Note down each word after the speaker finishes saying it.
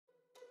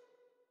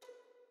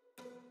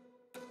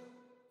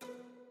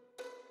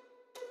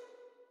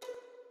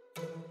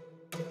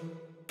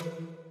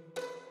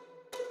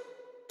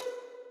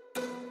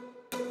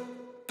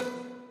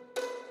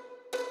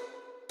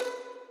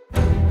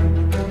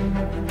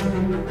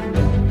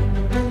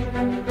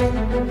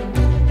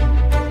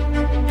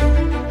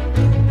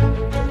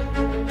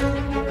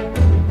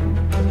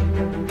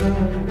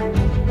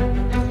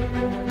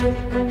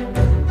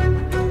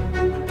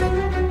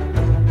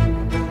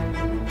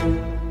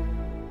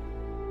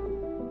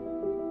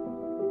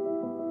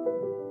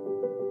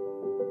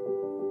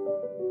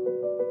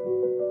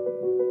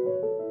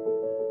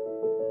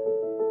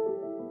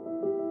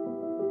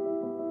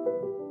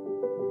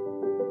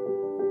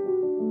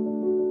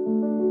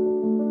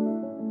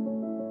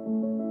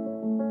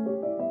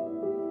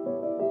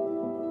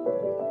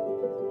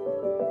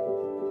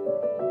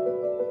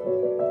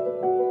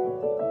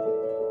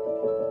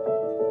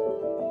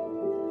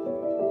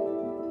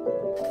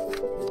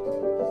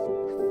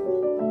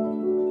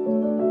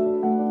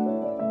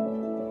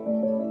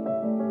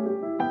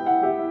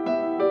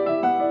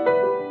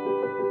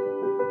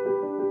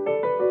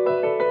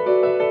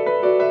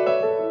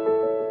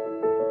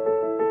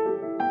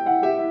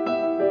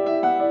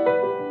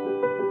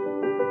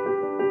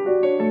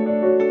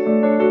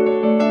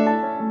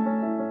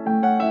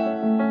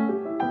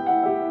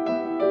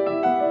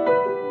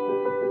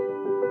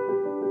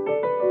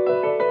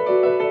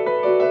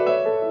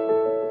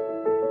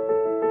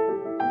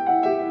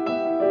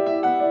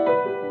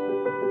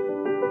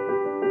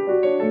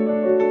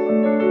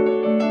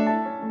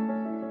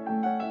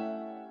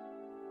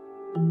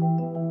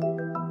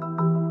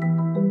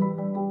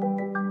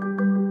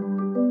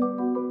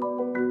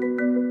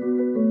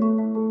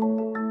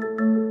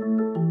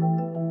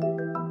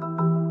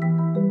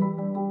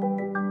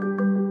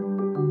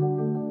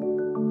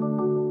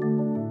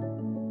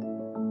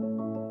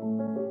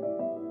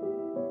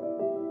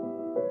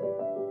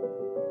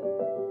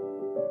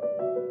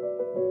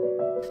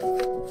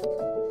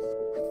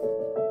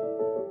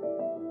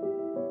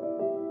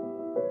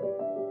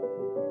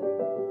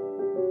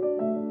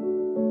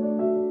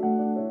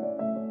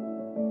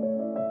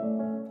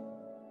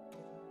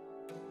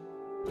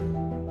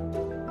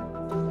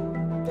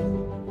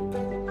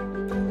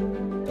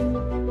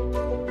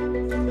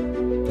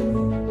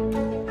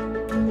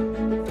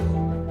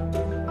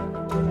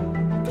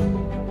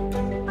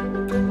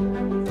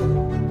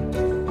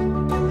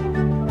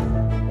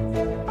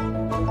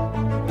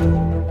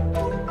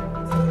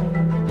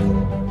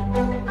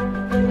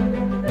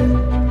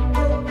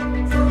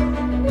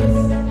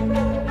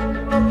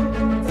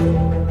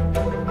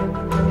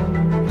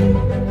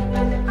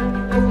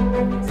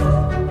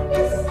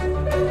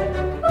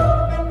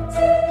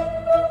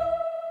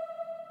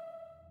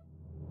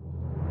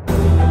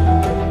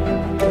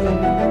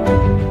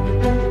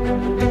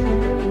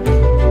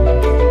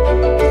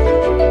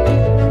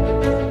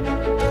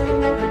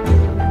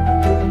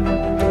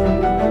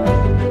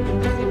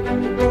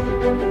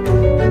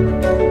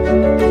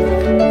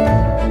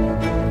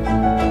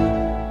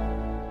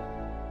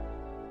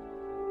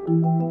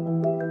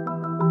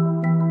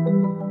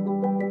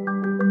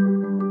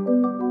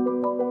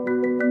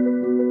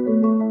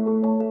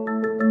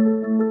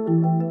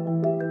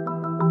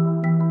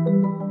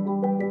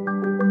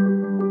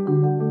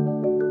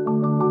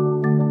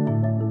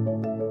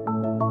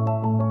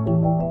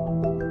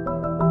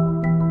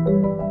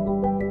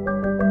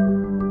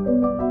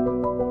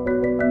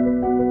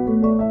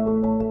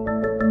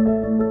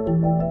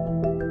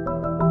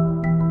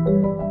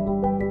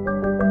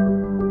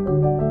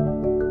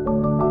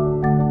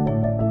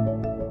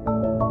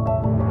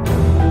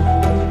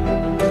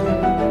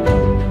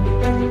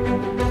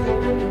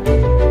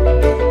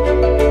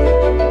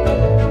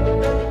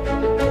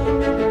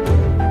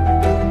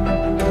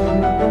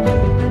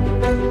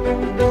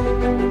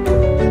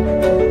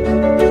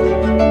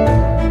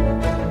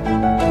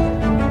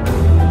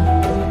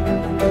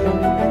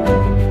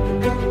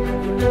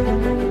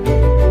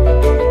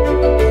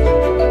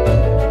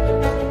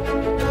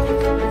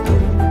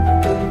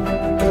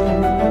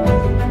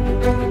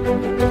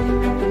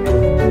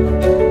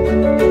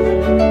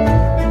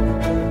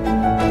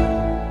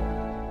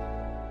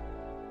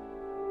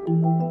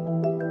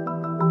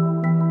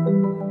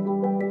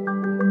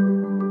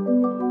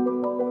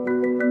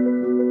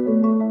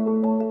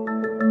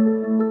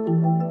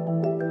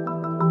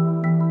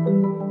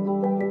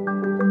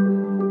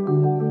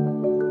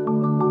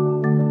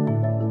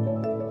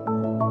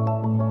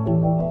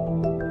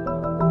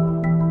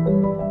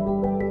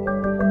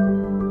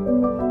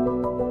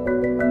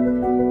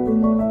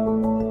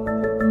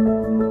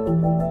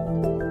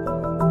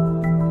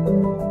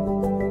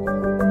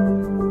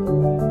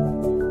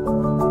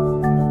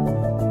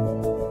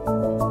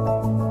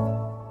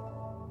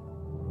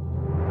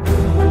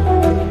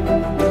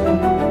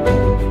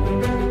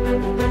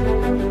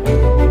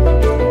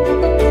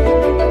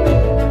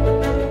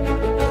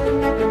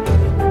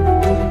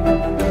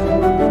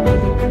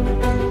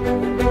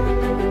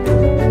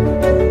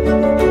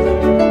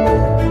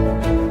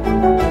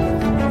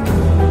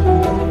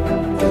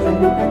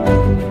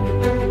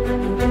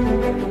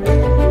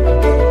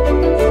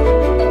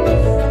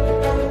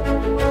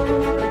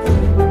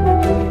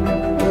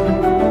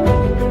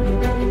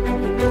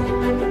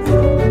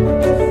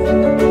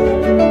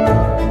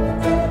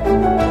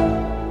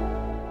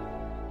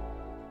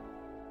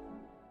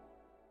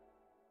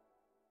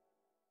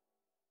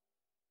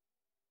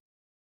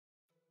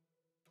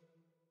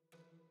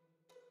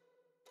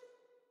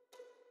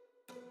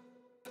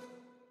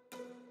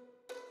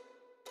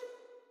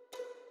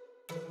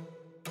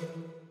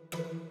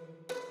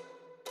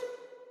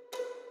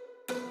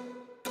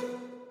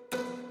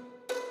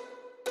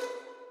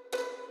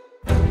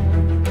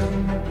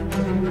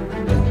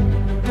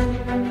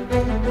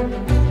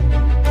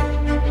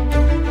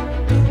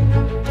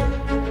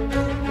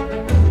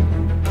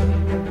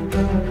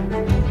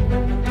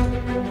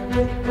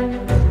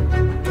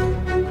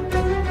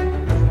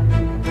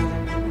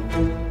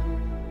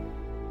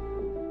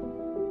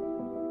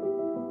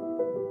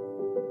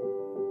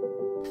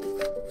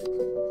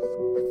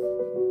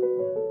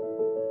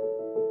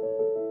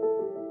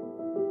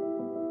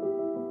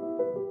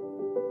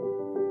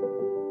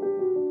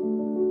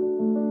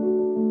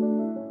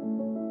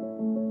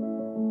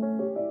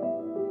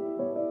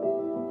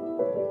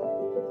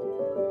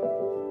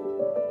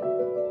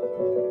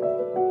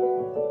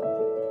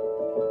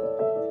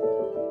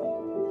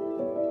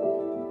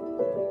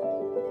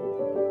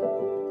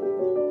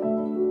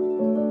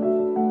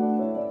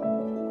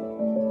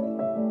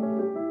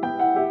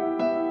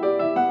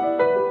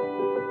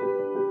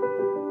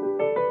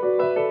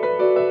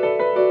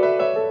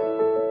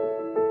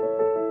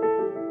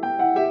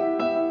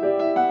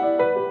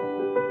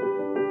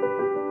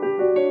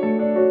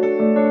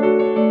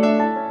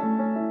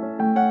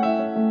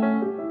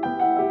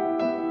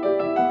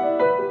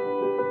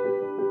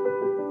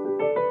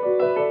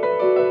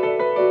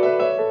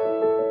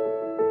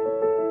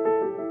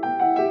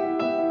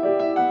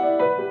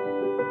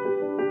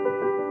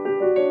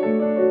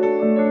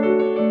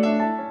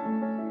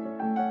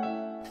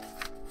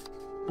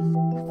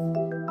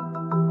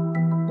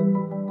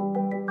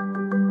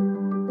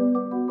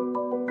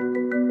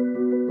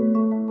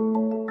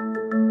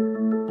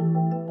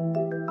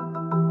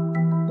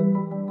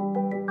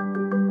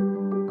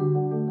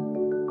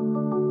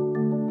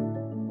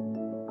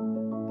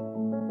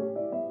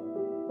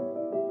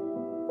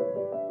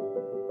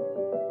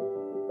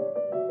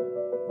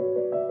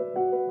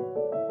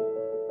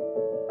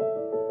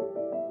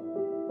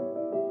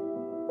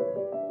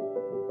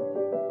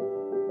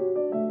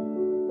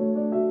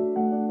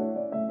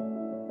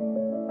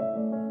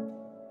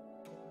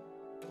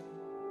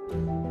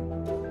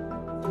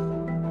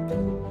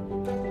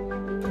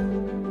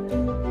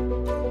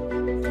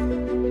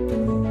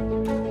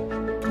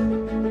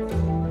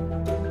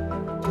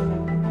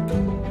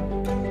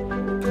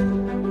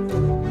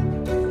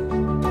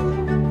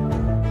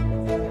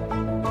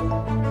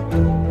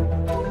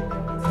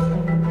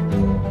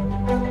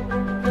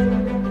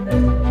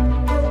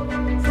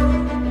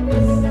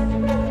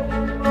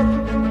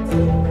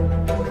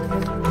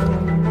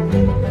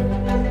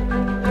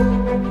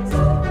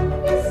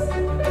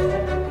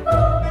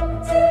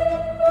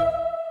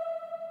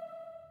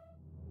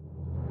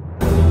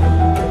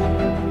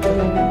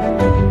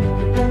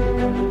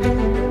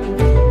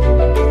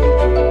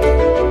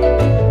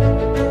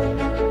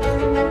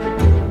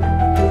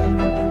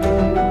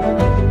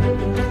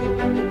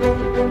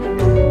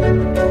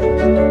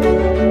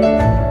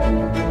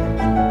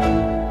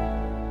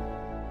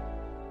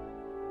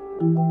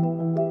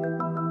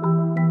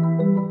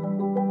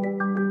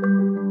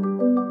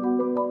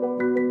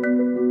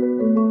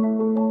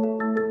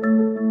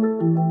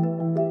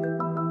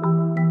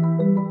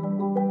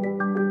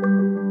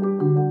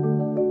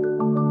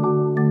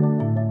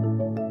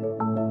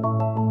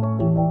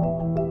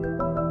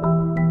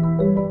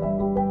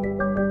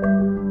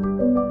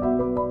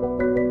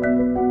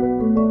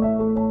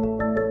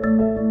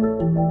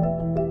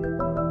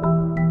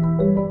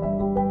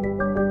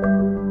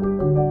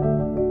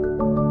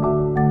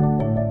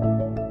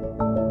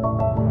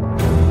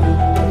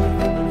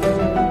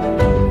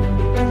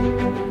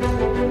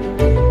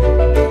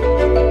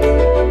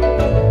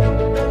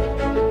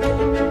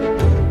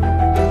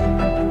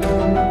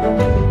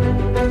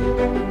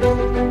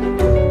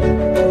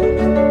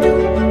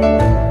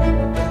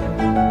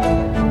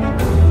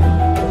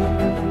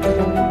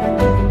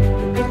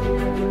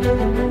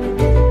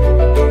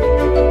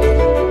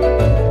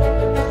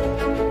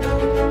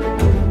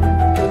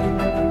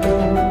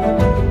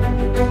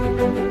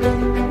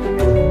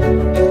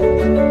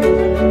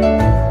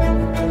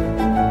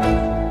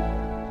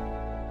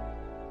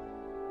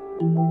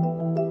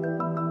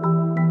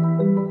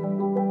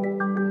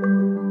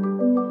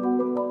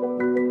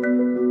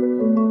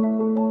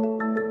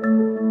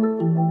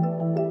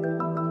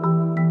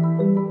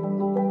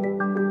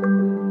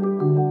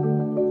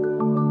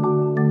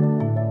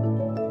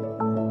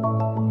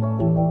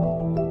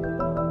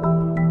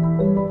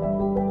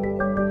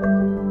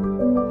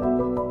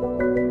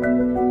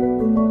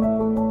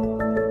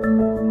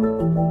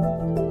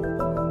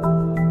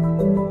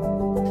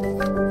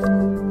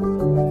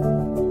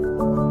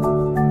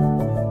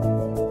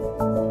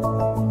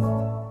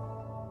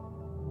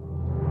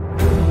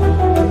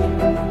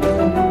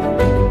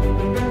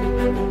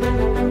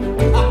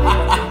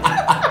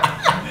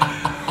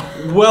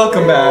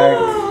Welcome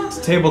back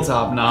to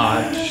Tabletop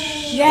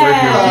Notch. Yeah. We're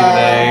here with you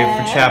today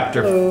for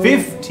chapter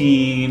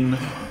 15.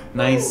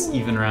 Nice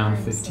even round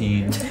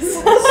 15.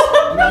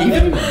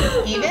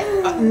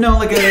 Even? No,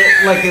 like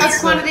it's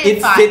quantity it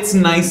of 5. fits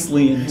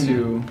nicely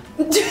into.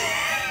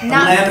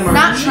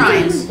 Not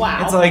trying.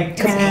 Wow. It's like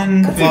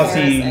 10,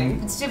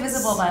 15. It's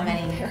divisible by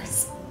many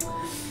years.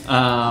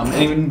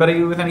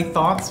 Anybody with any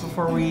thoughts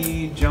before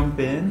we jump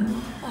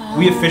in?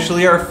 We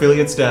officially are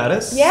affiliate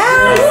status.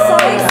 Yeah, so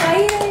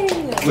exciting.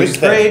 Which is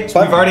great. We've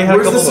already had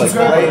a couple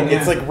of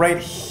It's like right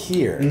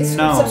here.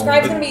 No.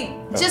 Subscribe's gonna be.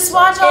 Just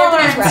watch all of our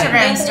Anthony's correct. Instagram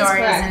Anthony's stories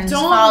correct. and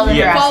Don't follow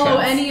the follow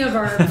directions. any of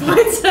our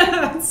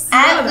points.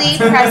 At Lee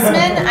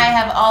Pressman, I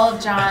have all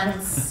of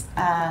John's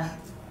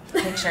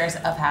pictures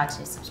of how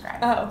to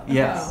subscribe. Oh.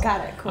 Yes.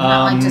 Got it. Cool.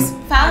 Not like just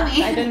follow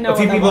me. I didn't know. A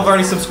few what that people have was.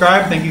 already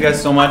subscribed. Thank you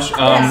guys so much.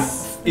 Yes.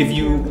 If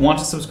you want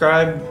to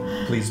subscribe,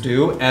 please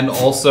do. And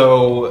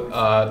also,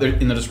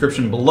 in the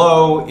description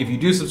below, if you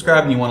do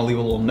subscribe and you want to leave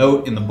a little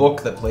note in the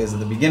book that plays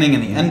at the beginning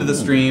and the end of the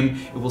stream,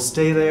 it will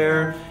stay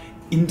there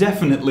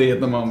indefinitely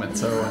at the moment.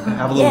 So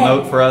have a little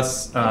note for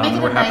us. Make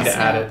it We're a happy nice to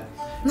add note. it.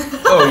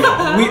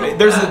 Oh yeah,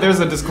 there's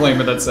a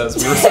disclaimer that says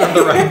we reserve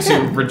the right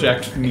to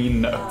reject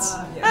mean notes.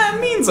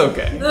 Mean's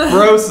okay.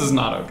 Gross is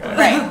not okay.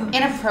 Right.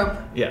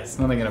 Inappropriate. Yes,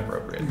 nothing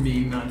inappropriate.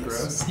 Mean, not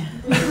gross.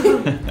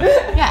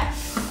 Yeah.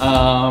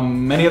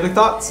 Any other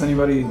thoughts?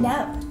 Anybody?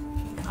 No.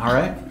 All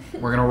right,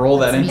 we're gonna roll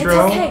that It's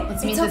intro, okay. Let's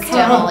It's meet this okay.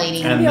 demo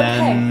lady. and be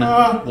then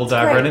we'll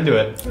dive great. right into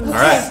it. All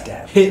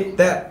right, hit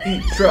that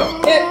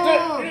intro.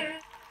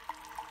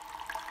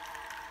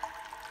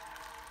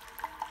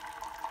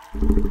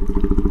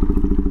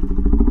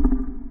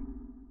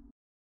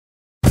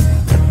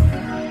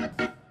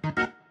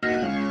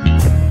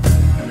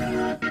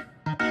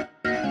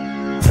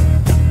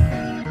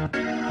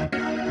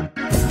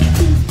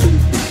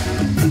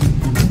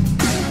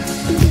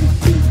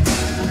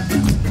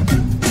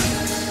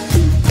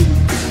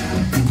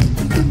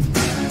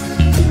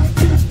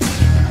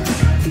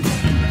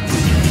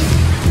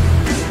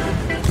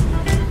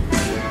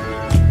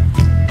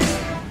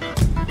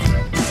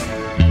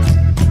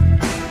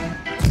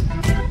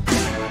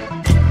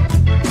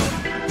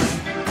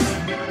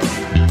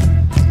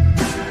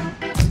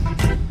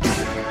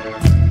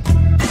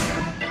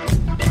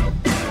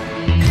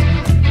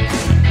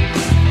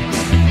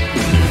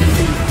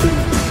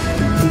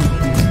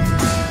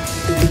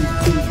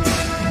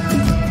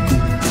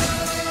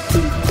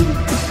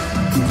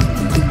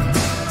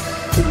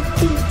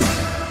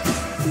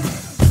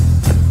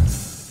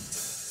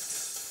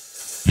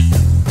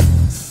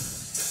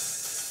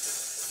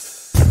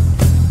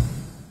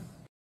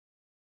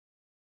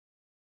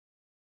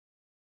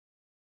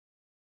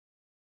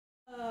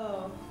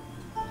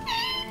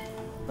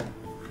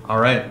 All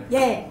right,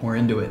 Yeah. we're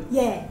into it.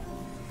 Yeah.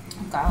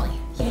 Oh, golly.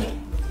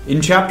 In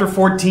chapter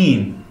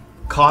 14,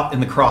 Caught in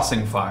the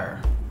Crossing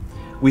Fire,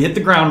 we hit the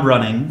ground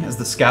running as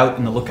the scout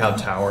in the lookout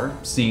tower,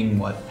 seeing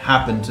what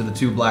happened to the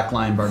two Black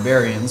Lion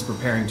barbarians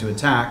preparing to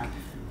attack,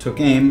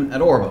 took aim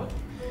at Orba.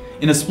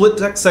 In a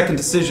split-second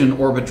decision,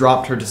 Orba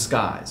dropped her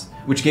disguise,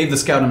 which gave the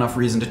scout enough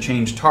reason to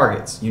change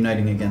targets,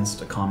 uniting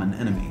against a common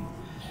enemy.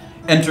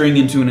 Entering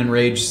into an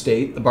enraged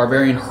state, the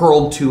barbarian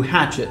hurled 2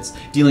 hatchets,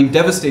 dealing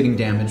devastating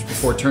damage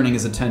before turning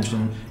his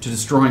attention to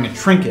destroying a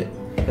trinket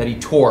that he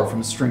tore from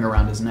a string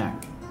around his neck.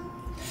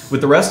 With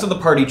the rest of the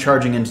party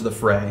charging into the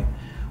fray,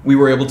 we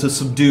were able to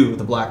subdue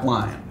the Black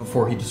Lion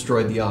before he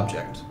destroyed the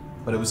object,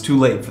 but it was too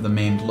late for the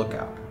maimed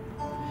lookout.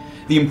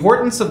 The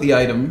importance of the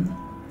item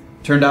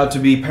turned out to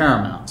be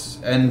paramount,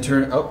 and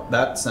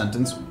that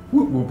sentence.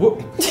 Whoop, whoop,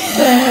 whoop.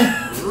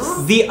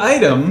 The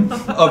item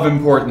of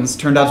importance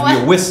turned out to be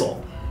a whistle,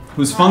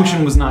 whose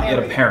function was not yet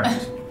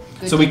apparent.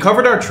 So we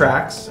covered our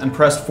tracks and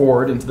pressed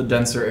forward into the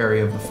denser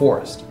area of the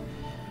forest.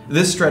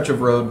 This stretch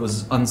of road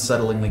was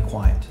unsettlingly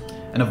quiet,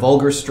 and a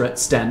vulgar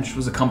stench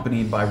was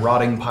accompanied by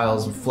rotting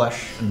piles of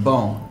flesh and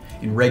bone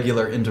in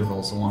regular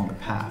intervals along the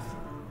path.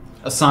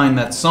 A sign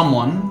that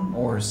someone,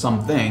 or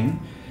something,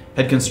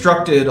 had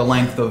constructed a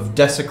length of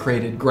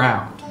desecrated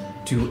ground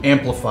to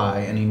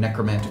amplify any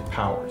necromantic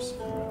powers.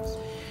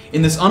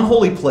 In this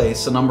unholy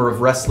place, a number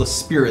of restless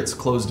spirits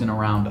closed in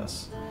around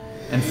us.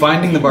 And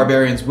finding the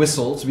barbarian's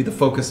whistle to be the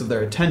focus of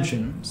their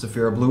attention,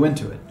 Safira blew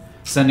into it,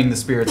 sending the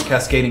spirits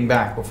cascading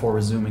back before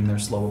resuming their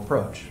slow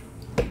approach.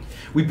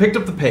 We picked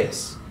up the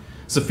pace,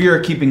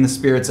 Safira keeping the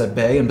spirits at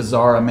bay and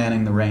Beezaura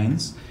manning the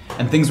reins,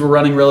 and things were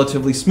running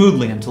relatively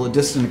smoothly until a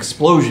distant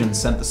explosion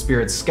sent the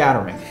spirits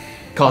scattering,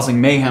 causing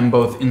mayhem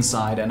both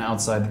inside and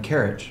outside the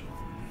carriage.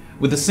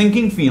 With a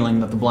sinking feeling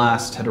that the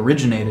blast had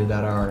originated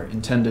at our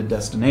intended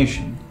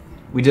destination,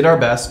 we did our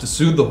best to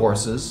soothe the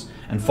horses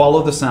and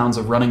follow the sounds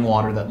of running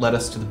water that led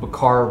us to the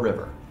Bakara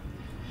River.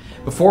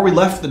 Before we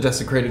left the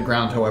desecrated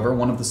ground, however,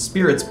 one of the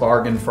spirits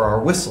bargained for our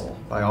whistle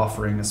by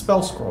offering a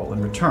spell scroll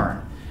in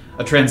return,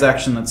 a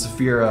transaction that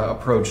Safira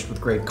approached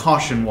with great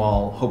caution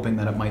while hoping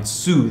that it might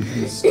soothe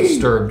these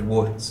disturbed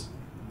woods.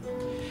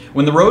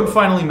 When the road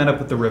finally met up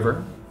with the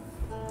river,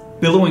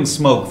 billowing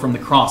smoke from the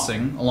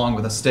crossing, along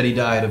with a steady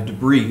diet of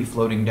debris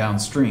floating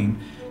downstream,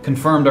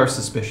 confirmed our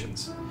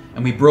suspicions,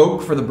 and we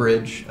broke for the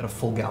bridge at a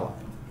full gallop.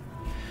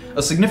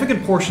 A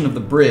significant portion of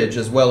the bridge,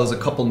 as well as a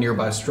couple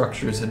nearby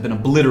structures, had been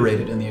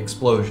obliterated in the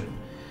explosion,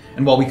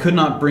 and while we could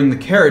not bring the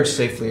carriage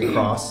safely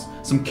across,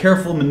 some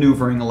careful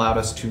maneuvering allowed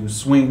us to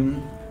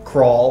swing,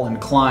 crawl,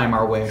 and climb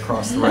our way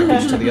across the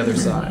wreckage to the other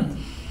side.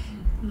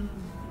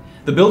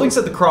 The buildings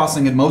at the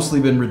crossing had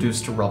mostly been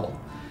reduced to rubble,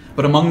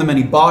 but among the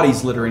many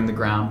bodies littering the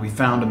ground, we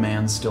found a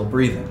man still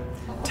breathing,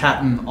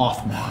 Tatten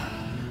Othmar,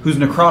 whose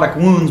necrotic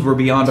wounds were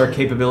beyond our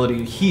capability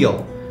to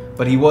heal,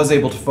 but he was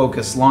able to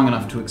focus long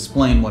enough to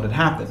explain what had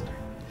happened.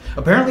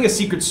 Apparently a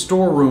secret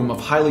storeroom of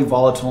highly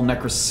volatile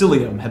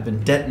necrocilium had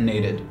been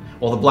detonated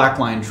while the Black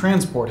Lion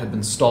transport had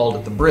been stalled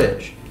at the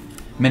bridge.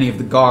 Many of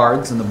the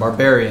guards and the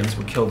barbarians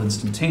were killed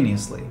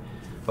instantaneously,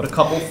 but a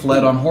couple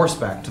fled on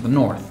horseback to the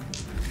north,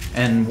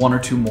 and one or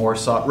two more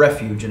sought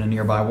refuge in a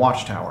nearby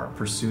watchtower,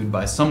 pursued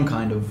by some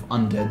kind of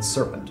undead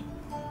serpent.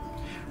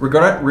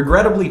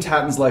 Regrettably,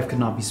 Tatten's life could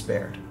not be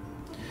spared,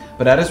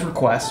 but at his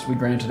request, we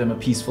granted him a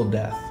peaceful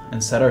death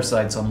and set our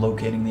sights on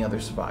locating the other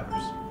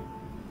survivors.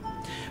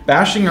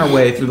 Bashing our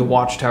way through the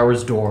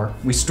watchtower's door,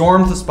 we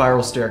stormed the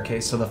spiral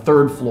staircase to the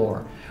 3rd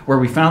floor, where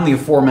we found the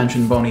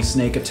aforementioned bony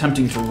snake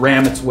attempting to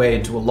ram its way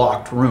into a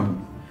locked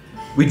room.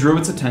 We drew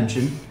its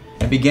attention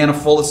and began a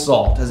full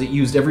assault as it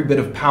used every bit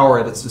of power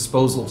at its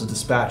disposal to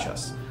dispatch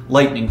us.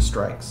 Lightning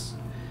strikes,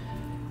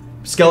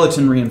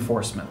 skeleton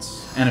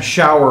reinforcements, and a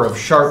shower of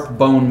sharp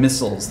bone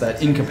missiles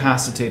that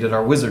incapacitated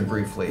our wizard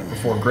briefly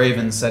before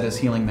Graven set his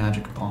healing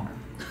magic upon her.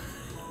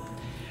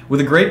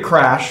 With a great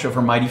crash of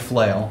her mighty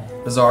flail,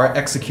 Beezaura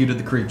executed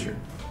the creature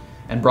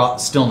and brought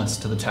stillness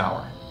to the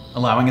tower,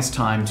 allowing us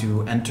time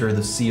to enter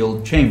the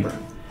sealed chamber,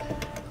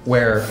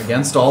 where,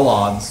 against all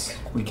odds,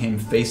 we came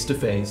face to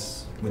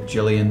face with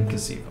Jillian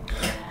Casivo.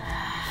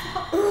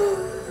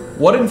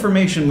 What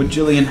information would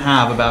Jillian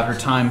have about her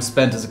time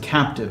spent as a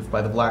captive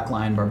by the Black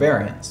Lion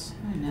barbarians?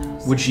 Who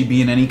knows? Would she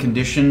be in any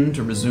condition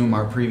to resume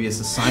our previous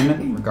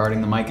assignment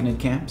regarding the Myconid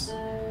camps?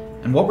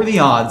 And what were the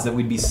odds that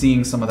we'd be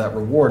seeing some of that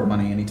reward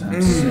money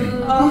anytime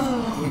soon?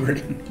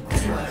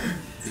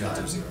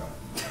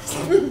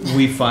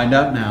 We find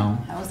out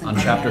now on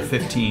chapter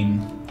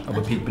 15 of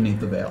A Peek Beneath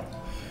the Veil.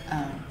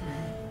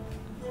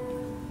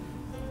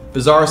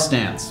 Beezaura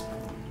stands,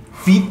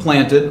 feet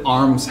planted,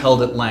 arms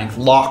held at length,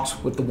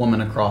 locked with the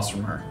woman across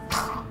from her.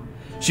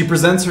 She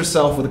presents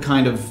herself with a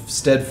kind of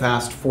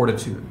steadfast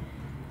fortitude,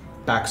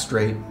 back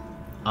straight,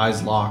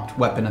 eyes locked,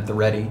 weapon at the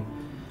ready.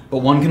 But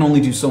one can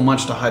only do so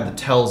much to hide the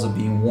tells of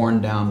being worn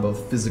down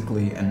both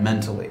physically and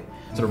mentally.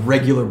 Sort of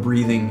regular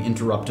breathing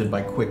interrupted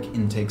by quick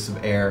intakes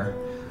of air.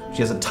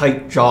 She has a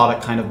tight jaw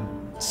that kind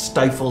of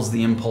stifles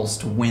the impulse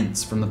to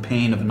wince from the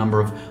pain of a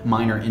number of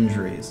minor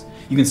injuries.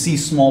 You can see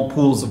small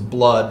pools of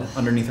blood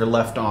underneath her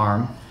left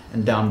arm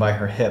and down by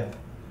her hip.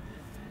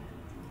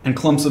 And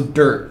clumps of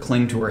dirt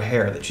cling to her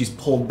hair that she's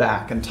pulled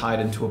back and tied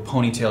into a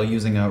ponytail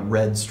using a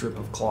red strip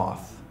of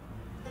cloth.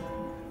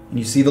 And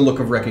you see the look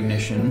of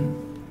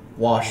recognition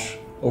wash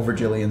over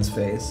Jillian's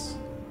face,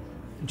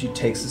 and she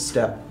takes a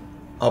step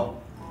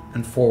up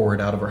and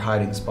forward out of her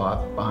hiding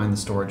spot behind the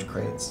storage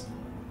crates,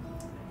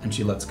 and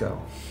she lets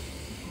go.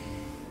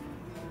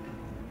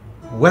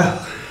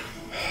 Well,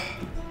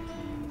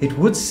 it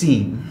would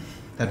seem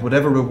that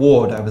whatever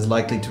reward I was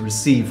likely to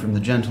receive from the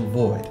gentle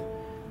void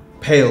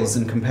pales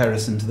in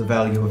comparison to the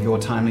value of your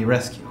timely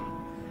rescue.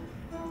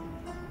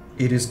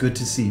 It is good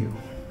to see you.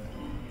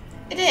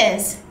 It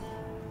is.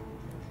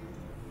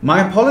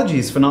 My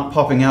apologies for not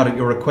popping out at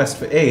your request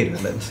for aid,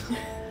 Erland.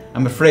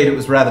 I'm afraid it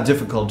was rather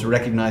difficult to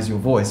recognize your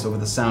voice over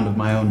the sound of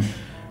my own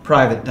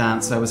private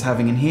dance I was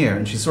having in here.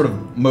 And she sort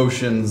of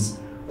motions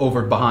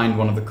over behind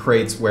one of the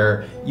crates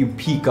where you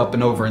peek up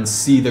and over and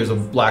see there's a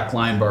Black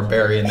Lion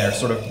barbarian there,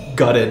 sort of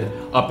gutted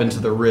up into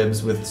the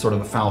ribs with sort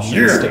of a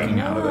falchion sticking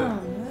out of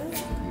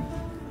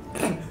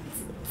it.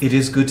 It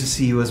is good to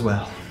see you as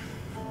well.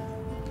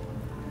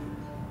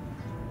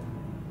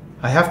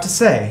 I have to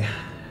say,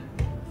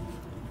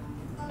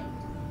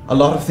 a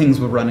lot of things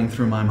were running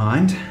through my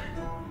mind,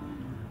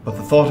 but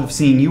the thought of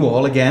seeing you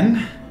all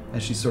again,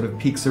 as she sort of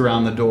peeks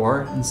around the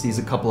door and sees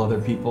a couple other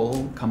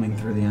people coming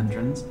through the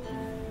entrance,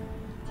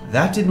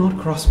 that did not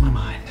cross my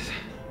mind.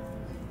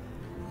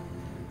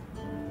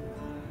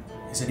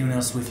 Is anyone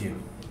else with you?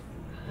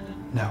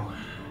 No,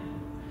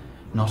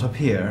 not up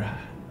here.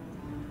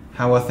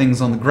 How are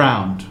things on the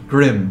ground?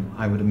 Grim,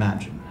 I would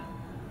imagine.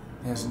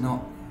 There's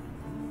not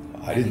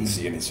I didn't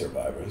see any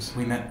survivors.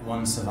 We met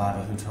one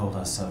survivor who told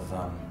us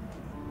of,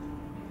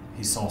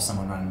 he saw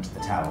someone run into the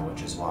tower,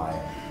 which is why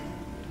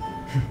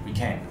we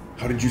came.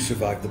 How did you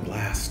survive the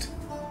blast?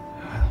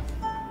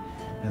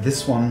 Now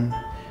this one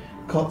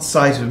caught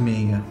sight of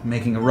me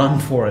making a run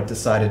for it,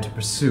 decided to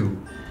pursue.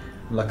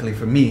 Luckily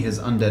for me, his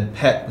undead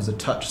pet was a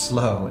touch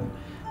slow and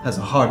has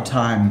a hard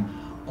time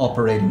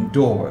operating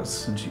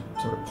doors. And she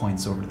sort of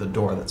points over to the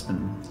door that's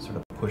been sort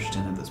of pushed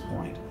in at this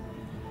point.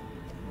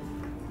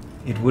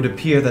 It would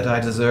appear that I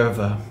deserve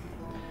a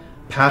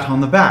pat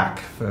on the back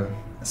for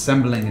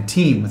assembling a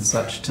team with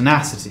such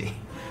tenacity.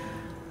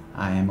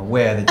 I am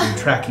aware that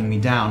you tracking me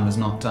down was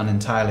not done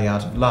entirely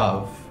out of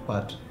love,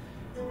 but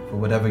for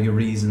whatever your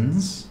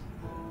reasons,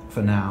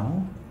 for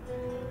now,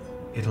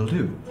 it'll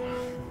do.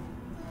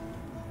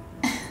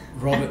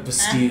 Robert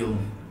Bastille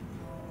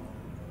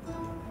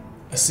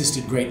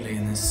assisted greatly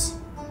in this.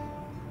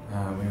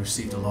 We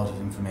received a lot of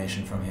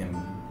information from him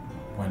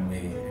when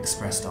we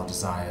expressed our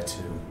desire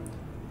to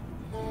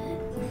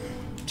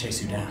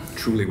chase you down.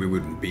 Truly, we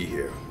wouldn't be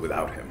here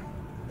without him.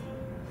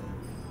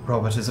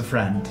 Robert is a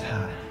friend.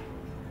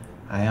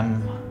 I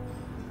am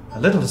a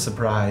little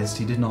surprised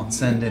he did not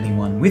send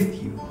anyone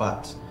with you,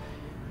 but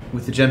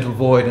with the Gentle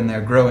Void and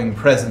their growing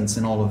presence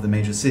in all of the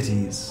major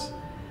cities,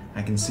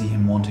 I can see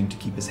him wanting to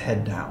keep his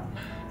head down.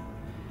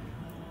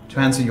 To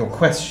answer your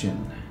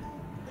question,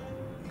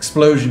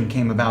 explosion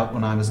came about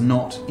when I was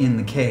not in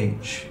the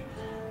cage.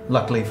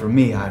 Luckily for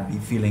me, I'd be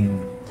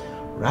feeling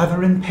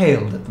rather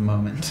impaled at the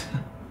moment.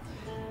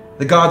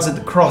 The guards at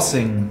the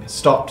crossing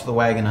stopped the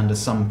wagon under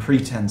some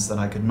pretense that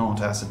I could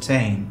not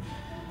ascertain.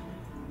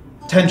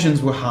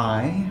 Tensions were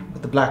high,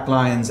 but the Black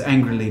Lions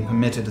angrily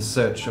permitted a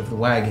search of the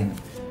wagon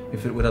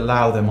if it would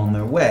allow them on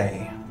their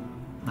way.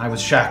 I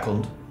was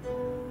shackled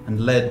and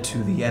led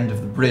to the end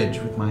of the bridge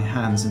with my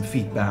hands and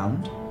feet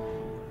bound,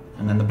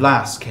 and then the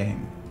blast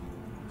came.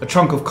 A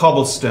trunk of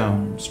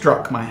cobblestone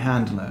struck my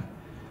handler,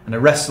 and I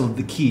wrestled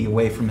the key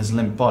away from his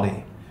limp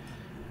body.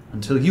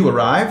 Until you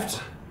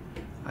arrived,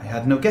 I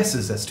had no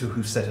guesses as to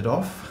who set it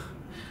off,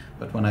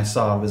 but when I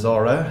saw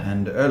Beezaura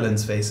and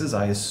Erland's faces,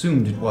 I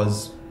assumed it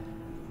was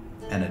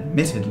an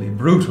admittedly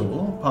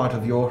brutal part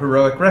of your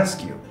heroic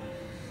rescue.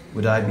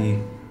 Would I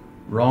be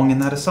wrong in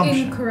that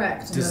assumption?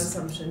 Incorrect in that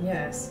assumption,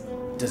 yes.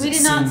 We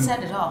did not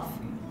set it off.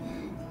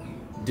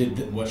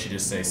 Did what she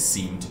just say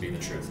seem to be the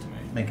truth to me?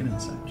 Make an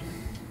insight check.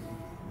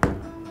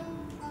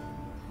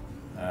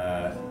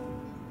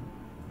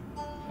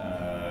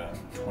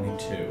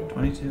 22.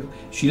 22.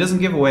 She doesn't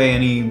give away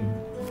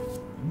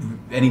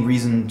any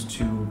reason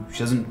to. She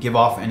doesn't give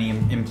off any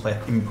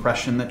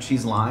impression that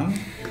she's lying.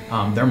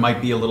 There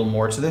might be a little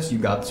more to this. You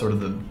got sort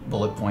of the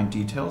bullet point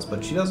details,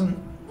 but she doesn't.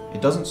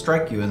 It doesn't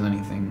strike you as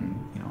anything,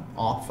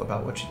 off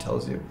about what she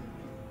tells you.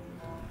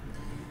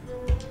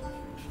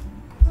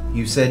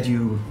 You said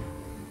you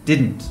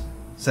didn't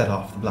set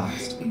off the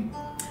blast.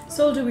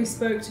 Soldier we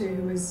spoke to,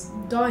 who was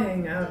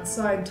dying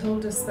outside,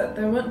 told us that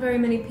there weren't very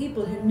many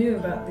people who knew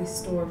about this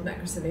store of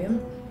necrocilium.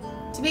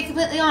 To be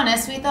completely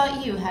honest, we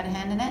thought you had a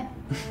hand in it.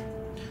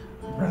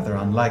 Rather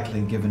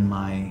unlikely given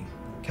my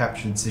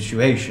captured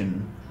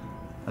situation.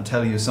 I'll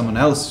tell you someone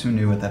else who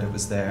knew that it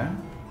was there.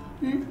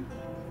 Hmm?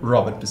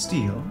 Robert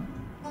Bastille.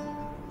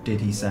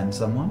 Did he send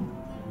someone?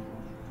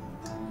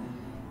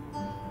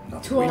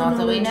 To our Not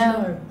that we knowledge,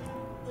 know.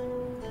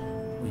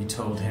 no. We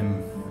told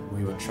him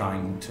we were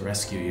trying to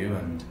rescue you,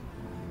 and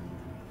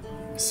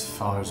as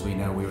far as we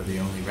know, we were the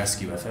only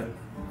rescue effort,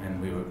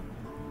 and we were,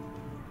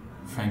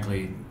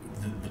 frankly,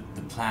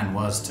 the plan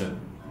was to,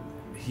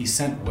 he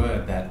sent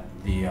word that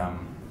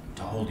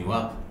to hold you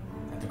up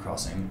at the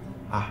crossing,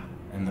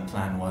 and the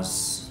plan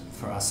was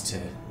for us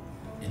to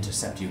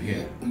intercept you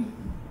here.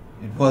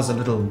 It was a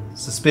little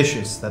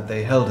suspicious that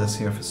they held us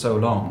here for so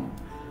long.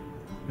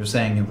 You're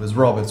saying it was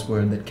Robert's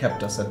word that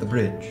kept us at the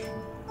bridge.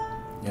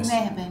 Yes.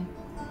 May have been.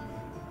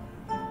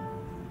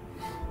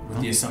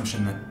 With the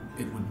assumption that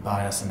it would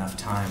buy us enough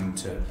time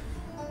to...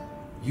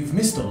 You've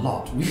missed a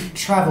lot. We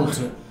traveled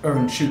to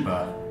Erland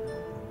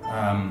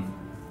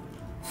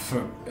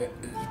for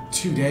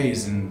 2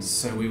 days, and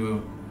so we were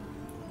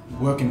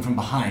working from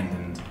behind,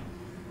 and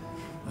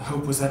the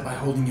hope was that by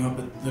holding you up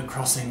at the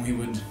crossing we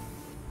would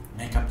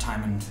make up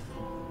time and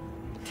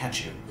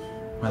catch you.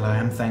 Well, I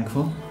am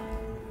thankful,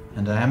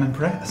 and I am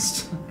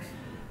impressed.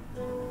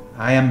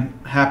 I am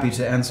happy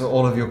to answer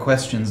all of your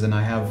questions, and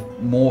I have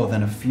more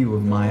than a few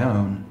of my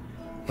own,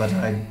 but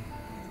I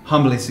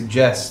humbly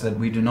suggest that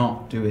we do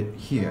not do it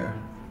here.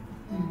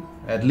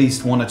 At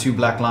least 1 or 2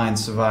 Black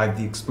Lions survived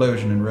the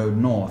explosion and rode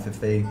north.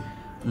 If they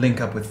link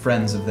up with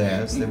friends of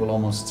theirs, they will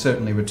almost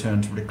certainly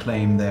return to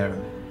reclaim their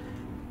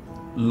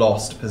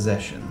lost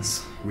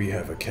possessions. We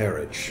have a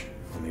carriage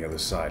on the other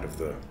side of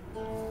the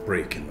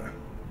break in the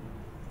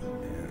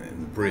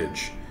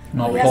bridge.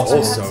 Not yes,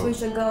 possible. perhaps Also- we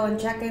should go and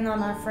check in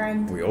on our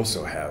friend. We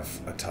also have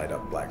a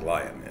tied-up Black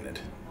Lion in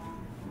it.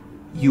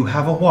 You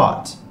have a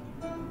what?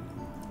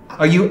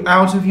 Are you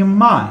out of your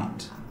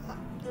mind?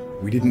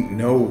 We didn't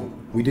know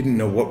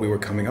what we were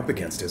coming up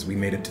against as we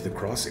made it to the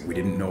crossing. We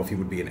didn't know if he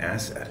would be an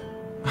asset.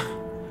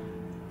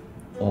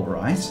 All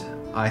right.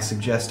 I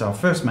suggest our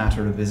first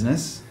matter of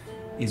business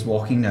is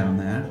walking down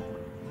there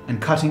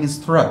and cutting his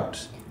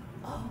throat.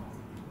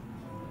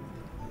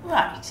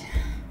 Right.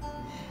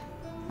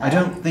 I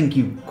don't think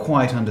you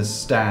quite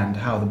understand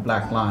how the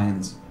Black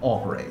Lions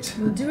operate.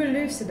 We'll do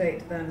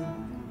elucidate then.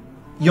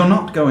 You're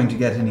not going to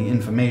get any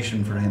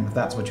information from him if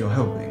that's what you're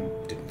hoping.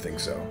 Didn't think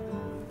so.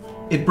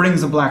 It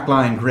brings a Black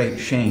Lion great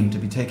shame to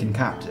be taken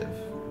captive.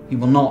 He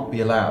will not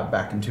be allowed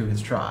back into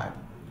his tribe.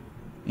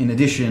 In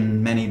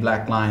addition, many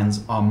Black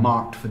Lions are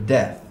marked for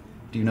death.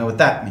 Do you know what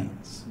that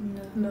means?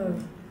 No.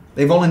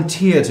 They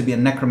volunteer to be a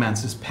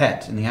necromancer's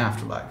pet in the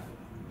afterlife.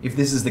 If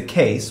this is the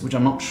case, which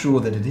I'm not sure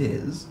that it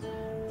is,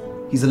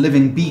 he's a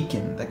living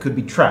beacon that could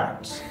be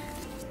tracked.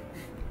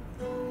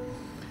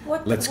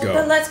 What? Let's Well, go.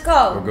 then let's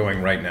go. We're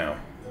going right now.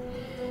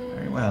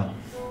 Very well.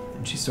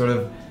 And she sort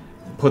of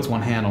puts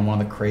one hand on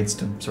one of the crates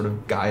to sort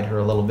of guide her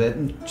a little bit,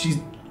 and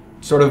she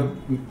sort of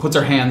puts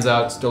her hands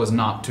out so as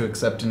not to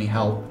accept any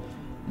help.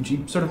 And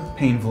she sort of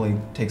painfully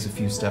takes a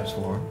few steps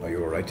forward. Are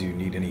you alright? Do you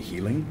need any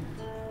healing?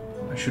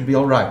 I should be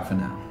alright for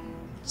now.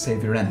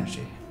 Save your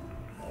energy.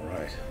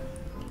 Alright.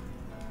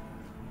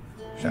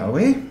 Shall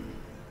we?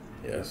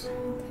 Yes.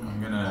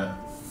 I'm gonna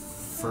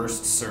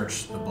first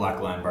search the Black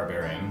Lion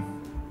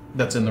Barbarian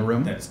That's in the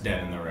room? that's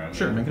dead in the room.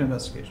 Sure, make an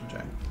investigation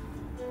check.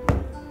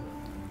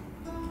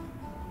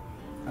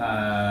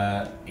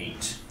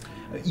 8.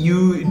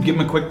 You give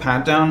him a quick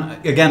pat down.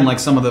 Again, like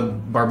some of the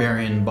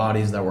barbarian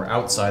bodies that were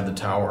outside the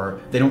tower,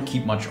 they don't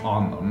keep much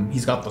on them.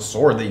 He's got the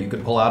sword that you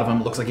could pull out of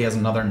him. It looks like he has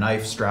another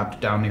knife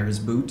strapped down near his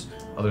boot.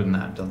 Other than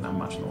that, doesn't have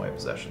much in the way of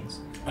possessions.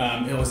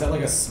 Was that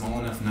like a small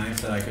enough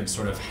knife that I could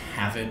sort of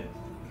have it?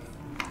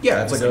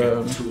 Yeah, it's as like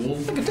a tool.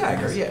 like a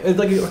dagger. Yeah,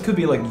 it could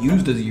be like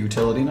used as a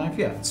utility knife.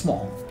 Yeah, it's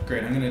small.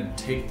 Great. I'm gonna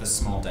take the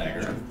small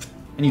dagger.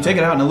 And you take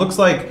it out, and it looks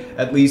like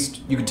at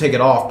least you could take it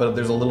off, but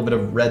there's a little bit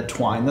of red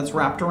twine that's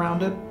wrapped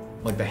around it,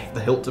 like the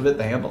hilt of it,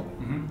 the handle.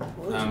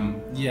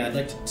 Yeah, I'd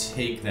like to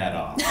take that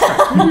off.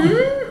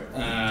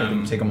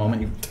 Take a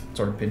moment, you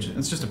sort of pinch it.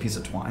 It's just a piece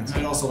of twine.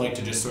 I'd also like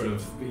to just sort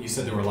of. You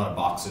said there were a lot of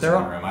boxes There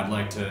in the are. room. I'd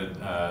like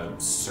to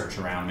search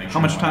around, make sure. How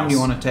much no one time do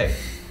you else- want to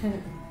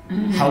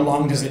take? How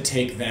long does it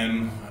take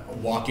them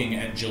walking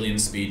at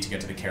Jillian's speed to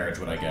get to the carriage?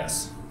 Would I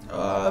guess?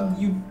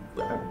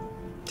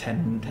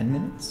 10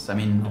 minutes? I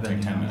mean, I'll take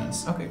depending 10 on-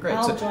 minutes. Okay, great.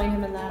 I'll So, join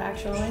him in that,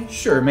 actually.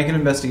 sure, make an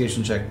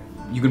investigation check.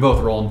 You can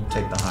both roll and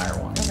take the higher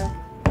one. Okay.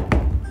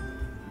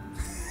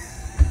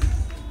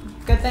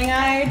 Good thing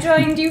I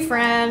joined you,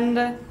 friend.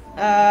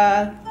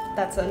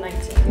 That's a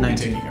 19.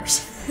 19. Taking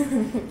yours.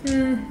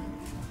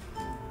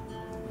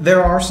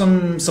 There are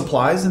some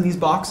supplies in these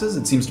boxes.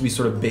 It seems to be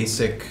sort of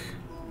basic,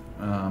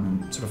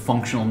 sort of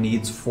functional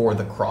needs for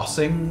the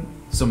crossing.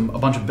 A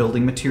bunch of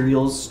building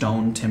materials,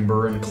 stone,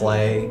 timber, and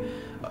clay.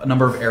 A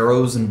number of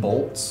arrows and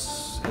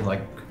bolts,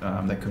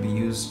 that could be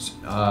used.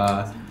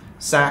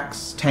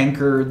 Sacks,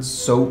 tankards,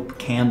 soap,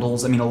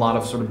 candles. I mean, a lot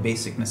of sort of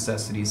basic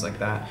necessities like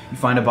that. You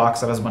find a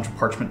box that has a bunch of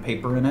parchment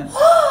paper in it.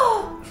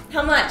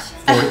 How much?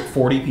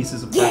 40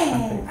 pieces of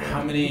parchment paper.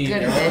 How many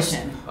Good arrows?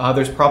 addition.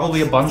 There's probably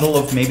a bundle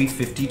of maybe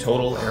 50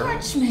 total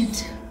arrows.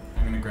 Parchment.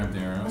 I'm gonna grab the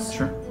arrows.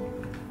 Sure.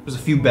 There's a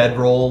few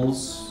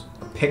bed-rolls,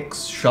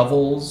 picks,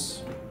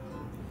 shovels.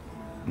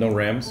 No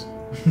rams?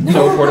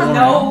 No portable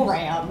No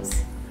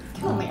rams.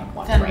 Can only have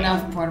one Got ram.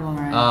 enough portable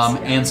rams.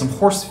 and some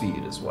horse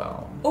feed as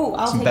well. Ooh,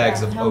 I'll some take bags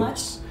that. of How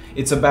oats.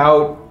 It's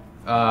about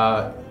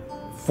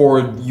for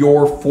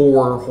your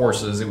 4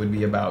 horses, it would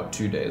be about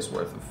 2 days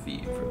worth of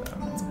feed for them.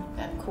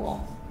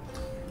 Cool.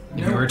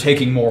 If you were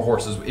taking more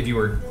horses, if you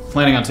were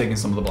planning on taking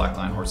some of the Black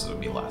Lion horses, it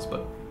would be less.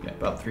 But yeah,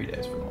 about 3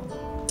 days for the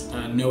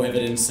one. No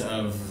evidence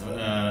of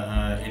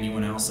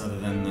anyone else other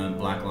than the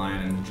Black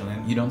Lion and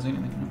Jillian? You don't see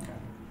anything. No?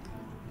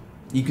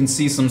 You can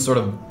see some sort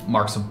of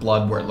marks of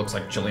blood where it looks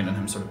like Jillian and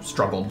him sort of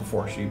struggled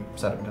before she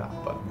set him down.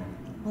 But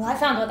Well, I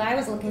found what I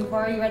was looking for.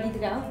 Are you ready to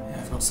go? Yeah,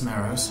 I've got some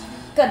arrows.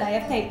 Good, I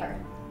have paper.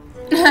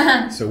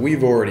 So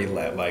we've already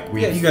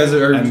yeah, you guys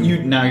are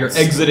now you're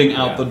exiting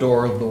out Yeah. the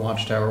door of the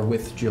watchtower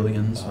with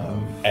Jillian. Sort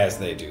of. as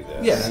they do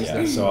this.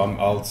 Yeah. So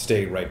I'll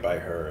stay right by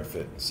her if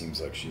it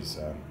seems like she's.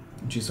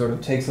 She sort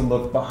of takes a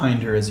look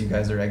behind her as you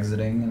guys are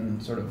exiting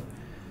and sort of.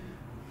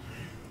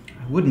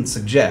 I wouldn't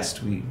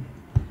suggest we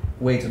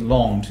wait too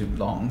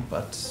long,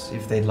 but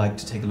if they'd like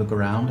to take a look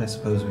around, I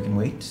suppose we can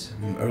wait.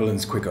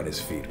 Erland's quick on his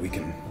feet. We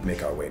can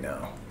make our way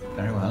now.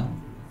 Very well.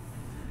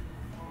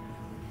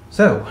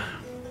 So,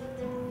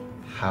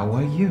 how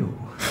are you?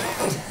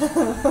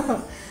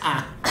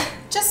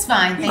 Just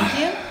fine, thank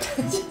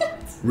you.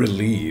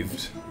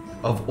 Relieved.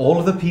 Of all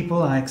of the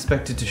people I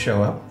expected to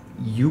show up,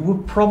 you were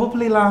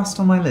probably last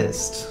on my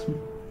list.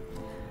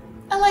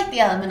 I like the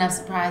element of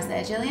surprise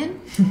there, Jillian.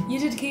 You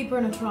did keep her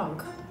in a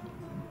trunk.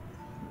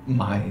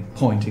 My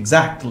point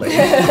exactly.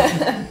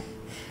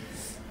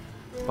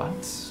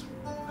 But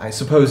I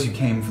suppose you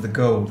came for the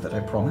gold that I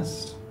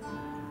promised.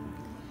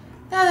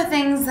 There are the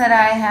things that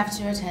I have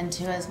to attend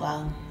to as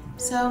well.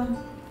 So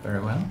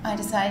Very well. I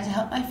decided to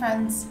help my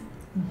friends.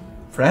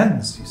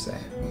 Friends, you say?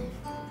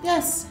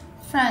 Yes,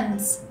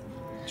 friends.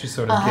 She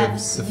sort of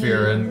gives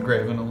Safira and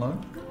Graven a look.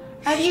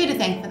 I have you to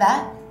thank for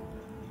that.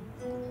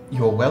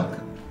 You're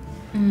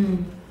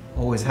welcome.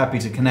 Always happy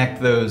to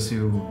connect those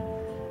who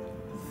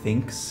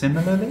think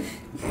similarly.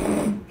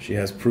 She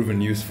has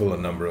proven useful a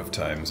number of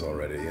times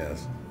already,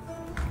 yes.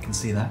 I can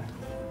see that.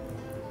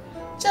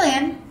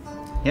 Jillian,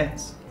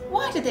 Yes.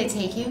 why did they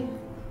take you?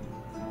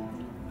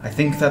 I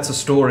think that's a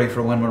story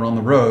for when we're on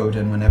the road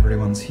and when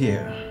everyone's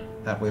here.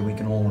 That way we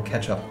can all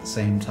catch up at the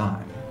same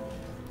time.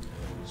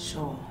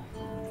 Sure.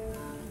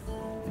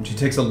 And she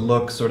takes a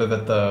look sort of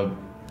at the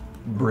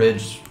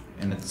bridge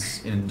in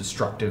its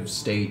indestructive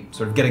state,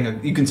 sort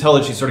of you can tell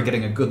that she's sort of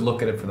getting a good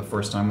look at it for the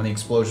first time. When the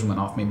explosion went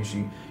off, maybe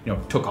she,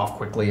 took off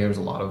quickly. There was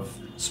a lot of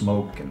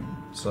smoke, and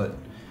so it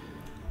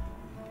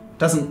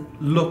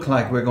doesn't look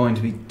like we're going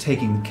to be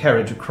taking the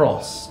carriage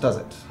across, does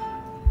it?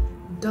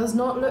 Does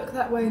not look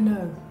that way,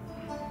 no.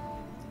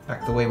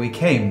 Back the way we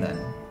came, then.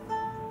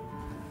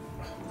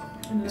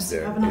 Unless you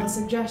have another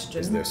suggestion.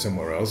 Is there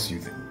somewhere else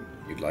you'd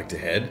like to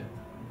head?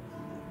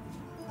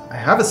 I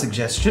have a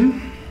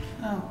suggestion.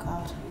 Oh,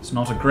 God. It's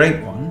not a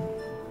great one,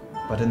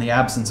 but in the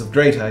absence of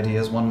great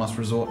ideas, one must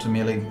resort to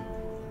merely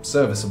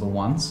serviceable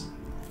ones.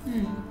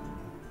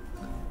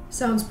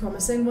 Sounds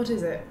promising. What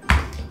is it?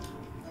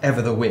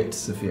 Ever the wit,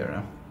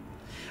 Safira.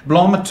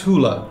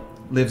 Blaumatula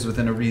lives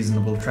within a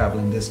reasonable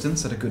traveling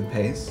distance at a good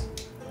pace.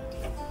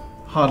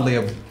 Hardly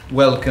a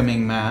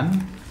welcoming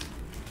man,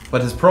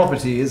 but his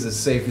property is as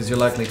safe as you're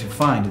likely to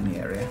find in the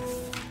area.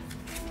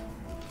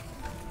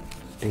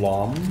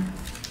 Blom?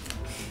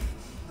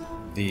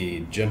 The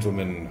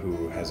gentleman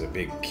who has a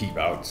big keep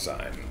out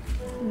sign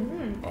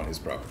on his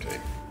property.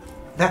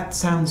 That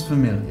sounds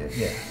familiar,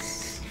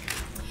 yes.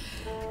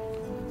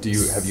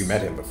 Have you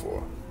met him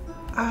before?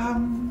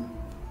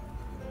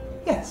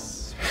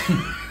 Yes.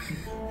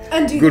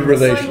 And do you Good think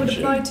the sign would relationship.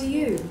 apply to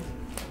you?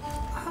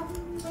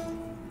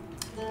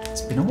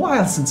 It's been a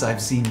while since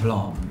I've seen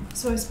Blom.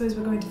 So I suppose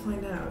we're going to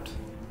find out.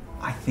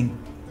 I think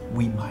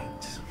we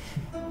might.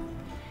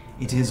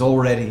 It is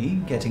already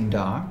getting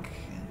dark.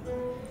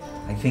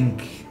 I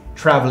think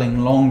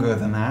traveling longer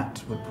than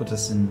that would put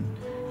us in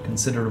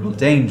considerable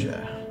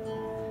danger.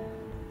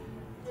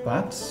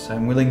 But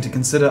I'm willing to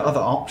consider other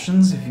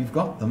options if you've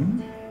got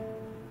them.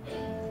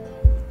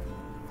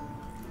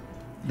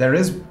 There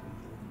is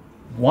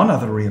one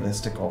other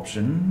realistic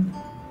option,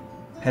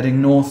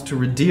 heading north to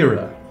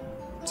Radira.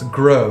 It's a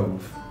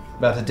grove,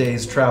 about a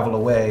day's travel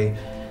away.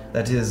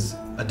 That is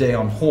a day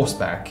on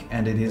horseback,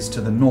 and it is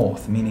to the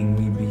north, meaning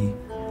we'd be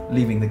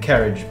leaving the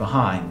carriage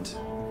behind.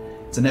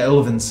 It's an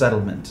elven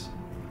settlement.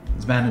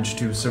 It's managed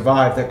to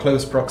survive their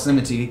close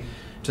proximity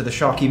to the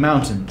Shocky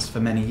Mountains for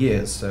many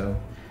years, so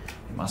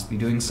they must be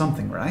doing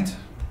something right.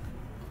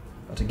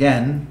 But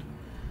again,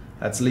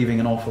 that's leaving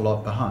an awful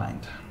lot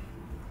behind.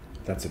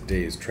 That's a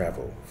day's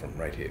travel from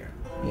right here.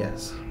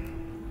 Yes.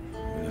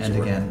 And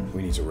again,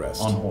 we need to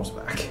rest. On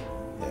horseback.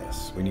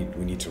 Yes, we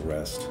need to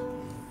rest.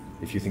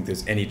 If you think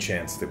there's any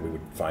chance that we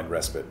would find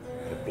respite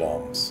at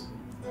Blom's.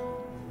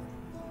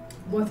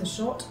 Worth a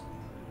shot?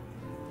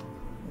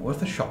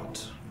 Worth a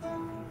shot.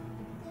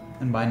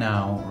 And by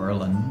now,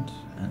 Erland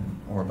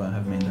and Orba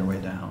have made their way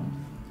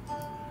down.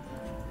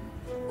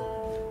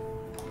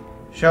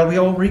 Shall we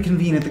all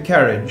reconvene at the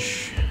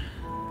carriage?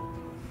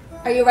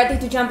 Are you ready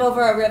to jump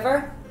over a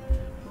river?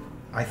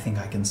 I think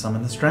I can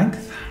summon the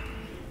strength.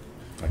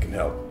 I can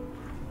help.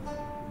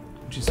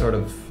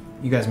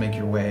 You guys make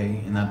your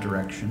way in that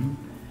direction.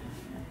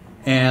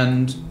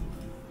 And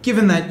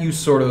given that you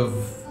sort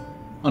of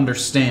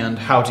understand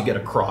how to get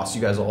across,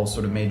 you guys all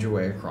sort of made your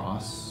way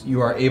across, you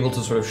are able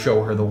to sort of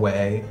show her the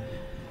way.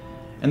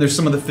 And there's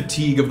some of the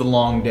fatigue of the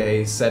long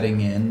day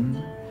setting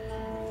in.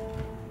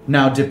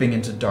 Now dipping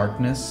into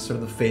darkness, sort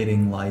of the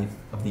fading light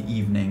of the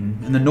evening.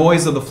 And the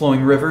noise of the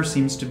flowing river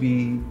seems to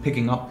be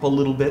picking up a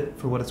little bit,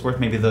 for what it's worth.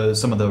 Maybe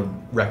some of the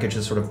wreckage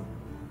has sort of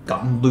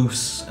gotten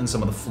loose, and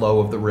some of the flow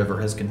of the river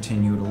has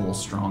continued a little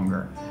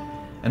stronger.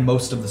 And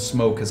most of the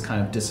smoke has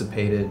kind of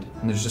dissipated,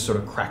 and there's just sort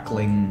of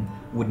crackling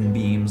wooden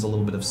beams, a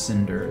little bit of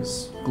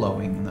cinders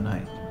glowing in the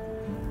night.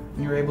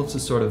 And you're able to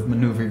sort of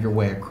maneuver your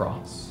way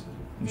across.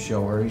 You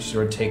show her, she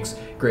sort of takes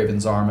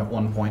Graven's arm at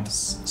one point to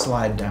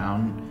slide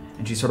down,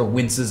 and she sort of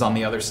winces on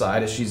the other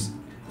side as she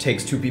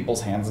takes two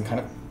people's hands and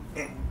kind of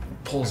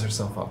pulls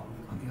herself up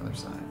on the other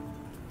side.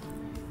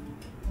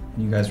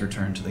 And you guys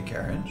return to the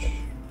carriage.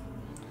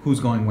 Who's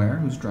going where?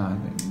 Who's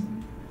driving?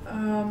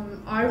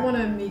 I want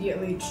to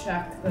immediately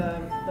check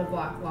the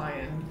Black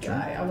Lion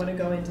guy. I want to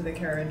go into the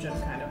carriage and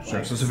kind of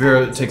Sure, so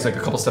Safira takes like a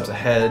couple steps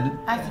ahead.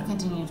 I can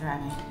continue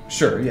driving.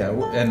 Sure, yeah,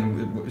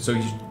 and so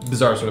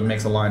Beezaura sort of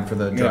makes a line for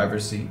the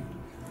driver's seat.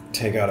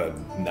 Take out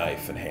a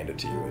knife and hand it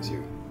to you as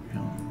you...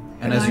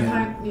 And as I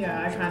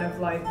kind of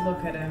like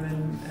look at him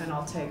and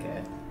I'll take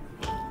it.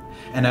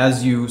 And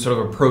as you sort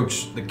of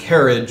approach the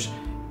carriage,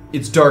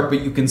 it's dark,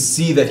 but you can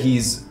see that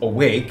he's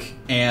awake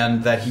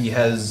and that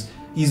he's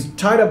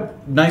tied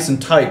up nice and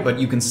tight, but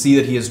you can see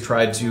that he has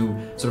tried to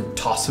sort of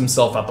toss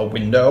himself out the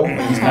window.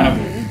 He's kind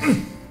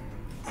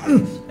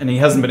of, and he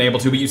hasn't been able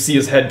to, but you see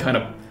his head kind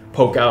of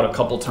poke out a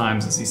couple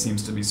times as he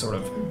seems to be sort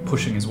of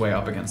pushing his way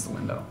up against the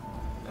window.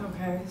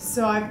 Okay,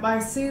 so I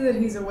see that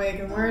he's awake,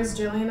 and where is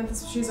Jillian at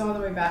this? She's all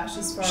the way back.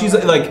 She's far She's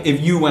away. like, if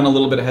you went a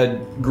little bit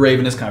ahead,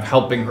 Graven is kind of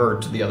helping her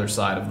to the other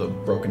side of the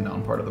broken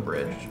down part of the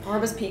bridge.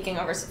 Orba's peeking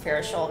over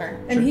Safira's shoulder.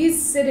 And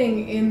he's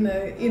sitting in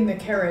the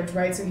carriage,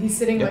 right? So he's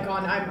sitting Yep. like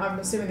on. I'm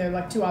assuming they're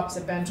like two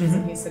opposite benches,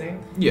 and he's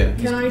sitting. Yeah.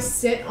 Can I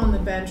sit on the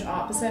bench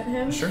opposite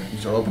him? Sure. You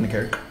sort of open the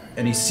carriage,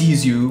 and he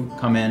sees you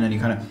come in, and he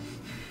kind of,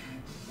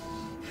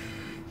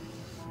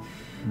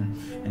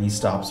 and he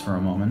stops for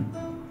a moment,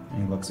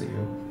 and he looks at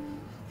you.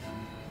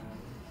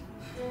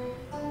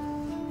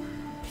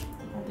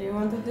 What do you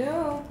want to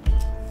do?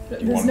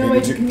 There's want no me way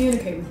to to do-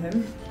 communicate with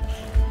him.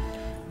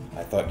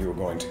 I thought you were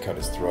going to cut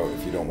his throat.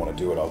 If you don't want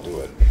to do it, I'll do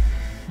it.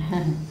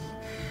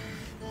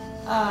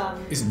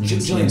 Is You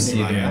can see him Jillian's seething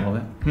nearby, a yeah? little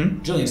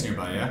bit. Jillian's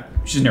nearby, yeah?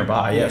 She's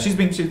nearby, yeah. She's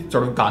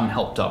sort of gotten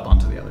helped up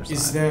onto the other side.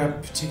 Is there a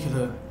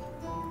particular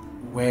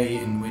way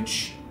in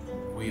which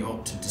we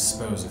ought to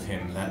dispose of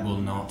him that will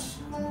not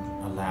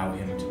allow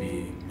him to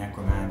be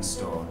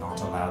necromanced or not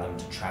allow them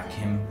to track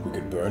him? We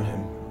could burn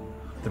him.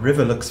 The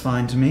river looks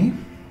fine to me.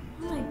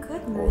 Oh my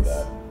goodness. Or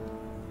that.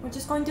 We're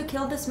just going to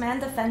kill this man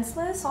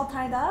defenseless, all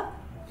tied up?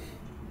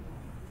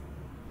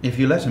 If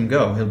you let him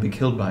go, he'll be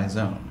killed by his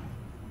own.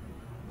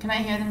 Can I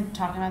hear them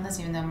talking about this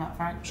even though I'm up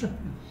front? Sure.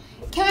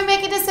 Can we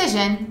make a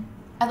decision?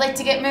 I'd like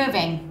to get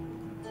moving.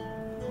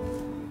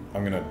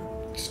 I'm gonna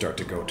start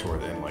to go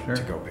toward the inlet Sure.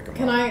 to go pick him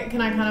Can up. I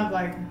kind of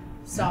like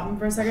stop him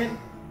for a second?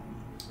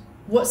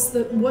 What's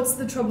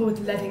the trouble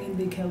with letting him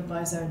be killed by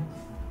his own?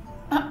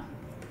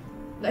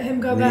 Let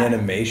him go back.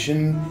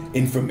 Reanimation,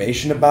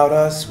 information about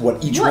us,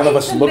 what each What one of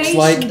us looks information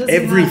like, does he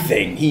have?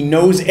 everything. He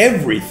knows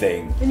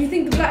everything. And you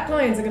think the Black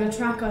Lions are going to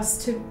track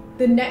us to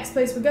the next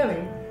place we're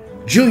going?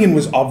 Jillian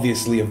was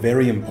obviously a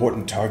very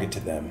important target to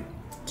them.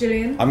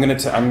 Jillian? I'm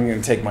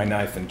gonna take my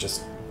knife and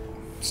just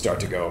start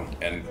to go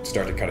and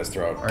start to cut his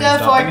throat. Are you Go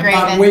for stopping it,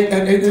 him?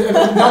 Graven.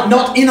 Wait,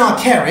 not in our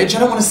carriage. I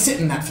don't want to sit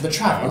in that for the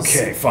travels.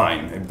 Okay,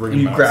 fine. And bring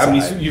And him you grab him,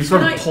 outside. you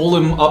sort of Can I- pull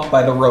him up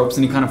by the ropes,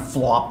 and he kind of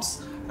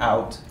flops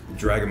out.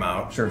 Drag him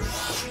out. Sure,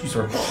 you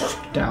sort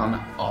of down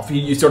off.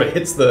 He sort of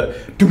hits the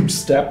doom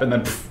step and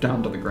then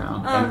down to the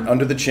ground. And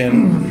under the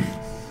chin.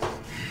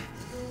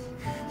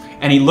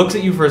 And he looks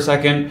at you for a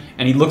second,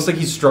 and he looks like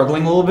he's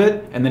struggling a little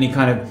bit, and then he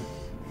kind of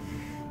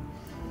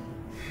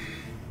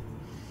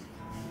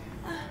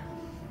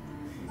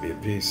Be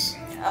at peace.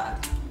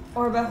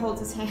 Orba holds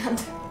his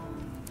hand.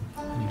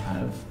 and he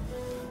kind of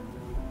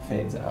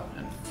fades out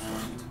and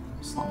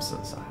slumps to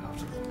the side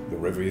after. The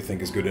river you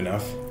think is good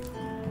enough?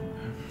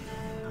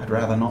 I'd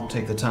rather not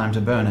take the time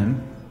to burn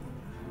him.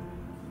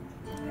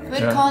 We'd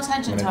call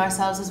attention to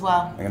ourselves as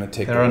well. I'm gonna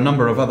take There are a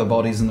number of other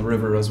bodies in the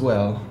river as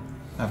well,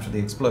 after the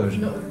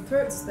explosion. Not with the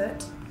throat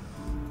slit.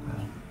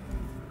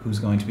 Who's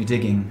going to be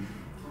digging?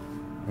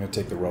 I'm gonna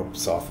take the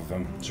ropes off of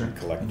him. Sure.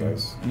 Collect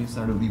those. And you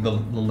start to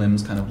the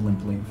limbs kind of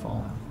limply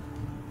fall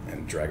out.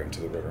 And drag him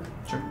to the river.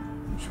 Sure.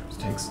 Sure. It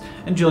takes,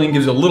 and Jillian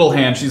gives you a little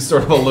hand. She's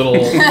sort of a little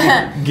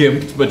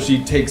gimped, but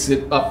she takes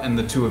it up, and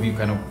the two of you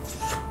kind of,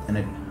 and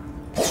it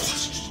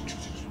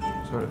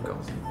sort of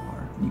goes in the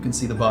water. You can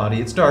see the body.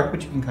 It's dark,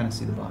 but you can kind of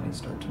see the body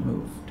start to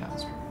move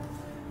downstream.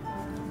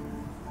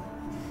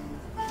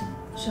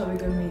 Shall we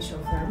go meet your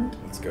friend?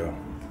 Let's go.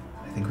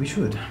 I think we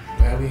should.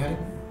 Where are we headed?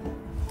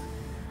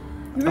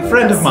 Remember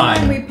friend that of mine.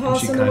 sign we And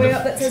passed she on the kind way of-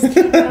 up that says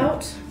keep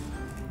out?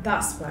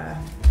 That's where.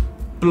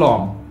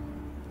 Blom,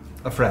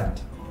 a friend.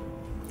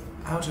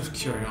 Out of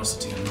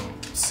curiosity, I'm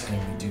not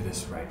saying we do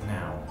this right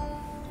now.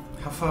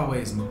 How far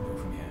away is McDonough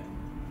from here?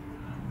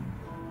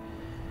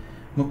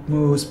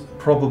 Mukmu's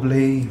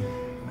probably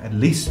at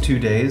least 2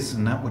 days,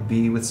 and that would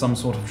be with some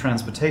sort of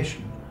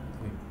transportation.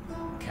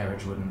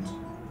 Carriage wouldn't.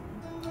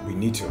 We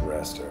need to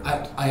arrest her.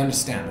 I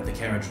understand that the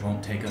carriage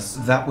won't take us.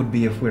 That would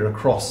be if we're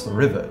across the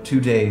river, 2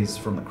 days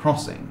from the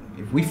crossing.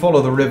 If we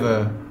follow the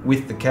river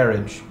with the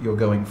carriage, you're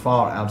going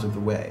far out of the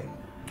way.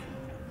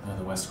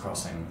 The west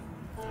crossing.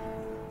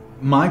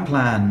 My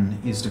plan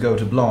is to go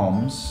to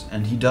Blom's,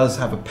 and he does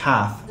have a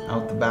path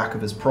out the back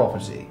of his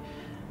property.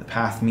 The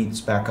path meets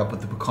back up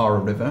with the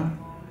Pucara River,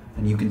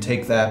 and you can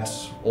take that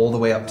all the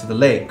way up to the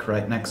lake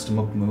right next to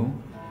Mukmu,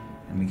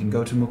 and we can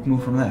go to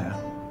Mukmu from there.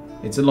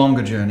 It's a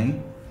longer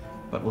journey,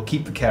 but we'll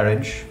keep the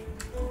carriage,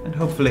 and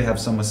hopefully have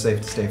somewhere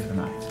safe to stay for the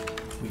night.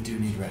 We do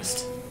need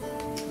rest.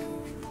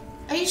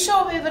 Are you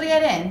sure we'll be able to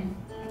get in?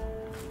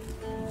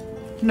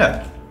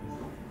 No.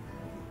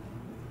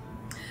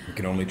 We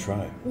can only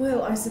try.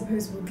 Well, I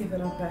suppose we'll give it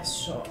our best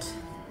shot.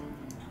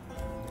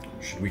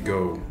 Should we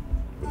go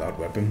without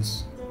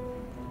weapons?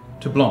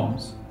 To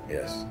Blom's?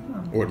 Yes.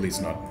 Or at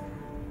least not.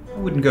 I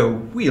wouldn't go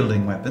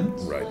wielding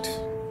weapons. Right.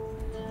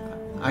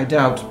 I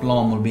doubt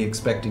Blom will be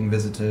expecting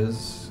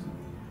visitors.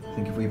 I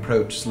think if we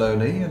approach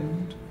slowly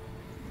and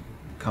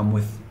come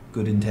with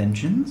good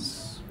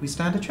intentions, we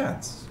stand a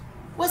chance.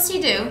 What's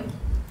he do?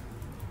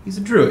 He's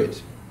a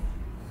druid.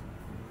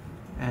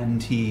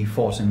 And he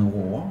fought in the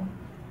war.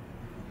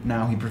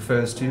 Now he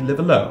prefers to live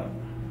alone.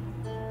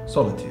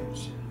 Solitude.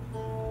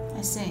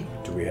 I see.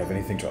 Do we have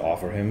anything to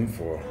offer him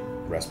for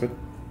respite?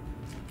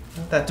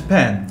 That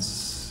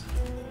depends.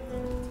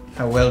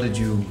 How well did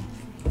you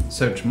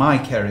search my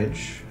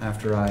carriage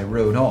after I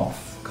rode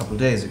off a couple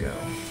days ago.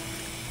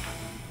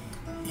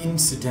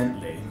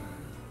 Incidentally,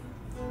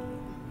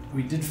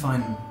 we did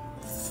find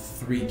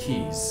 3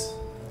 keys.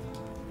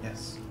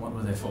 Yes. What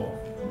were they for?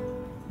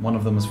 One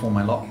of them was for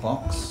my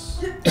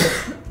lockbox.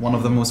 One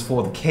of them was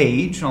for the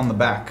cage on the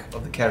back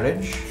of the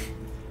carriage.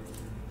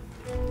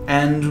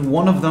 And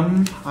one of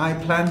them I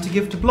plan to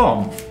give to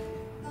Blom.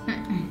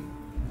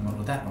 And what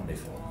would that one be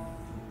for?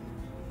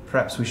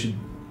 Perhaps we should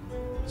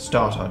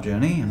start our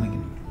journey and we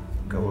can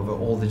go over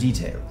all the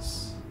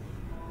details.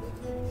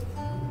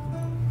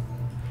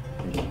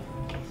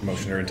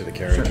 Motion her into the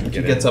carriage Sure. and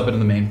She get gets in. up into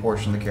the main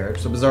portion of the carriage.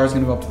 So Beezaura's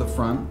going to go up to the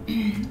front,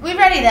 We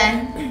ready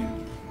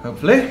then?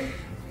 hopefully.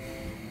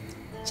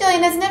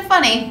 Jillian, isn't it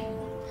funny?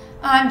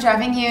 I'm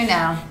driving you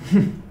now.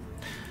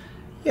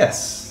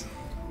 Yes,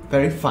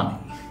 very funny.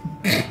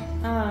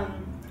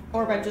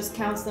 Orba just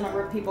counts the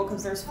number of people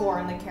because there's 4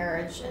 in the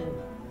carriage, and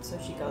so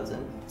she goes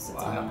and sits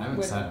Well, I on haven't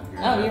with- sat in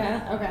the Oh, carriage.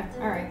 yeah? Okay,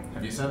 alright.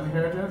 Have you sat in the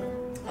carriage yet?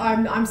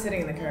 I'm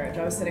sitting in the carriage.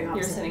 I was sitting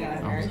opposite. You're sitting in the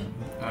guy. carriage.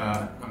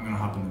 I'm gonna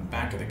hop in the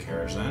back of the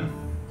carriage then.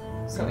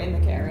 So in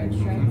the carriage,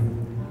 right?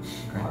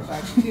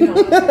 Orba, you know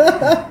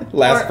what?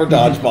 Last for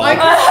dodgeball.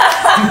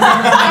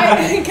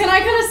 Can I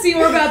kind of see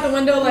Orba out the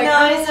window? Like, No,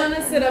 I it's want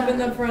to sit up in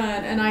the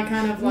front, and I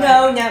kind of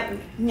like.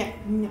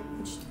 No.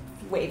 She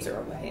waves her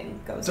away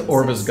and goes. So and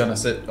Orba's sits. gonna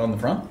sit on the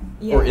front?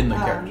 Yeah, Or in the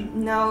carriage?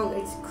 No,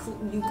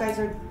 you guys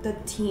are the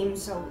team,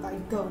 so I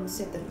go and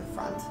sit in the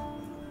front.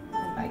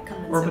 And I come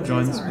and sit Orba with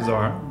joins Beezaura.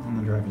 Beezaura on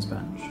the driver's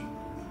bench.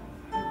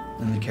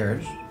 In the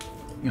carriage.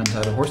 You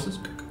untie the horses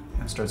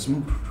and starts to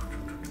move.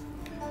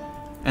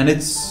 And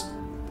it's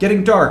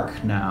getting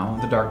dark now,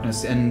 the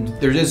darkness, and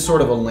there is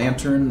sort of a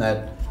lantern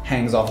that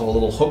hangs off of a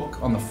little hook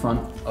on the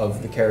front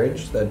of the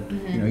carriage that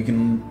you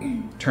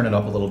can turn it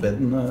up a little bit,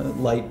 and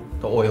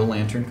the oil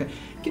lantern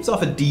gives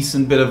off a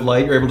decent bit of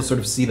light. You're able to sort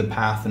of see the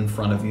path in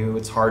front of you.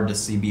 It's hard to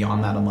see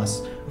beyond that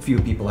unless a few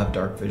people have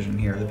dark vision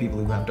here. The people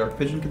who have dark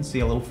vision can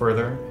see a little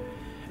further,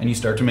 and you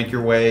start to make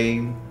your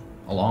way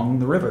along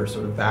the river,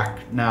 sort of back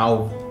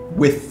now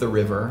with the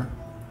river,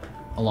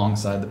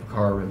 alongside the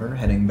Pucara River,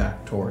 heading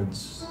back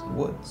towards the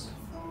woods.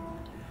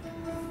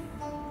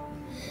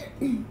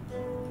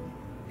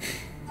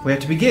 Where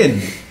to begin?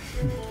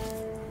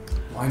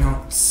 Why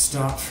not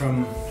start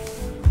from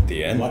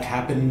The end. what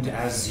happened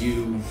as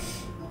you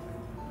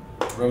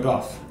rode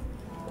off?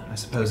 I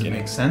suppose it Beginning.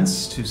 makes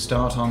sense to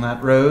start on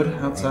that road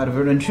outside of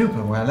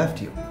Urenchupa, where I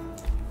left you.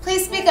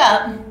 Please speak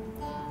up.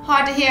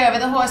 Hard to hear over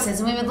the horses,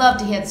 and we would love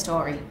to hear the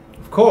story.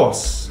 Of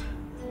course.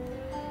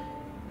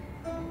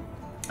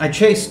 I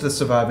chased the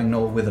surviving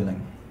Knoll Witherling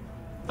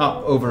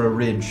up over a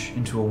ridge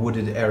into a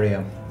wooded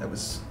area that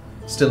was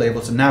still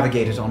able to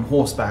navigate it on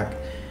horseback.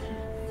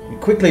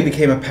 It quickly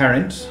became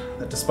apparent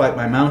that despite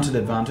my mounted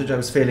advantage, I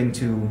was failing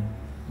to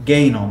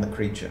gain on the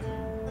creature.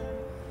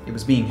 It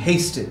was being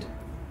hasted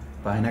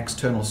by an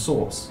external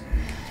source,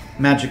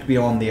 magic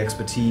beyond the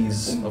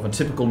expertise of a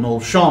typical Knoll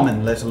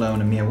shaman, let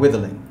alone a mere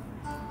Witherling.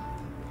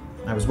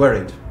 I was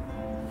worried,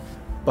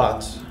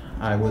 but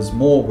I was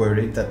more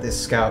worried that this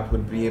scout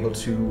would be able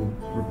to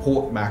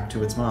report back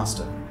to its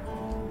master.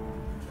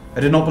 I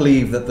did not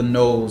believe that the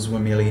gnolls were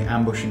merely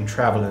ambushing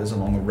travelers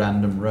along a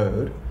random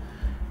road,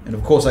 and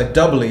of course I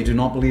doubly do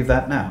not believe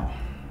that now.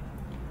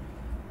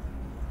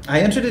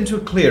 I entered into a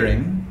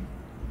clearing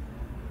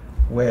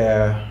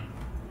where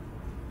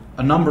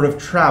a number of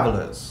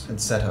travelers had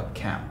set up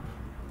camp,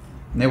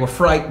 and they were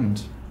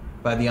frightened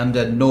by the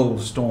undead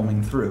gnolls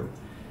storming through.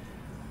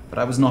 But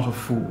I was not a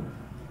fool.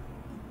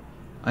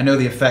 I know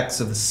the effects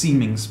of the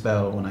seeming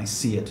spell when I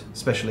see it,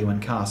 especially when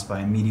cast by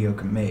a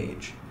mediocre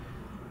mage,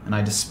 and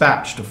I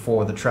dispatched of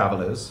 4 of the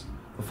travelers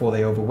before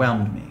they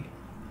overwhelmed me.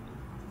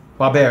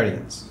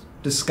 Barbarians,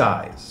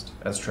 disguised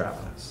as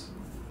travelers.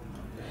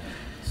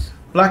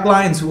 Black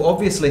lions who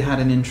obviously had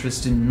an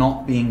interest in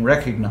not being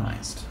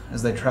recognized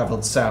as they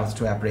traveled south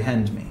to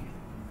apprehend me.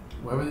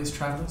 Where were these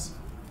travelers?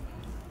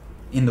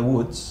 In the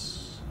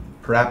woods,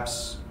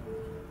 perhaps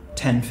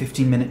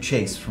 10-15 minute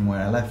chase from where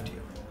I left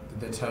you.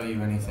 Did they tell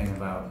you anything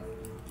about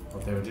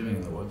what they were doing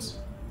in the woods?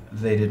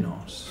 They did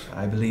not.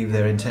 I believe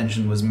their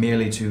intention was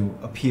merely to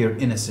appear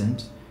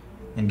innocent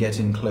and get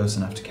in close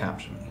enough to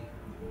capture me.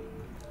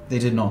 They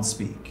did not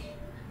speak.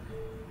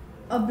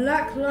 Are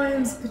black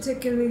lions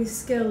particularly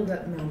skilled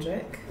at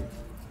magic?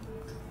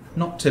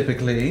 Not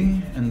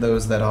typically, and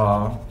those that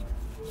are,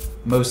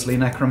 mostly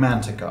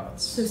necromantic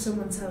arts. So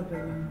someone's helping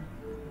them.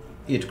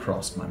 It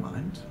crossed my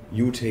mind.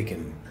 You were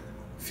taken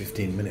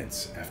 15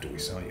 minutes after we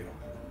saw you.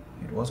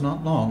 It was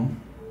not long.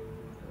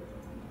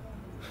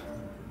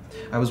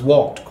 I was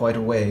walked quite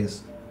a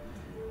ways.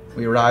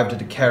 We arrived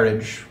at a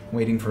carriage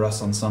waiting for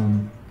us on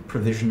some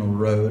provisional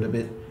road a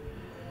bit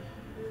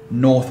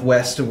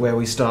northwest of where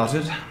we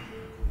started.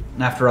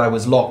 And after I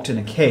was locked in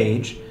a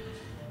cage,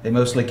 they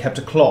mostly kept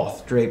a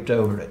cloth draped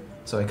over it,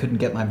 so I couldn't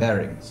get my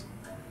bearings.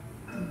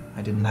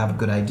 I didn't have a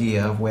good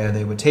idea of where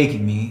they were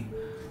taking me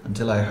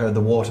until I heard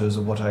the waters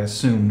of what I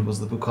assumed was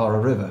the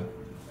Pucara River.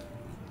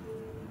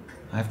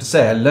 I have to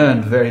say, I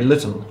learned very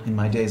little in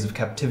my days of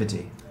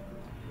captivity.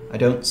 I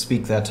don't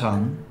speak their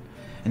tongue,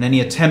 and any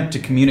attempt to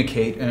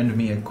communicate earned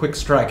me a quick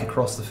strike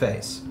across the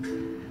face.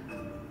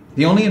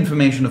 The only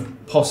information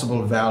of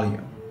possible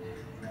value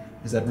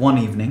is that one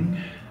evening,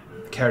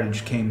 the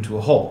carriage came to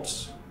a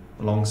halt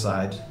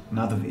alongside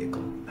another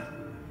vehicle.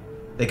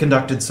 They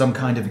conducted some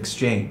kind of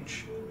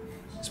exchange,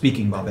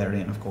 speaking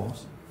barbarian, of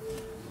course.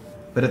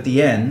 But at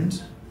the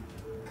end,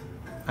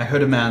 I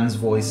heard a man's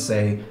voice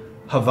say,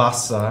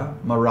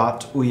 Havasa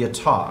Marat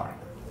Uyatar,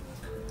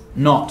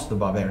 not the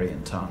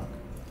barbarian tongue.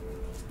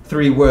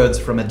 3 words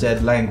from a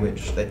dead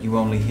language that you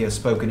only hear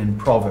spoken in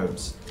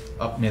proverbs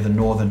up near the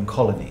northern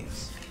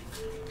colonies.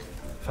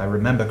 If I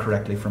remember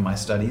correctly from my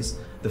studies,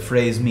 the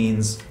phrase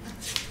means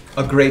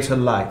a greater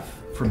life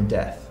from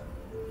death.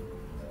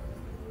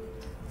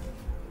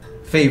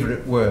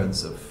 Favorite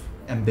words of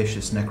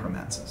ambitious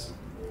necromancers.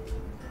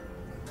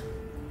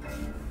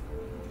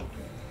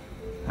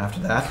 After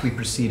that, we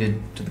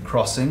proceeded to the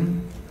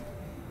crossing,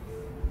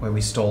 where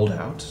we stalled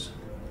out.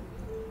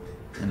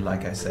 And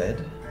like I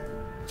said,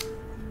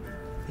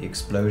 the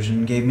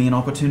explosion gave me an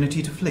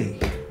opportunity to flee.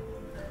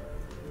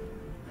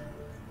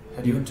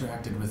 Had you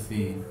interacted with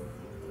the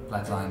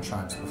Black Lion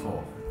tribes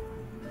before?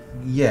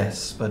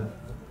 Yes, but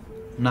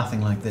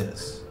nothing like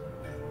this.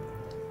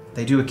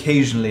 They do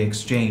occasionally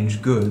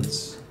exchange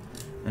goods,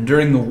 and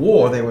during the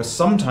war they were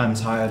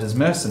sometimes hired as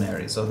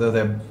mercenaries, although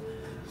they're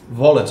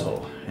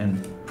volatile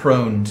and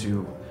prone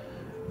to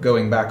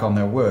going back on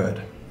their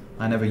word.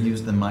 I never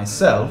used them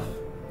myself,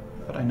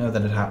 but I know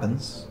that it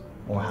happens,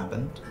 or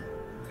happened.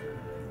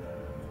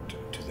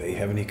 Do they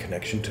have any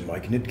connection to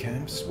Myconid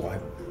camps?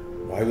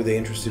 Why were they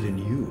interested in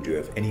you? Do you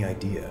have any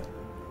idea?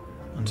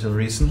 Until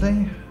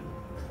recently,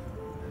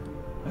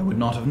 I would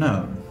not have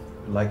known.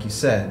 Like you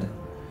said,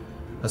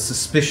 a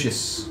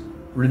suspicious,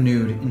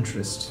 renewed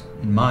interest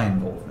in my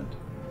involvement.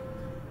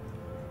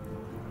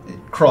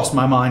 It crossed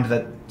my mind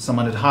that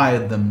someone had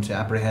hired them to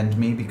apprehend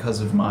me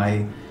because of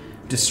my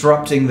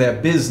disrupting their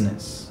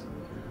business.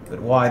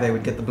 But why they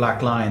would get the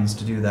Black Lions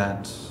to do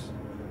that,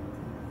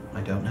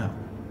 I don't know.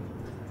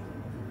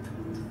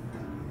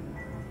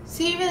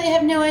 So you really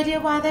have no idea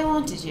why they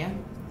wanted you?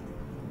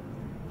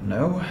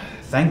 No,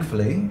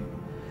 thankfully,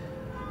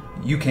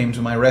 you came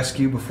to my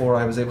rescue before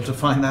I was able to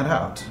find that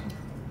out.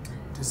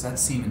 Does that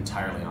seem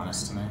entirely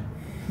honest to me?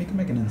 You can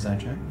make an insight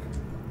check.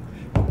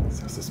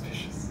 So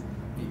suspicious.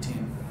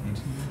 18.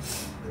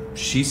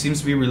 She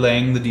seems to be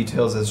relaying the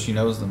details as she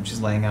knows them.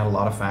 She's laying out a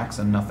lot of facts,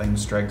 and nothing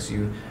strikes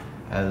you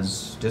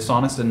as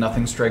dishonest, and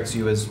nothing strikes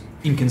you as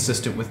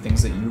inconsistent with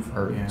things that you've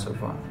heard so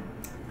far.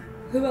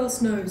 Who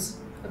else knows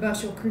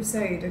about your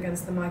crusade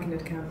against the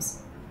Myconid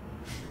camps?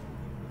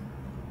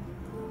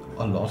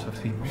 A lot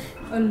of people.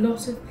 A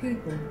lot of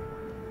people.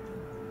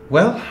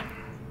 Well,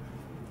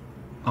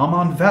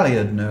 Armand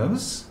Valiard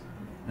knows,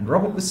 and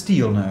Robert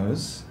Bastille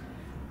knows,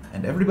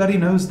 and everybody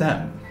knows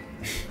them.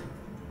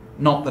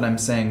 Not that I'm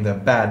saying they're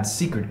bad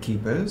secret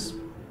keepers,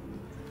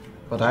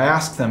 but I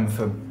ask them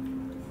for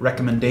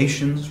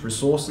recommendations,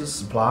 resources,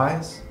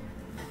 supplies.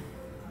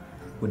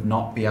 Would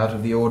not be out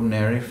of the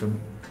ordinary for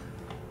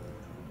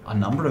a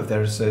number of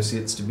their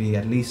associates to be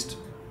at least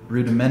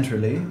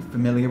rudimentarily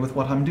familiar with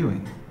what I'm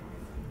doing.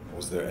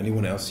 Was there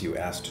anyone else you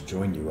asked to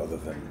join you other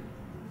than,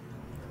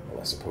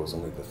 well, I suppose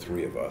only the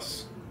 3 of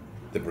us,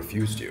 that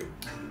refused you?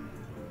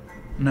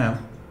 No.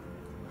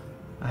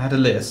 I had a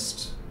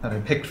list that I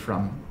picked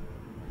from,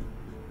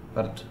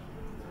 but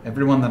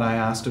everyone that I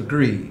asked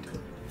agreed.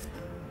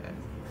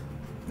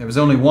 There was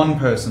only one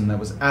person that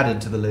was added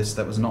to the list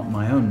that was not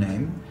my own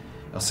name,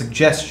 a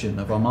suggestion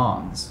of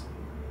Armand's.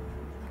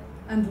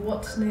 And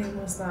what name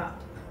was that?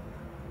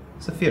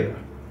 Safira.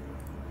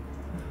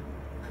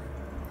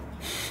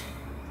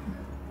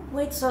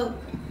 Wait, so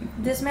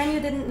this man you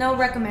didn't know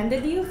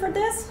recommended you for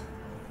this?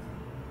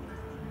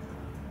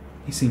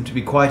 He seemed to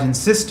be quite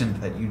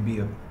insistent that you'd be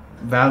a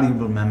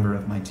valuable member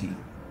of my team.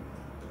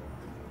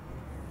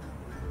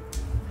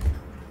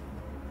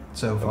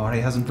 So far, he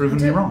hasn't proven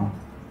me wrong.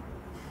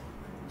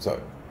 So,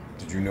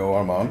 did you know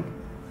Armand?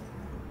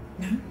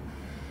 No.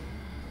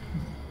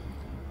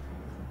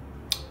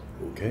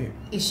 Okay.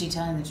 Is she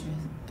telling the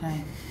truth? Can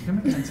I? You can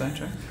make an insight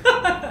check.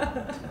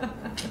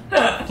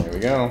 Here we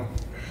go.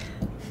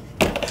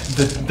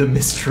 The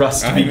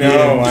mistrust I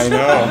begins.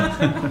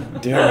 know.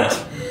 Damn it.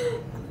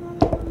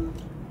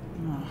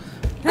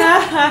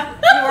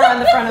 You were on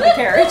the front of the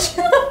carriage.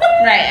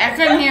 Right, I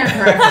couldn't hear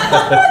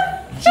correctly.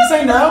 She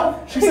say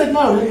no? She said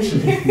no, didn't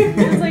she?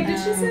 I was like, did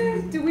she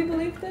say? Do we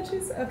believe that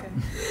she's okay?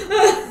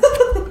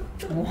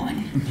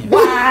 1.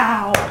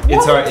 Wow.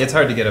 It's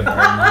hard to get a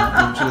better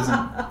than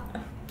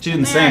she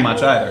didn't say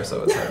much either,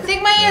 so it's I hard.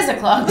 think my ears are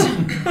clogged.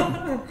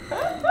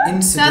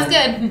 Sounds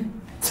good.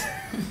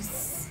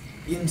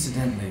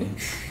 Incidentally,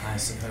 I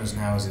suppose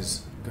now is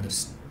as good a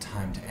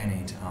time to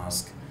any to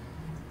ask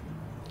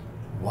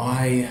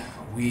why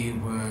we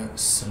were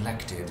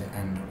selected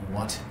and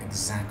what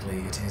exactly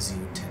it is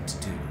you intend to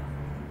do.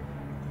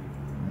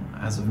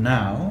 As of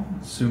now,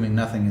 assuming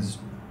nothing has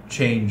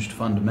changed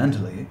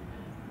fundamentally,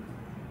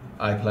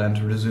 I plan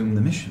to resume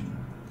the mission.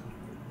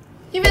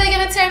 You really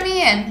gonna turn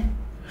me in?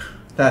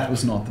 That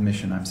was not the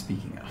mission I'm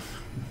speaking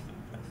of.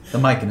 The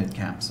Myconid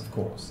camps, of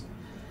course.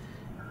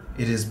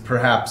 It is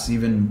perhaps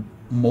even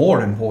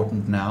more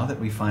important now that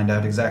we find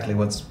out exactly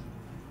what's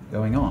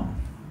going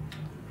on.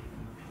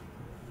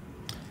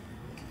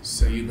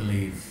 So you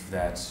believe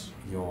that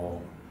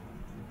your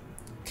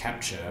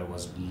capture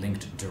was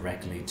linked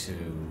directly to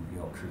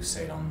your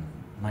crusade on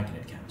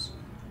Myconid camps?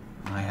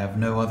 I have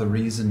no other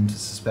reason to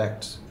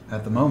suspect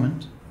at the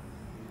moment.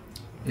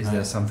 Is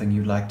there something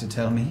you'd like to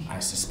tell me? I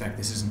suspect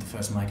this isn't the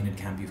first Myconid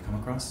camp you've come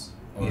across?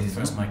 Or the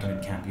first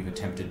Myconid camp you've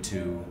attempted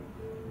to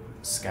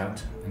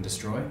scout and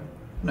destroy?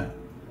 No.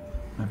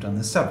 I've done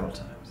this several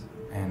times.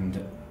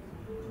 And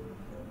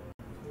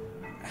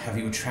have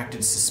you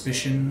attracted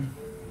suspicion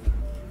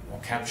or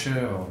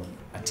capture or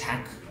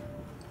attack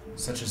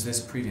such as this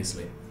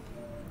previously?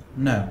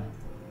 No.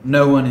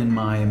 No one in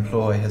my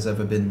employ has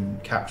ever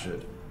been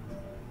captured.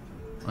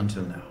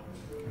 Until now.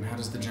 And how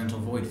does the Gentle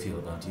Void feel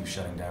about you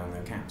shutting down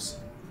their camps?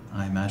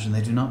 I imagine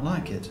they do not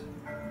like it.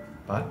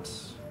 But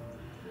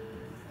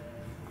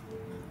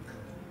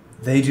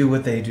they do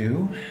what they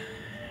do,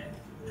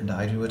 and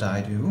I do what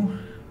I do.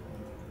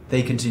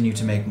 They continue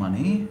to make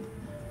money,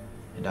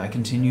 and I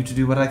continue to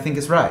do what I think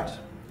is right.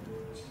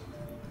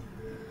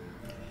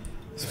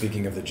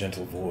 Speaking of the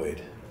Gentle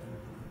Void,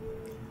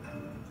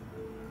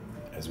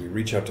 as we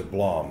reach out to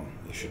Blom,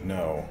 you should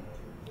know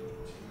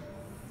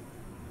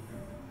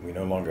we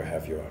no longer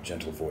have your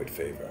Gentle Void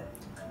favor.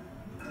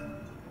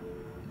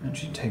 And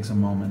she takes a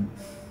moment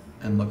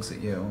and looks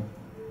at you.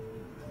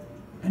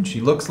 And she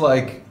looks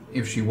like,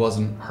 if she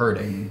wasn't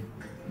hurting,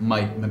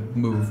 might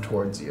move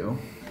towards you.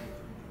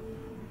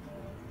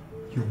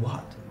 You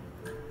what?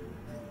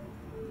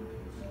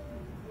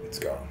 It's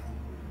gone.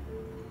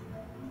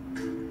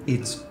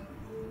 It's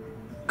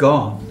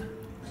gone.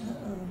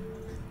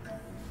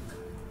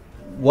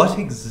 What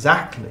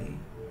exactly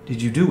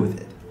did you do with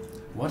it?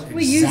 What exactly...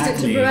 We used it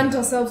to prevent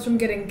ourselves from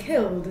getting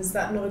killed. Is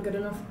that not a good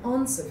enough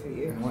answer for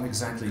you? And what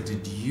exactly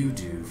did you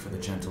do for the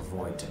Gentle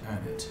Void to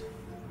earn it?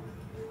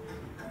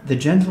 The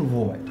Gentle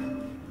Void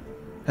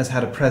has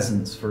had a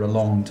presence for a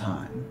long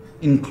time,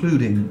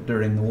 including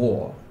during the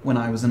war, when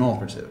I was an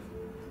operative.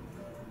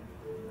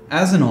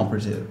 As an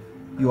operative,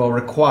 you are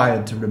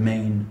required to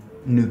remain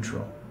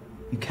neutral.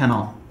 You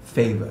cannot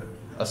favor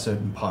a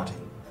certain party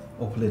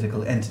or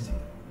political entity.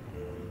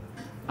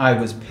 I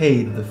was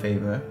paid the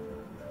favor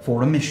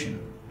for a mission.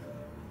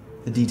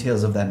 The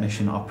details of that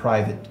mission are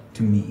private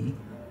to me,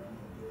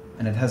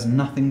 and it has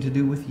nothing to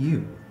do with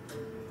you.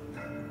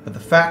 But the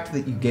fact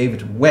that you gave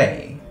it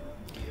away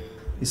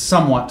is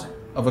somewhat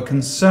of a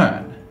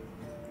concern.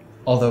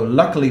 Although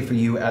luckily for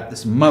you at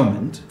this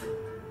moment,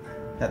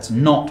 that's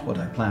not what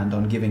I planned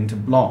on giving to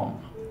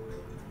Blom.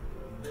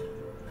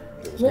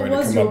 It was going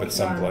to come up at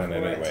some point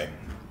anyway.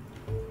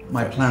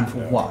 My plan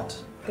for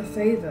what? The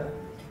favor.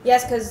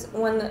 Yes, because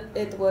when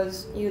it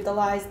was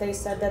utilized, they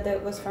said that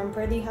it was from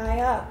pretty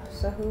high up.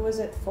 So who was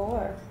it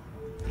for?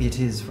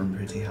 It is from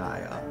pretty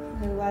high up.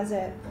 Who was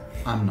it?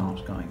 I'm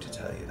not going to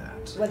tell you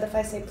that. What if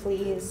I say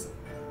please?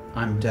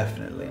 I'm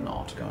definitely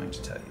not going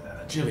to tell you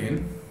that.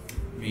 Jillian,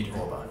 meet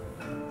Orba.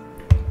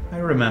 I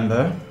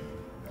remember.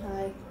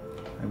 Hi.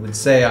 I would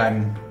say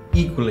I'm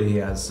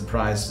equally as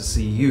surprised to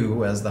see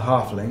you as the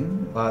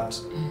Halfling, but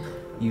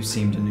you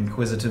seemed an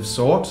inquisitive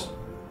sort.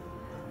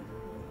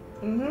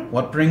 Mm-hmm.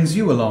 What brings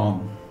you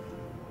along?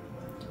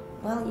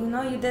 Well, you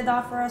know, you did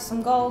offer us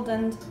some gold,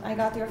 and I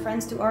got your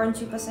friends to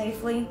Oranchupa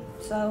safely,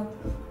 so...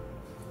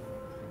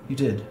 You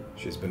did.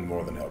 She's been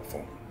more than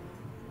helpful.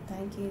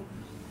 Thank you.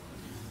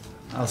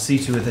 I'll see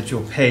to it that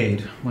you're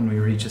paid when we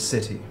reach a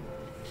city.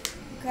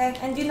 Okay,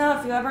 and you know,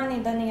 if you ever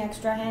need any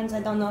extra hands,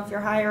 I don't know if you're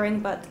hiring,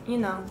 but, you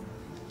know.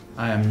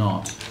 I am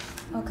not.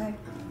 Okay.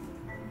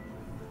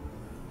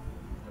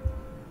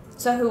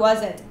 So who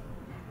was it?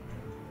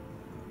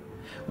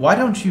 Why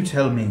don't you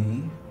tell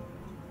me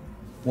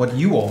what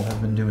you all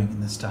have been doing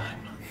in this time?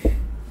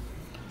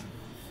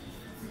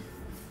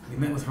 We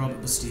met with Robert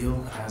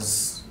Bastille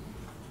as...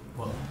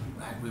 well,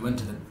 we went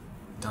to the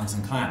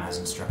Dancing Clan as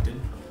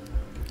instructed.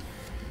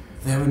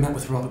 There we met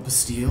with Robert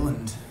Bastille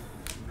and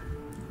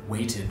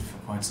waited for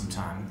quite some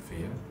time for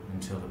you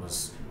until it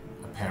was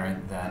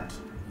apparent that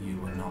you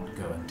were not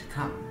going to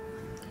come.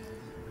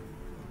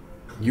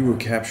 You were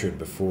captured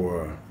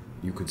before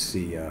you could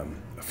see a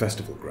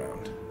festival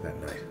ground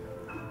that night.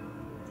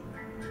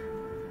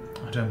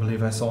 I don't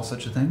believe I saw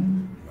such a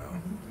thing.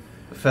 Well,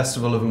 The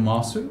Festival of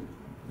Umasu?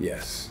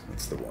 yes,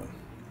 that's the one.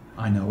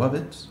 I know of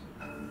it.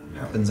 It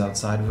happens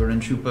outside of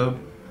Oranchupa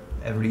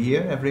every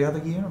year, every other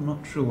year, I'm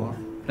not sure.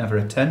 Never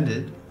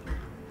attended.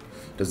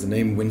 Does the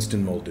name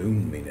Winston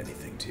Muldoon mean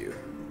anything to you?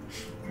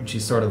 And she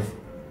sort of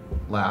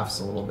laughs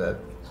a little bit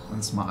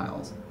and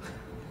smiles.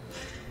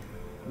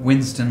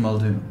 Winston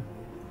Muldoon.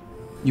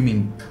 You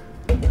mean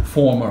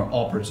former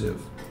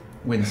operative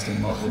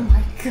Winston Muldoon? Oh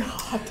my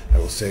god. I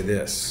will say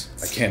this.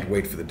 I can't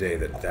wait for the day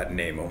that that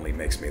name only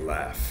makes me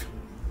laugh.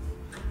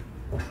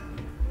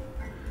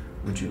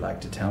 Would you like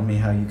to tell me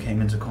how you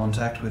came into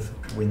contact with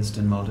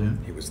Winston Muldoon?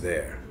 He was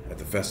there at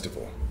the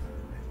festival.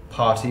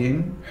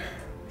 Partying?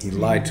 He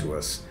lied to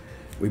us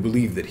We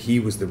believe that he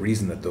was the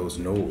reason that those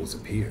gnolls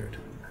appeared.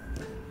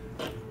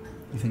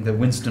 You think that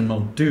Winston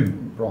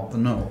Muldoon brought the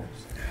gnolls?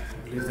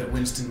 I believe that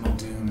Winston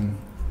Muldoon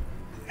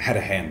Had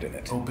a hand in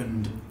it.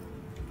 opened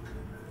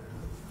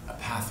a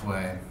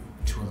pathway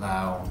to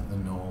allow the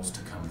gnolls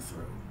to come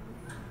through.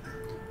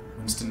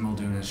 Winston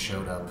Muldoon has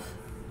showed up.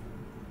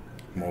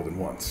 More than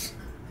once.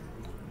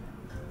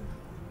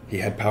 He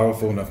had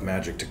powerful enough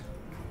magic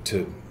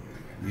to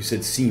you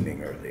said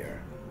seeming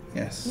earlier.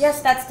 Yes.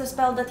 Yes, that's the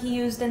spell that he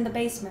used in the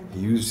basement.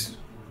 He used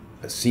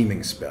a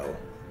seeming spell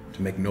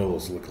to make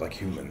gnolls look like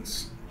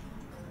humans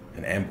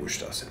and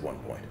ambushed us at one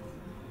point.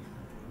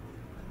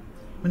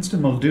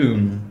 Winston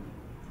Muldoon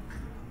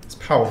is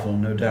powerful,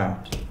 no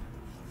doubt.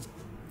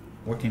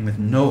 Working with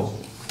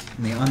gnolls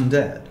and the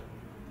undead.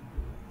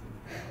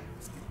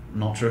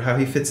 Not sure how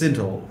he fits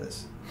into all of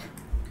this.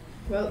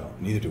 Well,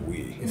 Neither do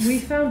we. we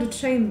found a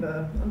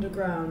chamber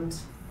underground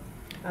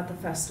at the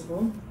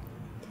festival.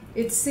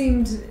 It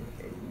seemed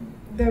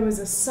there was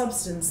a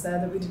substance there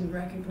that we didn't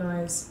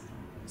recognize.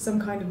 Some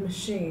kind of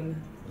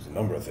machine. There's a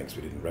number of things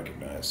we didn't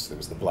recognize. There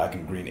was the black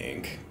and green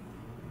ink.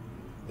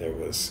 There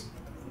was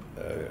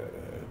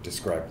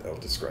I'll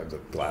describe the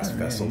glass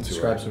vessel to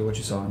Describe her. sort of what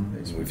you saw in the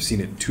basement. We've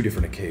seen it 2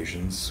 different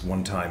occasions.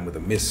 One time with a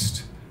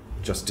mist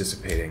just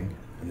dissipating,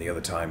 and the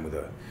other time with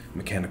a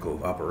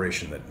mechanical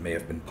operation that may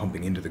have been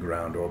pumping into the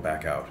ground or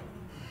back out.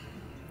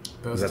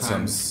 Both That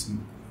times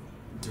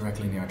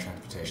directly near a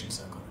transportation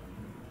circle,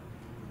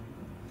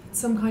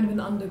 Some kind of an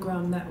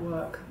underground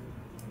network.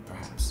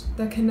 perhaps.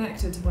 They're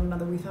connected to one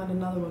another. We found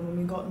another one when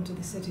we got into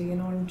the city in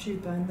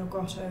Oranchupa in the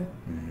grotto.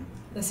 Mm-hmm.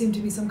 There seemed to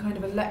be some kind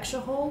of a lecture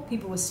hall.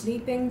 People were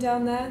sleeping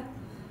down there.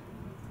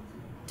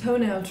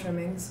 Toenail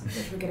trimmings,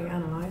 which were getting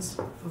analysed,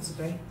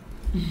 possibly.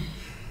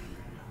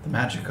 The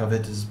magic of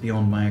it is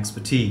beyond my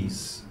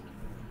expertise.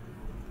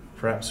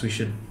 Perhaps we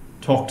should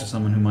talk to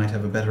someone who might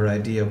have a better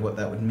idea of what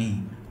that would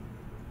mean.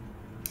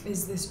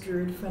 Is this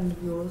druid friend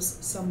of yours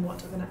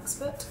somewhat of an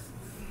expert?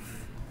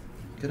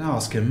 Could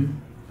ask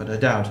him, but I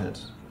doubt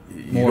it.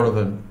 More of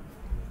a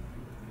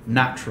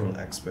natural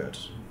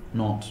expert,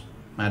 not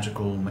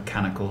magical,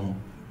 mechanical.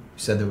 You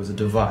said there was a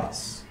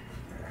device.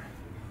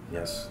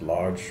 Yes,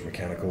 large,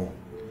 mechanical.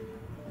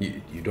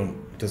 You don't.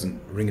 It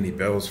doesn't ring any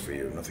bells for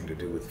you. Nothing to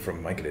do with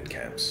from Myconid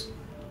camps.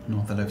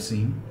 Not that I've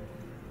seen.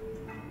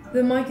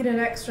 The myconid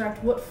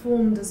extract, what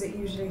form does it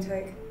usually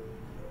take?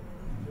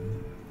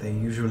 They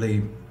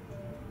usually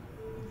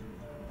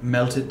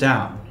melt it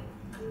down,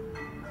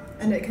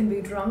 And it can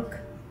be drunk?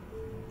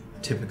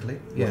 typically.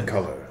 What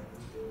color?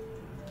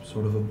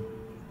 Sort of a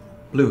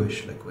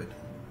bluish liquid.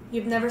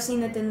 You've never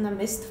seen it in a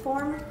mist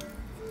form?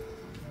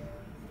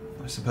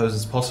 I suppose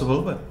it's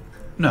possible, but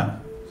no.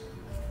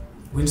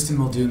 Winston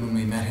Muldoon, when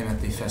we met him at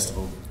the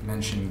festival,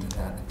 mentioned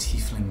that a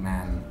tiefling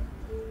man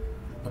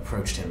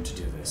approached him to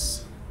do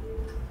this.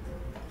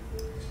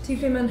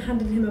 Tiefling man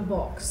handed him a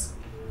box.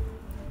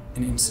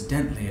 And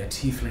incidentally, a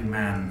tiefling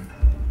man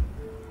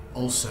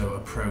also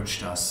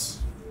approached us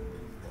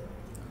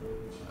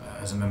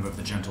as a member of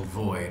the Gentle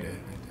Void.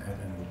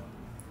 And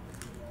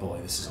boy,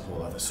 this is a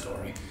whole other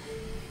story.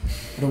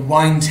 At a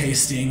wine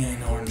tasting in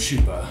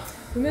Oranchupa.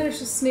 We managed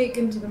to sneak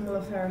into the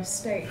Mullifera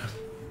estate.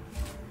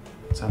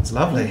 Sounds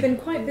We've lovely. been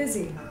quite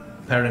busy.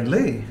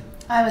 Apparently.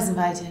 I was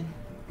invited.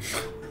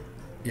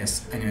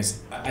 Yes,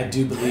 anyways, I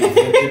do believe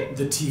that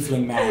the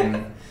tiefling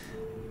man...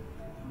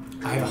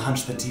 I have a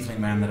hunch the tiefling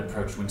man that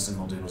approached Winston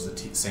Muldoon was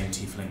the same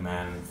tiefling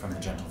man from the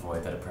Gentle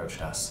Void that approached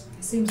us.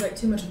 It seems like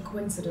too much of a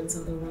coincidence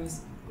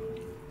otherwise.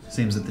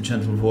 Seems that the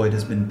Gentle Void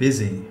has been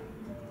busy.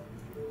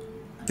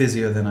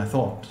 Busier than I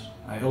thought.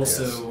 I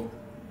also...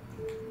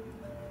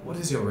 What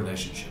is your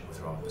relationship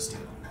with Orba Bastille?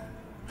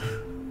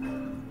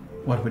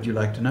 What would you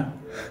like to know?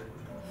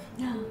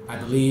 I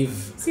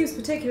believe Seems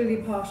particularly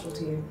partial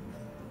to you.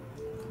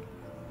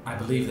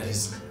 that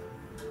his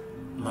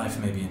life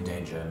may be in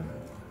danger. And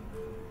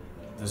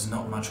there's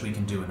not much we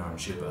can do in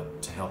Oranchupa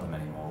to help him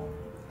anymore.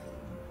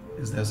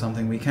 Is there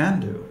something we can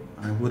do?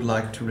 I would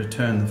like to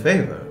return the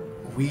favor.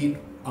 We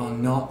are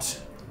not...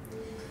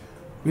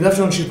 We left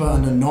Oranchupa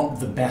under not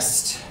the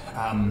best...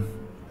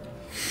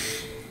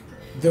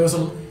 there was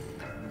a...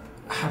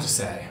 How to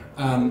say?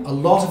 A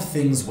lot of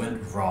things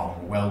went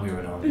wrong while we were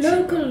in Oranchupa.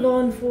 Local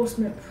law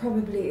enforcement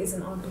probably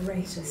isn't our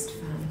greatest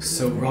fan.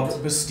 So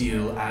Robert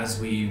Bastille, as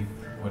we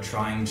were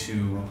trying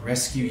to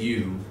rescue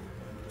you,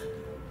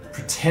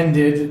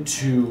 pretended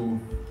to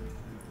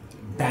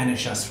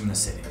banish us from the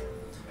city.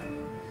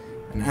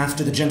 And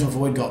after the Gentle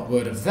Void got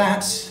word of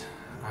that,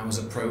 I was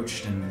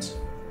approached and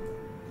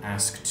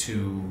asked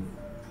to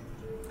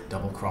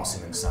double-cross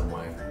him in some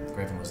way.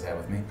 Graven was there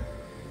with me.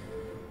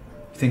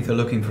 You think they're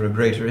looking for a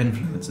greater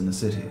influence in the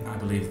city? I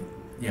believe,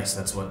 yes,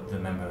 that's what the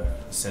member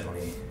said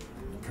when he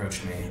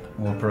approached me.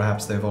 Or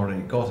perhaps they've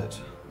already got it.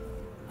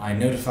 I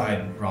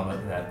notified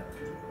Robert that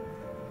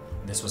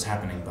this was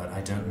happening, but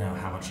I don't know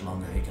how much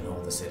longer he can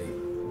hold the city.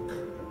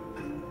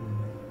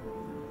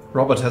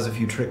 Robert has a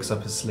few tricks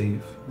up his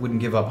sleeve. Wouldn't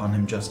give up on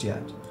him just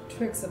yet.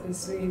 Tricks up his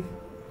sleeve.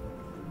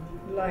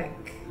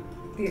 Like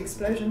the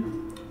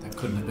explosion. That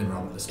couldn't have been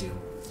Robert Bastille.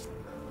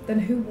 Then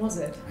who was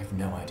it? I have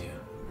no idea.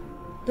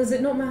 Does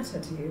it not matter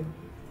to you?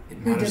 It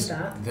Who did matters.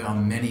 that? There are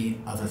many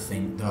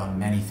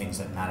things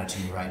that matter to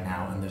me right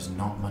now, and there's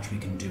not much we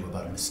can do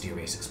about a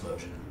mysterious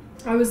explosion.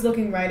 I was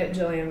looking right at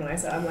Jillian when I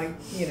said, I'm like,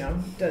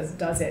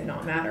 does it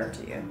not matter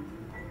to you?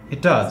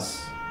 It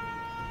does.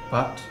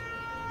 But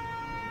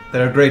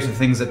there are greater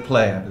things at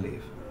play, I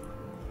believe.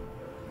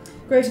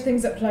 Greater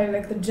things at play,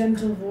 like the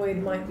gentle void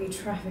might be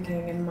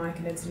trafficking in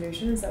myconid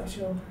solution. Is that what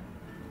you're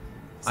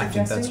I suggesting?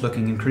 think that's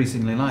looking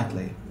increasingly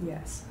likely.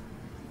 Yes.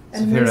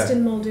 And Safira, most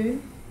in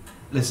Muldoon?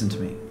 listen to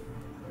me.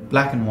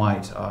 Black and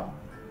white are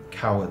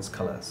cowards'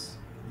 colours.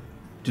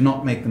 Do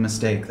not make the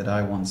mistake that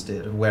I once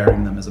did of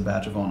wearing them as a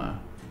badge of honour.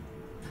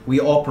 We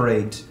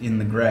operate in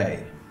the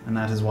grey, and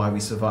that is why we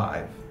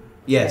survive.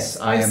 Yes,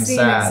 I am I've seen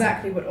sad.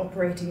 exactly what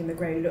operating in the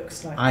grey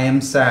looks like. I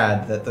am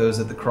sad that those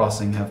at the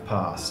crossing have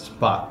passed,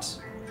 but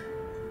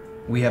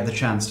we have the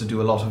chance to do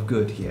a lot of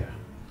good here.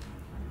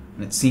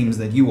 And it seems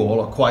that you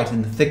all are quite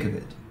in the thick of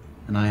it,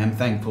 and I am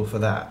thankful for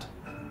that.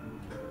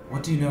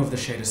 What do you know of the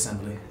Shade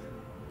Assembly?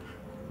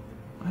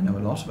 I know a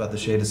lot about the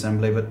Shade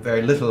Assembly, but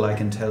very little I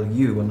can tell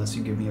you unless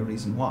you give me a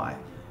reason why.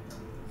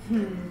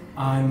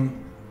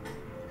 I'm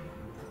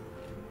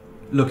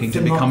Looking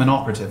to become an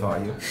operative, are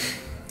you?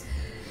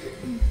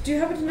 Do you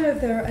happen to know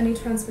if there are any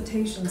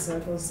transportation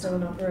circles still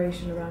in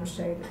operation around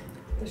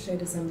the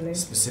Shade Assembly?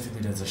 Specifically,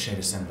 does the Shade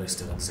Assembly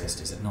still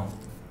exist? Is it not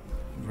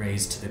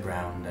razed to the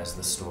ground as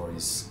the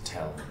stories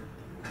tell?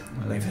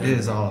 Well, if it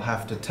is, I'll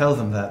have to tell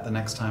them that the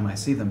next time I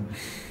see them.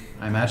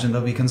 I imagine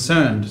they'll be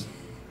concerned.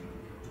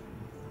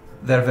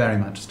 They're very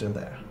much still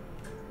there.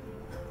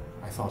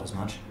 I thought as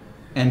much.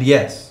 And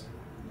yes,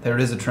 there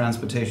is a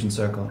transportation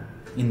circle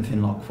in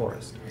Finlock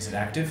Forest. Is it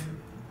active?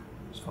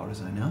 As far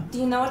as I know. Do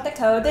you know what the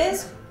code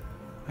is?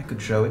 I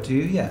could show it to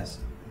you, yes.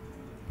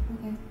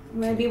 Okay.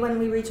 Maybe when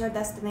we reach our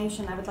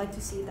destination, I would like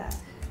to see that.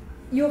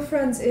 Your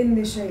friends in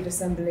the Shade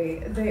Assembly,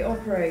 they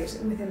operate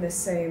within the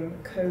same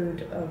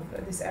code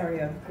of this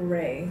area of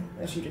grey,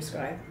 as you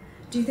describe.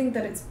 Do you think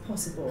that it's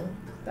possible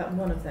that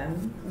one of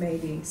them,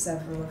 maybe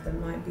several of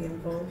them, might be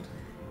involved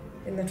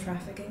in the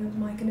trafficking of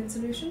myconid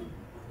solution?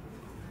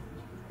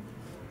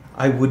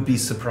 I would be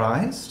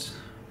surprised,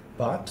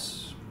 but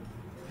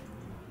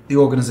the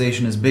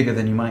organization is bigger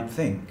than you might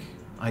think.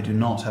 I do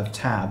not have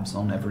tabs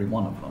on every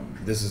one of them.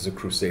 This is a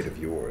crusade of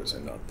yours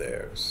and not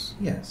theirs.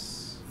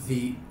 Yes.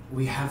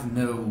 We have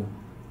no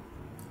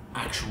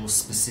actual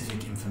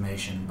specific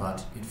information,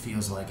 but it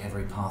feels like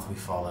every path we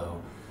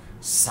follow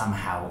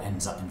somehow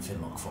ends up in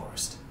Finlock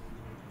Forest.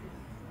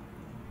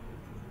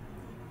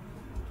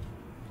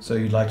 So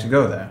you'd like to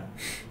go there?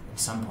 At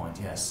some point,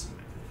 yes.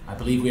 I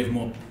believe we have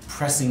more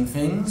pressing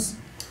things.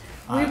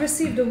 We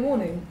received a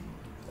warning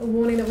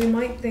that we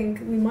might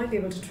be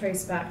able to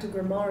trace back to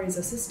Grimari's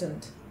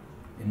assistant.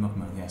 In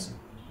Mukmo, yes.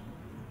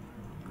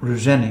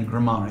 Rugeni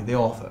Grimari, the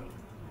author.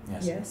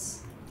 Yes.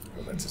 Yes.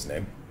 Well, that's his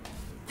name.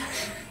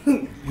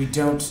 We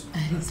don't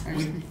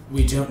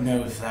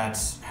know if that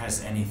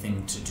has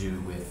anything to do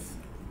with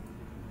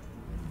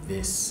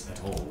this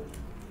at all,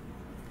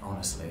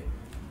 honestly.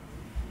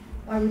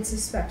 I would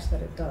suspect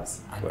that it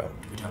does.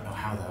 We don't know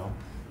how, though.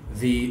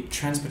 The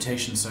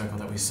transportation circle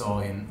that we saw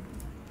in...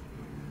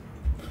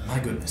 My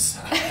goodness.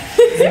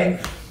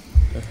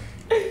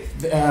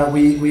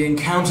 We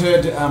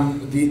encountered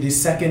the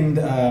second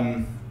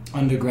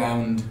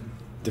underground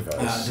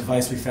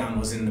device we found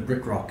was in the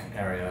Brick Rock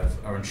area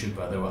of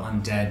Oranchupa. There were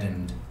undead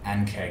and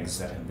ankegs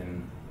that had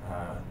been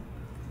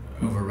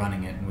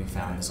overrunning it, and we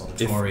found this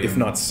auditorium. If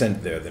not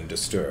sent there, then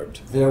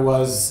disturbed. There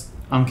was...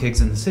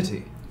 Unkegs in the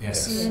city.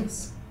 Yes.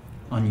 Yes.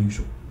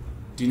 Unusual.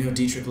 Do you know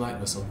Dietrich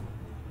Lightwhistle?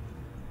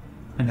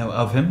 I know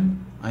of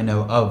him. I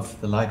know of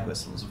the Light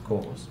Whistles, of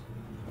course.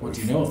 What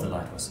do you know of the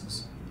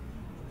Lightwhistles?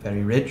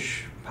 Very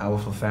rich,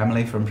 powerful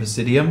family from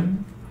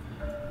Presidium.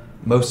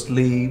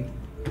 Mostly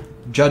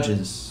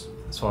judges,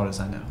 as far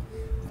as I know.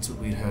 That's what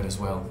we'd heard as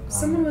well.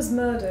 Someone was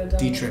murdered down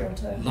Dietrich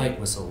the grotto.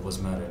 Lightwhistle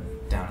was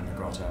murdered down in the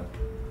grotto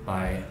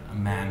by a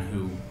man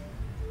who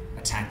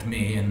attacked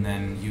me and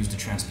then used a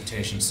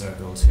transportation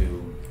circle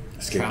to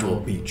Escape to travel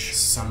a beach.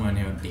 somewhere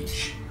near a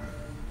beach.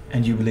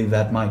 And you believe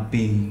that might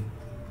be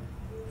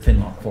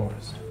Finlock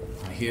Forest?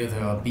 I hear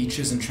there are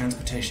beaches and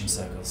transportation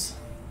circles.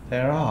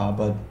 There are,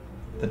 but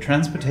the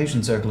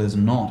transportation circle is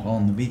not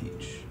on the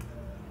beach.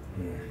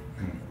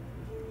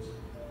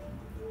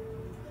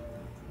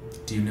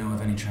 Do you know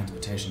of any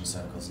transportation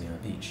circles near a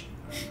beach?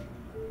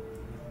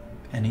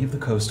 Any of the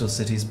coastal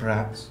cities,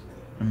 perhaps?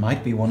 There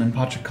might be one in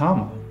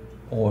Pachacama,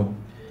 or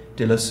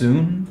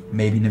Dilasoon,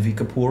 maybe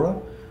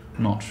Navikapura.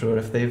 I'm not sure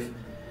if they've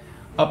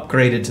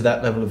upgraded to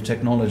that level of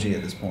technology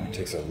at this It point.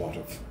 takes a lot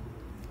of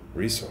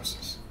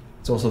resources.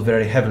 It's also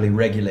very heavily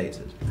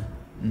regulated.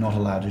 Not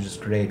allowed to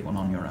just create one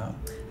on your own.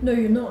 No,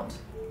 you're not.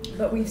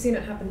 But we've seen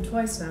it happen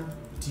twice now.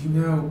 Do you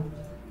know...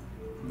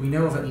 We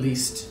know of at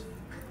least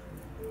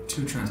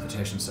 2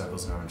 transportation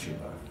circles in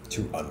Oranchupa.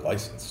 2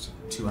 unlicensed.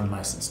 2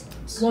 unlicensed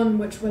ones. One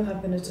which will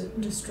have been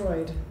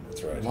destroyed.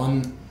 That's right.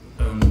 One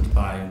owned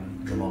by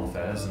the Moll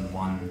Affairs and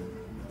one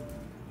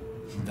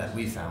that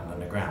we found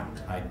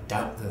underground. I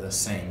doubt they're the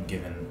same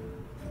given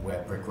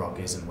where Brick Rock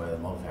is and where the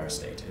Molifair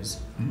estate is.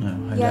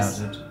 No, I Yes,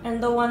 doubt it.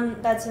 and the one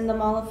that's in the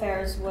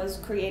Molifares was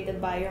created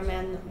by your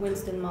man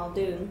Winston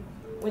Muldoon,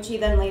 which he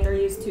then later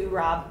used to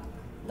rob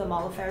the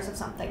Molifares of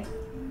something.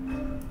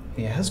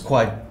 He has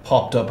quite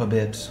popped up a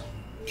bit.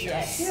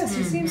 Yes. Yes,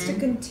 he seems to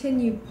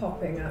continue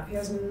popping up. He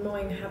has an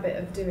annoying habit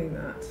of doing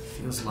that.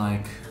 Feels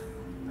like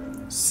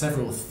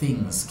several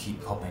things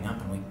keep popping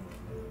up and we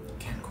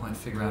can't quite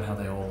figure out how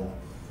they all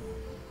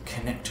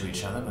connect to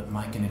each other, but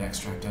Myconid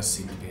extract does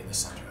seem to be at the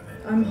center of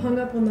it. I'm hung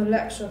up on the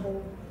lecture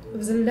hall. There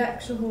was a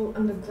lecture hall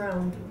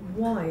underground.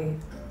 Why?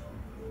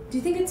 Do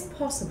you think it's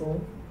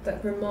possible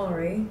that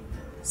Grimari,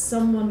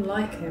 someone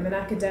like him, an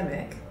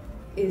academic,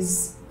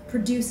 is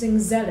producing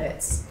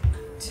zealots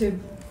to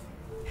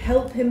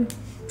help him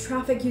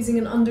traffic using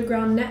an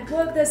underground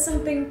network? There's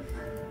something...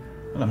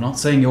 Well, I'm not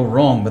saying you're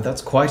wrong, but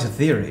that's quite a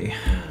theory.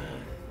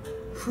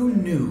 Who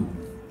knew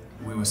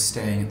we were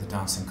staying at the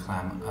Dancing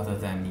Clam other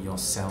than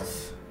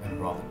yourself and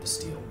Robert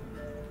Bastille?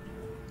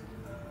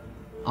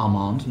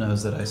 Armand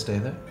knows that I stay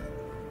there.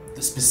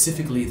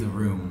 Specifically the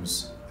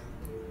rooms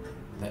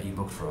that you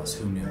booked for us,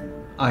 who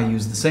knew? I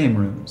use the same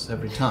rooms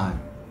every time,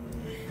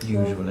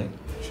 usually.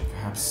 Should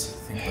perhaps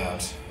think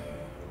about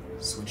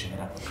switching it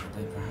up a little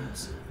bit,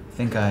 perhaps. I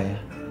think I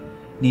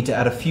need to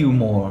add a few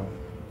more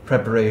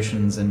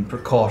preparations and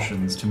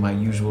precautions to my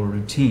usual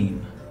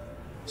routine.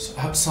 So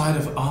outside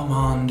of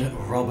Armand,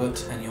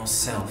 Robert, and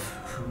yourself,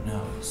 who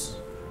knows?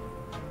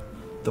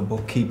 The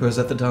bookkeepers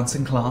at the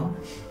Dancing Clam?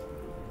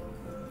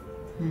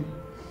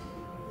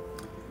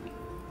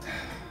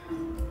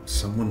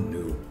 Someone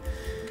knew.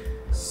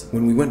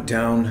 When we went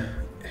down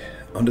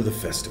under the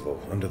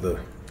festival, under the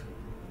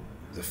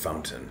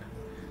fountain,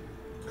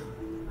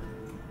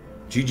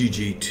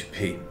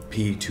 GGG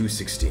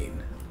P216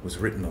 was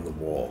written on the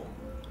wall.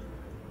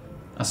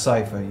 A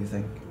cipher, you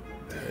think?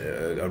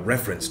 A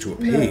reference to a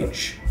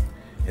page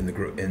in It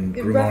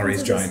Grimari's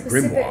references giant a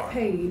specific grimoire.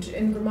 page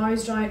in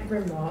Grimari's giant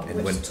grimoire, And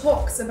which when-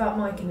 talks about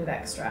Myconid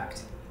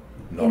extract.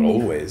 Not in the-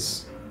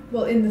 always.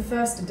 Well, in the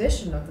first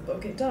edition of the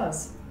book, it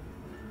does.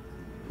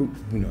 Who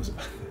knows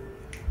about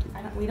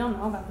that? We don't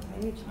know about the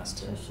page. That's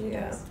true. Just she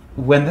Yeah. does.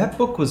 When that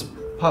book was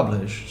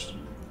published,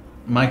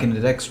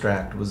 Myconid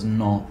extract was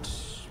not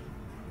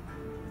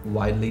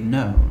widely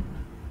known.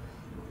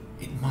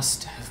 It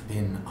must have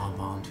been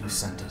Armand who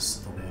sent us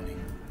the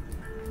warning.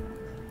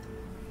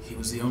 He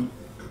was the only...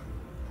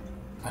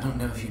 I don't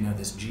know if you know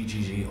this,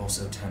 GGG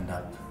also turned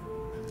up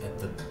at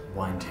the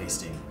wine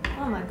tasting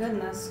Oh my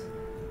goodness.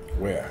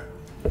 Where?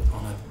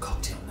 on a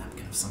cocktail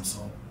napkin of some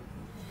sort.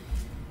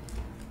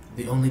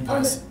 The only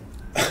person...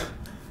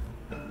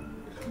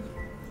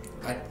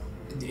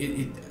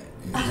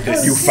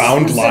 That you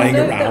found lying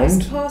That was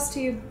around? passed to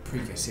you.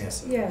 Precus,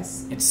 yes.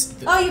 Yes. It's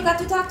the, Oh, you got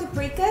to talk to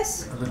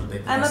Precus? a little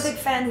bit. I'm a yes. big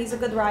fan. He's a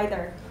good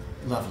writer.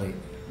 Lovely.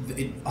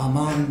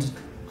 Armand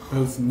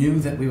both knew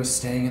that we were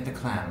staying at the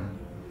Clam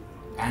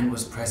and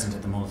was present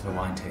at the Molifair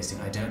wine tasting.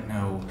 I don't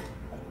know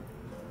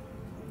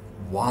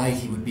why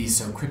he would be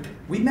so cryptic.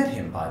 We met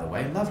him, by the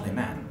way. Lovely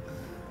man.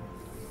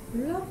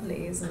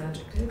 Lovely is an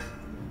adjective.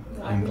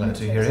 I'm glad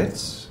to hear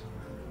it.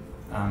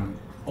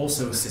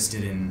 Also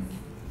assisted in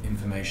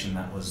information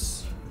that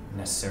was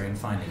necessary in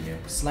finding you.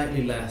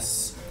 Slightly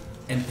less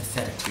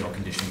empathetic to your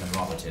condition than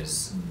Robert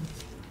is.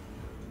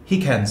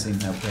 He can seem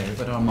that way,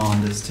 but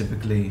Armand is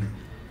typically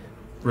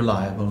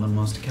reliable on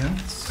most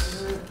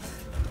accounts.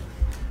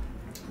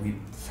 We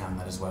found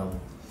that as well.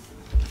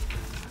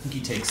 I think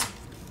he takes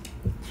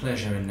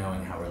pleasure in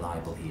knowing how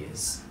reliable he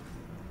is.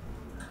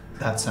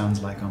 That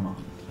sounds like Armand.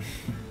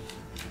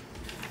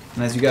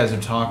 And as you guys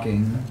are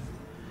talking,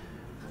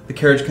 the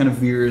carriage kind of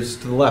veers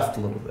to the left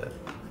a little bit.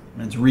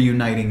 And it's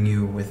reuniting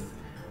you with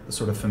the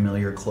sort of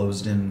familiar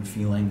closed-in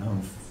feeling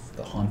of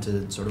the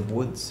haunted sort of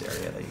woods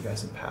area that you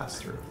guys had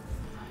passed through.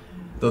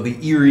 Though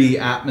the eerie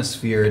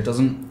atmosphere, it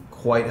doesn't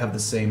quite have the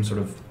same sort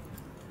of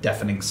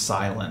deafening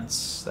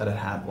silence that it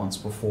had once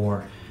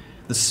before.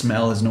 The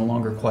smell is no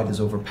longer quite as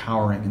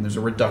overpowering, and there's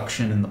a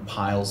reduction in the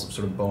piles of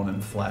sort of bone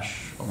and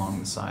flesh along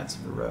the sides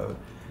of the road.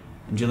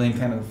 And Jillian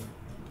kind of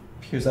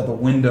peers out the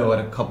window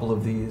at a couple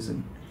of these,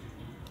 and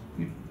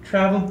you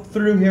traveled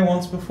through here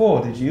once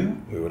before, did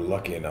you? We were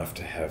lucky enough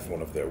to have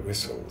one of their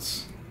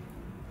whistles.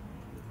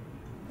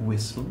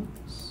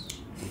 Whistles?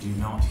 Did you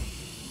not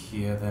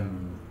hear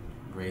them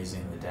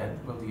raising the dead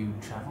while you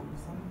traveled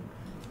with them?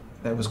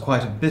 There was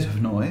quite a bit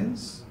of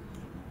noise.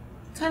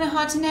 Kind of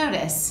hard to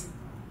notice.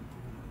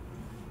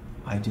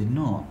 I did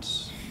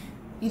not.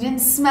 You didn't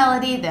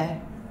smell it either.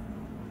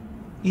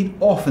 It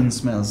often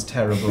smells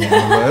terrible on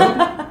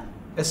the road,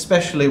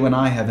 especially when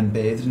I haven't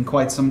bathed in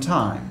quite some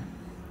time.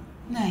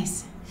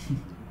 Nice.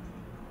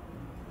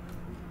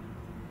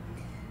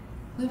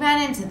 We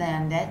ran into the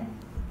undead.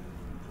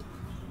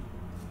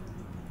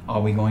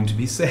 Are we going to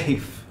be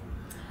safe?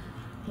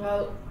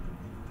 Well,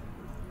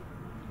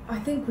 I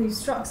think we've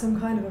struck some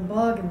kind of a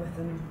bargain with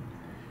them.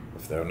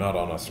 If they're not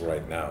on us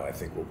right now, I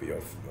think we'll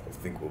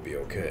be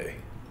okay.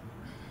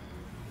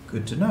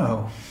 Good to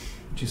know.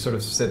 She sort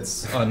of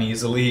sits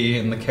uneasily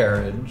in the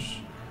carriage,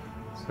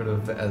 sort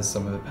of as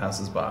some of it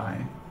passes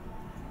by.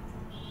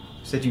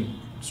 She said you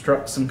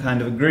struck some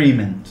kind of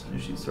agreement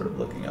as she's sort of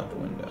looking out the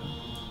window.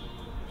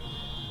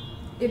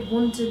 It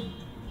wanted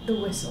the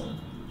whistle.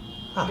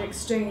 Ah. It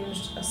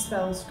exchanged a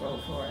spell scroll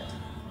for it.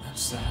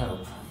 That's the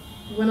hope.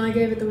 When I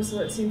gave it the whistle,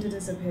 it seemed to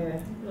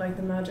disappear, like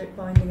the magic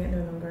binding it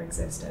no longer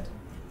existed.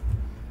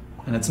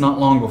 And it's not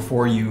long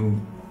before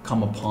you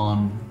come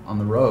upon, on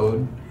the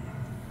road,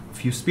 a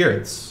few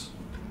spirits,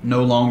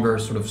 no longer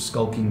sort of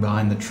skulking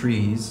behind the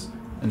trees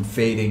and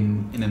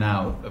fading in and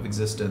out of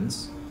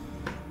existence,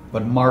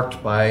 but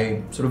marked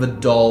by sort of a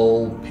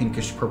dull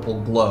pinkish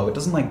purple glow. It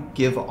doesn't like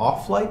give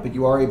off light, but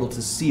you are able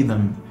to see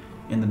them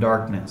in the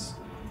darkness.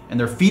 And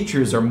their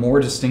features are more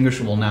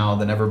distinguishable now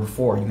than ever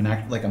before. You can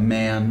act like a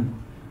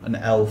man, an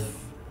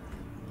elf,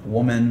 a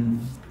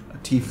woman, a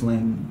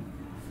tiefling,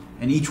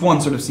 and each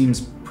one sort of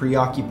seems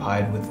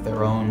preoccupied with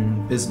their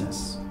own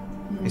business.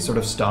 They sort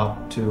of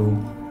stop to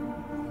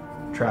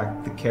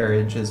track the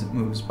carriage as it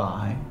moves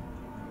by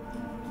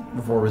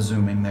before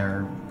resuming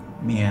their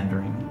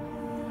meandering.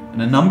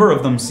 And a number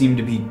of them seem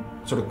to be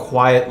sort of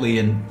quietly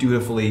and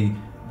dutifully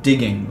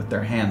digging with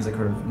their hands. They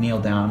sort of kneel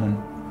down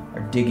and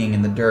are digging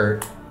in the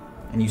dirt.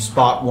 And you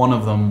spot one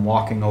of them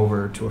walking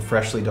over to a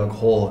freshly dug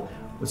hole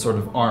with sort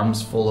of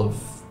arms full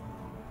of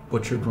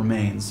butchered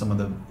remains, some of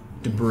the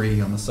debris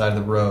on the side of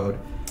the road.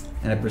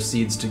 And it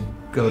proceeds to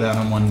go down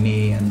on one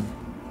knee and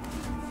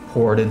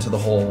pour it into the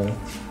hole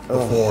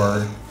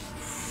before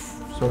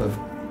sort of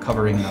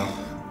covering it up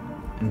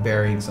and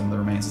burying some of the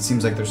remains. It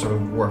seems like they're sort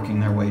of working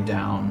their way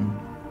down,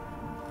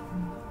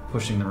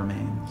 pushing the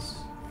remains.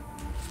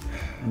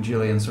 And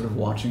Jillian's sort of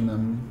watching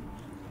them.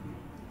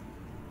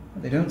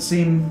 They don't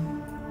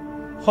seem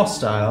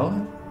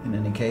hostile in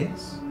any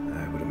case.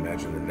 I would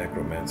imagine the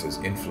necromancer's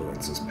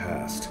influence is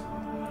past.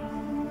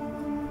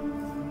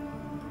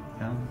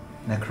 Yeah.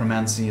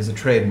 Necromancy is a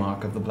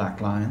trademark of the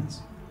Black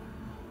Lions.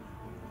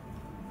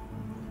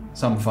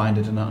 Some find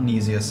it an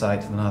uneasier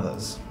sight than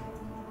others.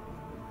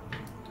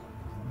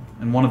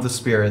 And one of the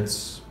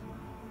spirits,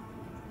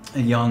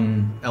 a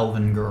young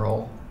elven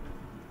girl,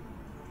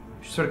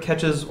 she sort of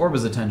catches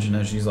Orba's attention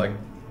as she's like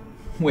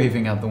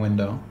waving out the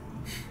window.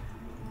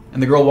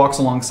 And the girl walks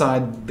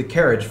alongside the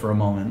carriage for a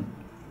moment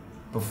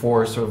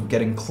before sort of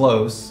getting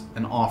close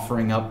and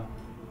offering up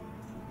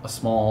a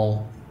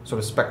small sort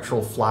of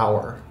spectral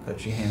flower that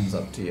she hands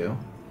up to you.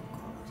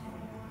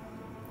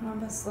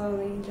 Orba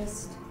slowly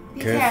just... Be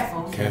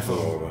careful. Careful,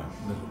 Orba.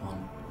 Little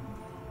one.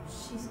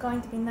 She's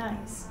going to be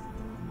nice.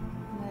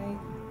 And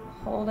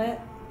I hold it,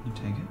 You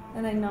take it.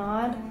 and I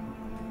nod.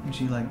 And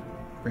she like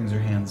brings her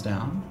hands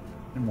down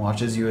and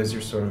watches you as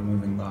you're sort of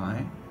moving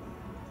by.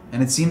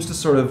 And it seems to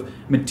sort of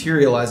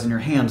materialize in your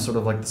hand, sort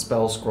of like the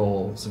spell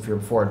scroll Safira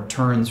before. It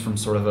turns from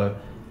sort of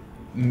a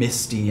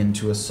misty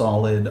into a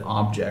solid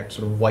object,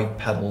 sort of white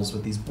petals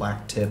with these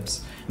black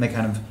tips. And they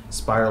kind of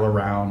spiral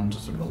around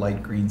sort of a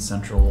light green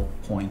central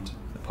point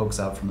that pokes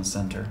out from the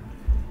center.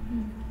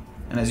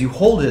 And as you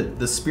hold it,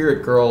 the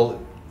spirit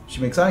girl,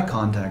 she makes eye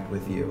contact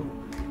with you.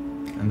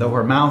 And though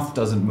her mouth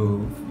doesn't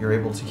move, you're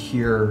able to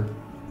hear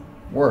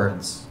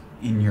words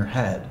in your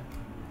head.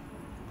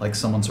 Like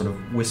someone sort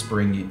of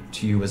whispering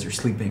to you as you're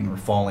sleeping or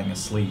falling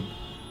asleep.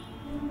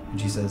 And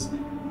she says,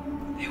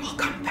 "They will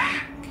come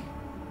back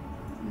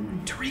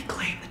to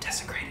reclaim the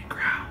desecrated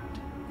ground.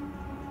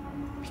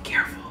 Be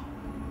careful."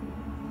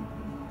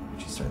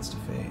 She starts to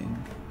fade.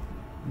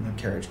 And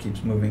the carriage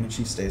keeps moving and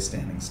she stays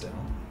standing still.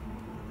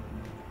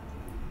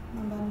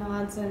 Orba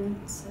nods and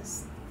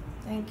says,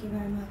 "Thank you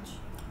very much."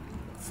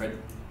 Fred.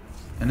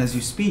 And as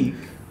you speak,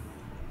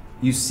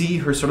 you see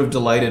her sort of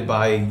delighted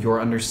by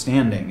your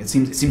understanding. It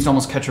seems to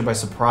almost catch her by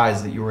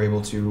surprise that you were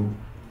able to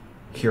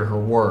hear her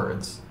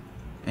words.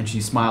 And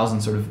she smiles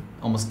and sort of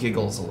almost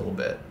giggles a little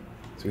bit.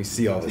 So we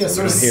see all this, Yeah, but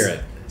so we don't it's- hear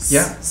it.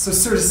 Yeah. So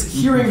sort of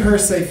hearing her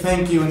say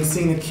thank you and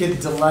seeing a kid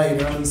delight,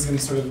 Erland's gonna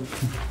sort of...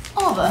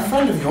 A Orba,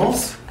 friend of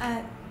yours?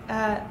 I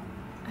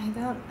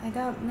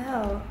don't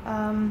know.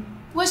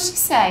 what'd she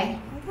say?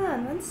 Hold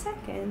on 1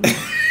 second.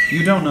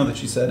 You don't know that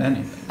she said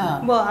anything.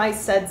 Oh. Well, I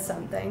said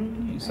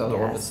something. You saw I the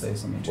Orba guess. say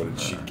something to What did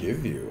she her.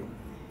 give you?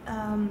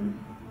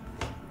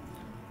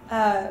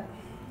 I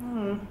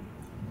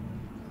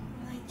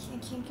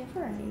can't give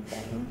her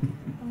anything.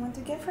 I want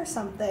to give her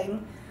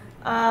something.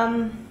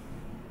 Orba,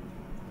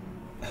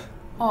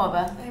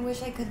 I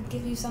wish I could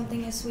give you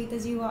something as sweet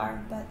as you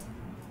are, but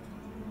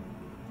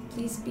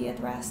please be at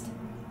rest.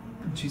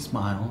 And she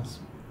smiles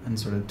and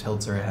sort of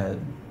tilts her head.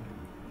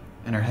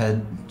 And her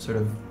head sort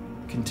of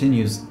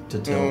continues to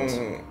tilt.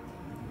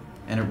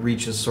 And it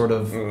reaches sort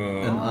of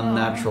an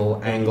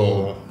unnatural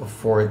angle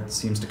before it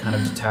seems to kind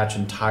of detach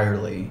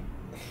entirely.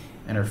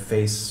 And her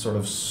face sort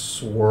of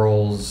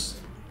swirls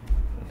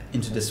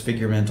into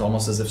disfigurement,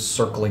 almost as if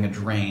circling a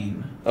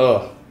drain.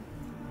 Oh.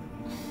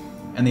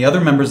 And the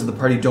other members of the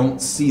party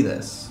don't see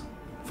this.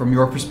 From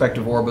your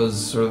perspective, Orba's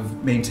sort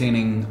of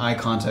maintaining eye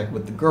contact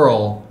with the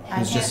girl, who's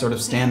can't just sort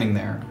of see. standing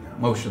there,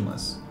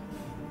 motionless.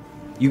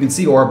 You can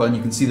see Orba and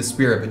you can see the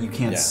spirit, but you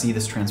can't Yeah. see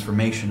this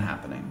transformation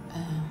happening.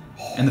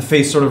 And the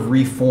face sort of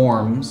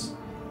reforms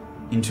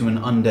into an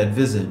undead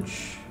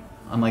visage,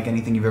 unlike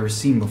anything you've ever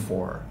seen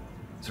before.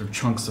 Sort of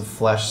chunks of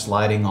flesh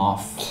sliding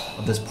off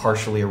of this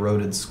partially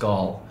eroded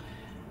skull.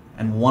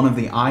 And one of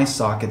the eye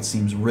sockets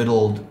seems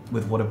riddled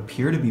with what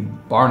appear to be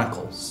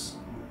barnacles.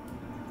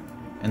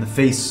 And the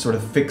face sort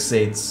of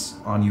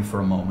fixates on you for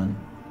a moment.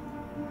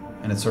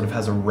 And it sort of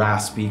has a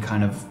raspy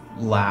kind of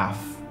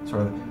laugh,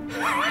 sort of.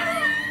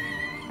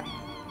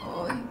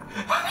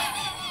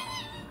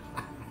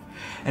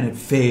 And it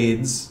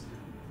fades,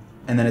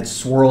 and then it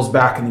swirls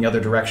back in the other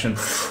direction,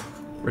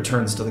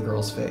 returns to the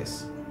girl's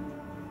face.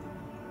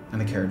 And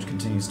the carriage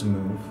continues to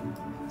move.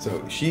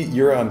 So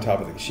you're on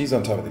top of she's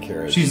on top of the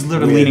carriage. She's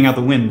literally leaning out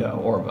the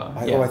window, Orba.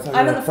 Oh, I thought you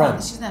I'm were in the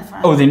front. She's in the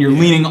front. Oh, then you're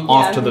leaning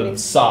off I'm to the leaning.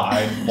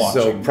 side,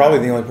 watching. So probably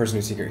the only person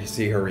who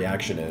see her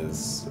reaction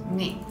is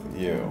Me.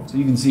 you. So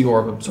you can see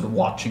Orba sort of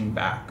watching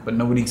back, but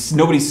nobody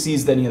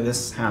sees any of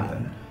this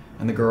happen.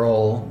 And the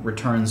girl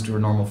returns to her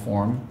normal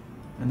form,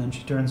 and then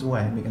she turns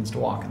away and begins to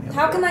walk in the other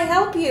How can I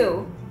help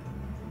you?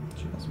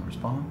 She doesn't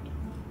respond.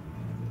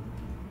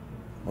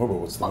 Oh, but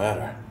what's the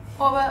matter?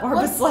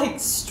 Orba's like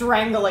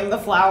strangling the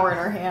flower in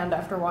her hand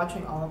after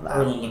watching all of that.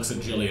 Erland looks at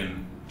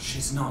Jillian.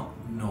 She's not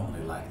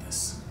normally like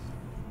this.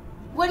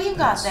 What do you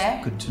got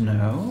there? Good to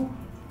know.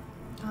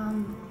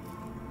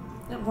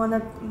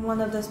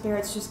 One of the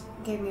spirits just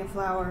gave me a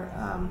flower.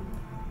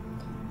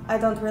 I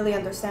don't really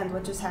understand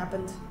what just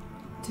happened,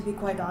 to be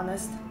quite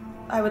honest.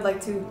 I would like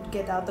to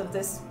get out of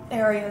this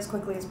area as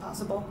quickly as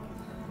possible.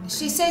 Did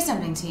she say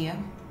something to you?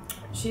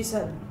 She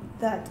said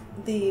that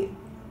the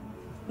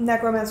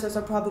necromancers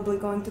are probably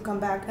going to come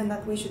back and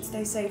that we should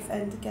stay safe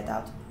and get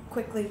out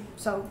quickly.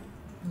 So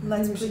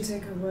let's we should please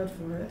take her word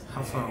for it.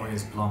 How far away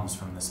is Blom's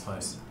from this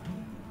place?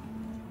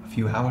 A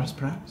few hours,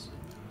 perhaps?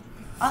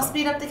 I'll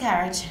speed up the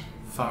carriage.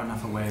 Far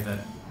enough away that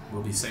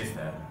we'll be safe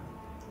there.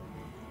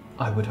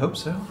 I would hope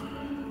so.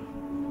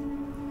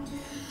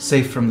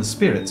 Safe from the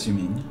spirits, you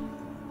mean?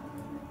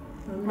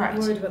 I'm Right.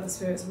 not worried about the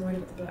spirits, I'm worried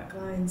about the black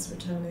lions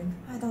returning.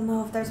 I don't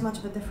know if there's much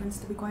of a difference,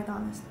 to be quite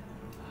honest.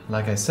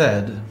 Like I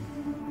said,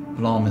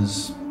 Blom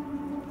is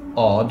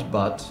odd,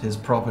 but his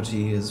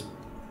property is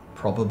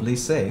probably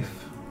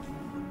safe.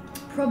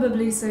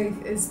 Probably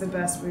safe is the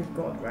best we've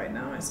got right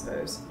now, I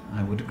suppose.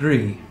 I would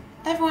agree.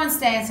 Everyone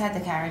stay inside the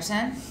carriage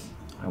then.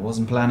 I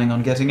wasn't planning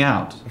on getting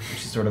out.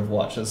 She sort of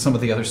watches some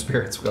of the other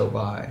spirits go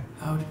by.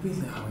 Oh, we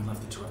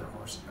left the two other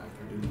horses back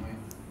there, didn't we?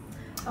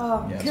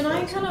 Oh, Yeah, Can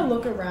I kind of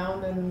look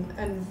around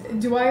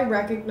and do I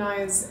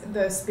recognize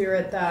the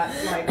spirit that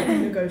like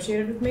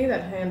negotiated with me,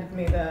 that handed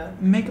me the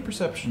Make a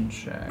perception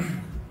check.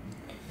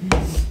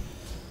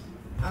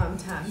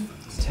 10?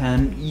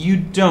 10. You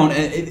don't.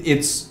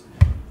 It's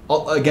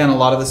again, a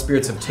lot of the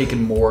spirits have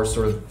taken more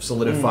sort of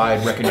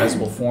solidified,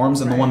 recognizable forms,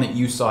 and the one that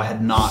you saw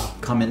had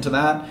not come into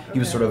that. He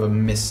was Okay. sort of a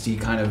misty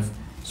kind of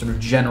sort of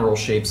general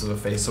shapes of a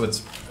face. So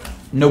it's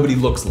nobody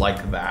looks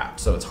like that.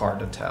 So it's hard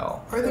to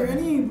tell. Are there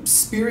any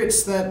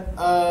spirits that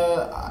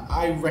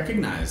I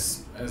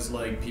recognize as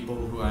like people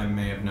who I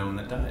may have known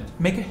that died?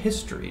 Make a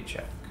history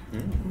check.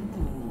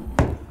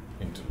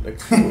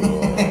 Intellectual.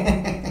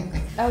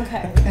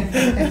 okay.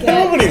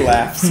 Nobody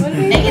laughs.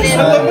 Negative.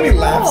 Nobody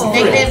laughs.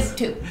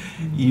 -2.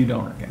 You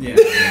don't reckon. Yeah.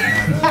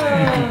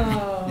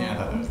 Oh. Yeah,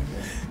 that was.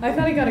 I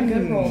thought he got a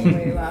good roll when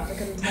he laughed, I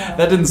couldn't tell.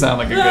 That didn't sound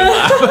like a good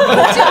laugh.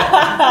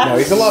 No,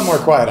 he's a lot more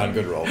quiet on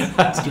good rolls.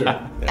 That's true.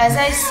 As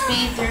I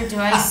speed through, do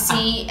I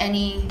see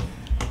anything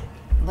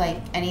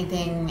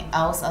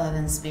else other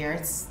than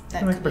spirits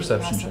that Make a could be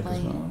perception check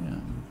possibly? as well. Yeah.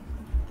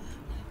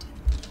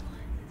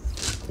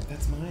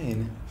 That's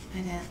mine. I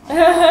didn't.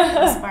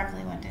 The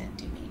sparkly one didn't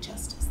do me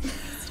justice.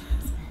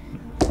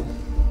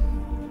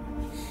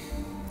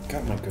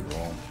 Got my good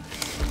roll.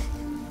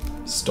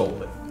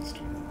 Stole it.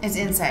 It's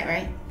insight,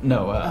 right?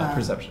 No,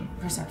 perception.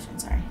 Perception,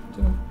 sorry.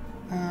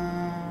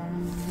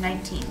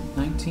 19.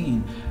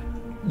 19.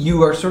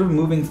 You are sort of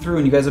moving through,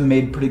 and you guys have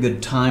made pretty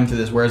good time through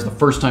this, whereas the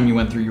first time you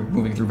went through, you were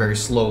moving through very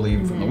slowly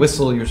from the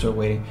whistle, you're sort of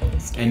waiting.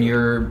 And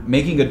you're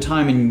making good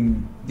time,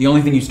 and the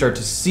only thing you start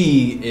to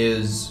see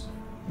is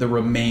the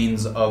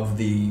remains of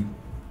the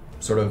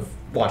sort of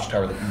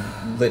watchtower that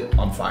you lit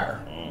on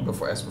fire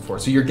before.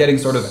 So you're getting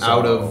sort of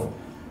out of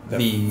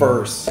the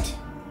first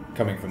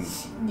coming from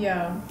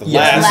Yeah. the Yeah,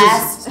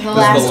 last. this The is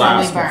last the one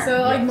last we one. burned. So it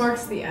like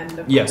marks the end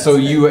of Yeah, the so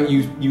desert.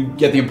 you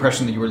get the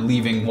impression that you were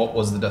leaving what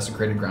was the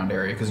desecrated ground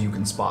area because you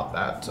can spot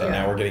that. And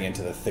now we're getting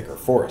into the thicker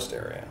forest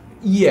area.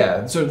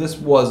 Yeah, so this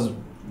was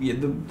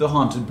the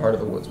haunted part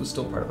of the woods was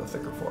still part of the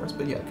thicker forest,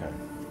 but yeah. Okay.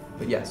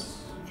 But yes.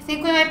 I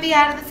think we might be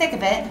out of the thick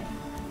of it.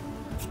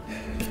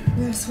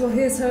 Yes, well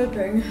here's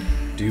hoping.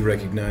 Do you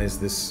recognize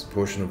this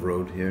portion of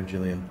road here,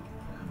 Jillian?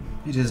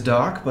 It is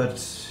dark, but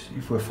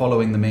if we're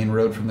following the main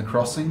road from the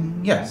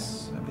crossing,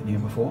 yes, I've been here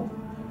before.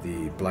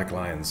 The Black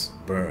Lions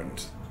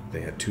burned.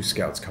 They had 2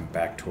 scouts come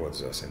back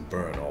towards us and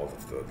burn all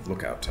of the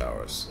lookout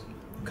towers.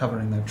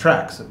 Covering their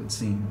tracks, it would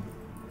seem.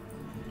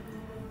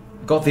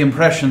 I got the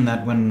impression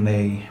that when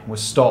they were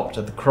stopped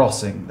at the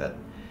crossing, that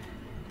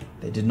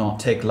they did not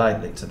take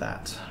lightly to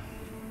that.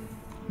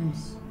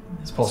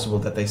 It's possible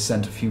that they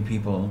sent a few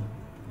people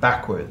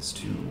backwards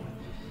to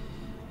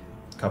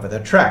cover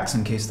their tracks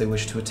in case they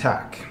wish to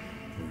attack.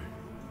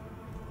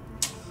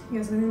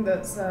 Yes, I think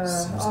that's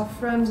our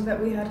friend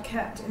that we had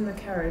kept in the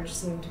carriage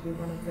seemed to be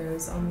one of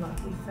those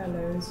unlucky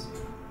fellows.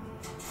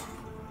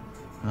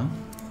 Well,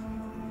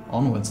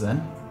 onwards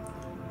then.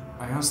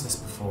 I asked this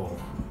before.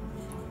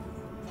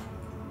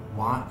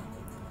 Why,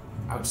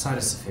 outside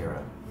of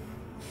Safira,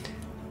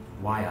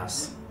 why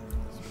us?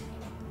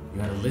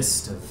 You had a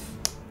list of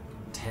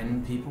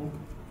 10 people?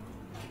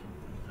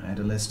 I had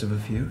a list of a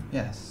few,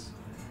 yes.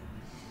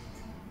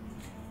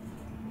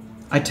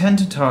 I tend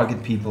to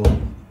target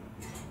people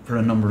for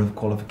a number of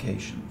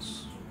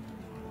qualifications.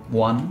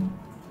 One,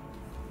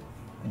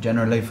 I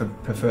generally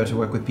prefer to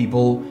work with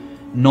people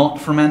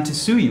not from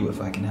Antisuyu if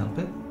I can help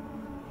it.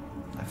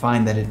 I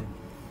find that it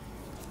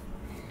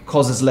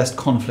causes less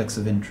conflicts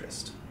of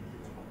interest.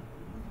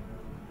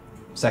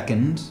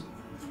 Second,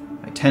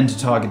 I tend to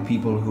target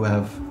people who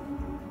have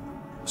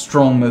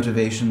strong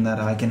motivation that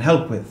I can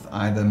help with,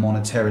 either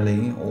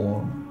monetarily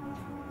or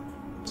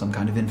some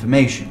kind of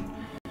information.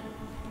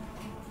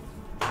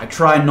 I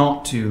try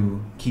not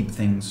to keep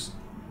things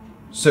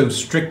so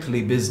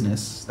strictly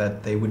business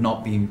that they would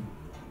not be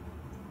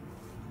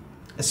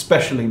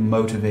especially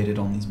motivated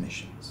on these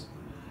missions.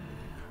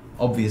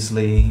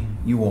 Obviously,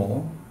 you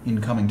all,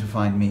 in coming to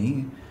find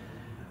me,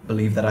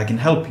 believe that I can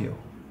help you.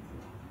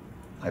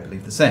 I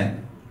believe the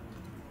same.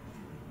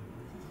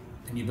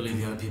 And you believe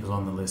the other people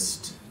on the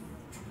list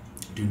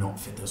do not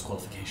fit those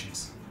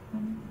qualifications?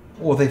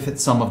 Or they fit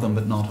some of them,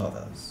 but not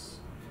others.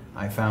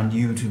 I found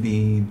you to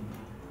be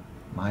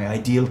my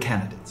ideal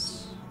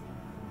candidates.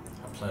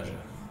 A pleasure.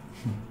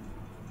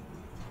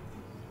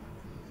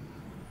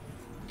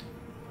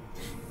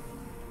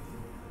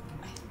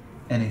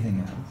 Anything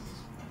else?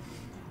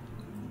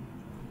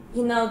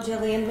 You know,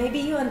 Jillian, maybe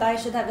you and I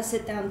should have a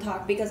sit-down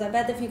talk, because I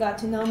bet if you got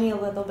to know me a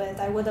little bit,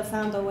 I would have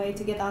found a way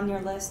to get on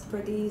your list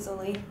pretty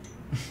easily.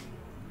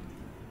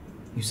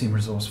 You seem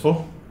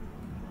resourceful.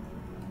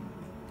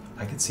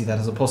 I could see that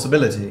as a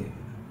possibility.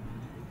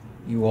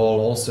 You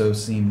all also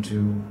seem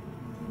to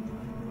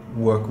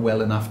work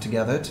well enough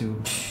together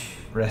to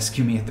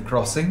rescue me at the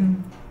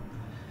crossing.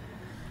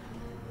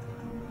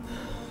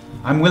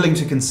 I'm willing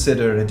to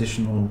consider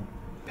additional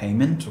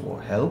payment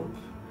or help,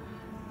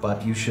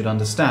 but you should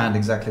understand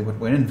exactly what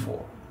we're in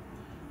for.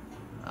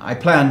 I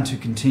plan to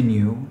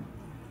continue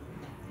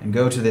and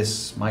go to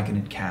this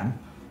Myconid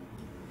camp,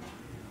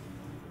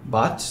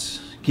 but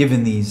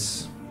given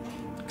these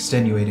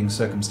extenuating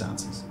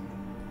circumstances,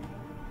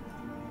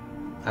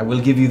 I will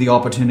give you the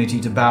opportunity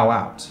to bow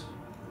out,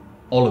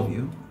 all of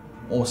you,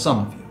 or some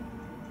of you,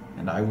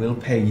 and I will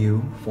pay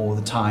you for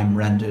the time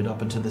rendered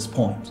up until this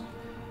point.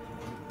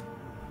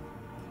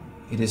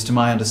 It is to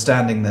my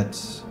understanding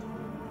that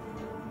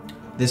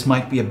this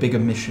might be a bigger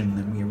mission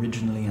than we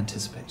originally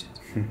anticipated.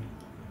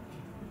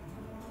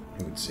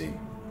 It would seem.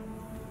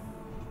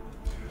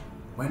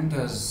 When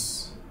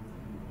does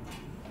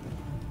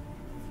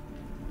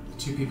the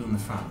two people in the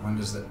front,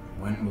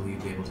 when will you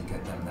be able to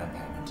get them their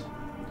payment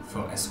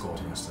for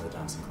escorting us to the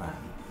Dancing Clan?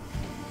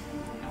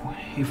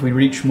 If we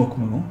reach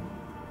Mukmu,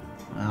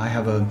 I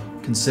have a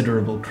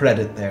considerable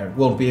credit there.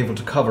 Won't be able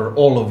to cover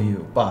all of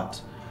you,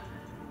 but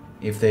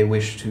if they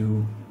wish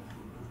to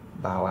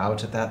bow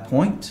out at that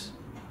point,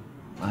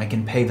 I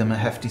can pay them a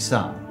hefty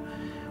sum.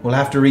 We'll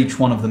have to reach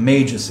one of the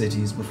major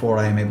cities before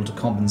I am able to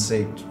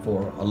compensate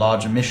for a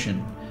larger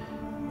mission.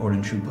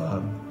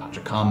 Orinchupa,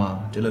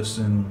 Pachacama,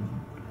 Dilosun,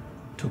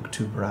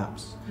 Tuktu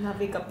perhaps.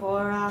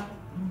 Navikapura.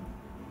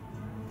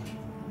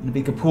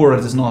 Navikapura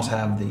does not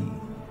have the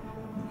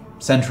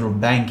central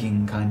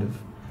banking kind of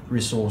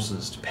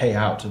resources to pay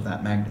out of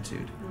that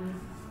magnitude.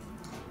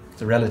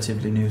 It's a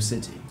relatively new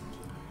city.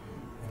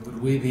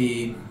 Would we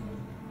be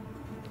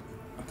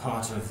a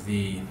part of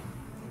the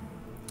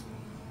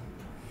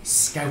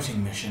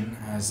scouting mission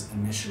as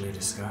initially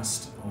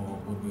discussed, or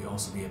would we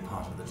also be a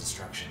part of the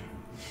destruction?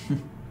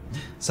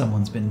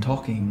 Someone's been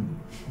talking.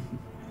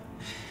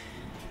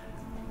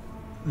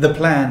 The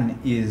plan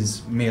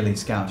is merely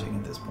scouting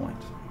at this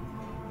point.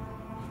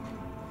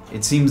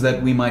 It seems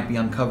that we might be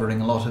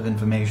uncovering a lot of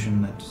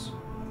information that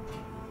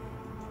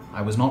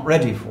I was not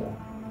ready for,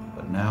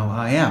 but now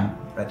I am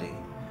ready.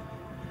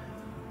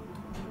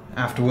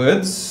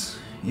 Afterwards,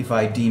 if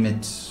I deem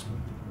it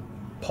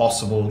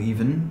possible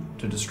even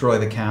to destroy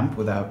the camp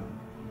without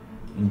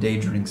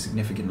endangering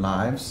significant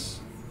lives,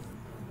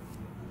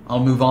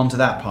 I'll move on to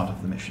that part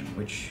of the mission,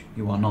 which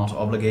you are not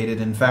obligated.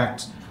 In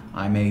fact,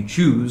 I may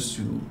choose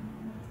to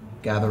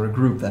gather a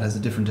group that has a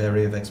different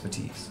area of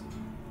expertise.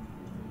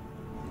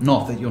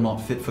 Not that you're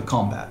not fit for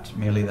combat,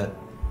 merely that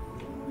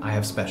I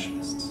have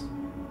specialists.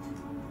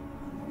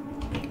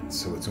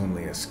 So it's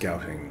only a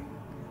scouting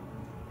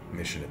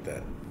mission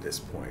at this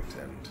point,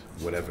 and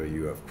whatever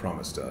you have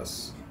promised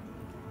us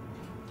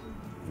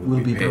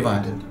will be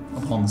provided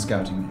upon the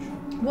scouting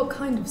mission. What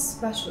kind of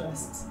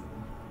specialists?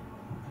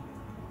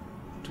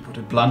 To put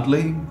it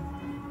bluntly,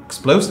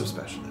 explosive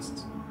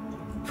specialists.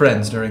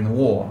 Friends during the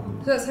war.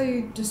 So that's how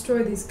you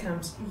destroy these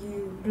camps?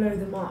 You blow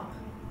them up?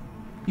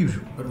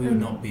 Usually. But we would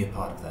not be a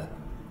part of that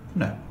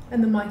No.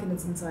 And the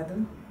myconids inside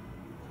them?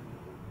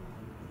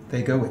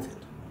 They go with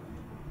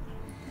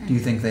it. Do you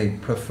think they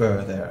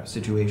prefer their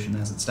situation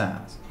as it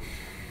stands?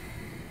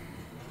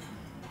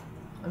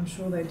 I'm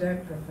sure they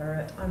don't prefer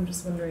it. I'm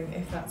just wondering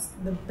if that's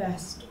the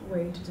best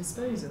way to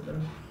dispose of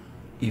them.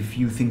 If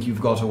you think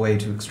you've got a way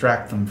to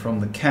extract them from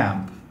the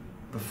camp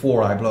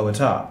before I blow it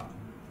up,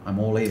 I'm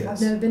all ears.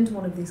 I've never been to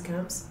one of these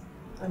camps.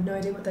 I've no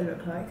idea what they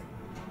look like.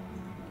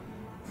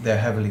 They're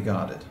heavily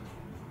guarded.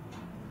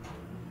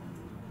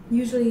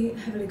 Usually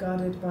heavily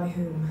guarded by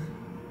whom?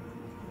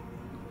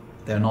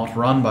 They're not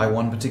run by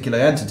one particular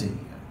entity.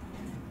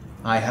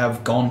 I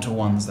have gone to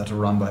ones that are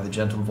run by the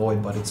Gentle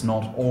Void, but it's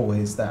not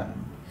always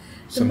them.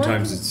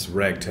 Sometimes it's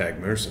ragtag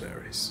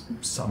mercenaries.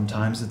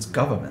 Sometimes it's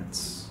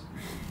governments.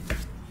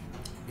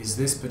 Is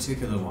this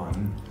particular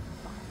one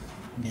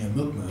near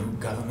Mukmu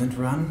government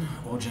run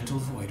or Gentle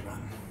Void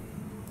run?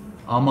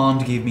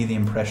 Armand gave me the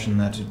impression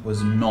that it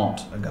was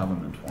not a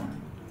government one.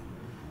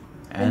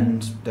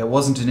 And there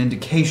wasn't an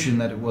indication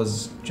that it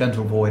was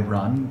Gentle Void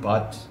run,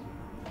 but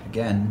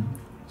again,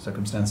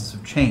 circumstances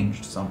have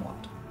changed somewhat.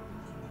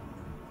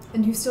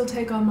 And you still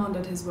take Armand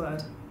at his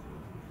word?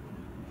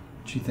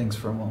 She thinks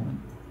for a moment.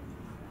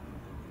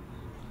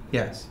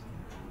 Yes.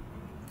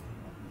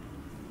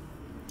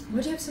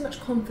 Why do you have so much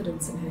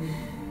confidence in him?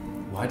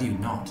 Why do you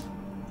not?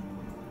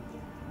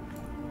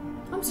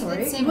 I'm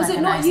sorry, seem was like it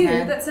a not nice you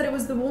man. that said it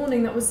was the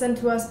warning that was sent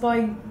to us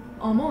by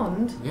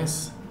Armand?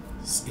 Yes,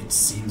 it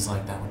seems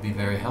like that would be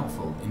very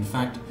helpful. In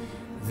fact,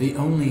 the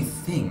only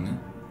thing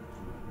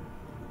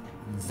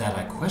that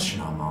I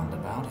question Armand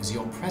about is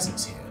your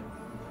presence here.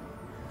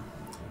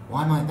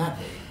 Why might that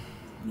be?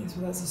 Yes,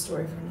 well that's a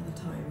story for another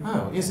time.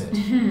 Oh, is it?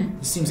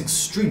 This seems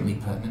extremely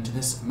pertinent to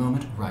this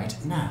moment right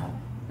now.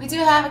 We do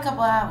have a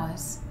couple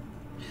hours.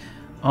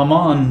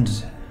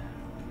 Armand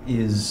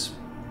is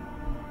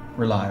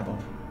reliable.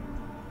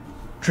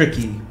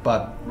 Tricky,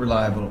 but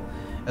reliable.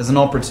 As an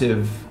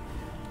operative,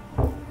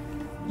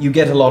 you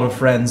get a lot of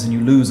friends and you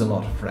lose a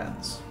lot of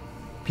friends.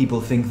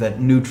 People think that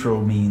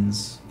neutral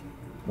means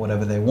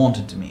whatever they want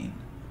it to mean.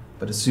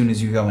 But as soon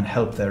as you go and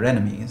help their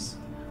enemies,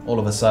 all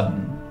of a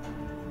sudden,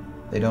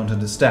 they don't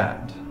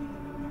understand.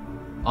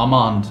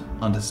 Armand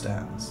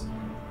understands.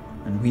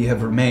 And we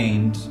have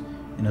remained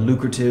in a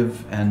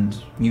lucrative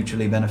and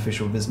mutually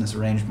beneficial business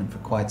arrangement for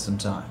quite some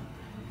time.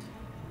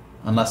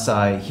 Unless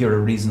I hear a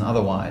reason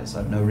otherwise,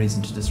 I've no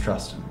reason to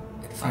distrust him.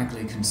 It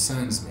frankly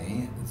concerns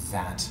me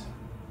that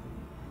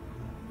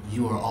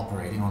you are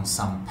operating on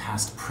some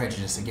past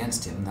prejudice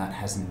against him that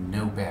has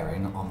no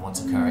bearing on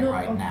what's occurring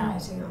right now.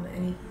 On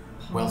any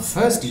Well,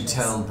 first you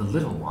tell the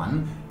little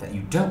one that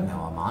you don't know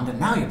Armand, and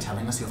now you're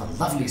telling us you have a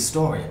lovely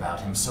story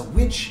about him. So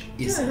which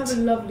is I it? have a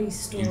lovely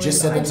story. You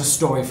just said that's a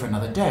story for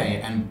another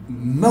day, and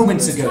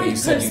moments ago you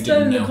said you didn't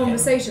postpone know the him.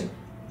 conversation.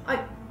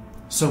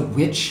 So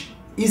which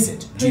is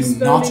it? Do you Postponing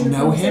not the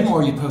know him, conversation.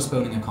 or are you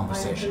postponing a I am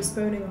conversation?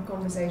 postponing a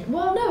conversation.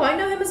 Well, no, I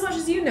know him as much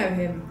as you know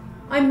him.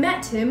 I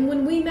met him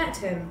when we met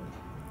him.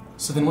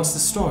 So then what's the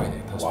story that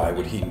you're postponing? Why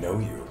would he know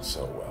you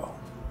so well?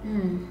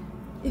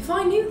 If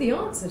I knew the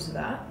answer to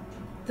that,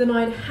 then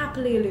I'd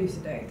happily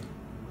elucidate.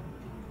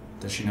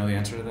 Does she know the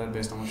answer to that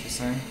based on what she's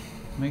saying?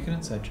 Make an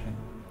insight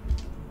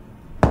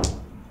check.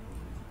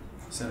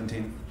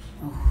 17.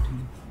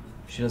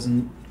 She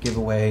doesn't give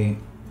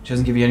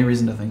you any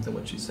reason to think that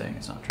what she's saying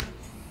is not true.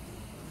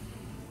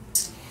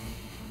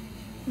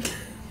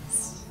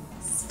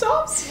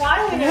 Stop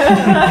smiling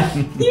at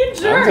me. You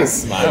jerk. I'm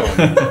just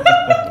smiling.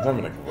 I'm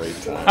having a great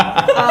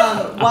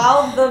time.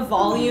 While the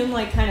volume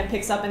kind of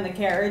picks up in the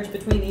carriage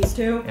between these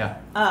two, Yeah.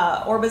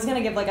 Orba's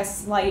gonna give a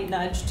slight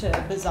nudge to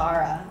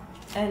Beezaura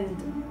and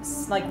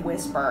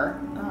whisper,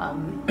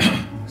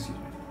 Excuse me.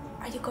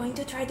 "Are you going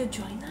to try to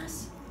join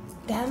us?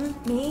 Them?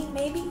 Me?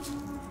 Maybe?"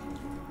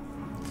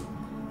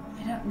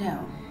 I don't know.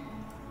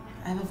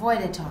 I've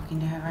avoided talking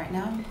to her right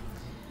now.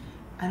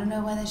 I don't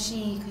know whether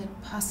she could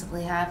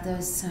possibly have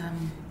those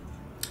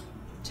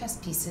chess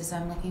pieces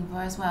I'm looking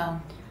for as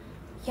well.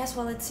 Yes,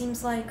 well, it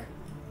seems like,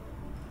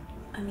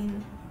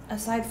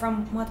 aside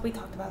from what we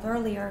talked about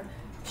earlier,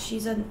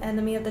 she's an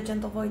enemy of the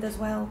Gentle Void as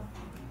well.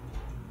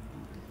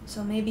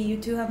 So maybe you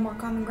two have more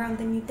common ground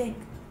than you think.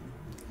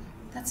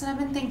 That's what I've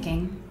been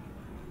thinking.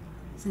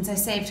 Since I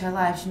saved her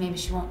life, maybe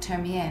she won't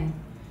turn me in and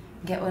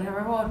get what her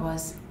reward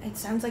was. It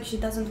sounds like she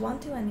doesn't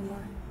want to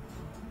anymore.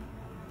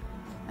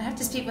 I have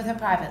to speak with her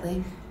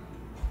privately.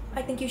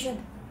 I think you should.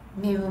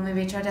 Maybe when we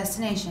reach our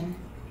destination.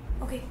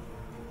 Okay.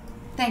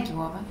 Thank you,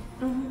 Orba.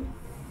 Mm-hmm.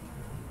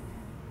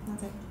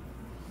 That's it.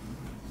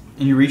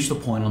 And you reach the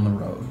point on the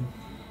road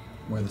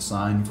where the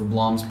sign for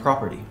Blom's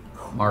property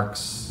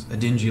marks a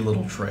dingy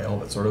little trail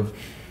that sort of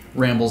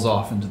rambles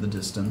off into the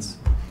distance.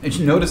 And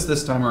you notice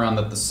this time around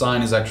that the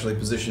sign is actually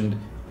positioned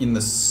in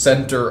the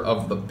center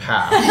of the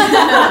path, which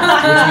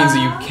means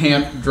that you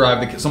can't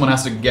drive the. Someone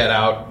has to get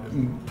out,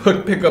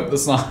 pick up the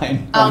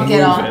sign. I'll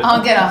get off. It.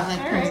 I'll get off.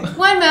 Like,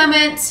 one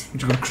moment.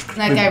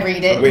 Like I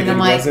read it, Wait, and I'm it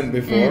like, wasn't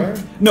before?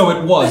 No,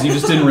 it was. You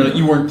just didn't really.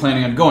 You weren't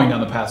planning on going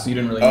down the path, so you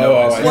didn't really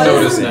notice. I You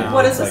notice see. now.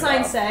 What does the It's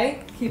sign like,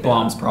 say? Keep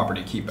Blom's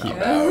property, keep out.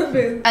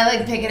 I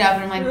like pick it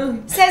up, and I'm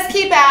like, says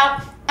keep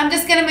out. I'm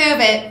just gonna move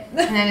it,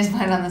 and I just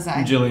put it on the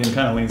side. Jillian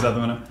kind of leans out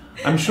the window.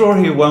 I'm sure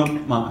he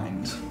won't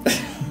mind.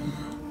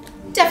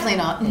 Definitely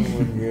not.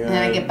 And then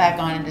I get back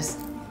on and just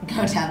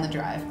go down the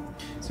drive.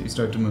 So you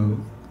start to move.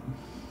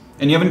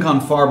 And you haven't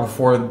gone far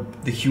before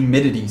the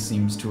humidity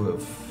seems to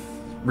have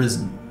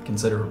risen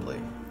considerably.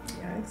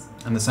 Yikes.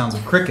 And the sounds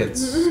of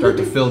crickets start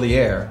to fill the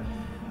air.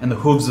 And the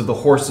hooves of the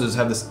horses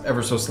have this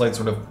ever so slight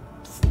sort of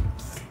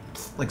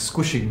like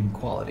squishing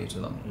quality to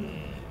them.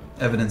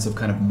 Evidence of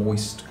kind of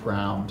moist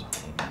ground.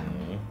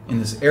 In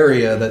this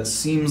area that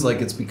seems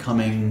like it's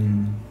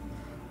becoming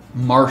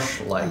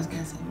marsh-like. I was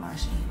gonna say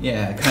marshy.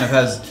 Yeah, it kind of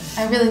has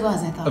I really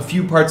was, I thought. a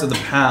few parts of the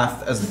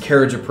path as the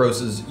carriage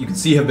approaches, you can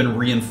see have been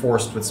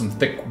reinforced with some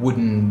thick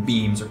wooden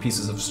beams or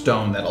pieces of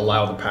stone that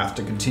allow the path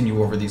to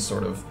continue over these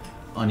sort of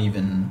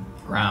uneven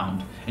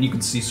ground. And you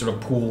can see sort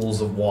of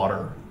pools of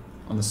water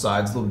on the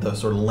sides, the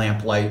sort of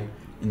lamplight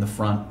in the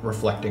front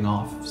reflecting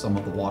off some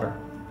of the water.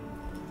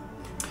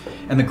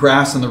 And the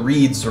grass and the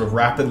reeds sort of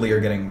rapidly are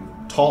getting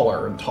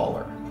taller and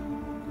taller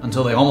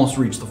until they almost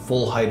reach the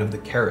full height of the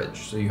carriage.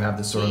 So you have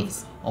this sort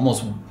of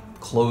almost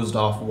closed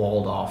off,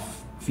 walled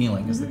off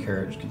feeling as the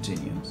carriage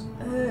continues.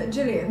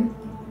 Jillian,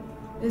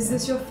 is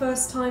this your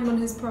first time on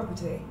his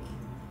property?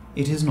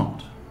 It is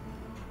not.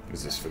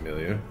 Is this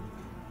familiar?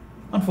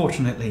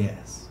 Unfortunately,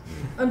 yes.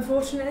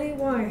 Unfortunately,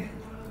 why?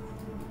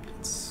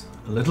 It's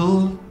a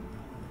little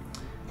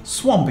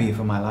swampy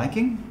for my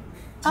liking.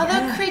 Are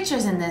there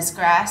creatures in this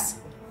grass?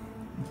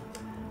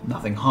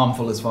 Nothing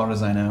harmful as far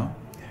as I know.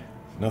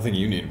 Nothing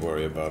you need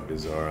worry about,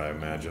 Beezaura, I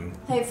imagine.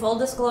 Hey, full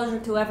disclosure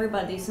to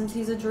everybody, since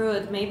he's a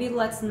druid, maybe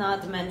let's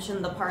not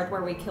mention the part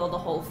where we killed the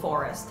whole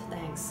forest.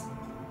 Thanks.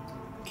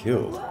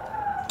 Killed?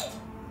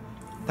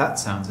 That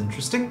sounds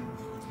interesting.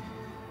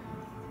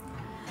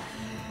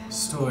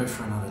 Story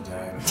for another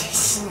day.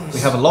 We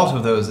have a lot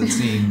of those, it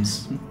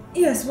seems.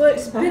 Yes, well,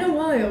 it's been a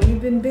while.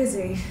 We've been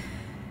busy.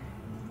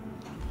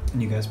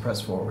 And you guys press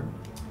forward.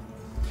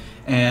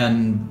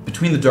 And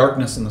between the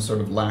darkness and the sort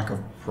of lack of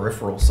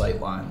peripheral sight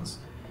lines,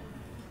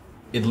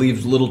 it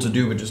leaves little to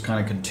do but just kind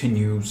of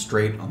continue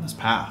straight on this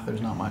path. There's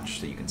not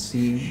much that you can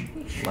see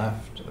to the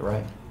left, to the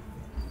right.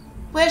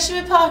 Where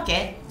should we park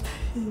it?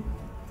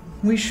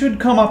 We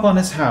should come up on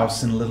his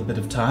house in a little bit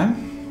of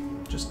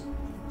time. Just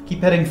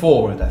keep heading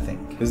forward, I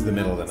think. This is the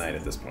middle of the night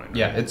at this point.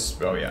 Yeah, it's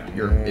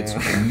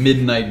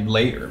midnight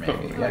later,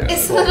 maybe. Yeah.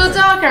 It's a little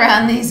dark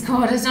around these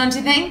quarters, don't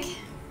you think?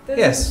 There's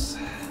Yes.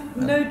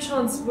 no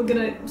chance we're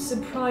gonna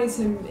surprise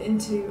him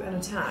into an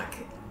attack.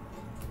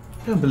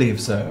 Don't believe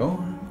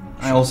so.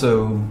 I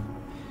also,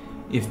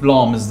 if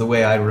Blom is the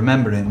way I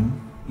remember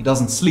him, he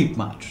doesn't sleep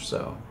much,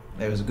 so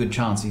there's a good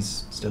chance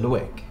he's still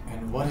awake.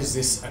 And what is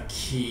this a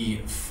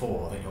key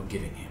for that you're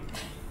giving him?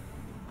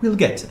 We'll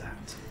get to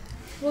that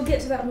We'll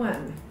get to that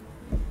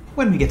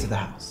when we get to the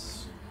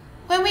house.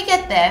 When we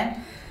get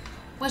there,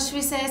 what should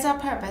we say is our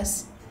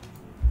purpose?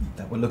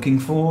 That we're looking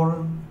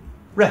for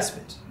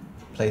respite,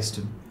 a place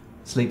to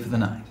sleep for the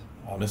night.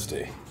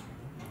 Honesty.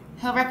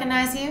 He'll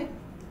recognize you?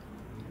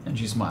 And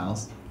she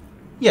smiles.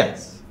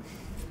 Yes.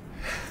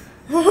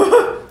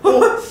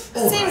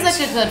 Seems like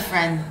a good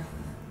friend.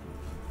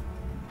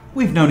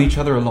 We've known each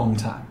other a long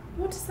time.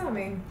 What does that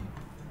mean?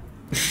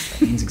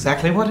 That means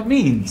exactly what it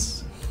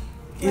means.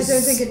 I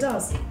don't think it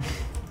does.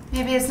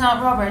 Maybe it's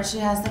not Robert she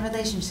has the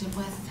relationship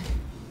with.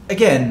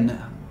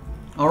 Again,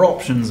 our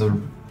options are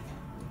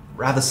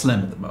rather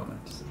slim at the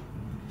moment.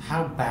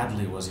 How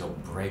badly was your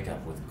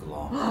breakup with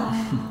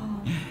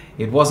Glom?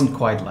 It wasn't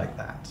quite like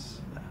that.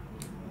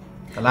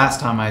 The last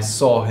time I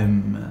saw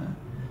him,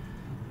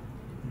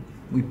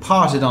 we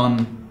parted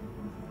on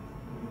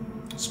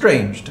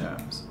strange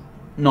terms,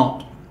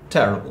 not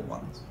terrible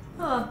ones.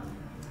 Huh.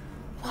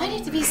 Why do you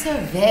have to be so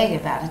vague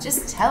about it?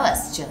 Just tell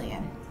us,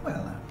 Jillian.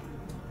 Well,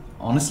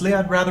 honestly,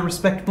 I'd rather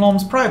respect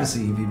Blom's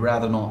privacy if he'd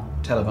rather not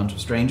tell a bunch of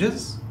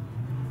strangers.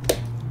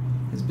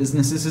 His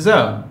business is his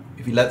own.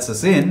 If he lets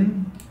us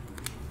in,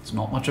 it's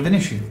not much of an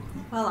issue.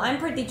 Well, I'm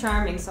pretty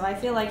charming, so I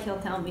feel like he'll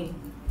tell me.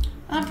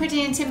 I'm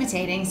pretty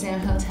intimidating, so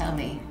he'll tell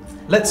me.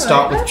 Let's All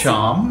start right, with that's-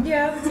 charm,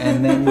 Yeah.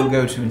 and then we'll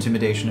go to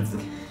intimidation if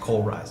the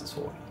call rises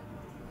for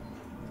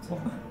it.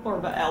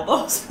 Orba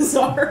elbows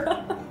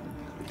Beezaura.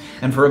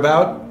 And for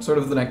about sort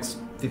of the next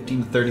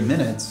 15 to 30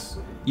 minutes,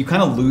 you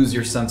kind of lose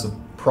your sense of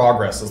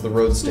progress as the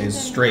road stays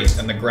straight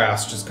and the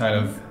grass just kind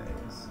of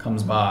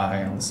comes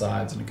by on the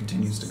sides and it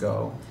continues to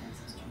go.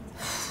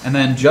 And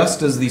then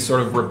just as the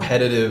sort of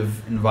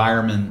repetitive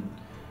environment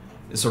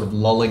is sort of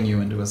lulling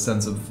you into a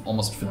sense of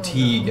almost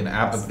fatigue and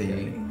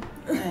apathy,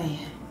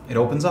 it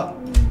opens up.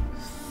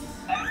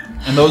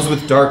 And those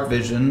with dark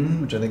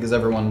vision, which I think is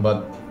everyone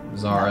but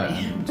Zara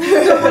and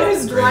The one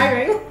who's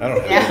driving. I don't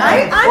know.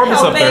 Yeah. I'm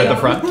Orba's up there at the helping.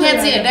 front.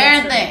 Can't see a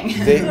darn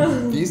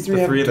thing. These three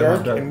The have three of them dark,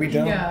 have dark. and we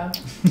don't. Yeah.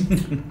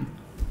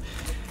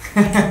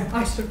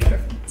 I should go.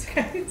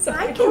 Okay,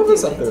 sorry.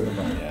 Orba's up there at the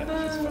front.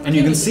 Yeah, it's fine. And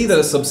you can see that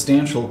a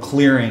substantial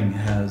clearing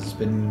has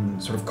been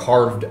sort of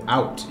carved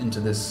out into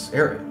this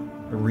area.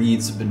 The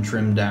reeds have been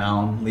trimmed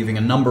down, leaving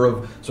a number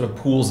of sort of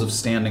pools of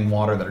standing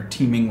water that are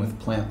teeming with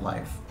plant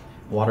life.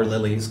 Water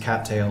lilies,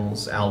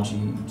 cattails,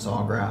 algae,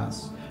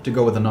 sawgrass, to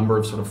go with a number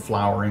of sort of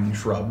flowering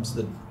shrubs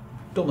that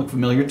don't look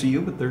familiar to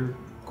you, but they're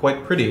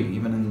quite pretty,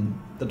 even in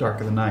the dark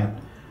of the night.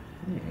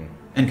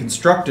 And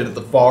constructed at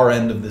the far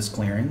end of this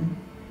clearing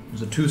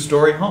is a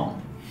 2-story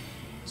home.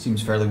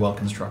 Seems fairly well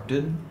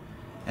constructed,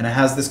 and it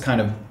has this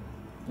kind of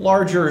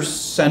larger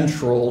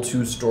central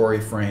 2-story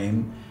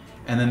frame,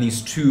 and then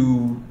these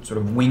 2 sort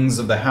of wings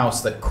of the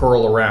house that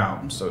curl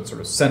around. So it's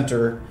sort of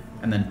center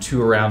and then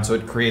 2 around, so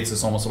it creates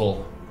this almost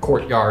little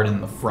courtyard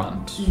in the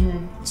front.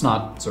 It's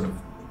not sort of,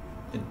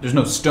 there's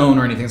no stone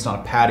or anything, it's not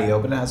a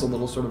patio, but it has a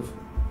little sort of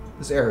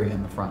this area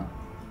in the front.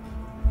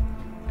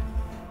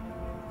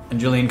 And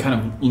Jillian kind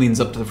of leans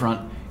up to the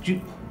front. Could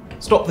you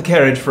stop the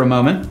carriage for a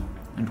moment?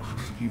 And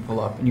you pull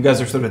up, and you guys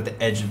are sort of at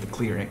the edge of the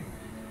clearing.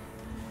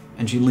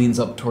 And she leans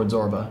up towards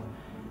Orba.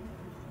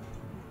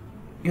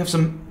 You have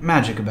some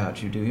magic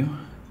about you, do you?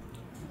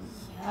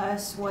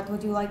 Yes, what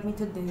would you like me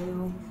to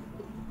do?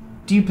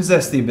 Do you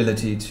possess the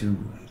ability to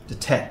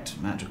detect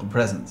magical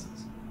presences?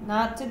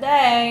 Not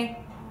today.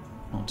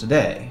 Not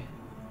today.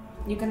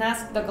 You can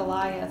ask the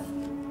Goliath.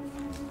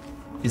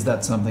 Is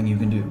that something you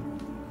can do?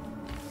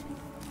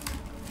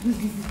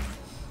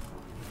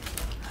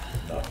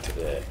 Not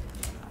today.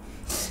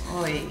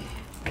 Oi.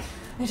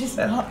 It is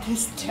not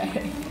this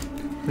day.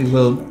 We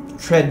will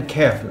tread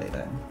carefully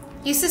then.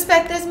 You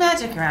suspect there's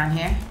magic around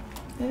here?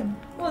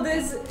 Well,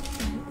 there's.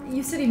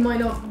 You said he might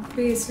not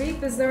be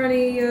asleep. Is there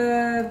any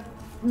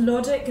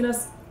logic in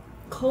us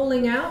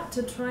calling out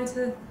to try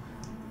to?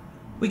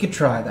 We could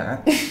try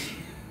that.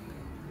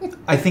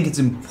 I think it's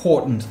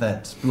important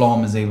that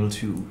Blom is able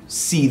to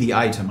see the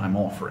item I'm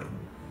offering.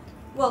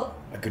 Well,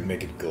 I could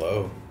make it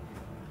glow.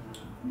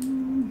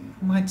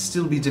 Might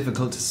still be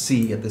difficult to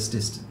see at this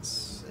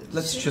distance.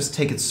 Let's just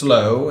take it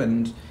slow,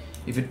 and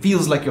if it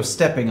feels like you're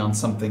stepping on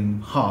something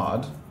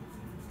hard,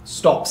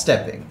 stop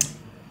stepping.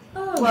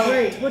 Oh,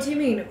 great. What do you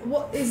mean?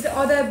 What is?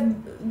 Are there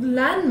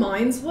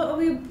landmines? What are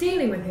we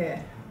dealing with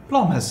here?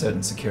 Blom has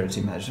certain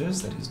security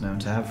measures that he's known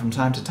to have from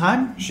time to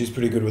time. She's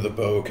pretty good with a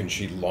bow. Can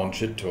she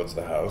launch it towards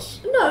the house?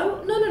 No,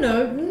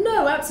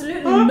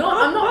 absolutely not.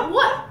 I'm not.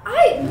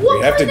 What?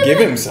 We have to give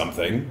him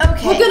something.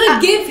 Okay. We're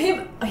gonna give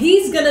him.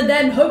 He's gonna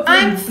then hopefully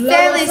I'm blow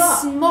fairly us up.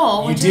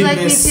 small. You Would did you like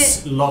me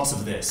miss to? lots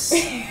of this.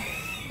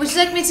 Would you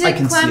like me I to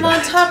can see climb on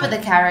that. top of the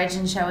carriage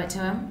and show it to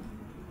him?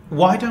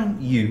 Why don't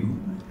you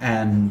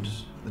and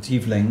the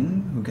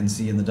Tiefling, who can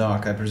see in the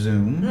dark, I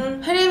presume,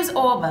 Her name's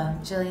Orba,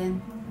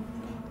 Jillian.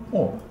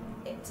 or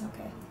it's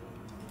okay.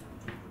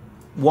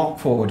 walk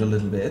forward a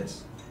little bit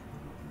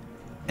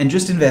and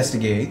just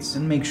investigate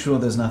and make sure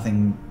there's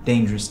nothing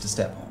dangerous to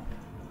step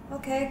on.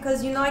 Okay,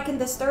 because you know I can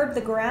disturb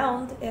the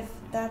ground if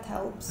that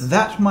helps.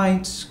 That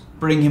might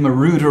bring him a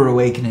ruder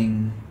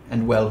awakening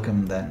and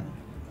welcome then.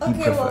 He'd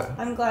Okay, prefer. well,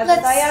 I'm glad that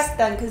I Let's- asked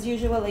then, because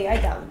usually I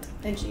don't.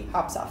 And she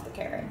hops off the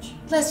carriage.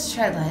 Let's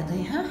tread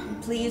lightly, huh?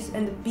 Please,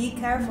 and be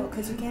careful,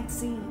 because you can't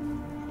see.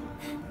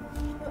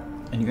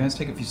 And you guys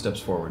take a few steps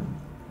forward.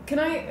 Can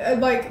I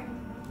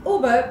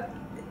Orba?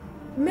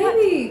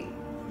 Maybe.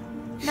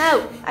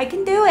 No, I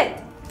can do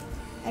it.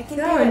 I can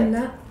No, do it.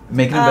 not.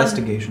 Make an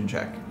investigation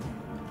check.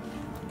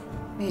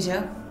 Me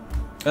too.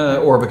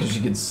 Or because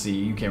you can see,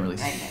 you can't really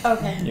see.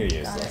 Okay. You're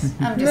useless.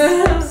 I'm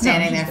just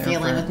standing there there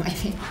feeling for- with my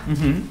feet.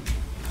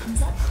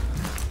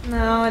 Mm-hmm.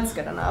 No, it's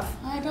good enough.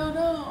 I don't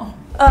know.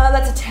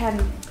 That's a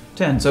 10.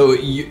 10. So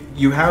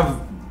you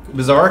have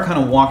Beezaura kind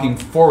of walking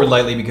forward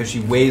lightly because she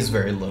weighs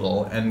very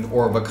little, and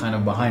Orba kind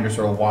of behind her,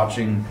 sort of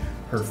watching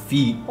her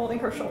feet. Holding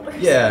her shoulders.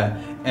 Yeah,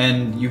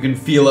 and you can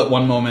feel at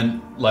one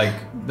moment like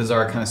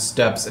Beezaura kind of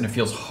steps and it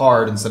feels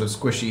hard instead of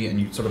squishy, and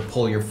you sort of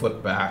pull your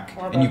foot back,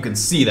 and you can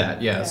see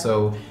that. Yeah,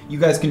 so you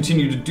guys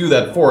continue to do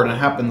that forward, and it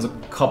happens a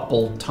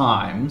couple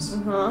times,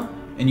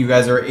 and you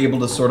guys are able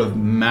to sort of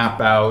map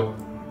out.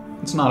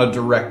 It's not a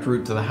direct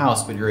route to the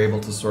house, but you're able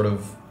to sort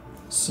of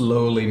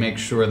slowly make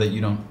sure that you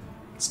don't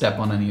step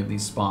on any of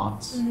these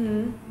spots.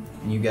 And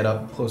you get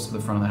up close to the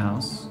front of the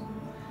house.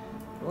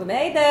 We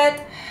made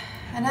it.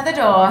 Another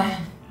door.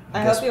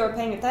 I hope you were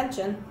paying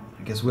attention.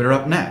 I guess we're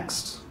up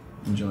next.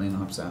 And Jillian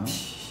hops out.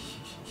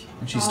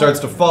 And she starts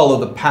to follow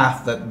the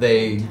path that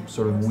they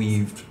sort of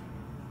weaved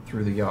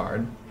through the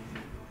yard.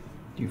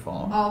 Do you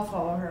follow? I'll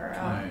follow her.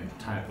 Can I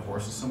tie up the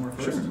horses somewhere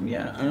first? Sure,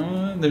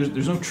 yeah.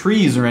 There's no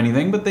trees or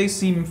anything, but they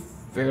seem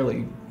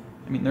fairly...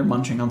 I mean, they're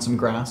munching on some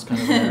grass kind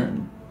of there.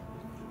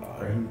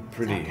 I'm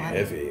pretty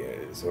heavy.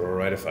 Is it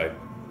alright if I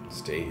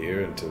stay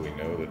here until we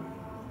know that...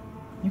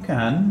 You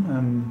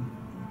can.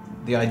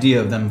 The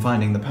idea of them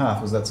finding the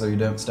path was that so you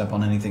don't step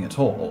on anything at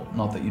all,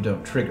 not that you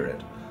don't trigger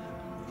it.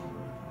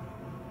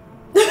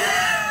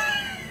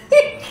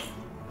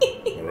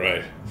 Alright.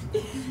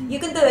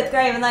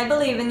 Graven, I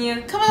believe in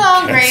you. Come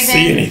along, Can't Graven.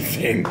 see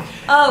anything.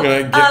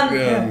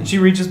 Oh, She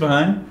reaches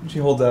behind. She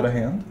holds out a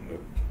hand.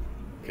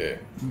 Okay.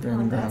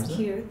 Graven grabs that's it.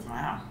 cute.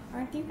 Wow.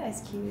 Aren't you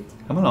guys cute?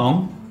 Come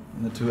along.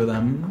 And the two of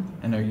them.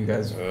 And are you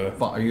guys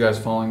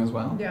following as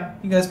well? Yeah.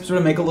 You guys sort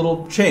of make a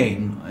little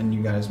chain, and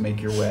you guys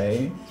make your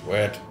way. It's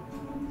wet.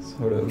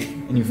 Sort of.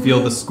 And you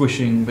feel the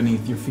squishing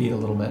beneath your feet a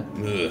little bit.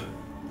 Ugh.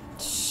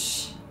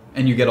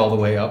 And you get all the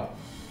way up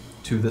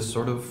to this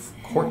sort of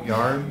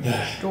courtyard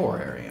door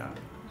area.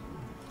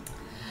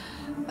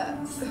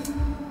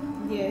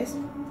 Yes.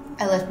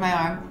 I lift my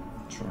arm.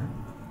 Sure.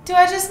 Do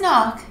I just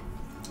knock?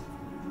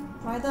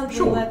 Why don't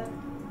Sure. we let...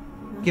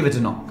 Give it a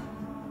knock.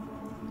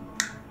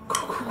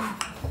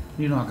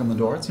 You knock on the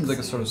door. It seems like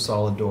a sort of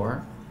solid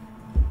door.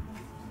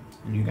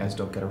 And you guys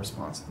don't get a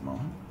response at the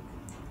moment.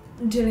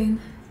 Jillian,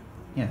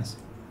 Yes.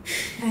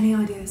 any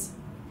ideas?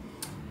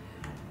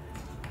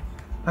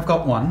 I've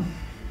got one.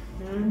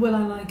 Will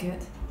I like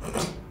it?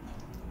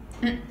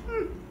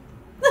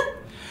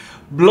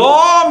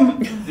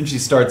 Blom! And she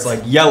starts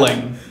like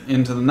yelling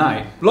into the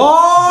night.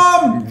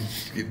 Blom!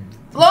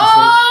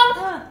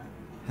 Blom!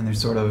 And there's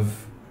sort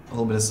of a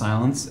little bit of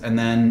silence. And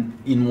then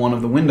in one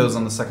of the windows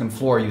on the second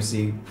floor, you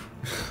see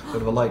sort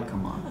of a light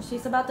come on.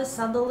 She's about as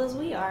subtle as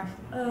we are.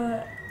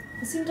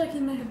 It seemed like you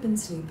may have been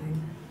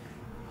sleeping.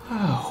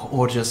 Oh,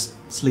 or just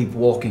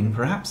sleepwalking,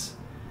 perhaps.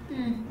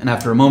 And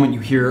after a moment, you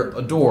hear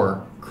a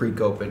door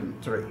creak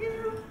open. Sort of,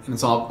 and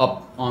it's all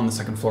up on the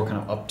second floor, kind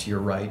of up to your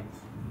right.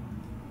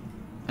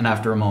 And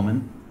after a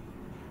moment,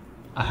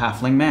 a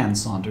halfling man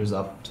saunters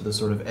up to the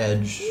sort of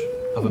edge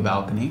of a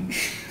balcony.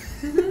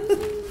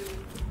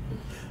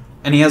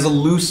 And he has a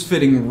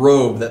loose-fitting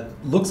robe that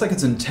looks like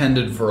it's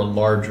intended for a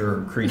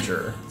larger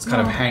creature. It's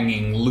kind of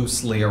hanging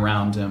loosely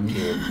around him,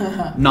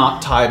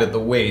 not tied at the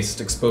waist,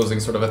 exposing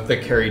sort of a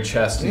thick, hairy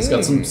chest. He's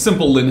got some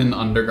simple linen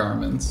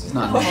undergarments. It's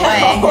not.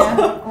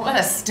 Boy, what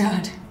a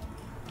stud.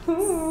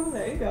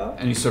 There you go.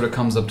 And he sort of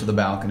comes up to the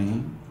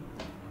balcony.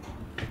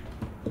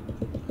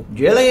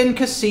 Jillian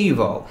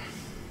Casivo,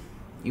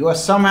 you are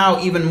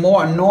somehow even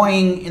more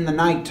annoying in the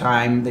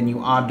nighttime than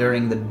you are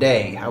during the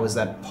day. How is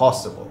that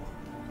possible?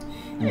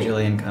 And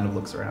Jillian kind of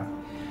looks around.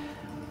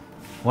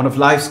 One of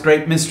life's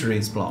great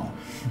mysteries, Blom.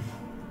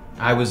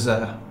 I was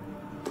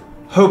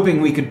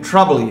hoping we could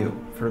trouble you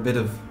for a bit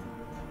of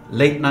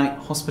late-night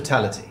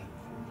hospitality.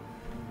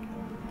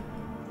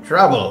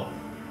 Trouble.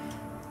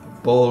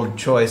 A bold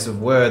choice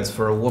of words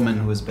for a woman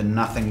who has been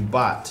nothing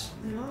but.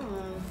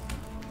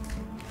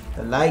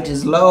 The light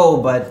is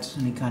low, but...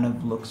 And he kind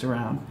of looks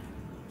around.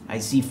 I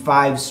see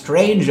 5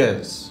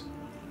 strangers.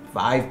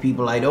 5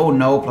 people I don't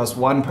know, plus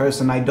 1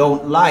 person I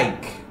don't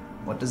like.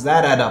 What does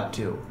that add up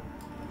to?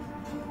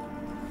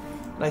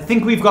 But I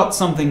think we've got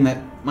something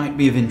that might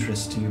be of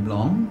interest to you,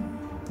 Blom.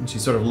 And she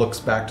sort of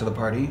looks back to the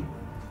party.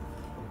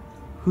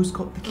 Who's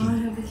got the key? I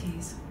have the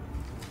keys.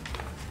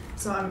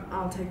 So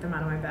I'll take them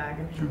out of my bag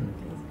and show them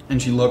the keys. And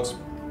she looks,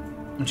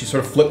 and she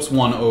sort of flips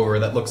one over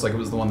that looks like it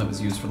was the one that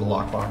was used for the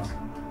lockbox.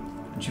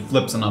 And she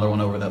flips another one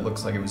over that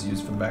looks like it was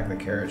used for the back of the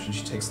carriage. And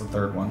she takes the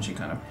third one, she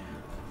kind of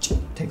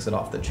takes it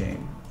off the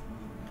chain.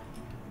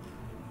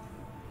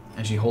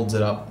 And she holds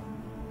it up.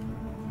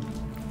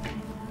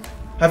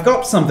 I've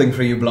got something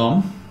for you,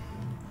 Blom.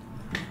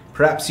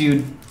 Perhaps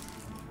you'd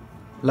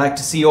like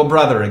to see your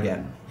brother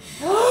again.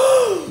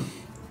 And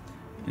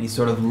he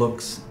sort of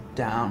looks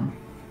down.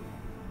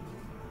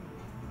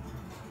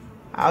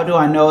 How do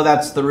I know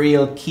that's the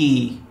real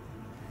key?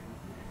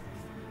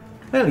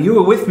 Well, you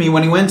were with me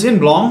when he went in,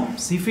 Blom.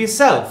 See for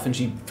yourself. And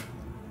she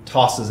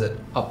tosses it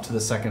up to the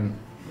second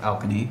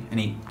balcony, and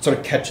he sort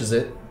of catches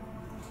it,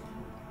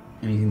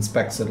 and he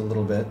inspects it a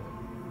little bit.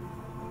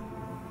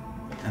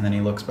 And then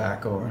he looks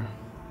back over.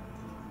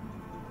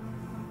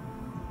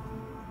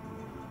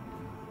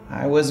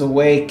 I was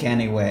awake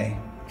anyway.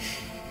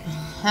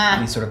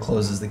 And he sort of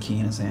closes the key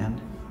in his hand.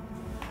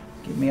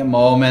 Give me a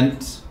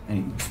moment.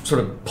 And he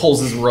sort of pulls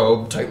his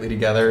robe tightly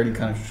together, and he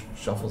kind of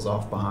shuffles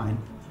off behind.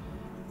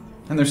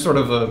 And there's sort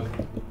of a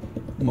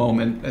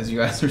moment as you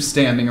guys are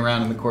standing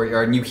around in the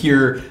courtyard, and you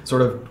hear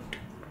sort of,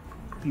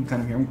 you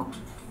kind of hear him Have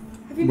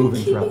you been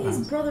moving throughout keeping the his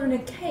house. brother in a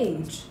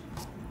cage?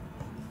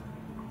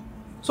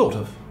 Sort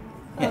of.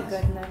 Oh, Yes.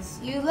 goodness.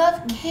 You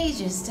love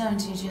cages, don't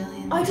you,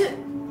 Jillian? I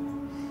do.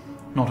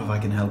 Not if I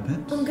can help it.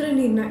 I'm gonna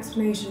need an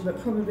explanation, but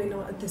probably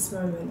not at this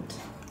moment.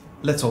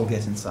 Let's all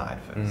get inside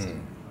first.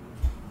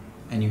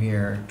 And you can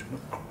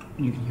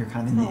hear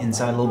kind of in the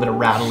inside a little bit of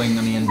rattling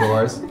on the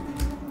indoors.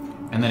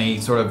 And then he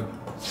sort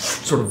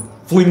of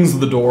flings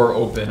the door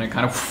open and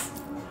kind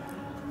of.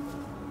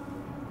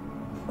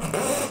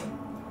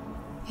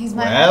 He's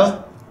my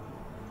Well.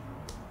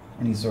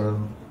 And he sort of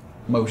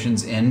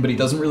motions in, but he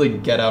doesn't really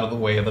get out of the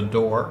way of the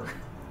door.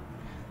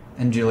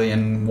 And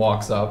Jillian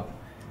walks up,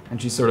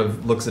 and she sort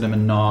of looks at him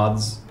and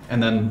nods,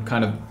 and then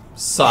kind of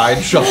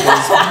side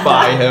shuffles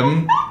by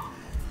him.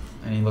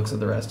 And he looks at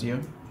the rest of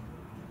you.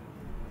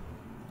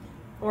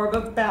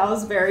 Orba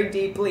bows very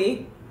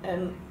deeply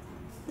and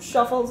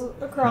shuffles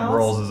across. And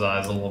rolls his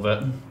eyes a little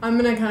bit. I'm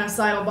gonna kind of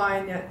sidle by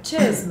and yet,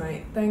 cheers,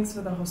 mate. Thanks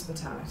for the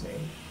hospitality.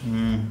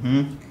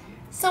 Mm-hmm.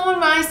 Someone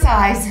my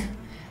size.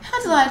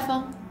 How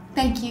delightful.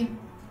 Thank you.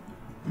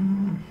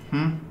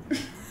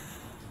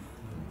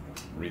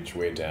 Reach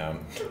way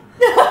down.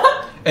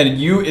 And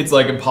it's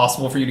like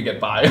impossible for you to get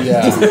by.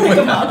 Yeah.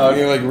 I'm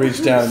gonna like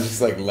reach down and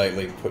just like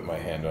lightly put my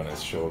hand on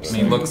his shoulder. And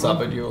he looks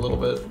up at you a little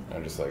bit.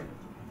 I'm just like,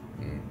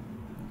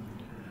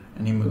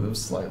 And he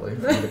moves slightly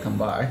for you to come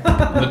by.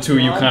 And the two of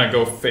you kind of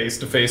go face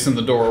to face in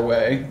the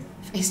doorway.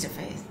 Face to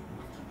face.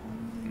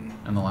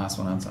 And the last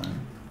one outside.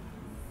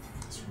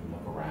 Just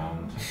look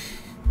around.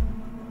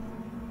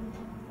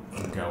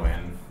 Go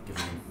in. Give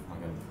him like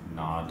a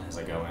nod as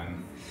I go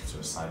in.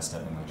 Sort of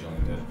sidestepping like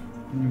Jillian did.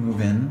 You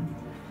move in.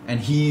 And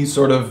he,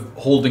 sort of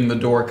holding the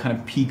door, kind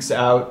of peeks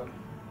out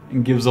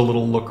and gives a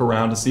little look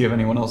around to see if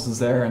anyone else is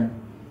there and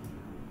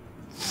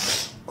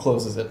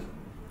closes it.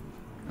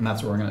 And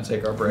that's where we're going to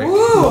take our break. Ooh,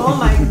 oh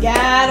my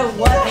god,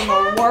 what in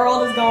the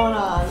world is going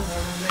on?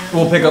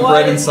 We'll pick up What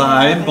right is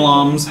inside happening?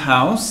 Blom's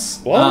house.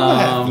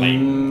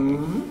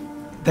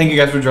 Thank you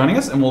guys for joining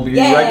us, and we'll be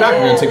Yeah, right back.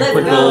 We're going to take a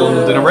quick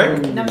little dinner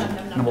break, Nom, nom, nom,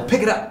 and nom. we'll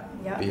pick it up.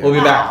 Yeah. We'll be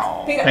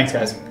back. Pick it up. Thanks,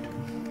 guys.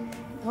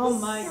 Oh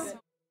my god.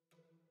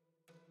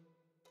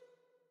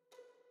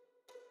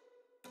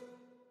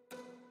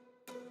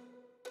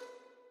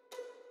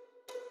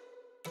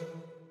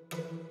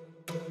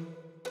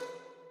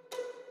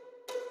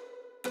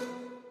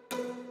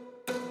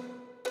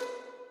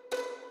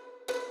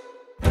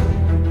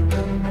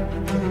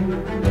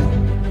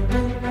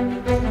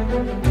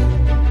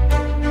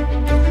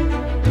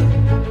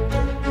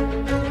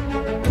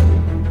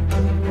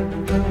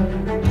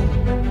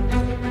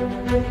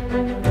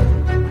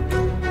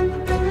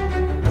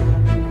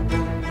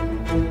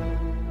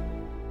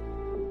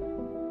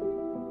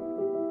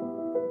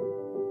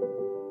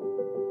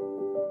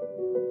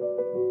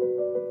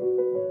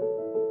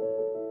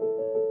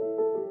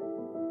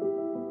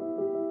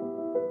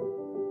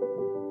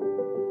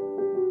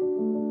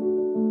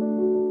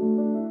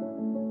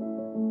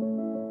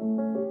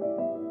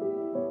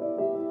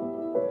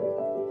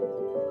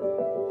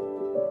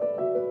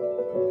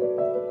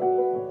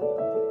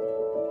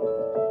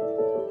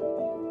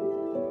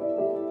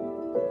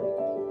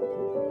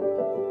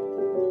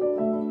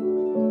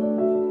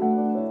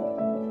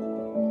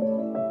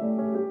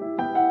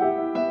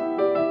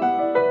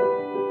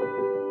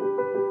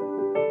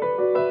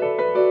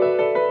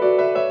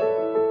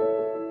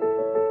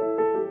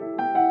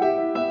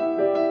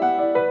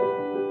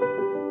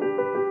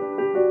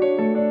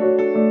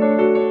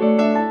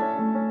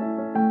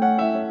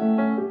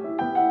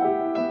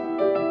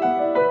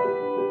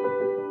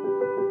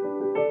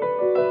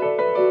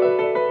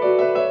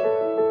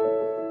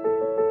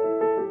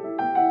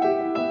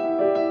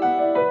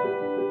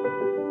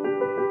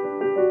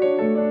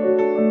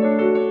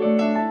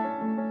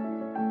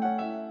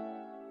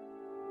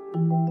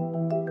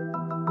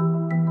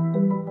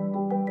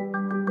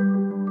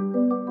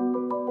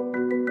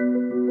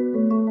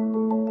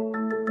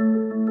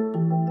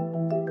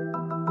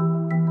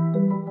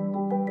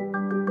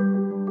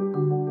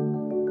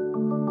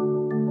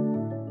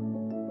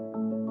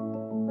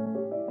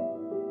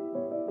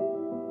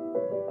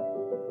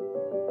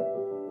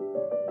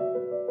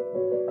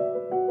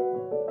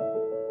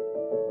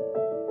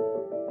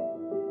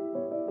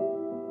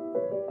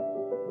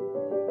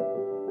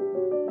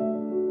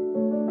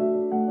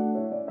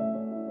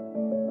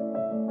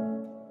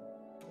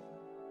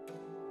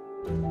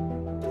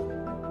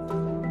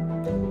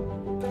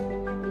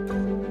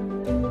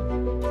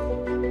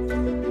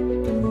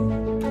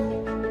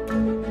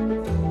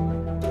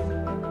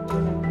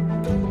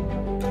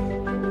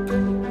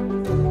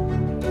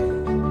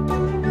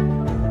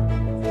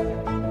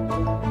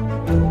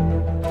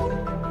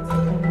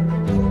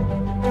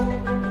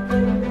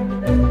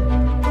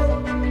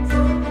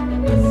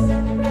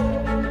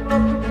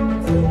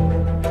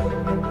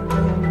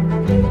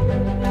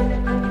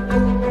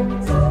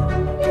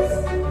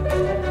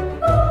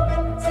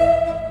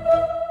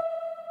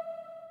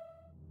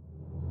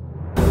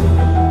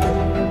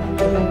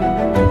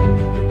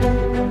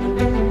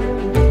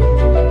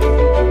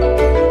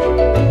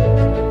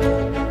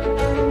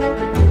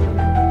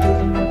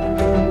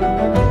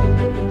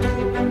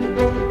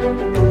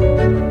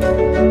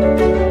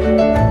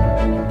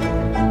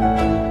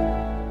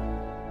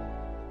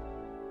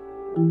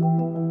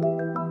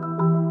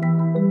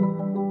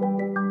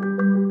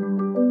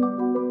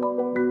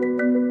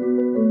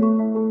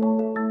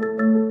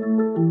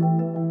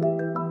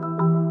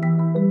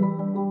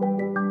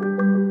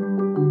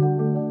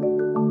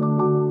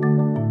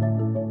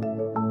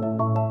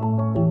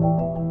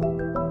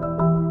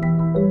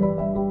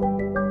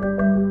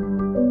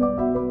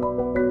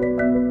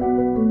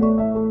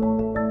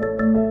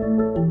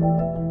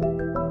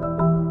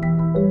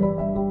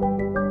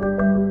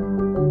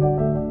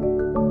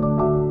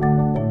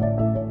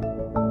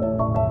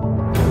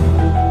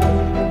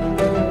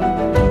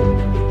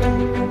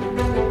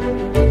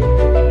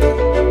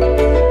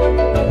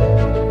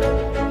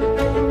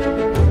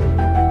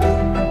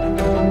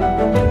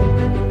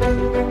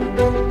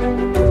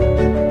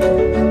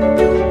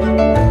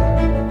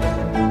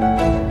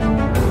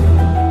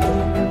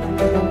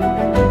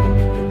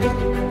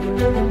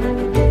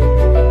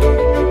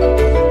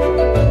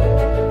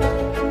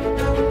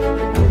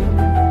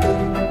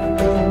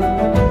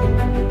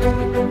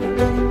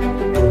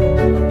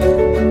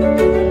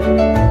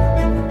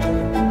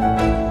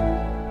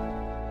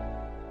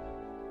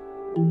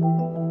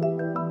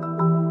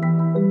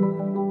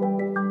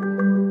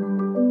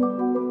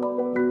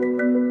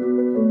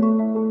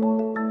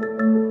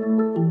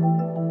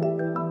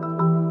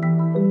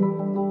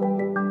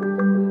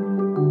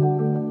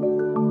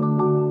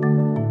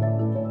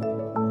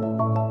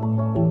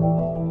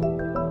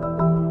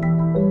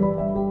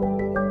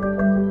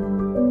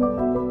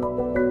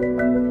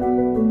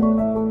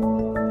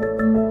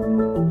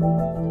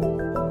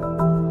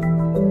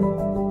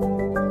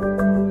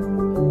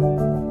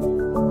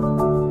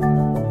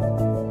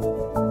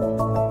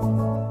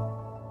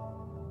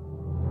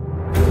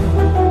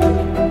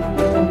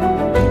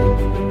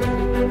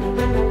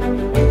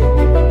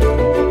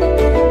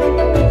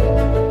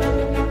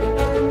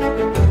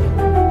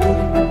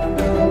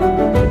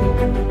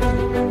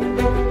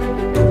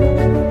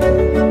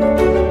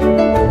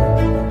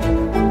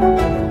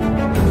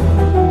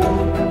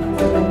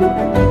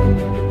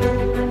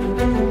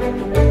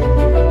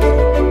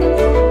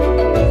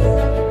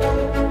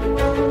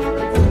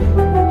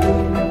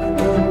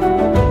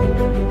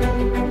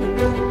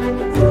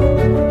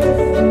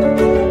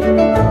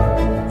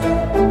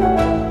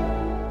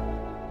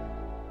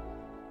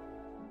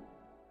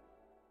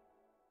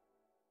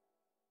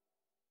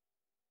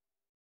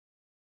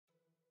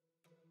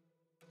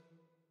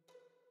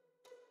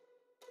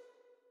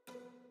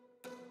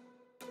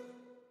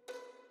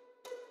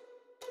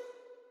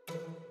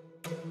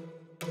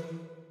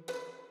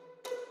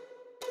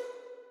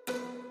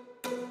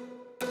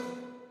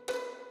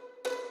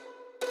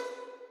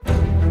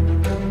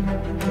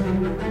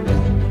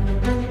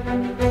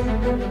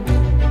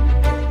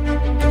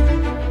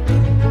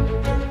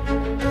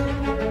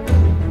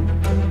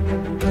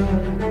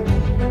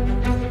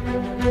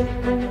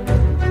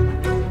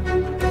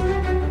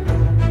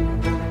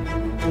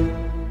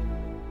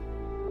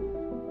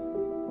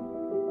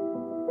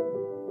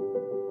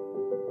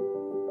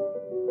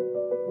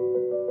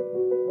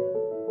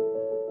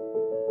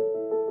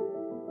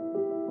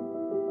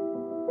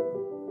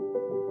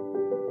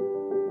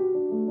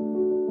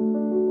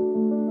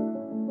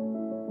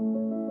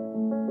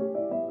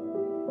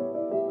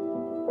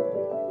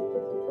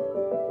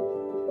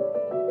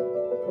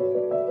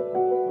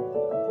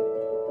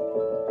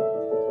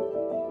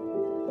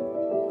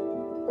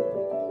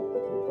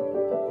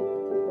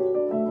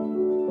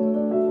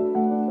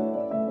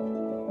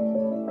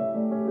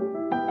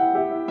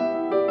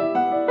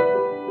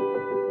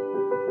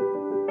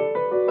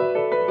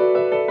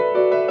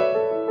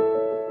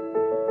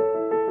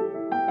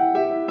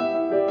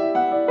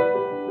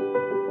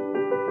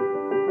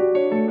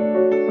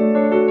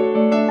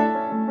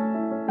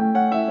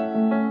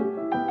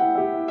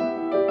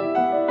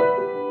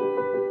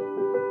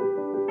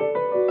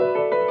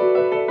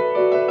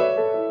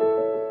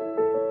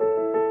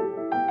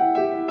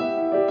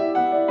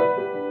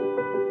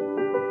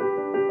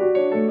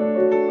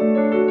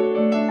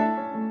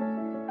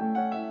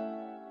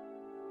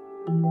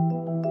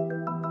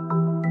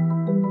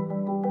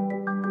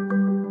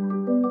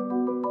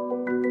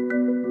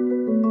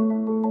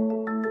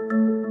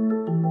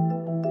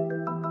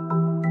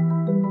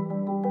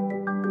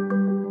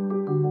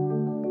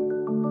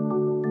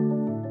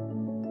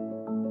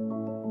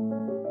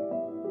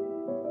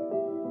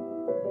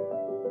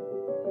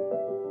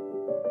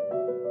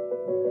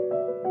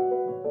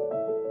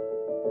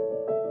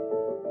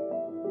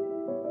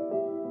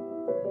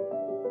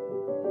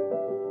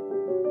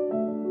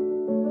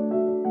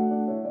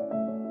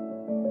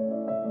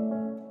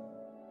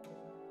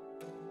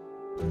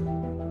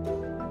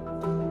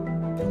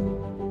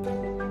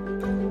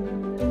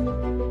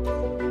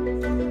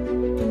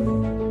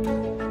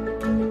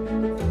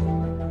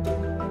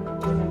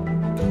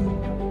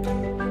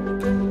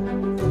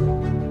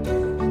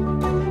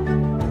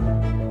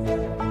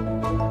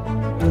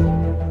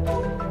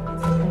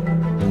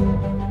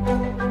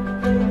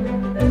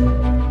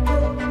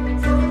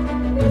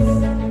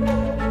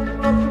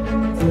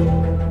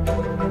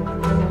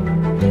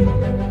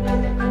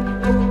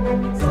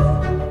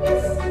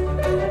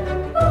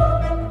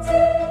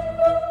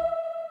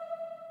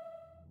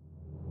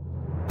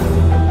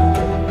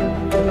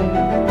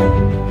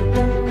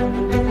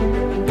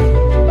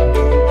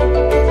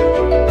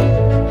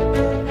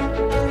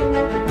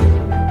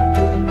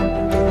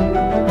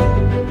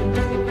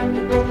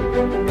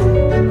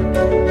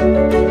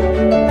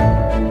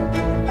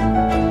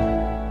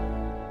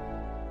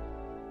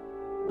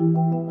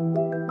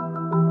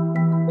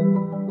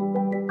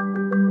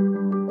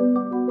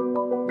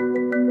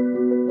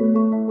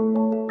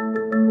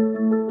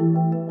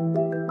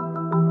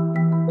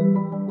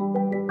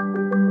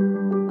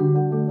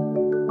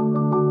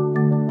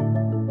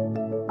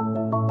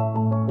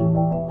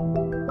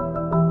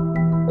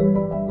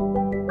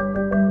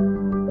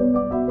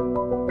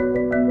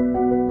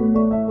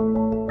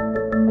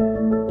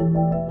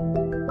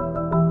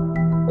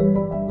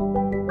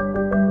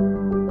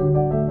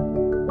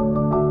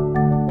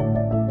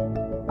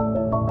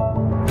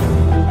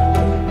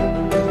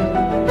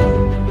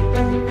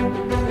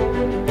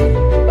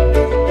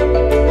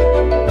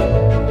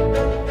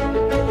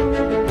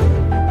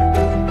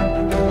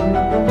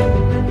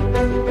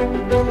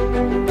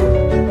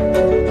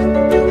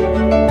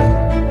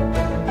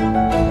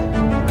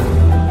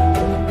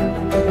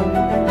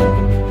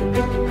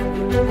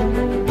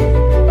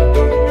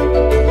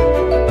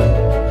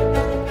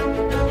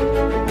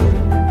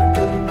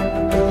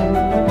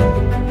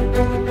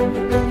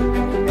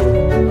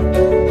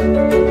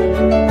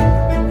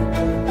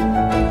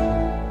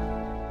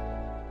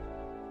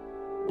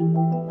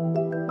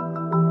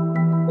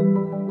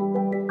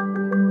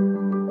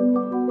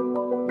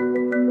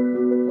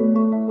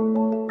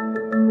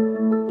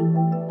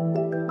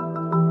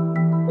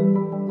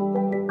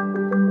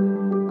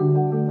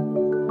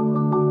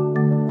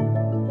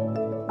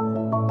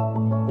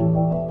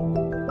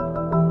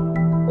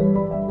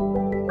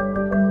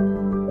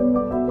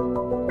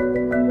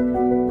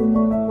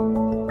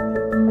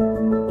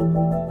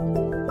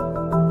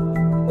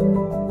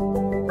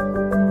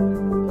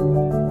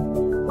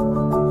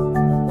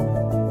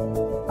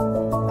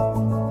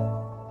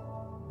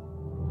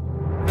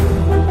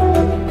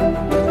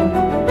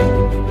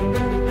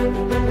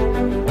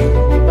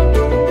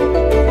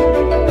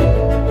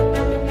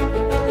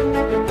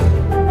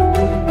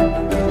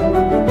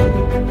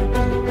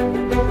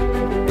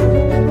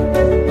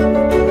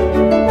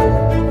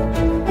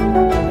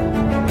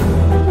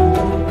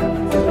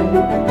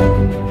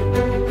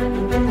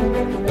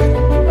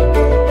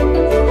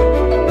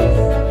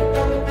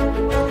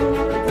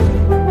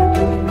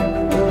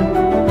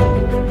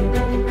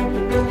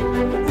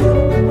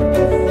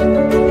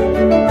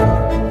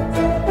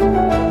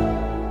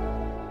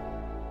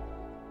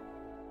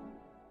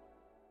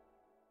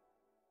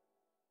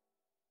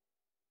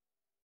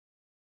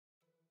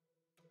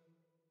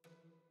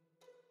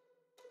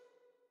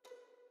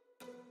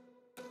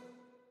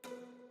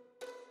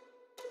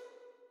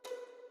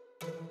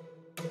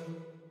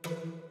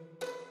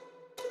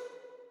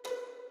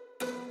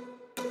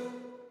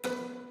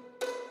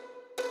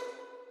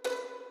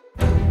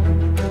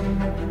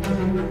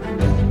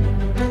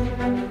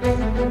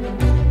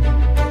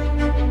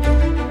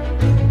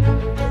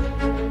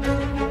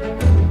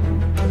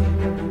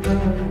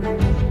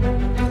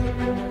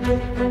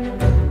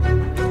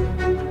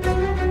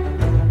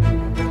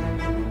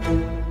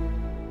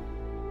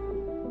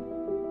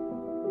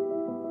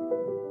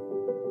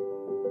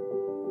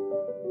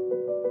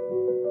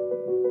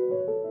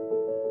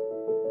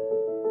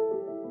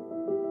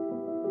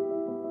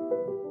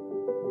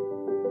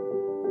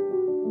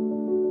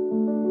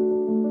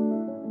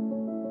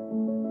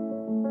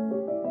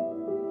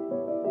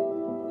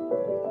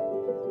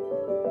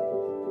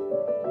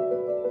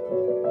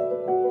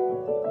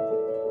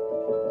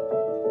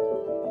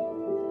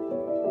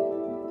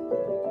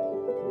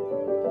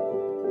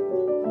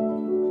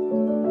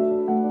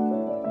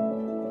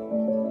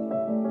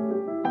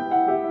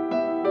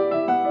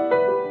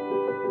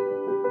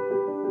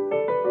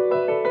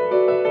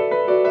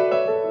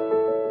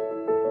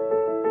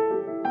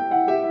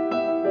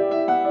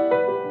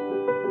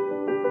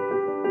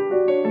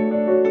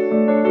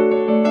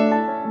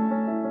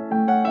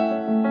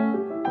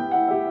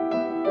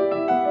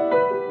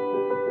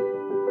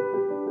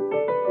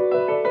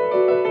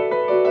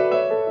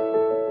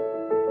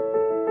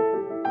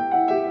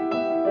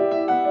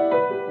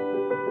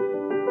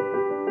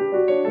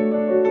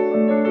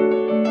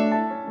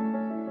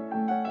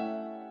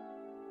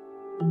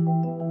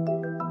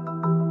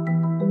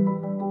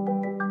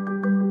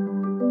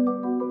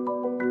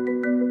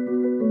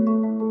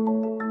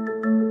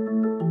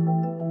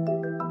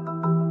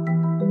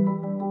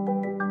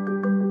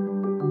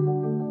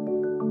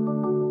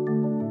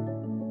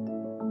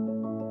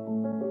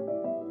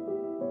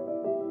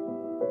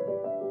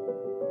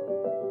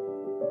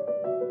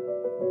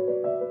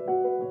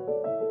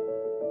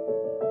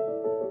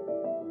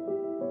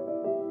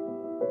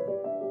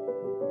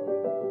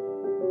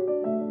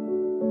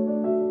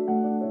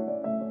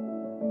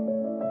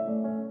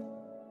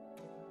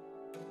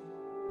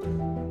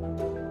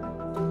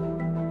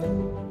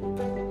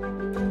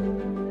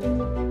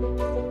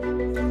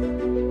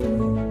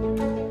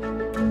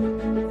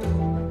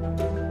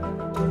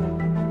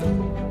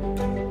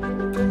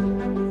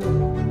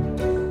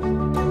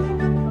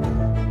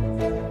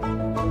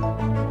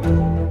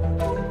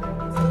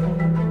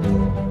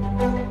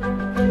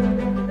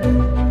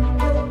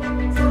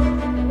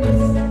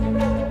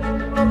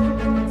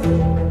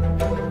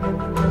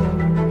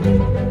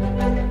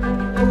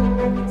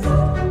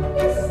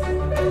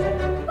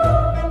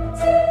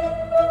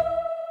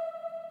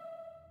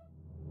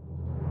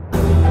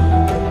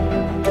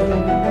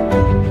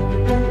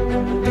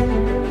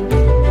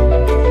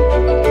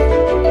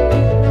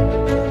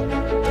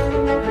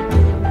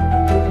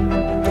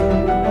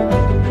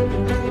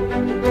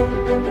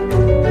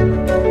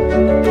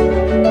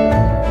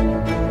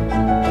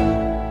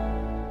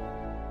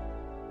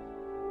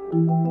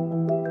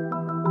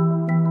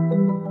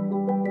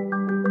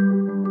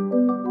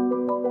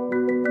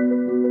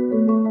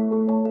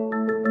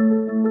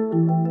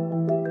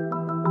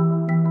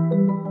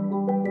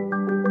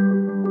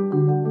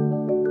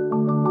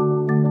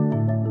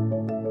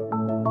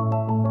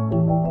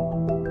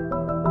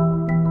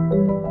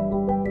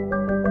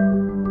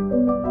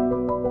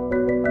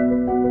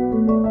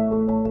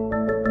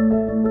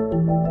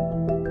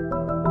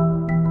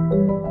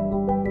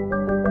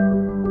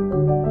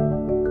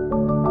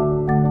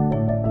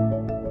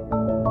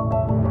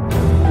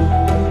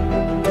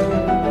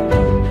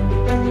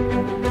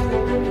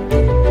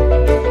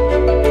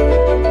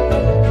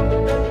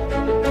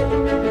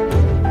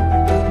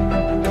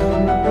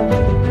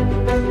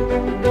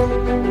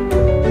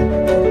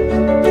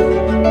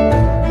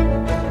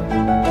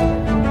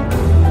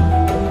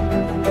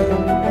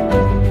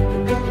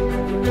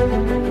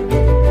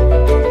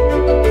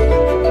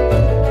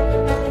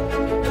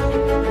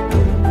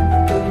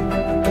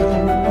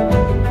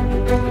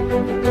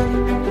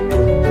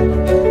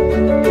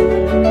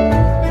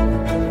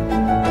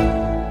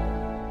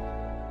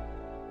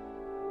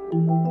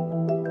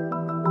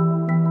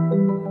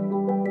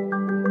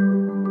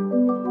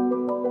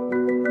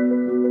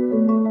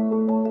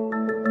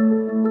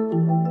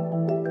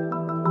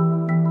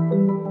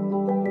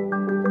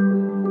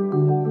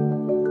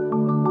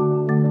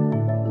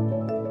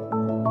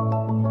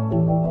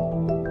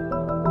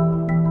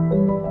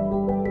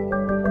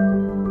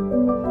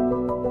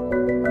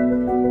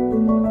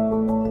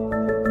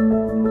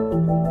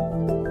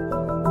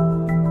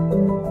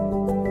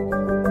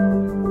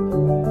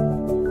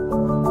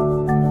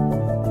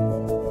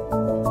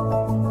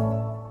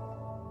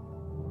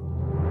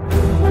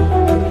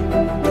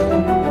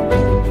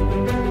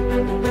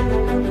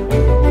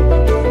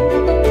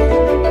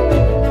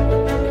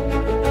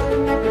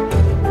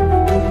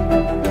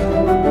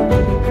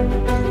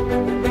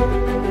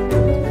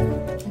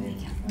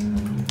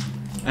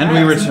 And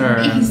we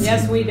return.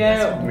 Yes, we do.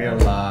 We are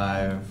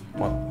live.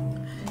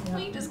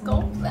 We just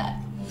go for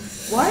that.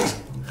 What?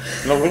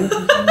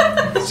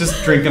 It's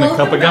just drinking a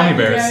cup of gummy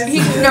bears.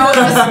 No,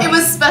 it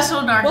was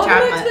special dark Welcome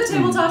chocolate. back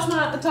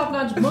to the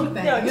top-notch book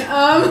thing.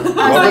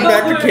 Welcome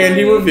back to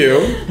Candy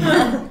Review.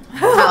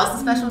 How's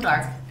the special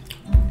dark?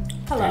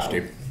 Hello.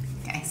 Tasty.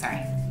 Okay,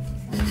 sorry.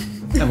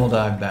 And we'll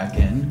dive back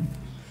in.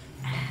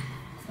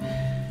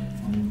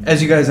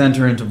 As you guys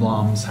enter into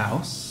Blom's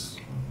house,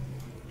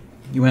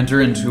 you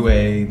enter into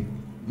a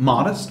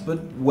modest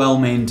but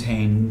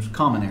well-maintained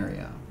common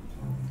area.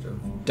 Sort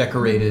of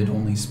decorated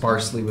only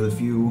sparsely with a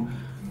few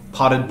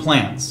potted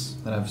plants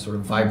that have sort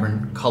of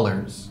vibrant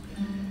colors.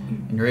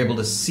 And you're able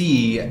to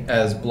see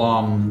as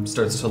Blom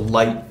starts to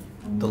light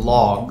the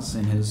logs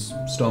in his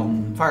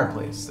stone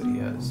fireplace that he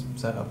has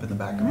set up in the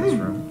back of his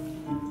room.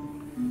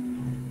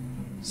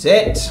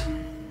 Sit!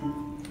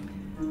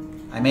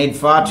 I made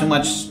far too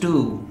much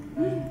stew.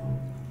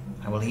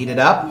 I will heat it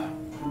up.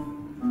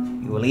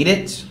 You will eat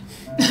it.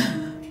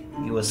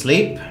 You will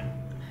sleep.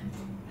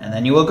 And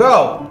then you will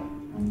go.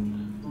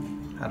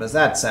 How does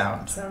that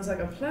sound? Sounds like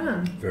a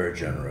plan. Very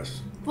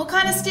generous. What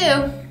kind of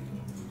stew?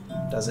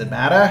 Does it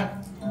matter?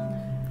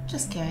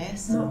 Just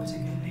curious. Not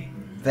particularly.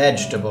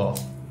 Vegetable.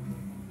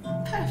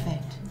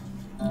 Perfect.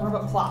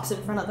 Orba plops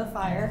in front of the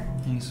fire.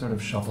 And he sort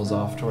of shuffles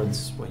off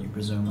towards what you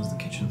presume is the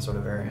kitchen sort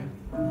of area.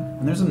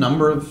 And there's a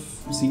number of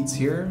seats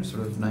here,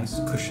 sort of nice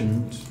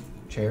cushioned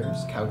chairs,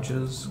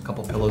 couches, a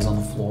couple pillows on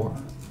the floor.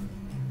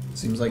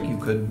 Seems like you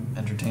could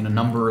entertain a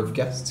number of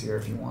guests here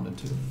if you wanted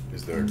to.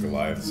 Is there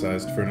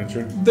Goliath-sized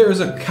furniture?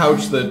 There's a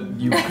couch that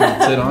you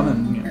could sit on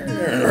and...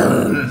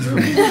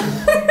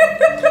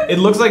 It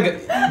looks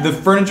like the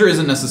furniture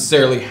isn't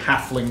necessarily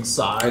halfling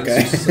size.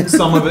 Okay.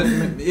 Some of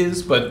it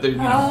is, but there,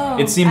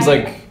 it seems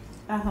like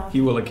Uh-huh.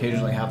 he will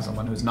occasionally have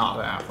someone who's not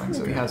a halfling,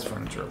 so he has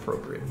furniture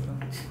appropriate for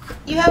them.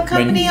 You have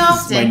company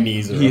often. My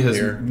knees are He up has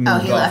here. moved Oh,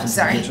 he off left. into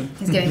the Sorry. kitchen.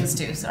 He's getting the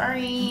stew.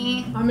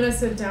 Sorry. I'm gonna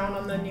sit down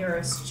on the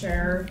nearest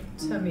chair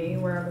to me,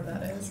 wherever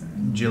that is.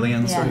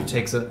 Jillian sort Yeah. of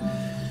takes a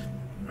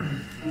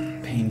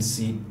pained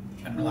seat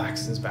and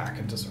relaxes back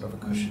into sort of a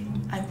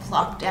cushion. I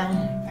plop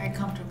down very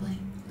comfortably.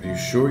 Are you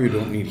sure you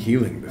don't need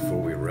healing before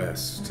we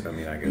rest? I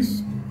mean, I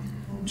guess...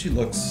 She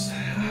looks...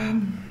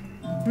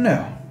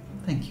 no,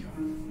 thank you.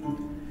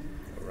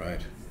 All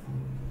right.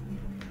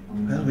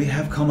 Well, we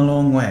have come a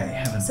long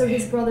way, haven't So we?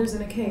 his brother's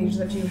in a cage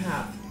that you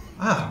have.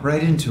 Ah,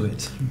 right into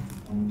it.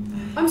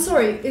 I'm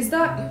sorry, is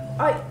that...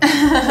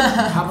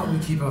 How about we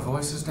keep our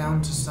voices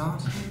down to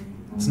start?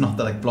 It's not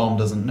that like Blom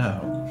doesn't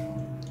know.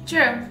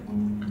 True.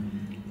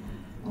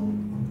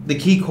 The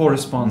key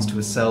corresponds to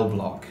a cell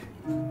block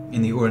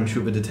in the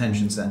Orenshuba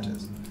detention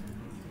centers.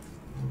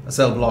 A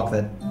cell block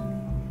that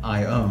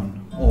I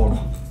own,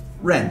 or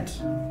rent,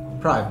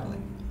 privately.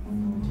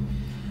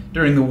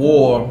 During the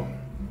war,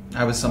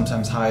 I was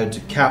sometimes hired to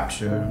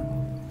capture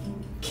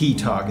key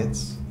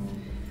targets,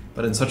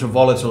 but in such a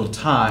volatile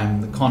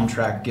time, the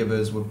contract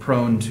givers were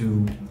prone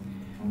to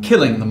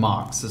killing the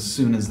marks as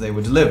soon as they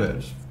were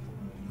delivered.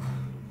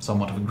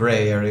 Somewhat of a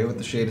grey area with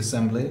the Shade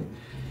Assembly,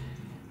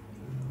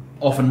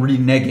 often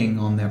reneging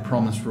on their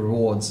promised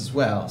rewards as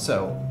well.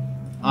 So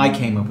I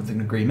came up with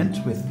an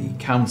agreement with the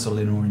council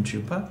in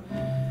Orenshuba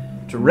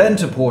to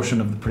rent a portion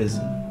of the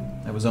prison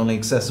that was only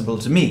accessible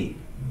to me.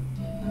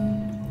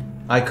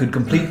 I could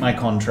complete my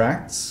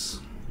contracts,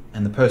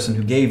 and the person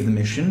who gave the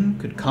mission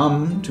could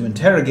come to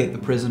interrogate the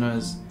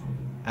prisoners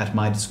at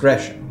my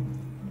discretion.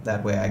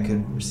 That way I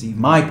could receive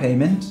my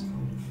payment,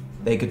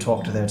 they could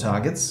talk to their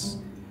targets,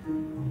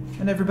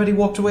 and everybody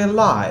walked away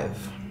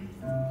alive.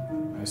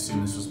 I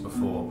assume this was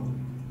before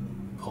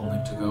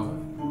Polnick took over?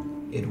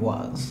 It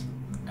was.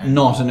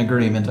 Not an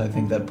agreement I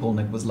think that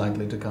Polnick was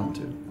likely to come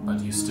to.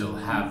 But you still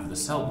have the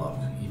cell block,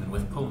 even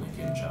with Polnick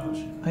in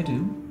charge. I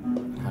do.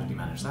 How did you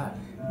manage that?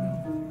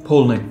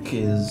 Polnick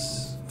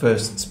is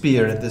First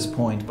Spear at this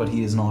point, but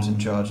he is not in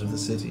charge of the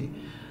city.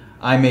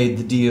 I made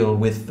the deal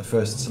with the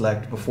First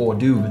Select before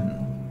Dubin,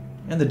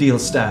 and the deal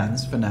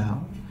stands for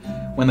now.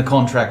 When the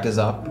contract is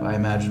up, I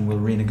imagine we'll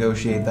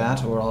renegotiate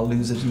that, or I'll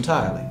lose it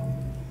entirely.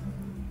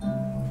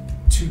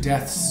 2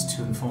 deaths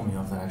to inform you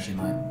of that actually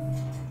might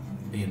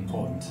be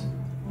important.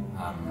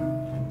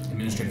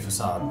 Administrator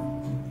Facade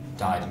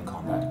died in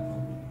combat.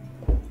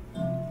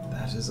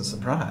 That is a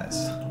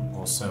surprise.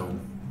 Also,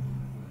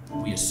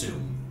 we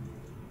assume.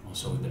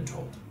 Also, we've been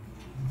told.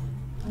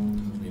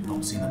 We've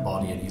not seen the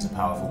body, and he's a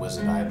powerful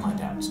wizard. I have my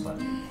doubts, but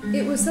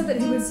It was said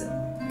that he was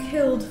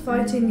killed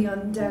fighting the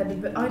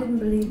undead, but I didn't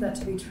believe that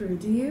to be true.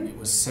 Do you? it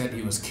was said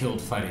he was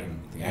killed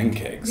fighting the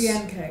Ankegs. The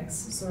Ankegs,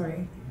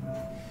 sorry.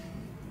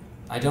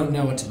 I don't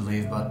know what to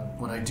believe, but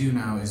what I do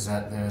know is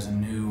that there's a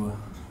new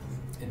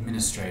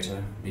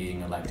administrator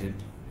being elected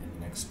in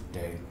the next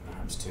day,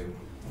 perhaps 2.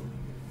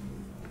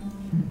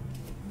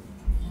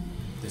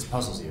 This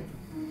puzzles you.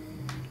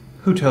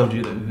 Who told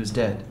you that he was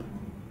dead?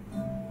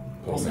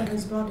 Is that Polnick.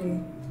 his body?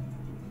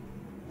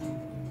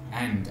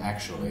 And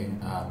actually,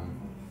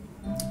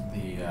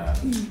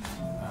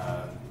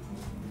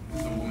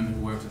 the woman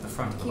who worked at the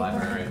front of the Keeper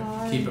library,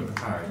 Picard. Keeper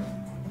Picard.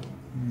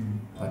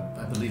 But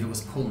I believe it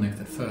was Polnick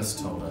that first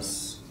told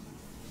us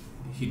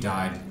he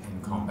died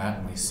in combat,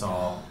 and we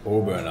saw.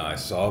 Orba and I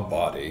saw a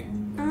body.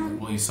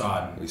 Well, you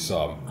saw We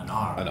saw an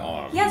arm. an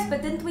arm. Yes,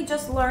 but didn't we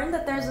just learn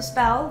that there's a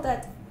spell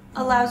that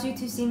allows you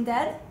to seem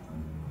dead?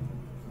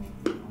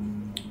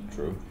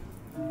 True.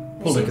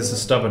 Pulnik is a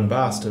stubborn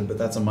bastard, but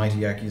that's a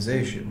mighty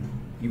accusation.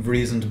 You've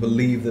reason to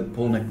believe that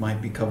Pulnik might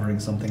be covering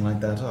something like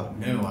that up.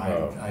 No,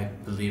 I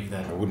believe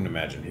that. I wouldn't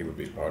imagine he would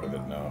be part of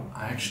it, no.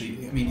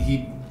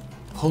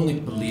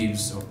 Pulnik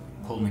believes, or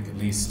Pulnik at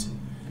least,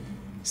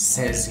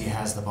 says he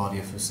has the body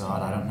of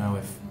Fusad. I don't know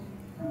if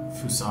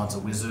Fusad's a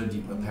wizard.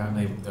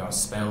 Apparently there are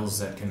spells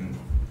that can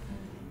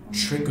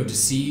trick or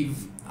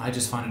deceive. I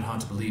just find it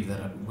hard to believe that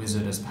a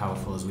wizard as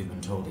powerful as we've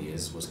been told he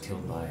is was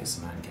killed by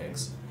some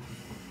mankegs.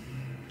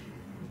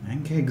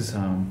 Mankegs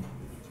are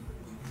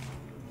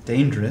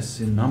dangerous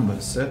in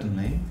numbers,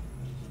 certainly.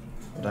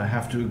 But I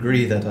have to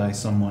agree that I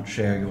somewhat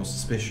share your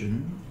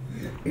suspicion.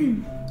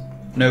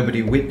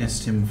 Nobody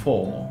witnessed him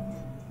fall.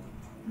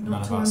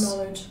 Not to our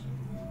knowledge.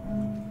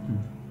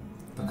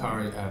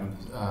 Bakari,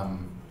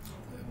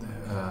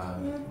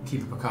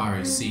 Keeper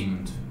Bakari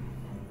seemed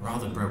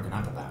rather broken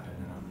up about it.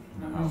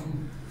 You know how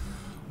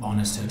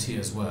honest her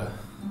tears were.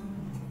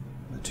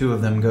 The two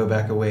of them go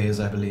back a ways,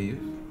 I believe.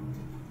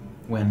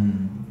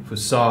 When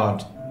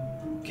Fusad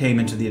came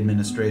into the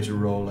administrator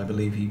role, I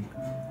believe he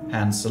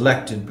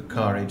hand-selected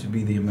Bakari to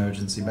be the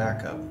emergency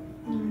backup.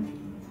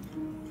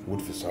 Would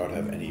Fusad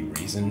have any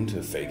reason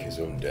to fake his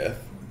own death?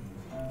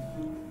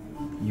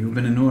 You've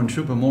been in Uran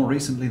Troopa more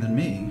recently than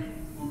me.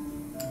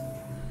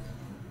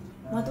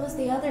 What was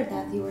the other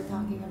death you were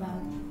talking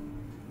about?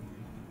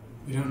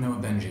 We don't know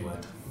where Benji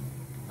went.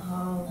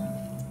 Oh.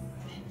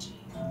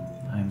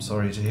 I am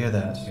sorry to hear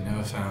that. We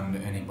never found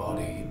any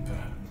body.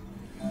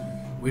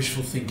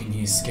 Wishful thinking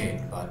he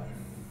escaped, but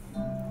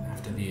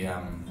after the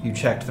You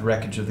checked the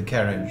wreckage of the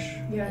carriage.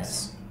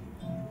 Yes.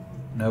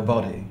 No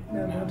body.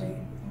 No body.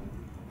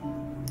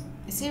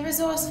 Is he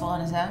resourceful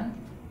on his own?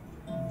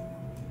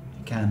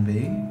 He can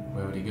be.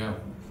 Where would he go?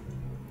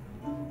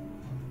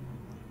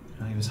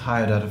 He was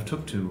hired out of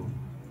Tuktu.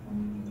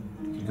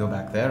 He could go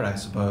back there, I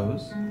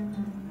suppose.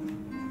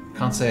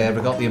 Can't say I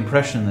ever got the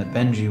impression that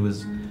Benji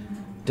was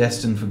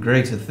destined for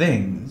greater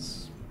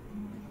things.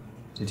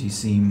 Did he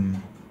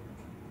seem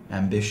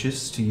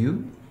ambitious to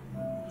you?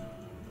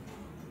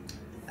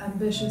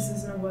 Ambitious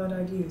isn't a word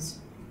I'd use.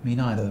 Me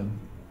neither.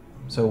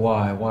 So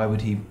why? Why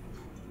would he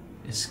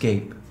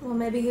escape? Well,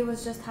 maybe he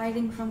was just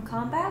hiding from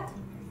combat?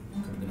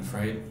 Could have been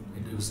afraid.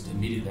 It was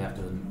immediately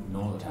after the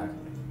Knoll attack.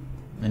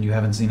 And you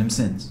haven't seen him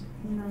since?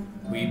 No.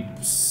 We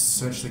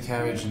searched the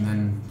carriage and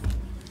then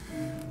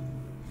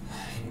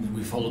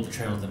we followed the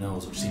trail of the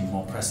Knolls, which seemed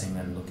more pressing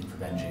than looking for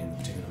Benji in the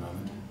particular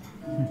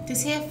moment.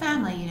 Does he have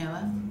family you know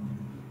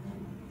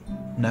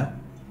of? No.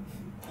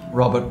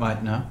 Robert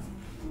might know.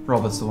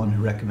 Robert's the one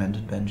who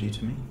recommended Benji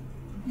to me.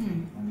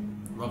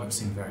 Robert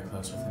seemed very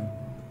close with him.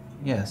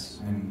 Yes.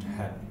 And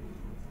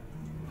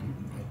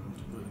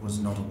was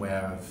not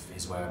aware of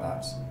his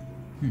whereabouts.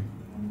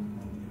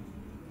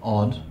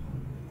 Odd.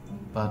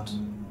 But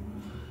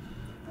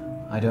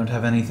I don't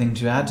have anything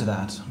to add to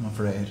that, I'm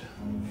afraid.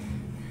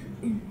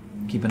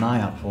 Keep an eye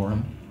out for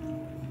him.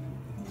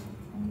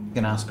 You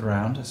can ask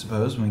around, I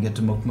suppose, when we get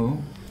to Mukmu.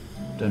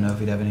 Don't know if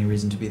he'd have any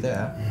reason to be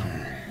there.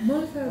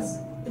 Monica's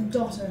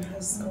daughter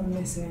has gone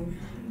missing.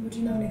 Would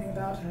you know anything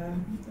about her?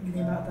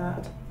 Anything about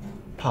that?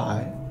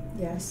 Pi?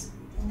 Yes.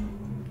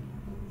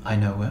 I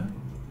know her.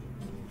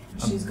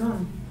 She's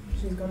gone.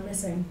 She's gone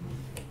missing.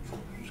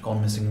 She's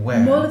gone missing where?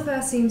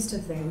 Molifair seems to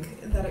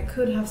think that it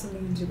could have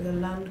something to do with a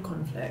land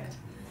conflict.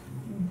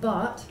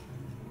 But,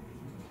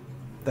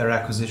 Their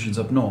acquisitions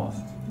up north.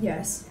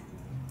 yes.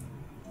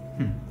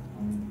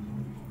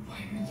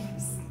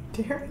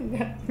 Staring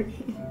at me.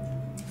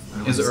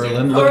 Is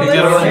Erland looking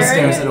at Erland her?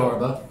 staring Stares at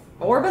Orba.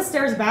 Orba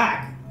stares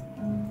back.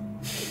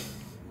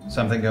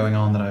 Something going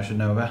on that I should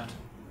know about?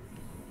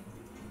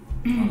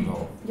 Not at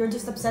all. You're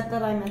just upset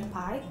that I met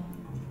Pi?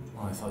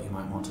 Well, I thought you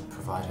might want to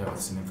provide her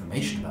with some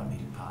information about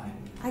meeting Pi.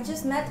 I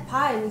just met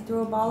Pi. We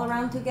threw a ball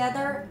around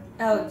together.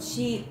 Oh,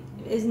 she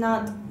is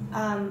not,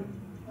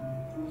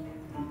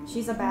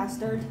 she's a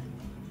bastard.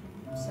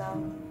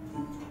 So,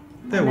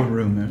 There were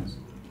rumors.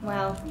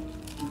 well,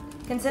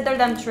 consider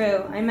them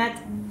true. I met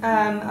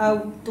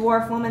a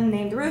dwarf woman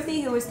named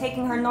Ruthie who was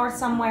taking her north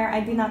somewhere.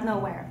 I do not know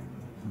where.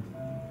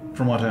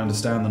 From what I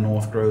understand, the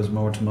north grows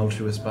more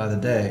tumultuous by the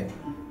day.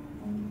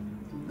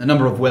 A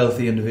number of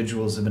wealthy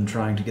individuals have been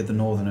trying to get the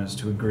northerners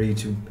to agree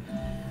to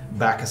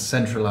back a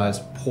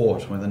centralized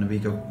port where the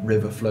Navika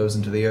River flows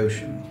into the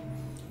ocean.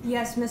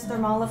 Yes, Mr.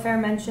 Molifair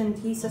mentioned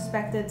he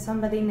suspected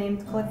somebody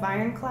named Cliff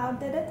Ironcloud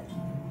did it.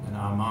 And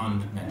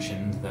Armand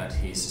mentioned that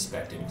he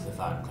suspected Cliff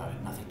Ironcloud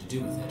had nothing to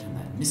do with it, and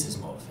that Mrs.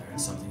 Molifair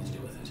had something to do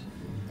with it.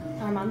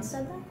 Armand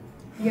said that?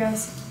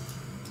 Yes.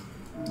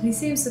 He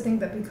seems to think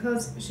that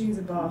because she's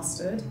a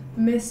bastard,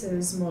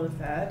 Mrs.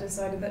 Molifair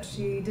decided that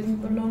she didn't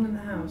belong in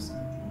the house.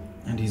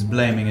 And he's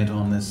blaming it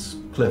on this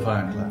Cliff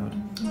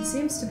Ironcloud. He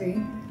seems to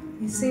be.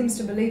 He seems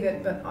to believe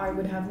it, but I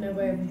would have no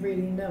way of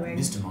really knowing.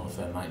 Mr.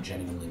 Molifair might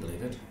genuinely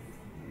believe it.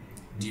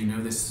 Do you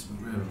know this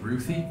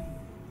Ruthie?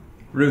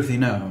 Ruthie,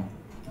 no.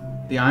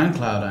 The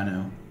Ironcloud, I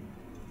know.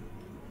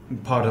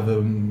 Part of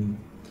a...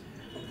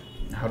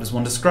 how does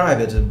one describe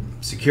it? A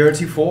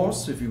security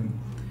force? If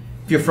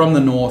you're from the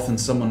north and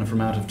someone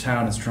from out of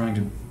town is trying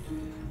to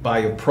buy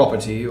your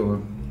property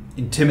or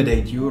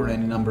intimidate you or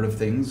any number of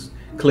things,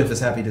 Cliff is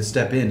happy to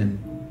step in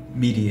and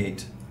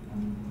mediate.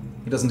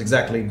 He doesn't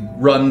exactly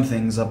run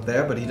things up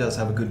there, but he does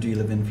have a good deal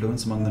of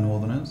influence among the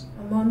Northerners.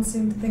 Amon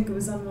seemed to think it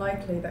was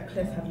unlikely that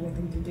Cliff had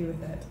anything to do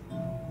with it.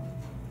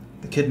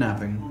 The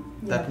kidnapping,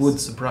 that would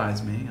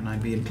surprise me, and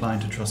I'd be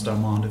inclined to trust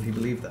Armand if he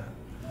believed that.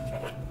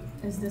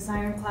 Is this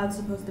Ironclad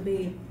supposed to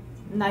be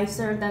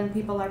nicer than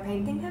people are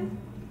painting him?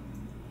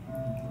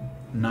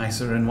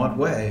 Nicer in what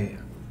way?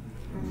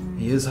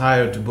 He is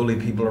hired to bully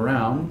people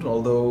around,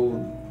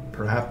 although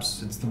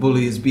perhaps it's the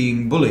bullies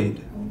being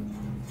bullied.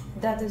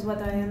 That is what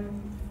I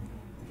am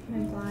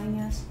implying,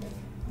 yes.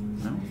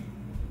 No?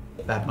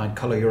 That might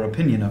color your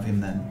opinion of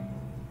him then.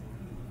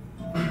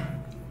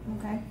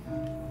 Okay.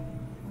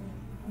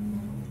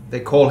 They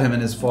call him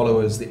and his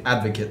followers the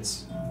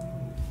Advocates.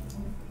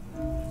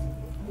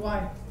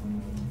 Why?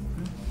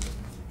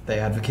 They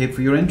advocate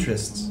for your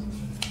interests.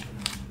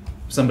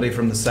 Somebody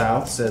from the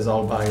south says,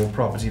 I'll buy your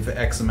property for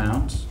X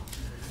amount.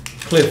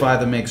 Cliff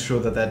either makes sure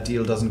that that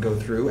deal doesn't go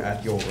through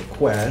at your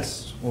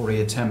request, or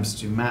he attempts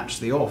to match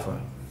the offer,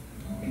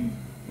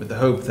 with the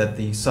hope that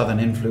the southern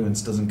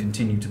influence doesn't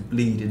continue to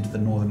bleed into the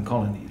northern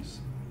colonies.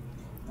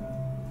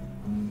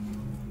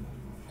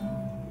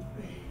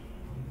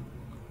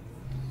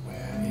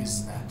 Where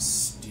is that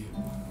stew?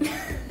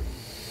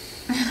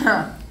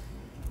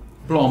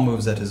 Blom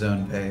moves at his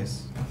own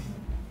pace.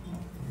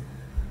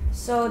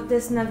 So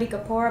this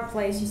Navikapura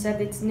place, you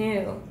said it's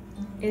new.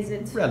 Is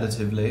it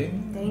Relatively.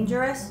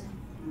 dangerous?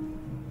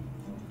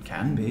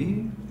 Can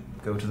be.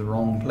 Go to the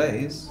wrong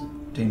place.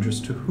 Dangerous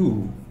to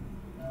who?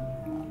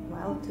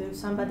 Well, to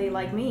somebody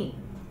like me.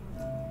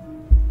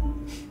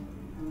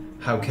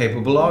 How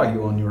capable are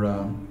you on your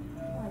own?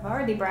 I've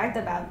already bragged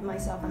about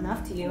myself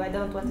enough to you. I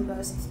don't want to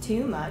boast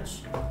too much.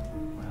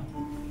 Well,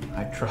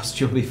 I trust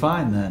you'll be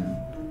fine then,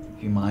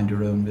 if you mind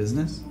your own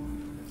business.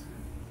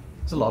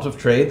 There's a lot of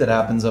trade that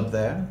happens up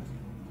there.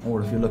 Or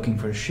if you're looking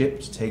for a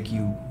ship to take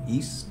you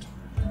east.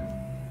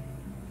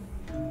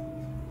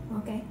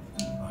 Okay.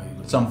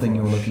 Something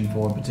you're looking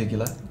for in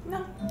particular.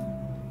 No.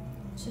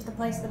 It's just a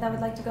place that I would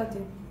like to go to.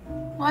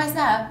 Why is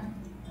that?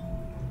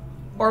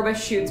 Orba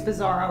shoots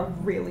Beezaura a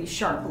really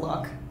sharp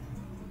look.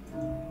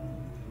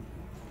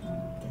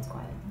 Gets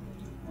quiet.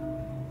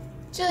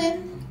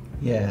 Jillian,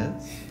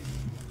 Yes.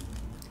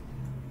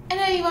 I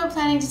know you weren't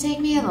planning to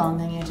take me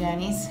along on your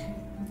journeys.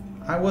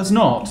 I was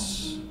not.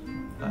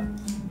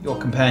 Your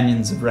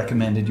companions have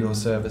recommended your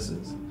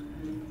services.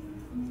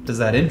 Does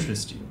that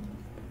interest you?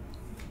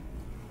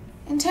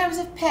 In terms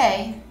of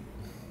pay,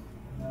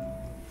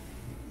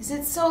 is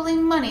it solely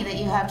money that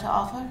you have to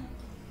offer?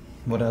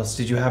 What else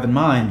did you have in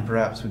mind?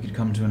 Perhaps we could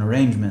come to an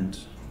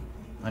arrangement.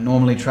 I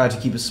normally try to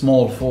keep a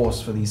small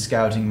force for these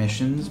scouting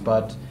missions,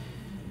 but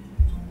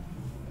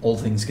all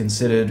things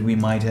considered, we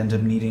might end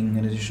up needing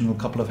an additional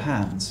couple of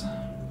hands.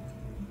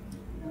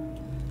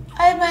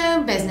 I have my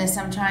own business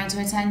I'm trying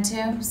to attend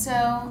to,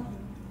 so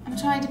I'm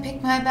trying to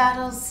pick my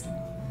battles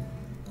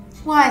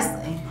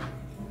wisely.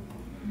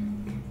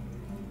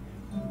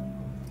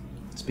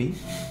 Speak.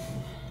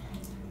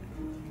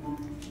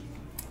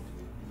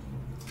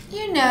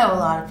 You know a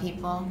lot of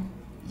people.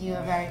 You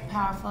are very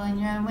powerful in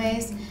your own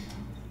ways.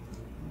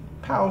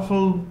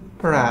 Powerful,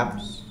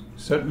 perhaps.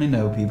 Certainly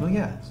know people,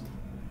 yes.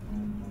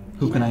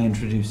 Who can I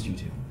introduce you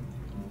to?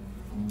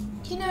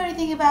 Do you know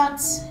anything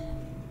about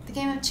the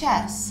game of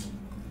chess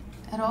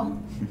at all?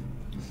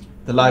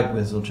 The light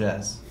whistle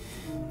chess.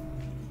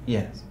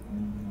 Yes.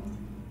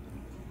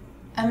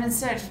 I'm in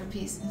search for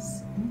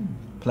pieces.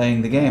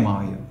 Playing the game,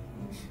 are you?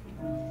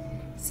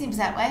 Seems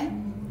that way.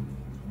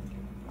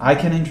 I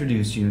can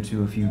introduce you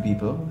to a few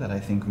people that I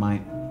think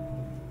might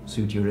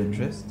suit your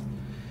interest.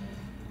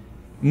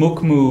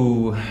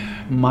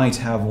 Mukmu might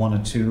have one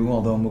or two,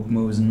 although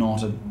Mukmu is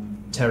not a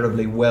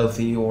terribly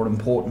wealthy or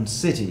important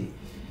city.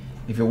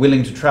 If you're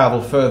willing to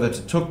travel further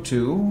to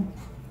Tuktu,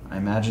 I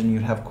imagine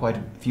you'd have quite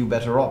a few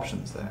better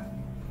options there.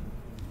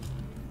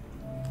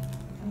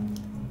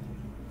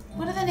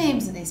 What are the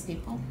names of these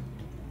people?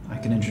 I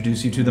can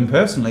introduce you to them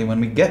personally when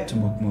we get to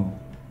Mukmu.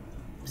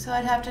 So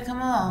I'd have to come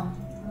along.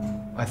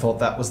 I thought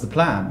that was the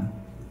plan.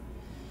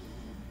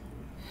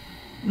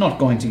 Not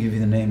going to give you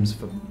the names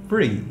for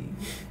free.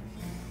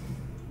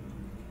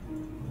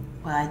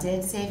 Well, I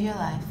did save your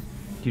life.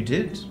 You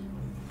did,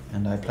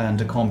 and I plan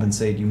to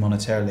compensate you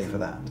monetarily for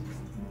that.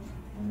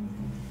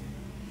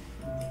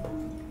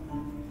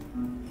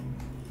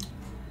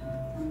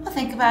 I'll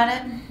think about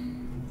it.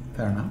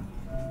 Fair enough.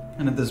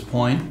 And at this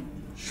point,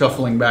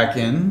 shuffling back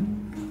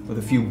in, with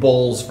a few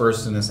bowls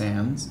first in his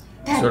hands,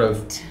 sort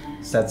of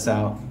sets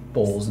out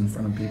bowls in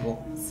front of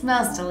people.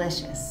 Smells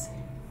delicious.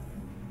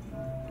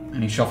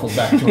 And he shuffles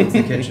back towards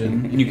the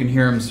kitchen, and you can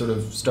hear him sort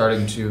of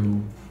starting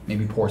to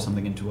maybe pour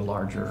something into a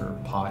larger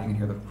pot. You can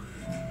hear the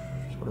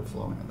sort of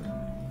flowing of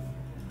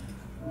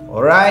it.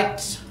 All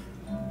right.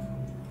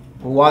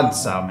 Who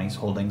wants some? He's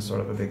holding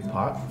sort of a big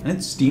pot. And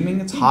it's steaming,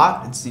 it's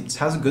hot, it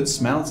has a good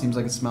smell. It seems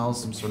like it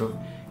smells some sort of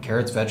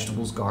carrots,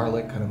 vegetables,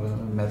 garlic, kind of a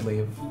medley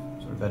of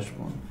sort of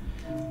vegetable.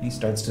 He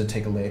starts to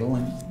take a ladle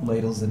and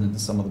ladles it into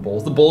some of the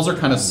bowls. The bowls are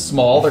kind of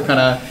small. They're kind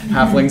of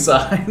halfling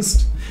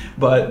sized.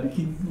 But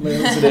he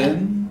ladles it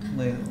in.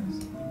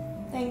 Ladles.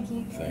 Thank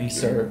you. He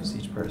serves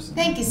each person.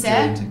 Thank you,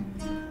 sir.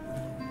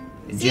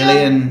 Did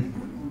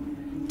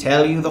Jillian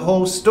tell you the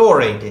whole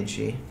story, did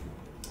she?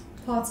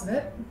 Parts of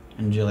it.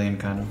 And Jillian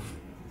kind of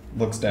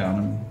looks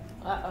down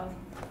and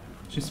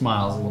she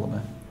smiles a little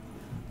bit.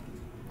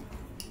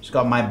 She's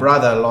got my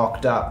brother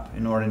locked up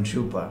in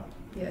Oranchupa.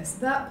 Yes,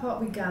 that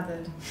part we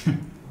gathered.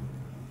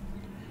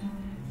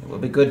 It will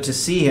be good to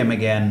see him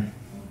again.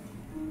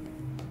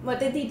 What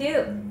did he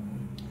do?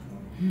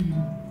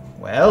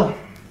 Well,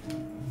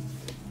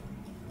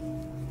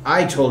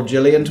 I told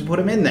Jillian to put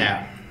him in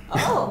there.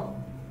 Oh.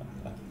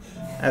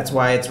 That's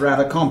why it's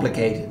rather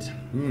complicated.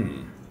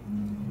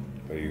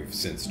 But you've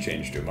since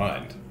changed your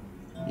mind.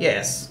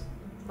 Yes.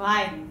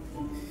 Why?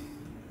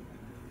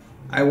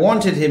 I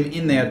wanted him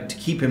in there to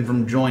keep him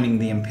from joining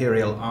the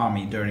Imperial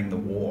Army during the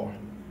war.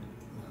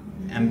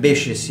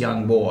 Ambitious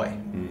young boy.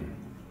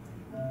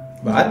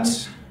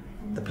 But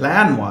the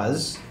plan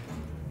was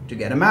to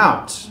get him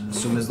out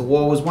as soon as the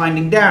war was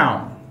winding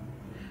down.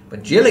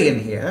 But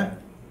Jillian here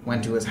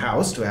went to his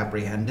house to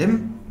apprehend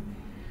him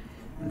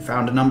and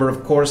found a number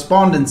of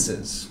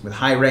correspondences with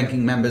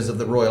high-ranking members of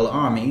the Royal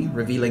Army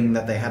revealing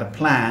that they had a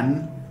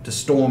plan to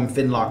storm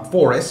Finlock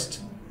Forest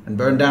and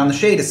burn down the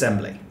Shade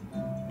Assembly.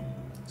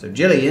 So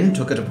Jillian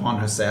took it upon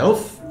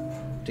herself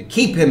to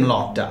keep him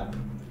locked up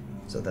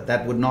so that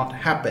that would not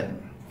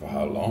happen. For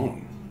how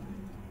long?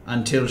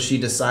 Until she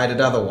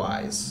decided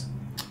otherwise.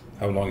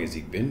 How long has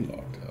he been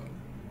locked up?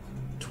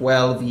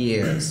 12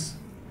 years.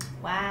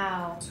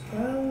 Wow.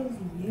 12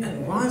 years.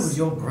 And why would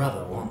your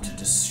brother want to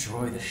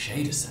destroy the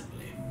Shade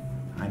Assembly?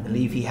 I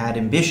believe he had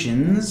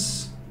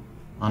ambitions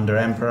under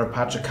Emperor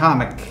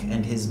Pachacamac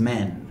and his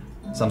men.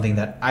 Something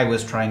that I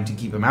was trying to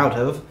keep him out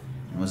of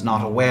and was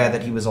not aware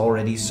that he was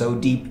already so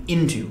deep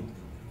into.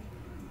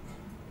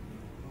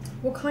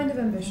 What kind of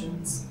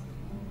ambitions?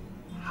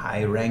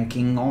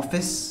 High-ranking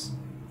office?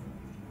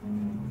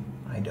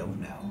 I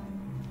don't know.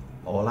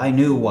 All I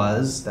knew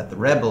was that the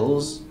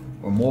rebels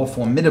were more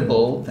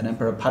formidable than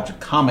Emperor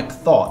Pachacamac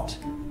thought.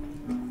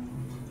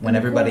 When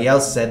everybody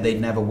else said they'd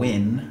never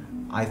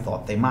win, I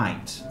thought they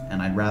might,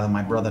 and I'd rather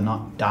my brother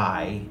not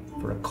die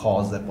for a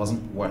cause that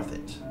wasn't worth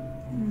it.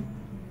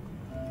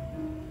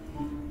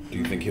 Do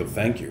you think he'll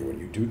thank you when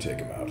you do take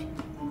him out?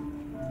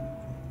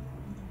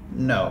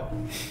 No.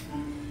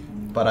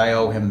 But I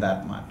owe him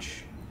that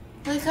much.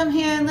 Will he come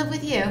here and live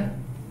with you?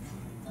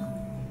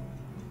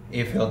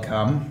 If he'll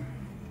come.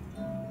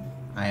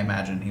 I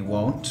imagine he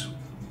won't.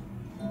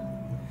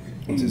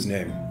 What's his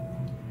name?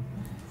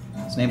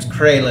 His name's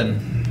Kraylin.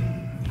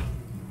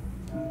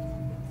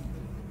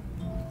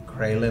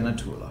 Kraylin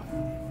Atula.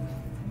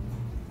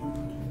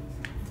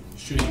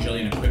 Shooting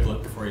Jillian a quick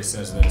look before he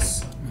says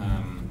this.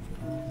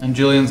 And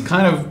Jillian's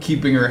kind of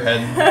keeping her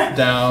head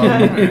down.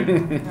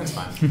 That's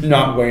fine.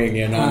 Not weighing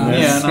in on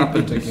this. Yeah, not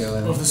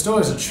particularly. Well, if the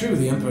stories are true,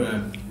 the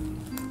Emperor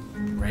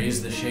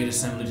razed the Shade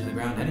Assembly to the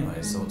ground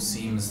anyway, so it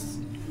seems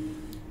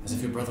as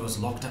if your brother was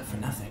locked up for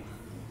nothing.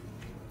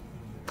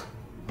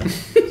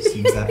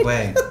 Seems that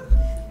way.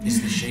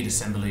 Is the Shade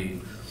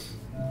Assembly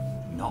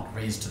not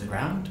razed to the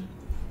ground?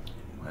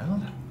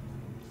 Well,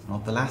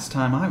 not the last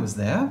time I was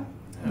there.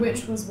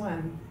 Which was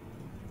when?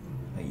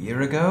 A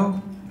year ago,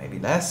 maybe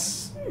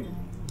less.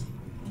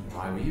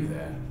 Why were you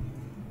there?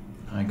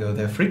 I go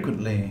there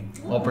frequently.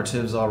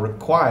 Operatives are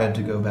required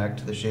to go back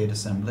to the Shade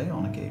Assembly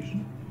on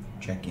occasion.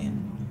 Check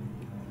in.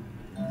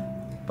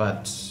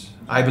 But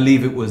I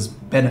believe it was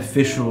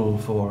beneficial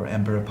for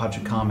Emperor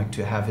Pachacamac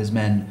to have his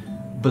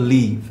men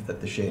believe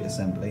that the Shade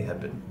Assembly had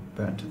been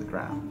burnt to the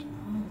ground.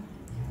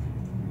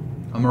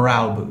 A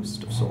morale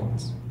boost of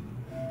sorts.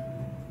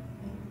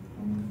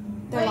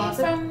 Where are you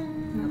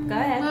from? Go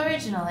ahead.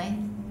 Originally.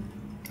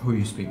 Who are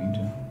you speaking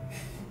to?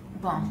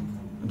 Bon.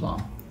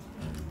 Blom.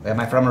 Where am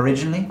I from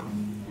originally?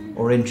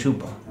 Or in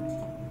Chupa.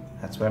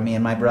 That's where me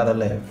and my brother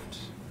lived.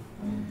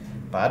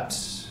 But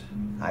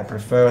I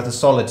prefer the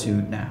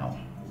solitude now.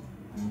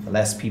 The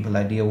less people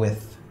I deal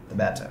with, the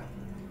better.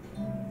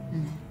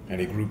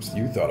 Any groups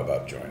you thought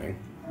about joining?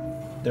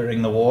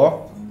 During the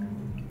war,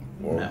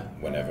 Or No.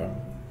 whenever?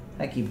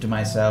 I keep to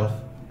myself.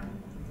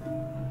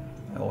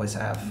 I always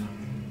have.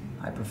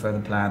 I prefer the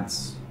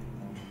plants,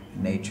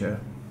 nature.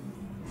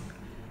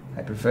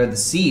 I prefer the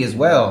sea as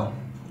well.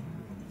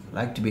 I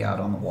like to be out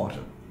on the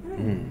water,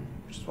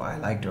 which is why I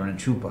like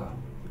Oranchupa.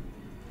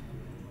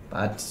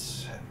 But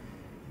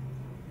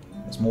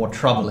there's more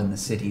trouble in the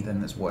city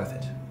than is worth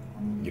it.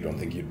 You don't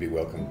think you'd be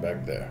welcomed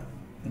back there?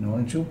 In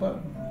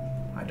Oranchupa,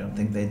 I don't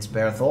think they'd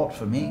spare a thought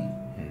for me.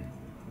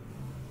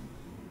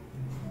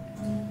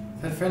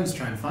 I've had friends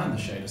try and find the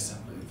Shade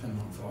Assembly in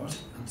Finlock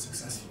Forest,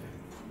 unsuccessfully.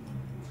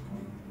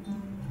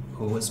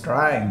 Who was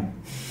trying?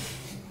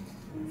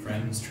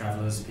 Friends,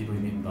 travelers, people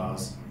you meet in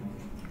bars.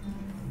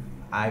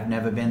 I've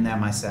never been there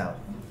myself.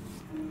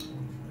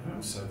 Oh,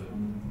 so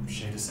the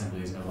Shade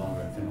Assembly is no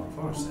longer in Finlock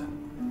Forest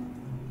then?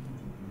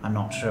 I'm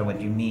not sure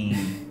what you mean.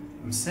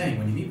 I'm saying,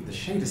 when you meet with the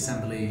Shade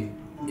Assembly,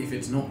 if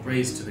it's not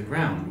raised to the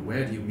ground,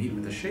 where do you meet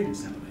with the Shade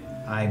Assembly?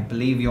 I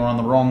believe you're on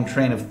the wrong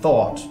train of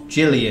thought.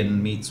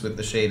 Jillian meets with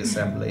the Shade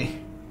Assembly.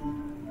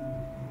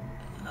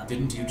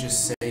 Didn't you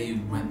just say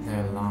you went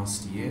there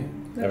last year?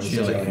 That was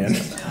Jillian.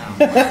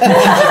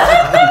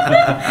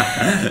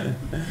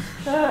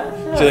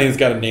 Jillian's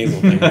got a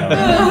nasal thing now.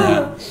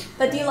 Yeah.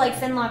 But do you like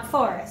Finlock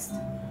Forest?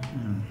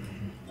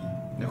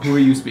 Who are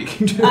you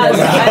speaking to? I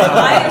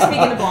am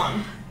speaking to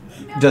Blom.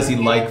 Does he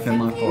like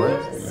Finlock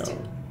Forest? No.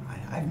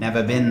 I've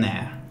never been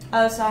there.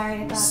 Oh,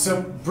 sorry.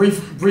 So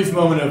brief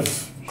moment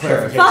of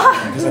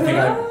clarification because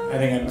I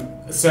think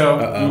I'm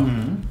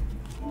so.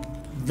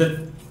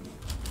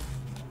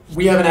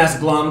 We haven't asked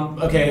Blom.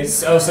 Okay,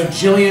 so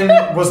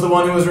Jillian was the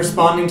one who was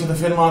responding to the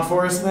Finlock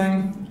Forest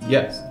thing.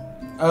 Yes.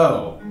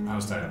 Oh, I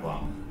was talking to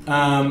Blom.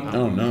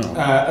 Oh no.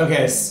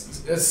 Okay,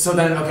 so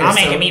then I'll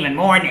make him even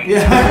more new.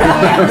 Yeah.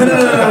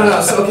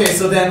 No.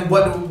 So then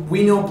what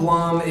we know,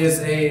 Blom is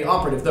a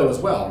operative though as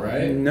well,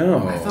 right?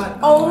 No. I thought.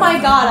 Oh my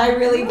god, I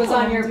really was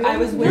on your. I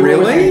was with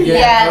Really?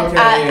 Yeah, okay,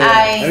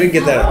 I didn't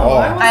get that at all.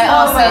 I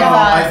also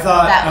I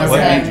thought that was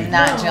okay. him,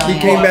 not Jillian. He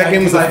came back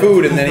in with the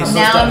food and then he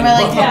Now I'm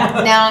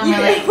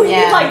really, We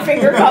need like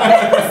finger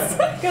puppets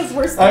because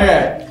we're stuck.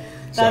 Okay.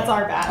 That's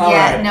our bad. All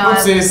Yeah, right. no,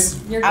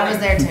 Whoopsies. You're I was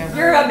great. there too.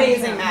 You're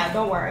amazing, Matt.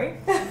 Don't worry.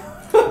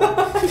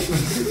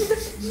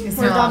 It's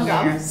We're no dumb longer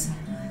gums.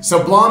 yours.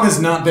 So Blom has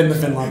not been the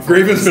Finlock.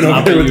 Graven's been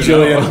over there with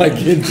Jillian, like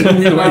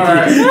genuinely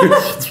like.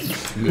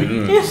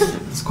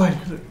 It's quite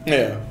good.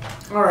 Yeah.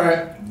 All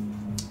right.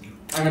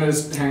 I'm gonna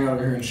just hang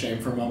over here in shame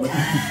for a moment.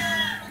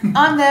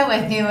 I'm there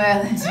with you,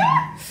 Erland.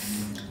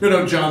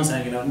 No, John's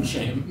hanging out in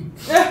shame.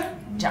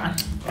 John.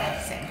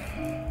 Same.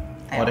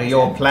 What are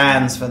your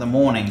plans for the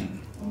morning?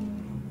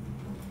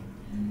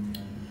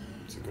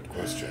 It's a good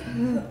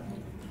question.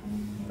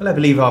 Well, I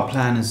believe our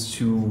plan is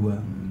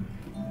to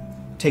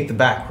take the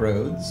back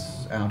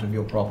roads out of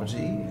your property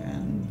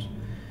and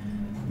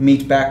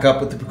meet back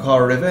up with the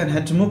Pucar River and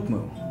head to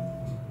Mukmu.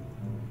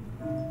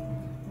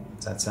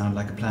 Does that sound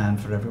like a plan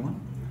for everyone?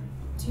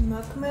 To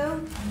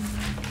Mukmu?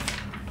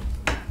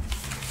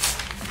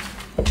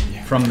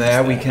 From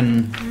there, we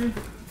can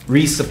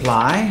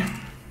resupply.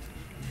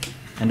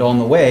 And on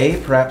the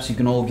way, perhaps you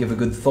can all give a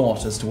good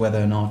thought as to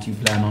whether or not you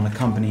plan on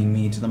accompanying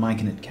me to the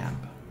Myconid camp.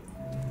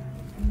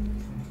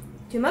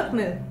 To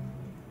Mukmu.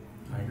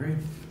 I agree.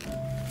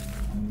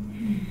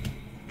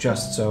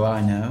 Just so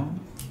I know,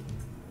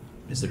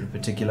 is there a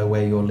particular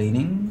way you're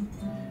leaning?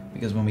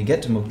 Because when we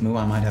get to Mukmu,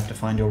 I might have to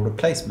find your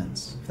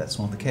replacements, if that's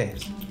not the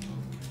case.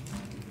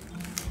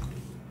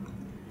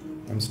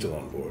 I'm still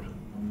on board.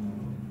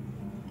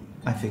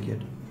 I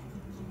figured.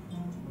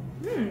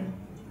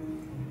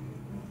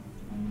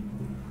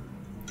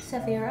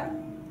 Safira?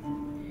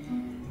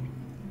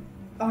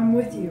 I'm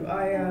with you.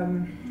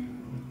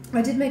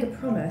 I did make a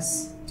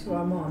promise to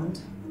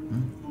Armand.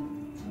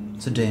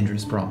 It's a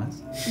dangerous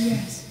promise.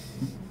 Yes.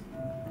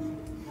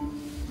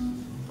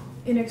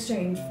 In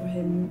exchange for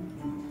him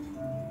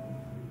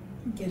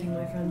getting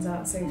my friends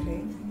out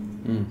safely,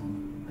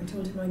 I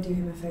told him I'd do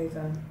him a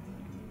favor.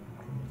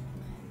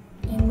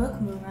 In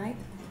Mukmu, right?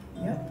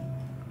 Yep.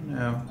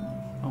 No,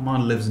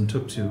 Armand lives in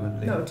Tuktu, I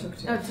believe. No, it took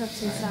two. Oh,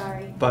 Tuktu,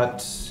 sorry.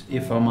 But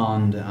if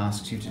Armand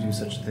asks you to do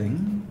such a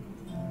thing,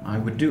 I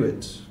would do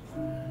it.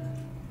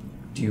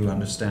 Do you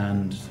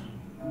understand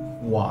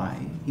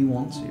why he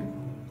wants you?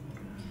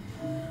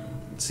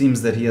 It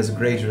seems that he has a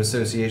greater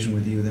association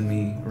with you than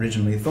we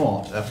originally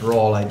thought. After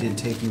all, I did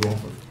take you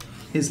off of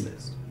his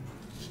list.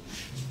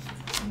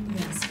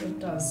 Yes, it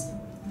does.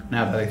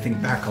 Now that I think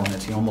back on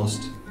it, he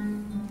almost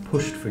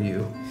pushed for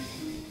you.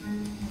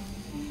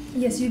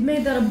 Yes, you've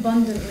made that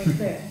abundantly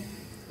clear.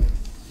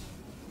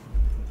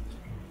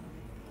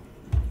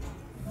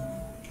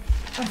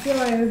 I feel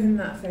I owe him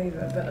that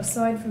favor, but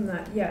aside from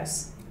that,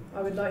 yes,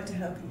 I would like to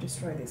help you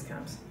destroy these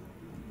camps.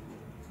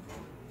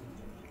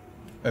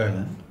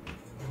 Erland?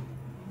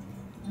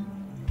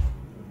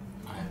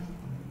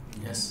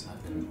 Yes,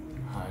 I've been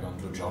hired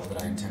onto a job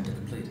that I intend to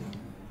complete.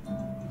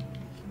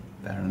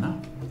 Fair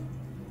enough.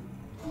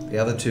 The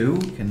other two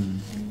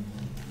can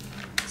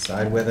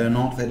decide whether or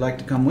not they'd like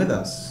to come with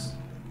us.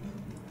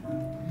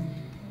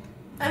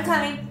 I'm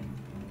coming.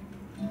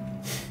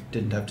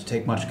 Didn't have to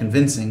take much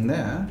convincing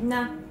there.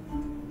 No.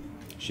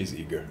 She's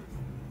eager.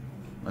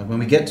 But when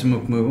we get to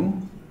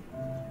Mukmu,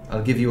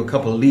 I'll give you a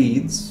couple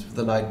leads for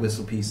the light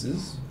whistle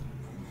pieces.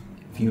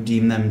 If you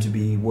deem them to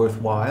be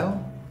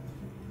worthwhile,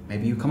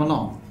 maybe you come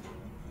along.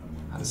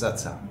 How does that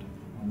sound?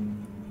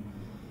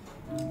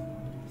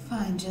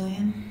 Fine,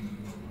 Jillian.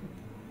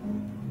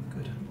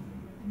 Good.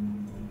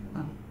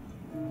 Well,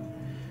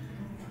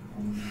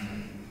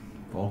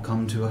 we've all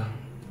come to a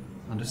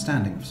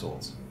understanding of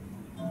sorts.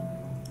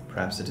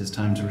 Perhaps it is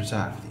time to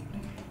retire for the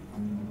evening.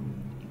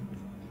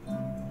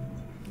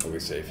 Are we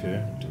safe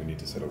here? Do we need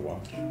to set a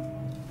watch?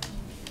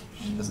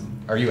 She doesn't.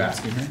 Are you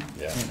asking her?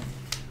 Yeah.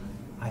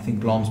 I think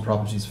Blom's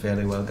property is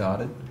fairly well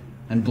guarded.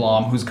 And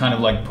Blom, who's kind of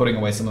like putting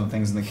away some of the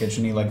things in the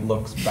kitchen, he like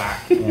looks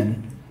back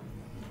in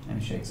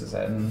and shakes his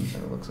head and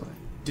sort of looks away.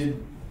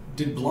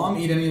 Did Blom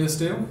eat any of the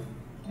stew?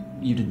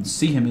 You didn't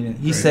see him.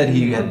 He said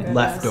he had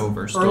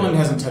leftovers. Erland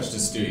hasn't touched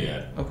his stew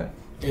yet. Okay.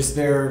 Is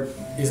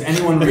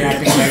anyone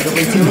reacting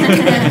negatively to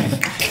him?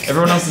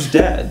 Everyone else is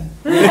dead.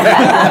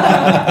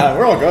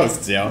 We're all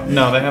ghosts, yo.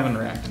 No, they haven't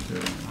reacted to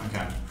it.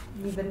 Okay.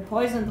 We've been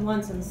poisoned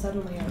once and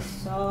suddenly are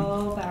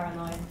so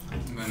paranoid.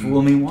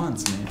 Fool me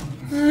once, man.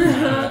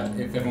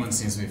 If everyone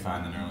seems to be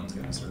fine, then Erland's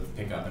going to sort of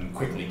pick up and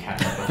quickly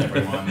catch up with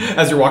everyone.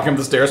 As you're walking up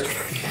the stairs.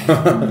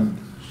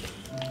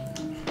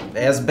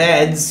 There's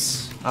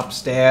beds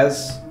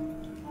upstairs.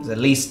 There's at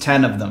least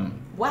 10 of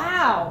them.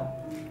 Wow!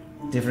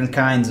 Different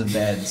kinds of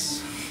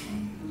beds.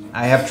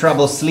 I have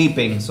trouble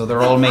sleeping, so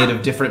they're all made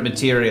of different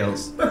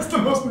materials. That's the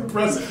most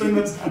impressive thing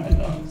that's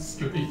happened on the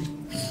street.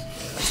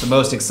 That's the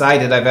most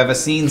excited I've ever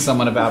seen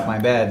someone about my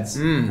beds.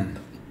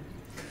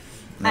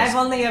 I've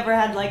only ever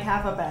had like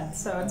half a bed,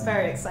 so it's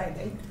very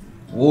exciting.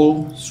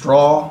 Wool,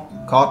 straw,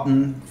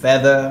 cotton,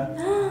 feather.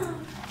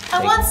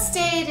 I once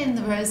stayed in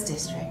the Rose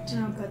District.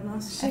 Oh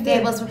goodness. At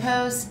Gable's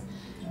Repose.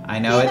 I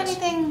Do know you have it.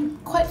 anything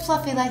quite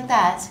fluffy like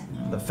that?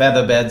 The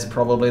feather bed's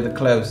probably the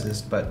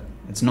closest, but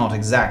it's not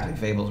exactly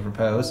Fable's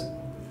Repose.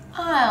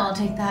 I'll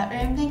take that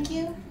room, thank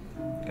you.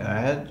 Go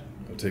ahead.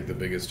 I'll take the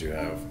biggest you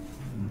have.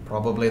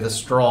 Probably the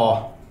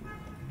straw.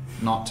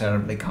 Not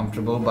terribly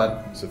comfortable,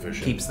 but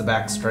Sufficient. keeps the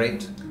back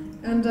straight.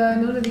 And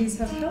none of these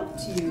have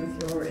helped you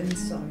with your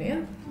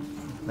insomnia.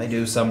 They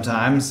do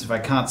sometimes. If I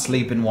can't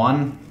sleep in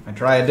one, I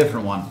try a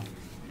different one.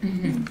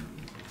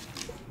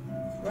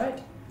 Right.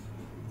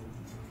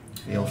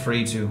 Feel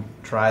free to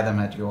try them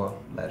at your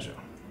leisure.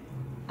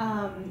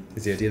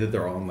 Is the idea that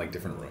they're all in like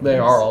different rooms? They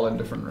are all in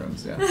different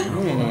rooms, yeah.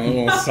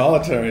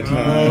 Solitary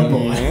time.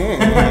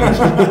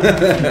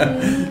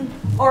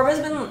 Orba's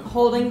been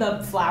holding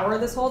the flower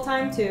this whole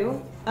time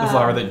too. The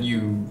flower that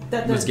you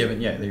that was given,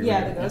 yeah. That you were the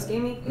given. ghost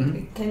gave me.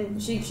 Mhm. Can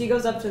she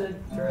goes up to the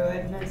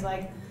druid and is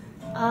like,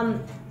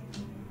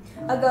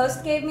 a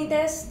ghost gave me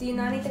this. Do you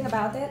know anything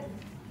about it?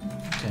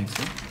 Takes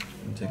it.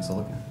 And takes a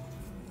look at it.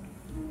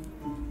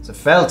 It's a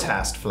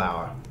feltast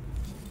flower.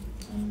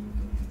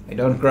 They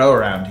don't grow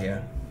around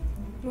here.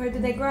 Where do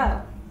they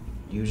grow?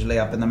 Usually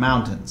up in the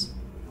mountains.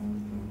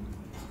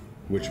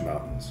 Which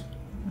mountains?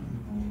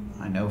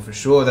 I know for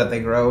sure that they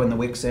grow in the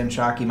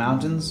Wixanchaki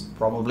Mountains,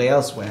 probably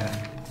elsewhere.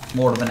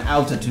 More of an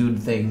altitude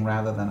thing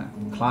rather than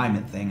a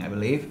climate thing, I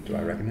believe. Do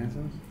I recognize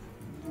those?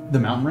 The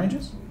mountain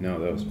ranges? No,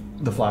 those.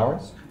 The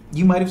flowers?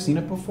 You might have seen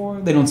it before.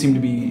 They don't seem to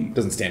be...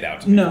 Doesn't stand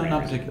out to me. No,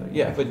 not particularly.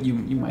 Yeah, but you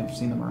might have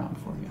seen them around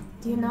before, yeah.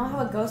 Do you know how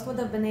a ghost would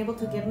have been able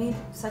to give me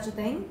such a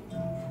thing?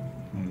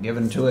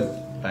 Given to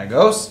it by a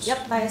ghost?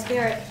 Yep, by a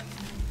spirit.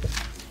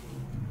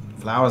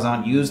 Flowers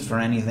aren't used for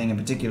anything in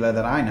particular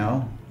that I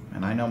know.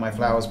 And I know my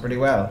flowers pretty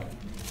well.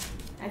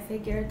 I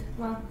figured.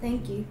 Well,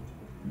 thank you.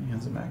 He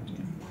hands it back to you.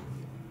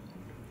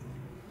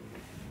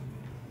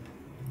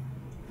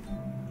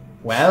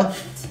 Well,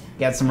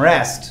 get some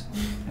rest.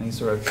 And he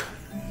sort of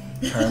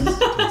turns.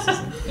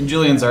 And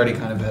Jillian's already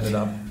kind of headed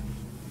up.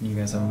 You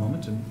guys have a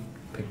moment to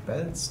pick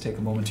beds, take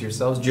a moment to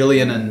yourselves.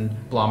 Jillian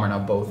and Blom are now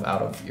both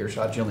out of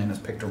earshot. Jillian has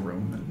picked a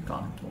room and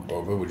gone into one.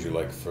 Orba, would you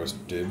like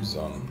first dibs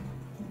on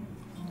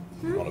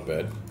a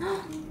bed?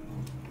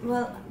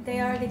 Well,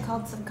 they already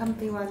called some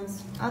comfy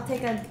ones. I'll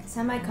take a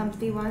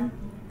semi-comfy one.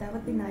 That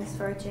would be nice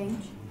for a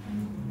change.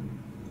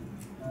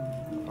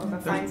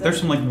 Orba finds There's a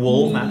some like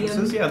wool medium-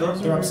 mattresses. Yeah,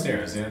 those They're are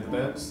upstairs, yeah, the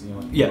beds? You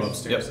want to go Yes,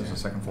 upstairs? yes, there's a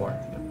second floor.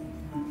 Yep.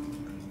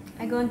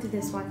 I go into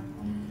this one.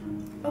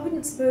 I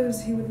wouldn't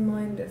suppose he would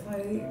mind if I,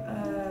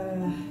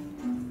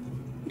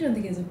 You don't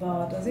think he's a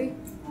bard, does he?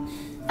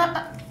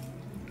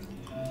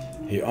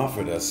 He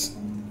offered us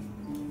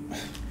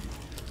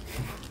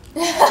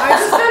I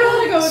just kind of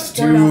want to go explore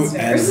stew and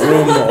downstairs.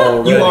 room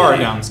already. You are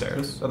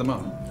downstairs at the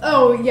moment.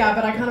 Oh, yeah,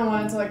 but I kind of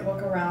wanted to, like,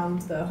 look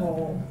around the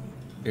whole...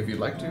 If you'd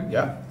like to,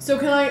 yeah. So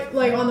can I,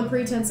 like, on the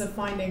pretense of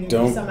finding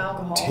Don't some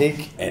alcohol...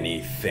 take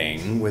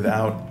anything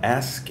without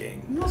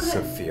asking, I'm not gonna-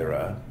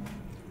 Safira.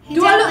 He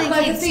Do I look definitely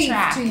like a keeps thief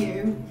track. to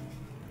you?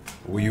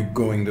 Were you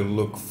going to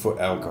look for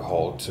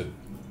alcohol to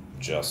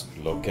just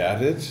look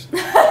at it?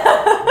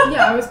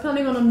 Yeah, I was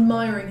planning on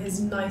admiring his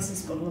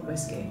nicest bottle of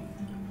whiskey.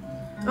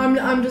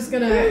 I'm just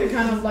gonna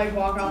kind of, like,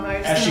 walk off.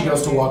 As she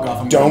goes to walk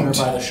off, I'm grabbing her Don't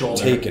by the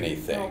shoulder. take Oh,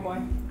 anything. boy.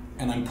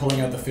 And I'm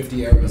pulling out the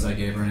 50 arrows I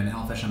gave her, and in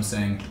Elfish I'm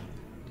saying,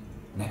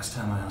 next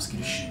time I ask you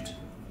to shoot,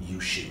 you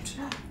shoot.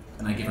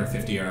 And I give her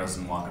 50 arrows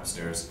and walk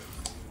upstairs.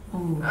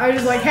 I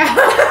just, like,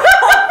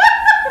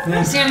 I'm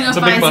just gonna go It's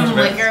a big find bunch some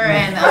of liquor arrows.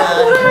 and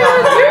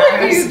I'm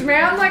confused,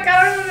 man. Like,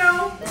 I don't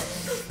know.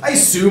 I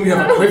assume you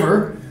have a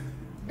quiver.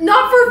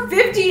 Not for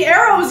 50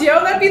 arrows,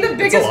 yo. That'd be the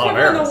biggest lot of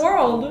quiver in the arrows.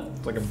 world.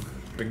 It's like a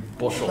big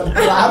bushel.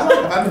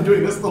 I've been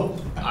doing this little...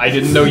 I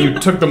didn't know you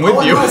took them with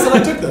Oh, you. no, I said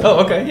I took them.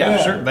 Oh, okay, yeah,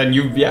 Yeah. sure. Then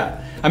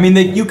yeah. I mean,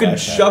 you could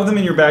shove them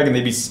in your bag and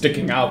they'd be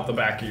sticking out the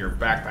back of your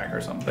backpack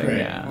or something. Great.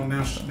 Yeah. Well,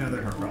 now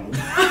they're her problem.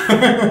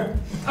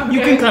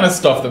 You can kind of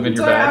stuff them in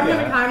your So bag. I'm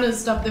gonna Yeah. kind of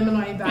stuff them in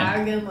my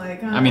bag and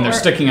like. Kind I mean, they're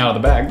sticking out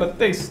of the bag, but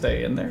they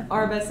stay in there.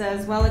 Orba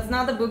says, well, it's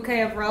not a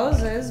bouquet of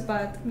roses,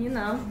 but, you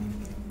know.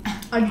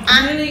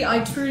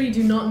 I truly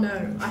do not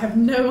know. I have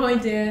no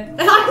idea.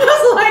 And I'm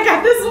just like,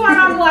 at this point,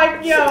 I'm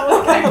like, yo,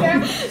 I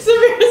can't.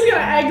 Safira's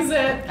gonna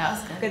exit. That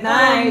was good. Good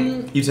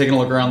night. You taking a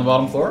look around the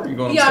bottom floor? Or you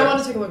going Yeah, upstairs? I want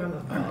to take a look on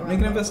the. Alright, make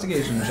an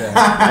investigation check.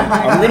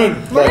 I'm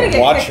gonna We're gonna get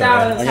watch kicked her.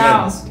 out of this I'm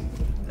gonna house.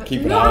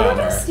 keep an No, eye I'm on not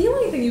gonna her. steal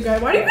anything, you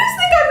guys. Why do you guys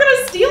think I'm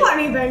gonna steal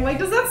anything? Like,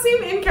 does that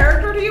seem in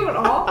character to you at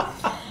all?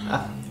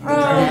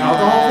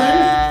 Alcohol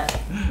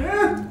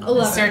thing?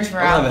 11. Search for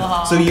 11.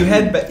 alcohol. So you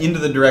head into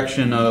the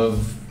direction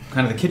of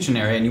kind of the kitchen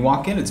area, and you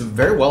walk in. It's a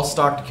very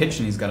well-stocked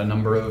kitchen. He's got a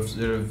number of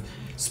sort of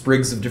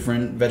sprigs of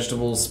different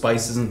vegetables,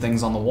 spices, and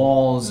things on the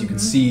walls. You can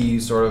see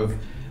sort of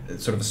a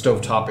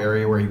stovetop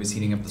area where he was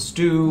heating up the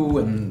stew,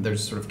 and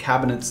there's sort of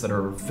cabinets that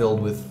are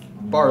filled with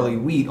barley,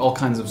 wheat, all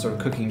kinds of sort of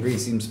cooking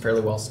ingredients. Seems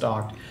fairly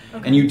well-stocked.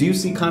 Okay. And you do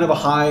see kind of a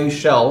high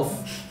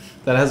shelf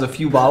that has a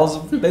few bottles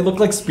of, they look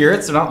like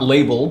spirits. They're not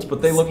labeled,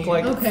 but they look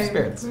like Okay.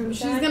 spirits.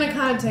 She's gonna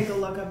kind of take a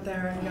look up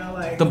there and go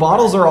like. The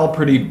bottles are all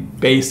pretty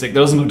basic.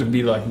 There doesn't look to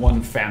be like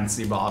one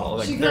fancy bottle.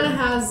 Like She kind of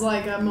has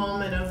like a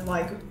moment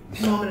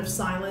of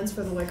silence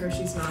for the liquor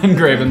she's not. and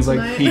Graven's like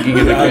tonight. peeking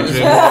in the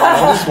kitchen.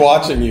 I'm just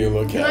watching you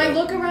look Can at I it.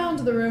 look around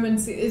the room and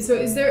see? So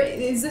is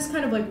this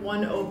kind of like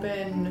one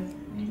open,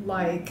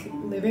 like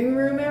living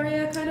room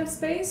area kind of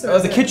space? Or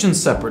is The it-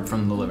 kitchen's separate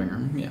from the living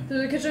room. Yeah,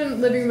 There's a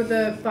kitchen, living with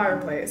a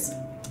fireplace,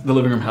 the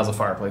living room has a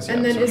fireplace. Yeah,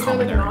 and then sort of is there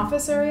like common an area.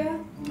 office area?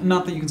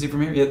 Not that you can see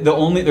from here.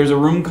 Yeah, there's a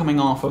room coming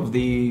off of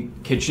the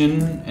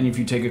kitchen, and if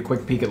you take a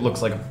quick peek, it looks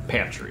like a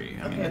pantry.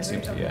 I mean, it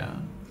seems Okay. yeah.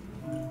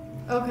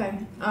 Okay.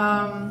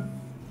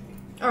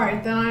 All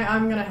right, then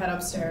I'm gonna head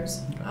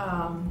upstairs.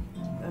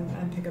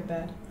 And pick a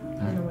bed. I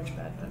don't know which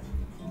bed, but.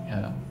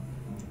 Yeah.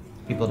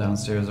 People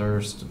downstairs are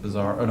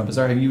Beezaura. Oh no,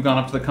 Beezaura, have you gone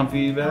up to the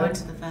comfy I bed? went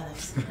to the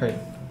feathers. Great.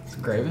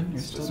 Graven, you're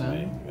It's still just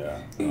me.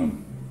 down.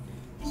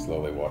 Yeah.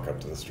 Slowly walk up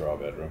to the straw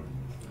bedroom.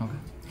 Okay.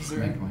 Is there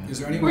Make my way.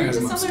 any way as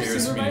I'm Just somewhere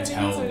upstairs for me to supervising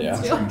tell us or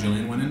Yeah. which room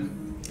Jillian went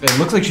in? It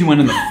looks like she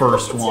went in the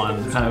first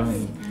one, kind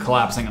of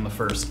collapsing on the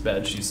first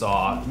bed she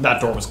saw.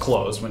 That door was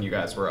closed when you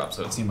guys were up,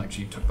 so it seemed like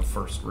she took the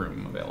first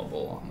room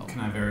available on the.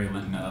 Can I very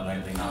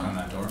lightly knock on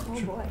that door?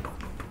 Oh boy.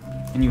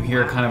 And you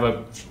hear kind of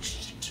a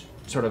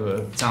sort of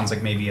a sounds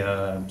like maybe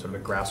a sort of a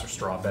grass or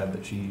straw bed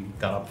that she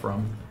got up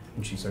from,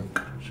 and she sort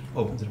of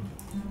opens it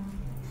up.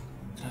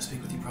 Can I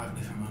speak with you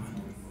privately for a moment?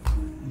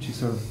 And she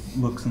sort of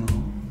looks in the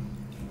hall.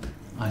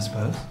 I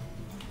suppose.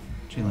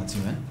 She lets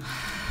you in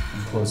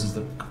and closes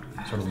the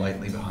sort of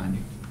lightly behind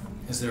you.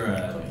 Is there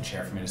a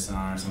chair for me to sit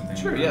on or something?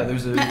 Sure, yeah,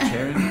 there's a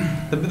chair.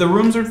 The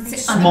rooms are Sit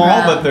on the small,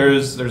 rug. but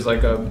there's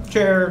like a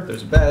chair,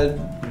 there's a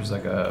bed, there's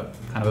like a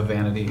kind of a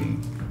vanity.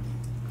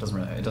 It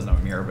doesn't have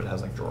a mirror, but it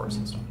has like drawers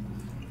and stuff.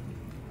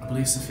 I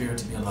believe Safira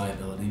to be a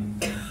liability.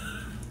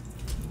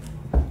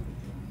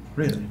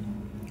 Really?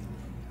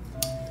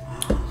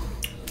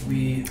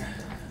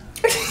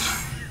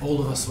 All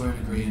of us were in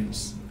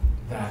agreement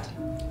that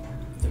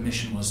the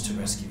mission was to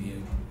rescue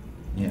you.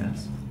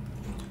 Yes.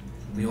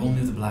 We all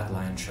knew the Black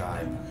Lion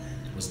tribe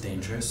was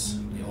dangerous.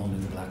 We all knew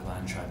the Black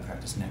Lion tribe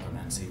practiced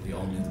necromancy. We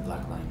all knew the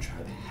Black Lion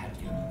tribe had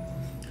you.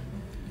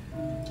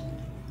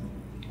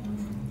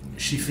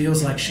 She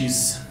feels like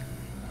she's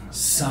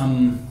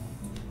some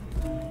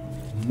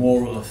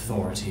moral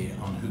authority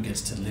on who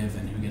gets to live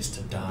and who gets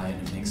to die,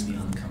 and it makes me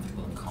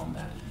uncomfortable in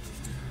combat.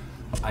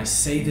 I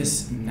say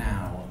this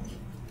now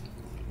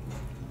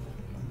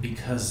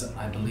because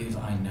I believe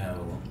I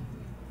know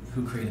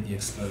who created the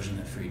explosion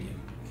that freed you.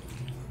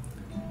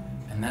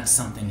 And that's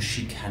something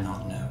she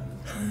cannot know.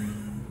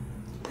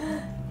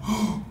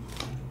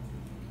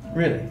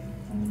 Really?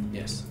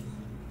 Yes.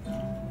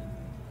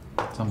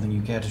 Something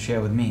you care to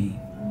share with me?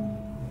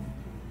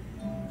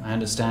 I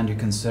understand your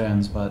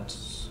concerns, but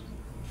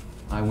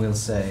I will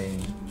say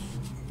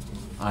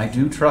I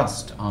do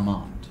trust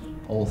Armand,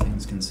 all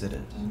things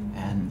considered,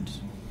 and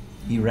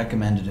he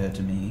recommended her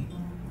to me.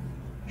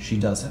 She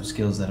does have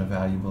skills that are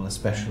valuable,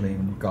 especially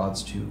in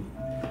regards to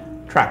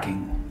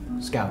tracking,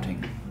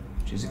 scouting.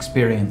 She's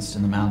experienced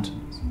in the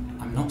mountains.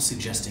 I'm not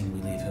suggesting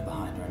we leave her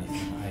behind or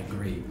anything. I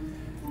agree.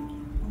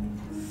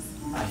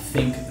 I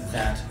think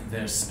that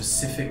there's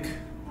specific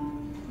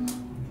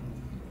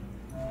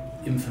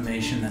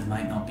information that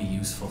might not be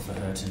useful for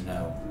her to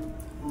know,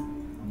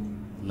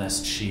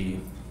 lest she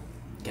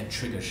get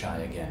trigger shy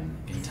again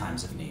in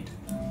times of need.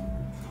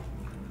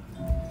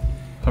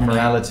 Her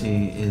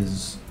morality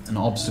is an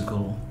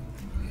obstacle,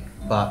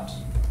 but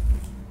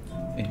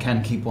it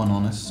can keep one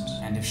honest.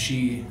 And if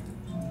she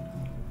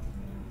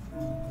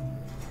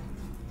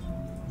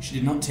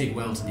did not take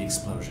well to the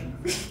explosion,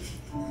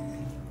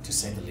 to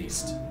say the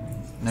least.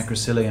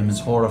 Necrocilium is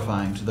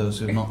horrifying to those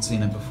who have not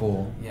seen it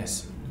before.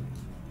 Yes.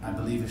 I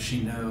believe if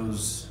she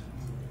knows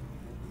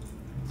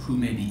who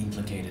may be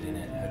implicated in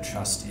it, her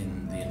trust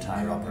in the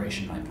entire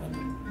operation might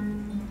dwindle.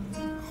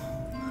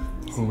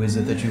 Who is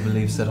it that you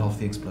believe set off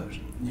the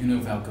explosion? You know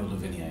Valco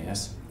Lavinia,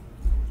 yes?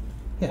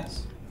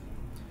 Yes.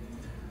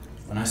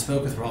 When I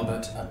spoke with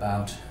Robert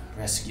about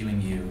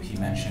rescuing you, he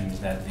mentioned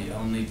that the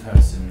only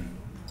person...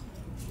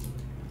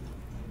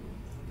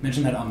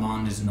 mentioned that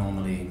Armand is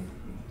normally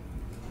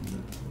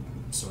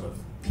the sort of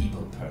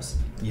people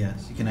person.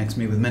 Yes, he connects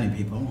me with many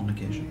people on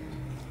occasion.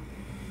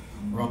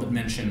 Robert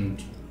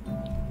mentioned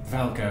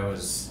Valco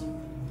as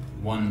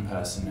one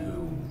person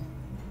who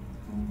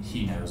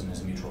he knows and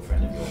is a mutual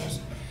friend of yours.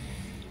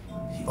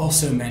 He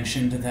also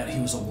mentioned that he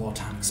was a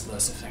wartime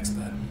explosives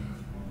expert.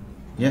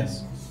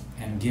 Yes.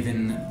 And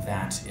given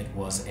that it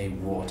was a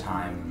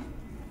wartime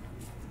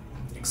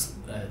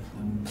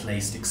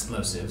placed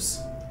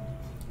explosives,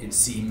 it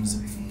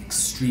seems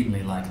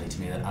extremely likely to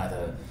me that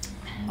either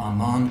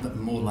Armand, but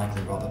more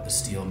likely Robert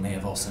Bastille, may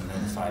have also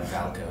notified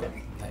Valco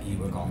that you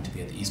were going to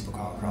be at the East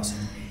Bokar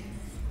crossing.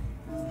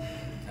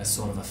 As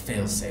sort of a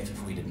failsafe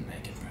if we didn't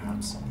make it,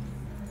 perhaps.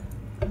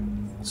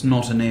 It's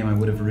not a name I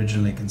would have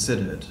originally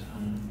considered.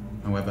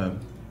 However,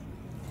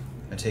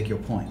 I take your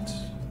point.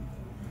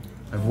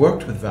 I've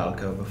worked with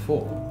Valco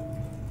before.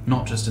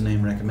 Not just a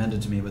name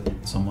recommended to me, but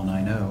someone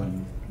I know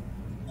and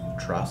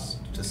trust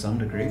to some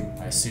degree.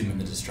 I assume in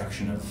the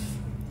destruction of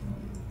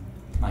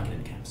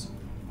Myconian camps.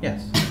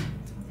 Yes.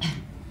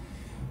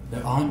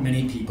 There aren't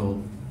many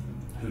people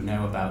who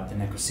know about the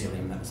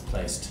necrocelium that was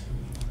placed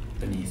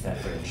beneath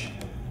that bridge.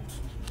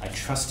 I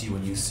trust you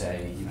when you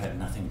say you had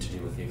nothing to do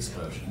with the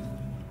explosion.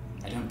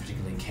 I don't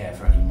particularly care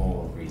for any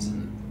moral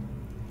reason.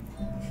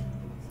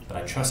 But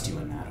I trust you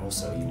in that.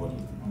 Also, you were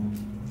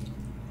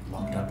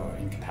locked up or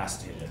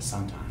incapacitated at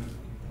some time.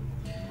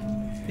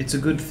 It's a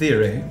good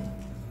theory.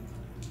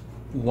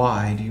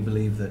 Why do you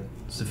believe that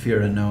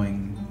Safira,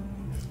 knowing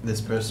this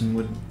person,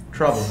 would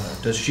trouble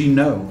her? Does she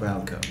know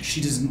Valco?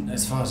 She doesn't,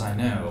 as far as I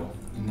know,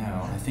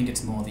 no. I think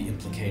it's more the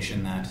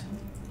implication that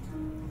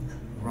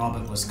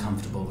Robert was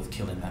comfortable with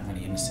killing that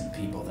many innocent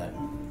people that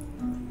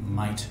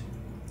might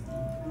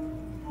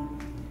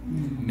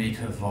make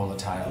her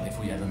volatile if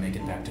we ever make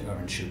it back to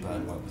Urin Shupa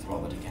and work with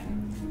Robert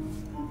again.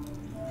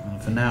 Well,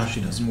 for now,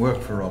 she doesn't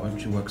work for Robert.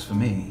 She works for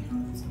me.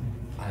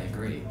 I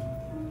agree.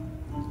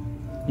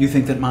 You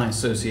think that my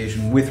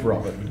association with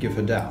Robert would give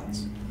her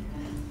doubts?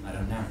 I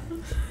don't know.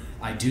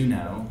 I do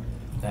know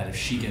that if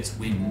she gets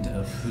wind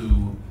of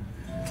who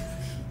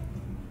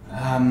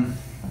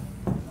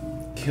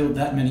killed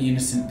that many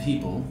innocent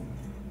people,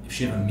 if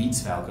she ever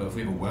meets Valco, if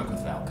we ever work with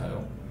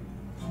Valco,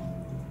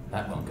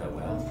 that won't go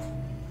well.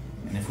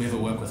 And if we ever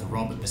work with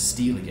Robert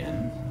Bastille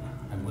again,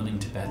 I'm willing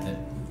to bet that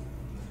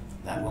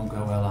that won't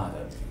go well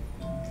either.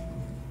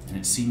 And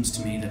it seems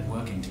to me that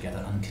working together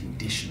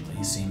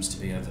unconditionally seems to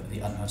be of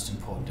the utmost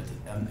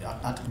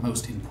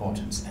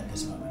importance at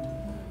this moment.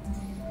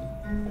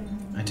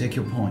 I take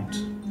your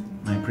point.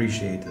 I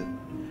appreciate it.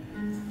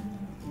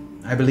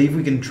 I believe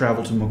we can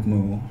travel to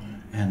Mukmu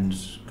and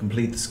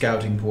complete the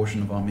scouting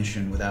portion of our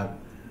mission without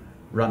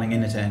running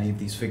into any of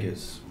these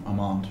figures.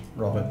 Armand,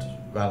 Robert,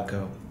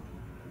 Valco.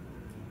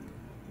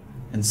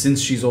 And since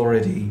she's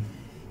already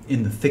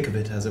in the thick of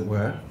it, as it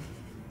were,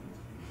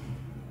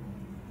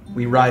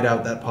 we ride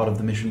out that part of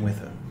the mission with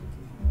her.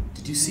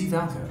 Did you see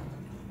Valco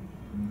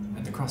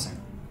at the crossing?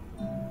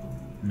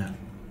 No.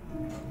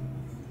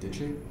 Did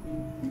she?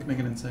 You can make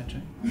an insight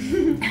check.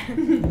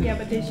 Yeah,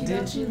 but did she?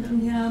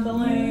 Yeah, the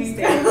lane.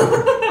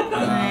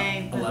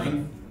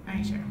 11? Are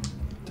you sure?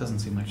 Doesn't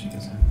seem like she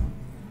gets it.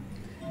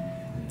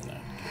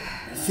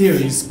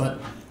 Theories,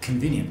 but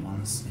convenient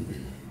ones.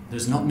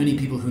 There's not many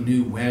people who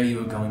knew where you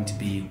were going to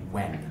be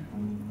when.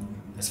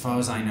 As far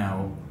as I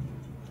know,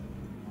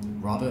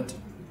 Robert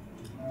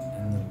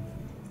and the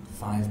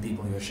 5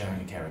 people you were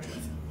sharing a carriage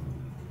with.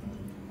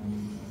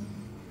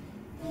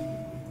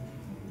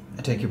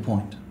 I take your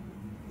point.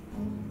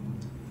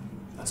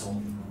 That's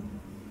all.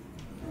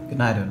 Good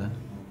night, Erland.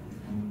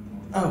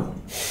 Oh.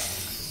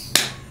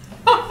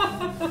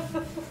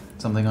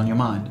 Something on your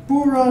mind?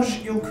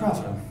 Bourage Il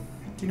Cravo.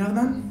 Do you know the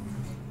man?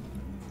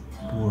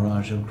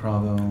 Bourage Il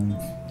Cravo.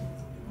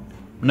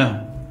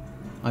 No,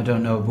 I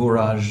don't know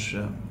Bourage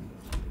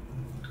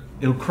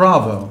Il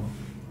Cravo.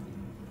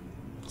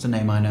 It's a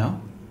name I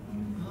know.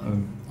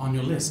 On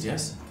your list,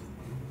 yes?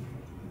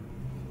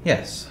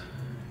 Yes.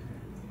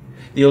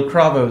 The Il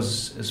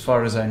Cravos, as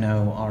far as I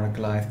know, are a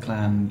Goliath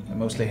clan that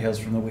mostly hails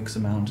from the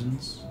Wixa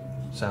Mountains,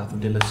 south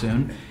of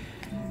Dilasoon.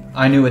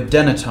 I knew a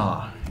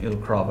Denitar Il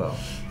Cravo.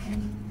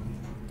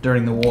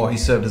 During the war, he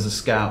served as a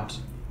scout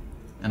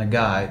and a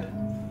guide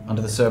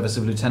under the service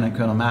of Lieutenant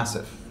Colonel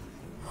Massif.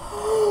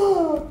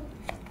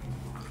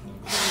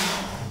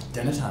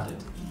 Denitar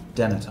did.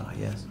 Denitar,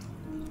 yes.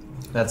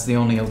 That's the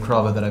only Il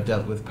Cravo that I've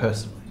dealt with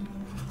personally.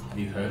 Have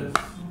you heard of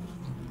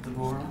the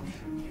Bourage?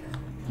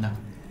 No.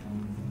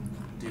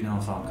 Do you know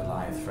if our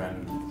Goliath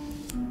friend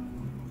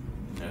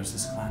knows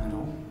this clan at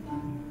all?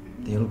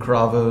 The Il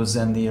Cravos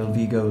and the Il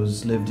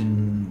Vigos lived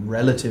in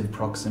relative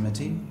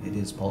proximity. It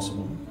is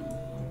possible.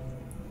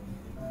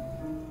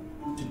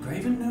 Did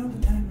Graven know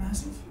Lieutenant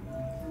Massif?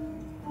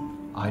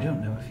 I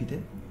don't know if he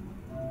did.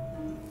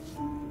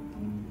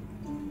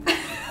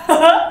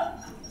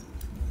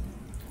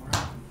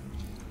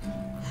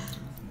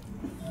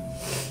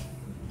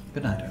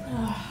 Good night,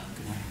 Erland.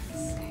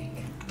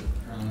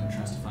 Erland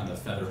tries to find a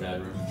feather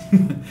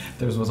bedroom.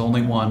 There was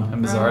only one,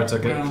 and Beezaura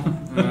took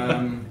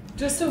it.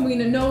 Just so we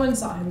know, no one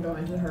saw him go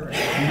into her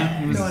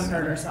room. No, No one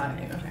heard her saw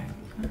anything. Okay.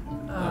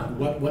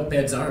 What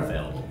beds are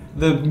available?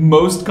 The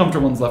most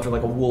comfortable ones left are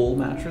like a wool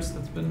mattress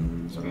that's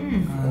been sort of.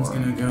 I was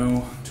gonna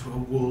go to a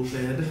wool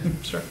bed.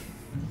 Sure.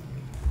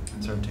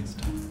 It sort of takes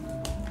time.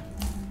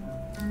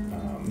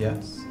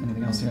 Yes.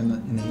 Anything else here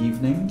in the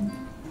evening?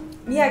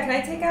 Yeah, can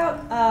I take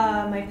out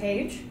my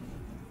page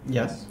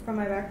Yes. from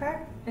my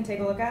backpack and take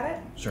a look at it?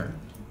 Sure.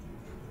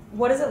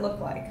 What does it look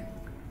like?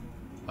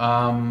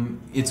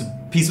 It's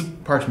a piece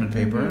of parchment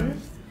paper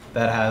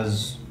that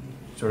has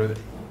sort of.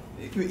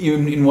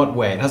 In what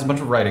way? It has a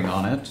bunch of writing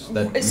on it.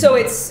 So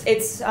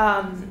it's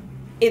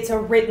a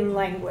written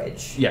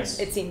language. Yes.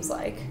 It seems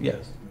like.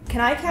 Yes.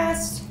 Can I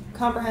cast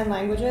comprehend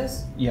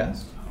languages?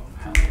 Yes.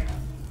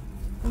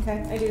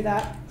 Okay, I do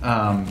that.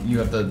 You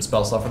have the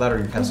spell slot for that, or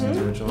you're casting it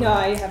originally? No,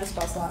 I have a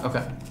spell slot.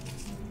 Okay.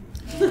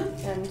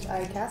 And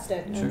I cast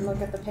it and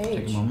look at the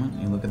page. Take a moment.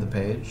 You look at the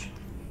page.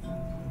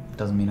 It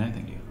doesn't mean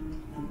anything to you.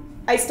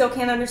 I still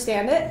can't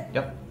understand it.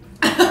 Yep.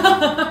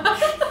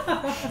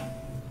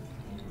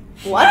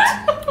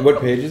 What? What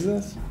page is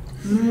this?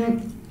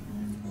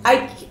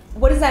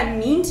 What does that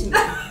mean to me?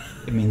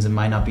 It means it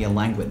might not be a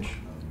language.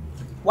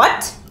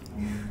 What?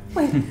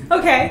 Wait.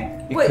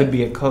 Okay. It Wait. could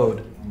be a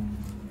code.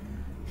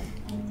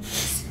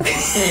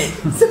 That's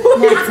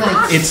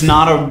It's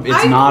not a.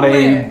 It's not a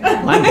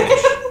language.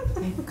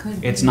 it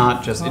could It's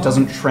not just. It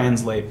doesn't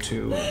translate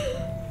to.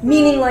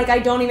 Meaning, like, I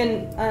don't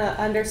even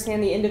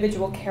understand the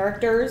individual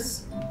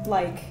characters.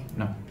 Like.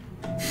 No.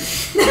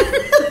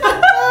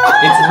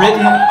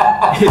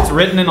 It's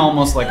written in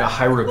almost like a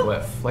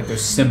hieroglyph. Like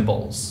there's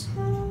symbols.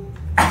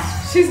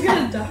 She's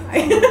gonna die.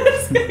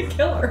 It's gonna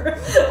kill her.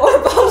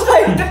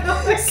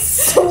 Orba like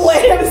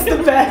slams the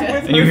bed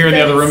with And you her hear in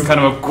the other room face. kind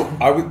of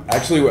a.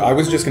 I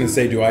was just gonna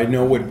say, do I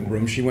know what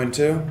room she went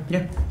to?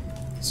 Yeah.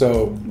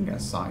 So You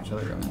guys saw each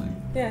other going like.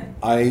 Yeah.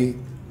 I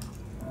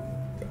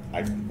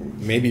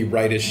maybe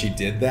right as she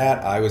did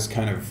that, I was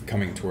kind of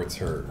coming towards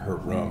her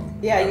room.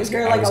 Yeah, I you was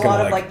hear I like was a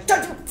gonna, lot of like.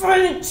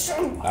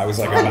 I was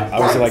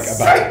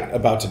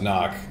about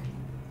to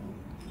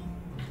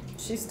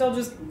She's still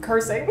just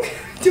cursing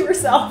to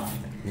herself.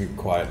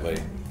 quietly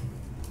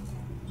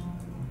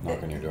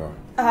knock on your door.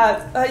 Who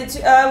is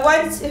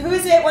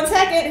it? 1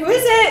 second. Who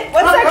is it?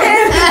 1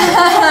 second.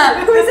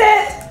 Who is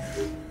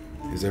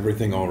it? Is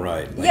everything all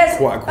right? Like, Yes.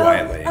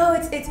 quietly. Oh,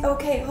 it's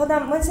okay. Hold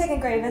on 1 second,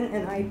 Graven.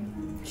 And I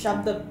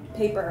shove the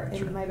paper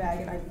into my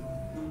bag and I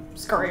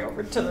scurry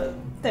over to the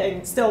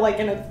thing, still like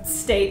in a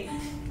state.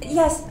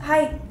 Yes.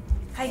 Hi.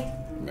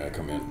 May I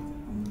come in?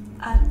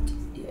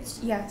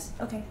 Yes.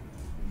 Okay.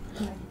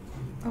 Can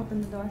I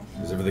open the door?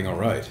 Is everything all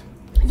right?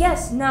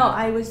 Yes. No.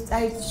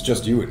 It's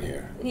just you in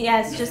here.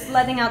 Yes. Just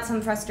letting out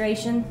some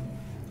frustration.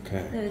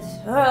 Okay. It was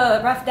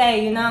a rough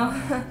day, you know.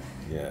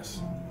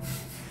 Yes.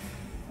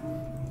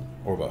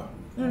 Orba.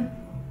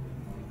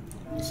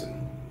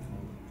 Listen.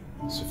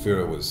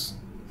 Safira was.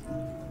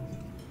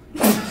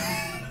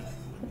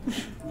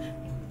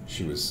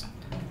 She was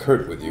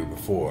curt with you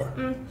before,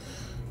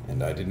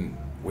 and I didn't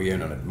weigh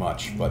in on it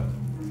much, but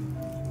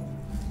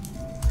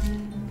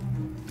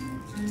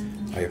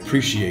I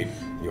appreciate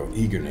your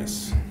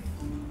eagerness.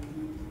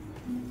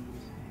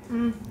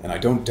 And I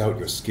don't doubt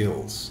your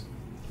skills,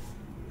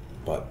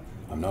 but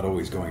I'm not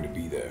always going to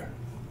be there.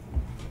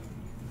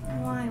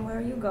 Why? Where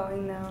are you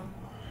going now?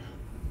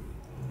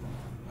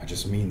 I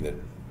just mean that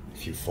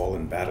if you fall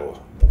in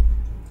battle,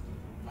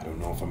 I don't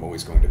know if I'm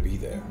always going to be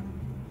there.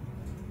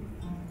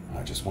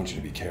 I just want you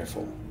to be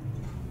careful.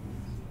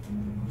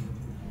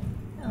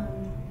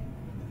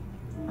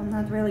 I'm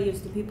not really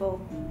used to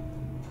people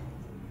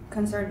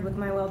concerned with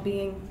my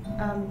well-being,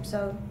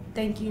 so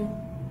thank you,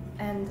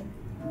 and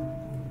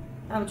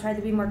I'll try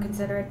to be more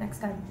considerate next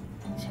time.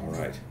 It's all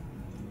right.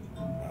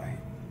 I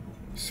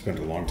spent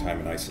a long time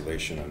in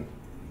isolation, and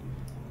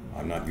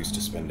I'm not used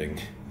to spending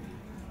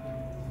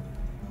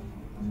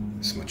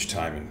this much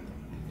time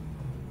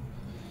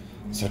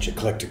in such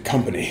eclectic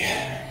company.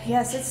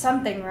 Yes, it's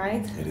something,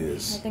 right? It I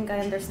is. think I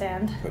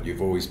understand. But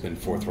you've always been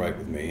forthright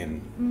with me,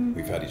 and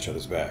we've had each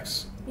other's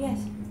backs. Yes.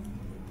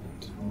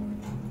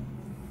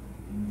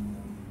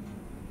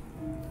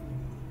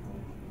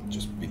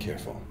 Just be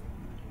careful.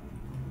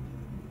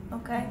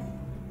 Okay.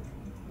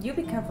 You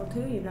be careful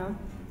too, you know.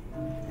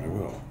 I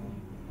will.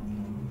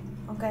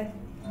 Okay.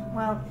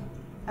 Well,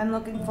 I'm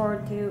looking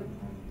forward to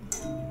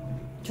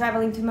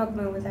traveling to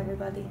McDonough with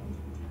everybody.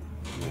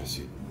 Yes,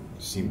 you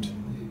seemed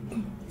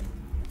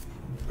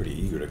pretty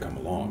eager to come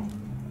along.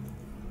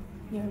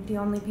 You're the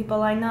only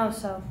people I know,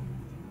 so. All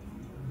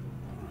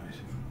right.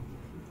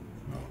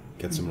 Well,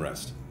 get some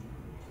rest.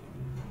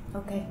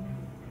 Okay.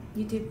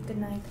 You too. Good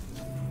night.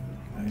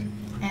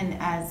 And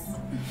as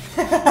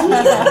It's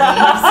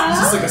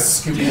just like a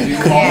Scooby-Doo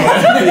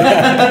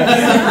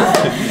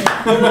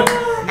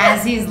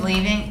as he's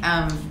leaving,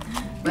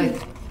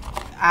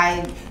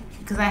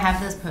 because I have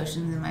those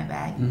potions in my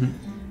bag,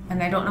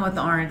 and I don't know what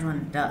the orange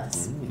one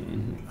does.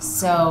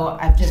 So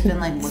I've just been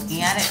like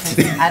looking at it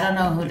because I don't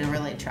know who to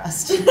really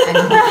trust. Why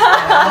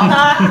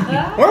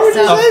would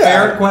you say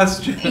Fair that?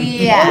 question.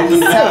 Yeah,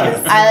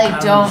 so I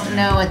don't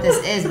know what this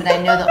is, but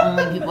I know the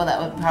only people that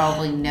would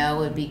probably know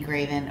would be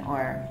Graven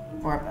or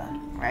Orba,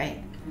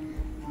 right?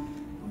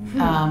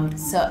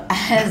 So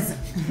as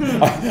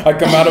I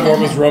come out of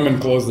Orba's room and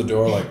close the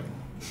door like.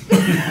 and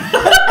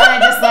I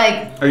just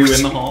like. Are you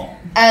in the hall?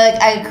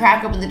 I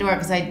crack open the door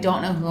because I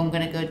don't know who I'm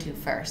gonna go to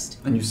first.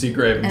 And you see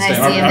Graven And I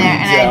standing see him there,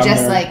 and I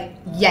just there. like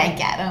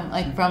yank at him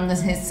like from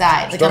his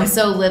side. Like Stop- I'm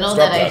so little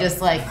stop that I that.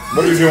 just like.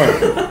 What are you doing?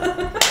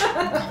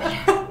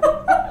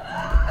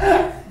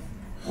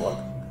 What?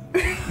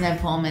 And I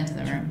pull him into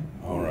the room,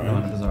 All Go right.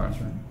 into Beezaura's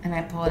room. and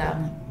I pull it out.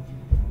 And I'm like,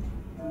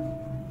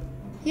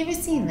 you ever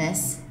seen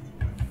this?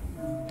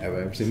 Have I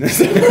ever seen this?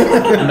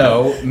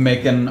 No,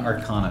 make an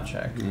Arcana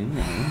check.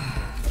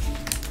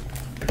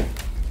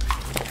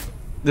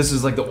 This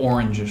is like the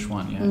orangish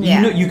one, yeah. Yeah.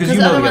 You know, because Because you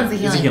the know other the one's the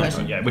it's a healing healing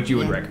potion. one, yeah, which you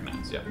would Yeah.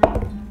 recognize, yeah.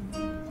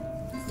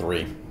 3.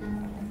 You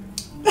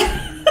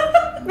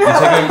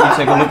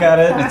take a look at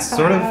it, and it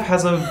sort of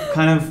has a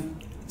kind of,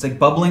 it's like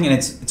bubbling, and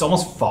it's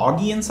almost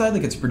foggy inside,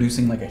 like it's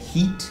producing like a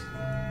heat,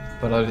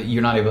 but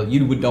you're not able,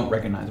 don't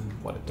recognize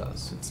what it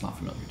does. It's not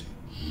familiar to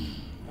you.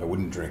 I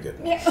wouldn't drink it.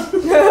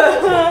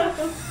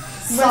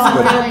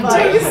 Solid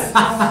advice.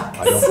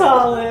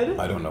 Solid.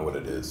 I don't know what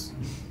it is.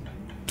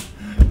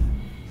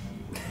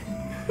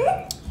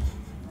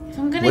 If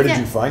I'm gonna Where get, did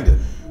you find it?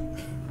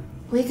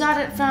 we got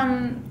it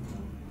from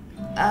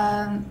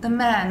the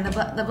man,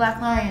 the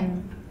Black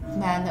Lion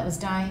man that was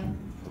dying.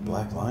 The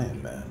Black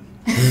Lion Man.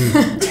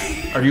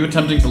 Are you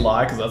attempting to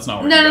lie? Because that's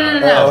not where No, you no,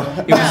 got no, it.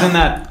 no. It was in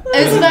that.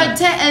 It was about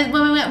 10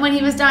 when we went when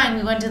he was dying.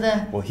 We went to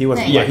the. Well, he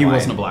wasn't. thing. Yeah, he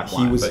wasn't a black He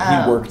lion, was. but- He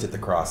Oh. worked at the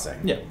crossing.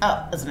 Yeah.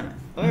 Oh, that's what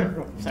I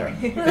meant. Sorry.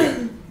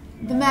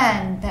 The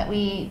man that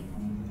we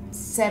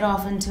set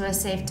off into a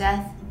safe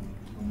death.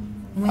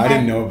 We I had-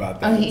 didn't know about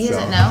that. Oh, he so-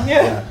 doesn't know?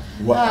 Yeah.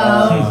 What?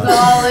 Oh,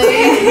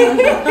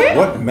 golly.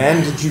 What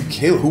man did you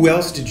kill? Who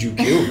else did you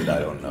kill that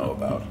I don't know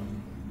about?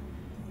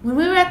 When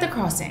we were at the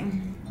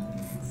crossing,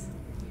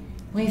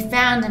 we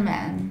found a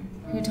man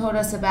who told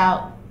us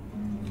about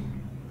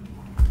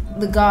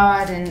the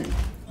god and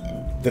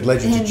That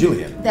led you to him-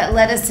 Jillian, That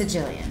led us to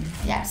Jillian,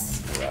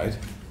 yes. right?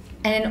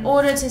 And in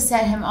order to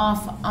set him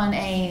off on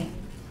a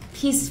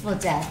peaceful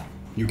death,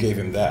 You gave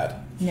him that.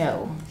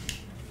 no.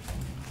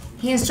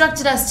 He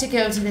instructed us to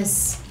go to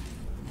this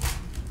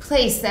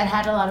place that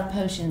had a lot of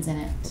potions in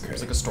it. It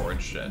was like a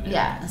storage shed.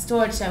 Yeah, a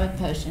storage shed with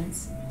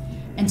potions.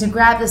 And to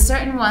grab the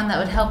certain one that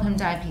would help him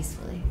die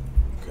peacefully.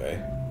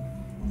 Okay.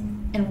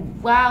 And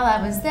while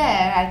I was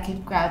there, I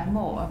could grab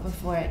more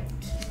before it.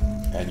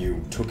 And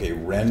you took a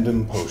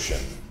random potion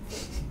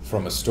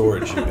from a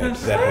storage unit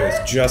that has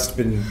just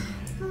been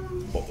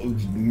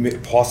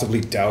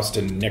possibly doused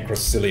in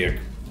necrociliac.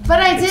 But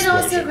I did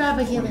also Explosion. grab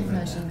a healing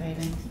potion,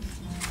 Graven.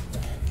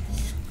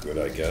 Good,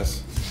 I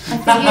guess. I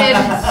figured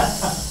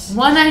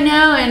one I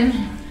know and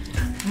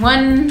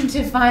one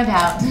to find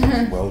out.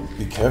 Well,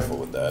 be careful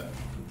with that.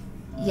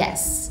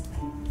 Yes. Do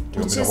you want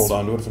me Which to is- hold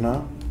on to it for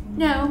now?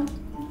 No.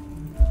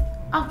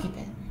 I'll keep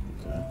it.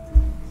 Okay.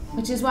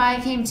 Which is why I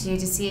came to you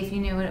to see if you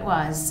knew what it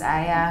was.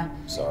 Sorry.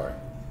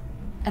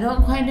 I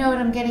don't quite know what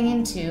I'm getting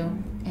into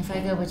if I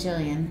go with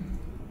Jillian.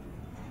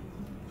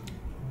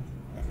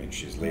 I mean,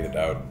 she's laid it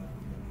out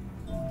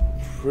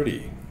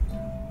pretty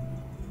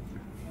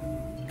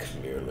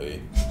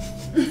clearly.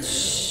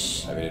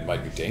 I mean, it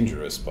might be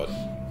dangerous, but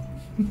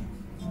are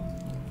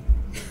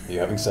you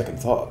having second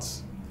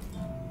thoughts?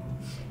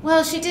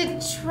 Well, she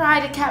did try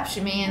to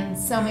capture me and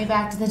sell me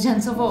back to the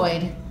Gentle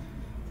Void.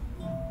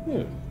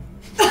 Yeah.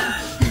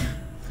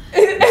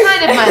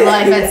 Kind of my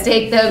life at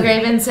stake, though,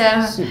 Graven,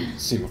 so...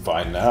 Seem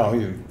fine now.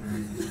 You've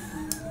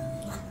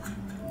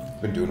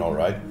been doing all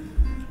right.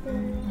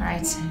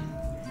 Right.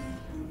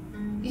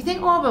 You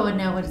think Orba would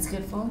know what it's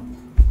good for?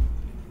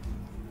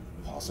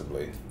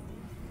 Possibly.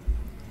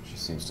 She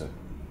seems to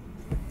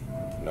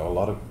know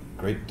a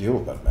great deal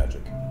about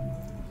magic.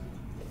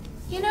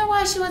 You know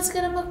why she wants to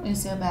get a Mukmu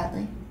so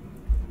badly?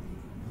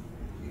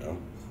 No.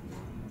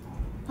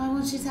 Why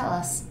won't she tell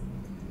us?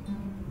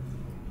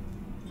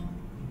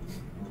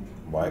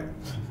 Why?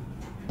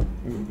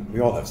 We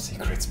all have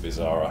secrets,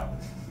 Beezaura.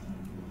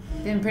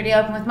 Been pretty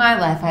open with my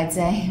life, I'd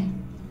say.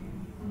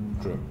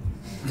 True.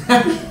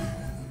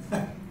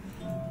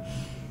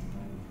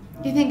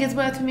 You think it's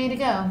worth for me to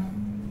go?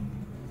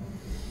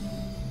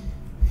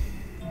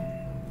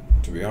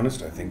 To be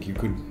honest, I think you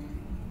could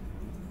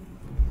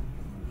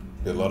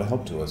be a lot of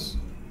help to us.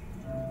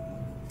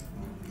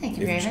 Thank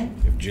you, If, Graven.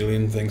 if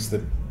Jillian thinks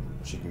that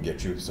she can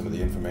get you some of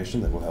the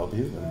information that will help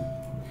you,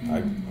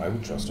 then I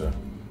would trust her.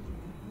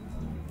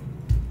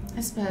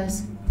 I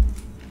suppose.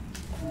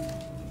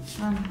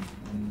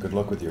 Good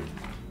luck with your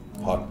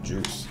hot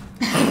juice.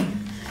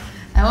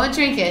 I won't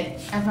drink it,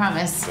 I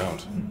promise.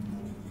 Don't.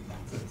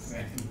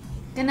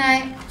 Good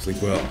night.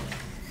 Sleep well.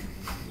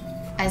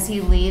 As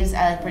he leaves,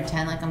 I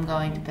pretend like I'm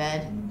going to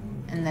bed,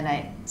 and then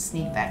I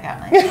sneak back out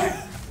my door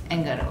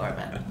and go to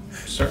Orba.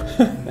 Sure. Is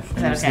Are that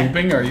you okay?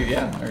 sleeping? Or are you?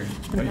 Yeah. Or,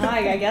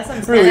 I guess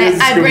I'm Really And is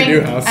I Scooby-Doo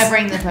bring house. I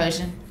bring the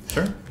potion.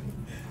 sure.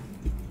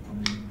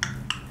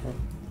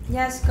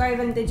 Yes,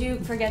 Graven, did you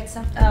forget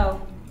some?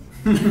 Oh,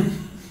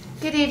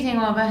 Good evening,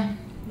 Orba.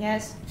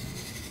 yes.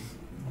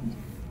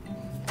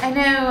 I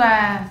know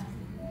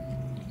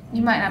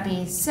You might not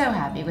be so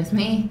happy with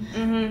me.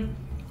 Mm-hmm.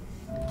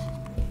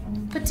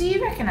 But do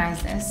you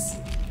recognize this?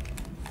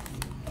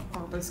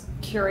 Orba's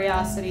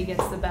curiosity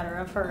gets the better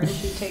of her and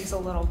she takes a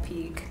little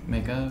peek.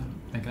 Make an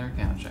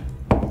Arcana check.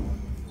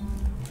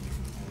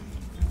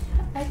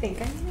 I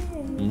think I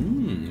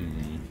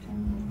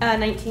may.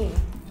 19.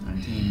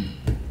 19.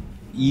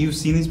 You've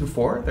seen these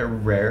before. They're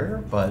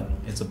rare, but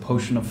it's a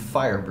potion of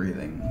fire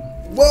breathing.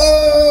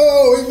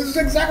 Whoa! It was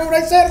exactly what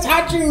I said. It's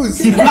hot juice.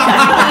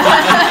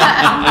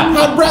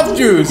 Hot breath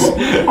juice.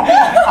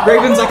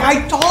 Graven's like,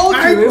 I told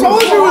you. I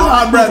told you it was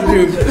hot breath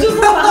juice.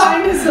 Just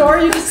behind his door,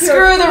 you just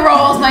Screw the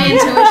rolls, my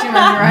intuition was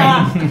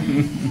right.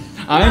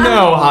 I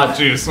know hot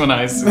juice when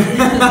I see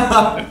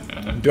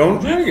it.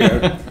 Don't drink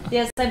it.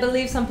 Yes, I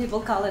believe some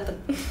people call it the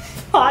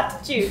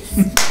hot juice.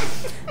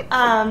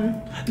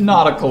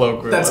 Not a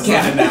colloquial. That's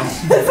canon now.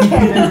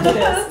 It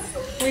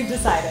is. We've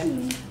decided.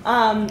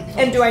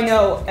 And do I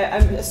know,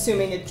 I'm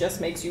assuming it just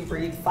makes you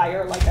breathe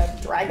fire like a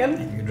dragon?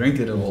 If you drink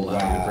it, it will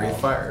allow you to breathe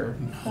fire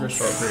for a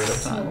short period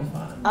of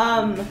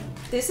time.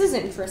 This is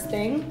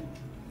interesting.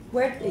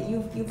 Where,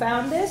 you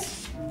found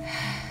this?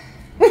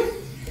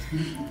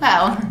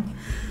 Well,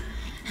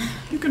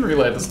 You can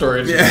relay the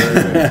story to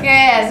her.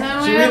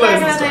 yes. She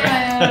realized the story.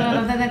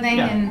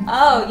 And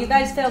Oh, you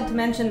guys failed to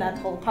mention that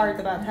whole part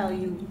about how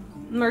you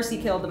mercy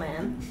killed a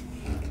man.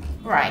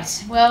 right.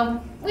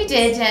 Well, we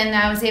did, and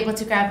I was able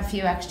to grab a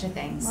few extra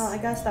things. Well, I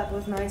guess that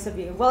was nice of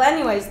you. Well,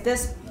 anyways,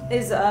 this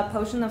is a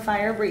potion of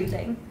fire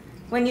breathing.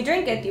 When you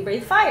drink it, you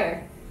breathe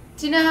fire.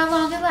 Do you know how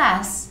long it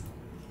lasts?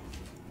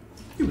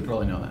 You would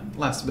probably know that.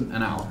 Lasts about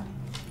an hour.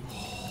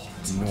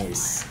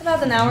 Nice.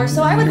 About an hour,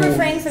 so I would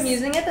refrain from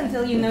using it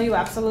until you know you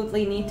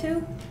absolutely need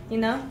to, you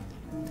know?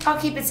 I'll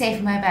keep it safe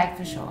in my bag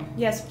for sure.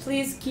 Yes,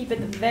 please keep it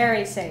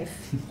very safe.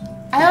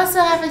 I also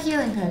have a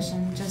healing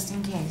potion, just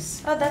in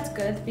case. Oh, that's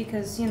good,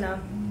 because, you know.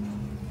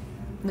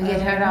 We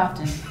get hurt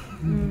often.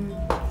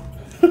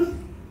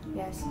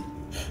 Yes.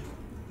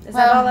 Is that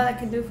Well- all that I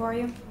can do for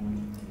you?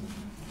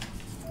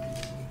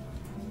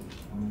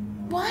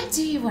 Why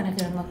do you want to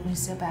go and look me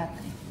so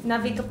badly?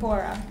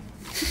 Navikapura.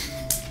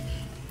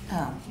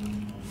 Oh.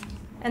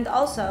 And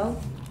also,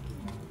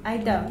 I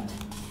don't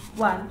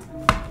want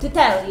to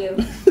tell you.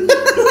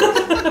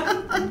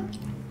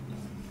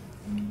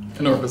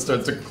 And Orba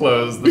starts to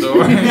close the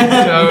door.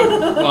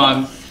 Don't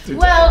want to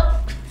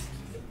Well,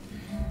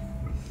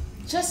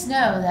 just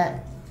know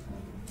that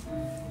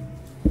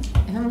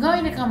if I'm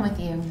going to come with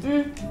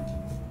you,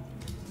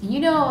 you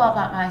know all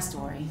about my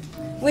story.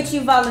 Which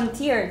you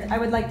volunteered, I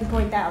would like to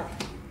point out.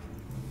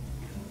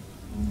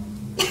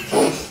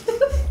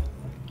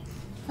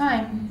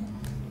 Fine.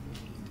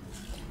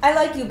 I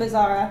like you,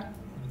 Beezaura,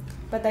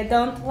 but I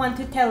don't want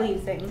to tell you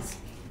things.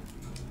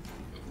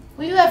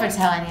 Will you ever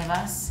tell any of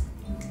us?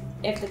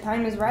 If the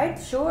time is right,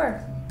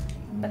 sure.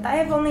 But I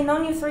have only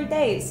known you 3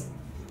 days.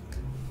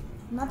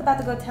 I'm not about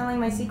to go telling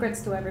my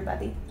secrets to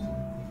everybody.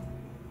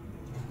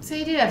 So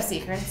you do have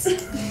secrets.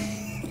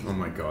 Oh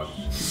my god.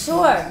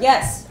 Sure,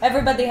 yes,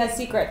 everybody has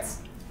secrets.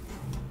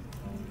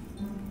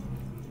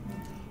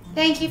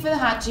 Thank you for the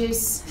hot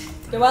juice.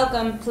 You're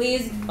welcome.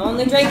 Please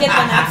only drink it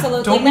when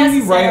absolutely Don't make me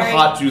necessary. write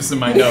hot juice in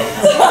my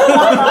notes.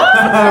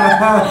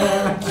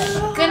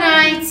 Good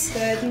night.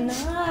 Good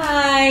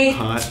night.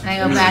 Hot. I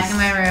go back in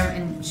my room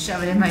and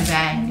shove it in my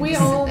bag. We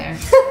Just all- sit there.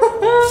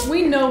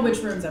 We know which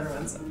rooms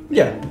everyone's in,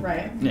 Yeah.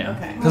 right? Yeah.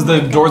 Okay. Because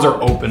the doors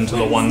are open to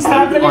the ones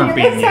that aren't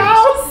being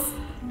used.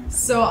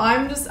 So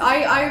I'm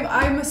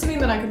assuming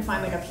that I could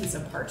find like a piece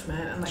of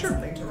parchment and like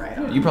something to write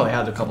on. You probably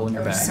had a couple in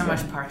your bag. There's so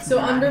much parchment. So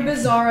around under here.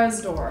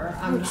 Beezaura's door,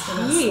 I'm just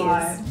gonna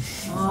slide.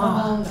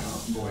 Oh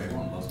no. Boy,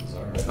 one loves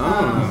Beezaura.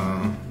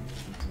 Oh.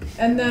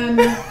 And then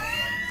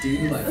Do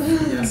you like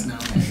yes, no?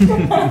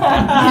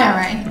 Yeah,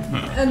 right.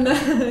 and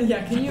then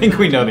yeah, can you I think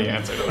we know the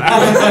answer to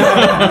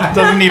that.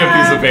 Doesn't need a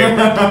piece of paper.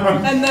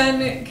 And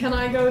then can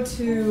I go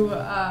to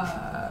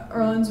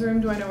Erland's room?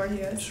 Do I know where he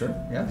is? Sure,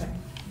 yeah.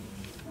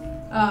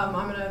 I'm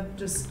gonna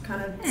just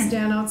kind of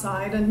stand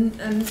outside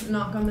and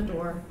knock on the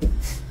door.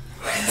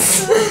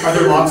 Are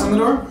there locks on the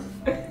door?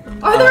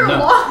 Are there no.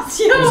 locks?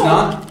 Yo! There's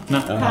not? No,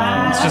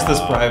 it's just this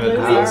private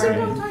house.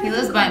 He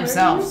lives by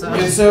himself, so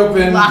It's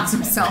open. locks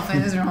himself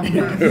in his own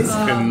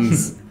room.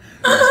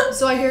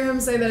 So I hear him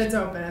say that it's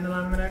open, and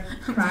I'm gonna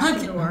crack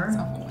the door.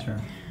 Sure.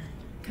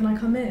 Can I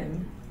come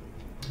in?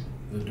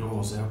 The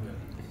door's open.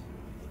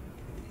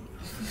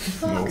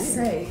 Fuck's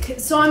sake.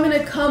 So I'm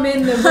gonna come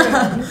in the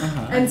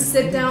room and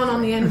sit down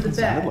on the end of the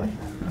bed.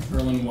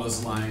 Erland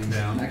was lying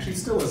down. Actually,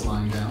 still is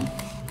lying down.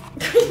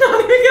 You're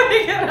not even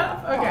gonna get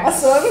up. Okay.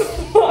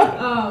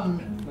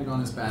 Awesome. Like on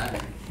his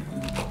back.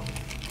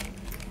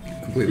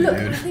 Completely Look,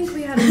 I nude. think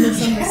we had a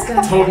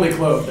misunderstanding. Totally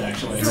clothed,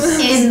 actually.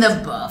 In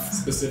the buff.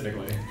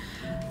 Specifically.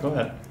 Go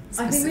ahead.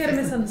 I think we had a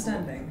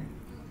misunderstanding.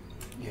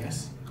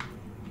 Yes.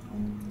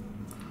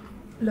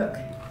 Look,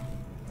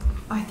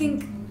 I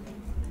think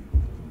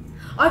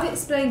I've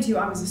explained to you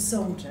I was a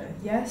soldier,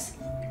 yes?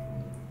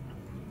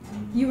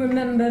 You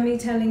remember me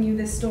telling you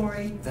this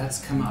story? That's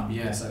come up.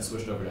 Yes, I've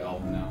switched over to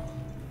Elven now.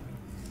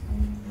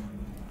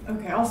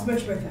 Okay, I'll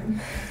switch with him.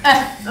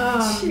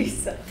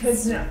 Jesus.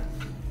 Because no.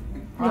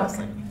 Look,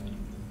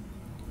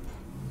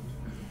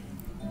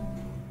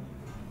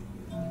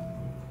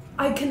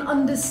 I can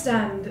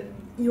understand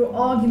your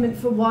argument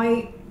for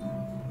why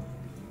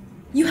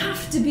you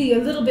have to be a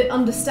little bit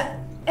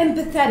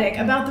empathetic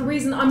about the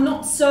reason I'm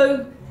not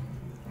so...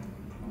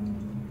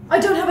 I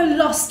don't have a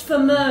lust for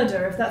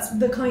murder, if that's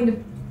the kind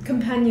of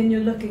companion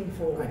you're looking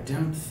for. I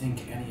don't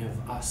think any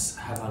of us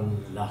have a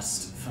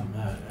lust for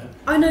murder.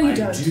 I know you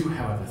don't. I do,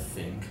 however,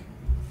 think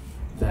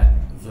that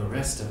the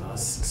rest of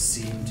us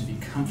seem to be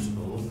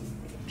comfortable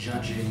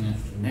judging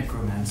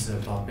necromancer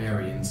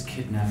barbarians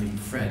kidnapping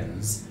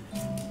friends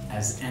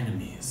as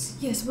enemies.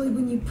 Yes, well,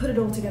 when you put it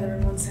all together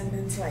in one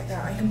sentence like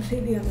that, I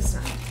completely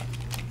understand.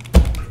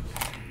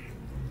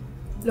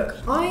 Look,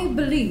 I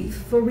believe,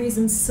 for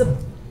reasons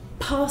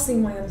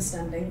surpassing my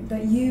understanding,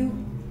 that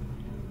you...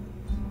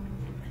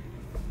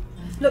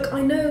 Look,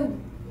 I know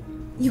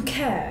you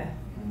care,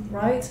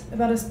 right?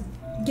 About us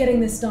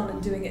getting this done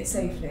and doing it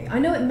safely. I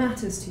know it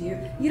matters to you.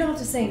 You don't have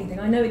to say anything.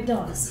 I know it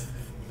does.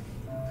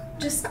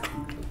 Just...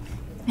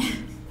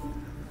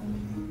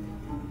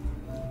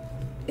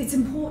 It's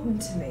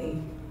important to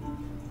me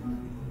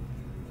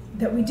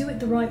that we do it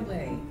the right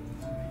way.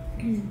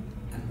 And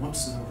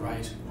what's the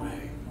right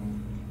way?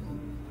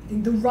 I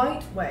think the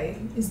right way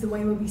is the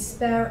way where we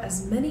spare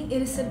as many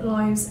innocent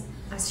lives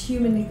as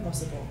humanly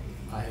possible.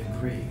 I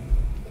agree.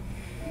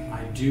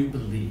 I do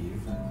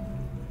believe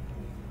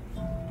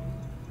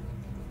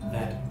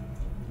that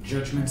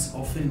judgments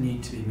often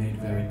need to be made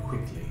very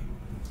quickly,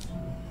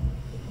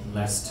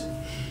 lest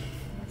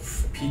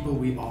people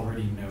we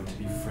already know to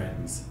be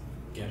friends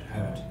get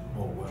hurt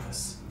or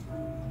worse.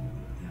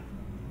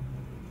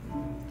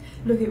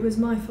 Look, it was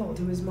my fault.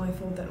 It was my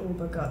fault that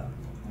Orba got...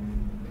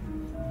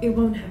 It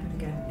won't happen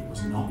again. It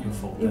was not your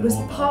fault. It was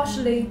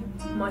partially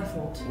my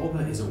fault.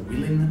 Orba is a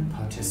willing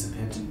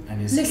participant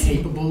and is Listen.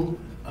 capable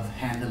of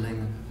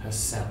handling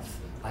herself.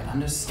 I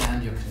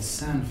understand your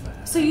concern for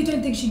her. So you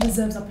don't think she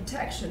deserves our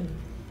protection?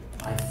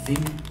 I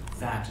think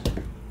that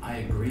I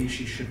agree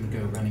she shouldn't go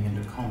running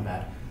into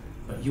combat,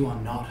 but you are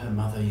not her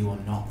mother. You are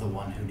not the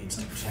one who needs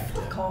to protect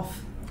her. Fuck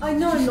off. I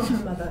know I'm not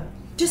her mother.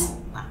 Just...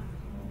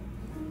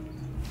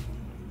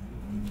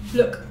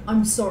 Look,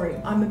 I'm sorry.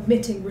 I'm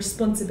admitting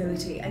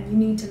responsibility and you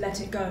need to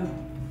let it go.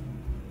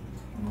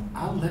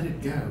 I'll let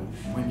it go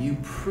when you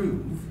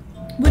prove...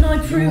 When I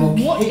you are prove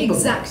what capable.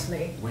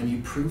 exactly? When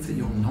you prove that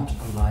you're not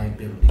a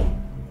liability.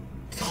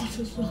 Not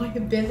a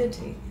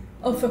liability.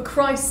 Oh, for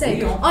Christ's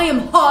sake, Leah. I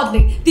am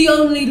hardly the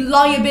only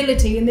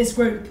liability in this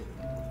group.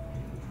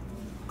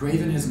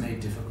 Graven has made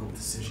difficult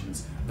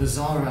decisions.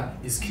 Beezaura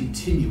is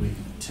continuing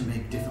to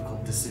make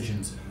difficult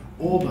decisions.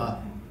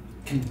 Orba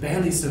can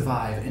barely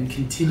survive and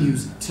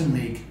continues to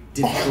make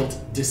difficult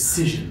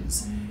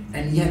decisions.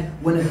 And yet,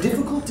 when a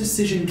difficult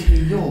decision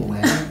came your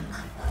way,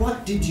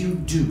 what did you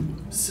do,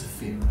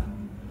 Safira?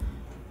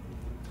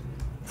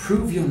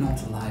 Prove you're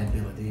not a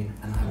liability,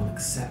 and I will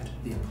accept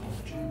the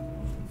apology.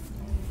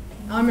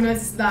 I'm gonna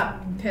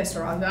that pissed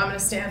her off. I'm gonna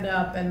stand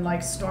up and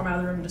like storm out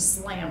of the room to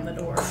slam the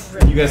door.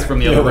 You guys from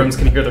the other rooms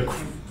can hear the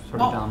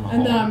sort of down the hall.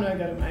 And then I'm gonna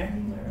go to my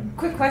room.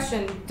 Quick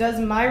question: does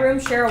my room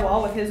share a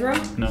wall with his room?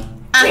 No.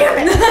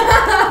 Damn it!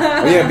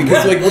 Oh yeah,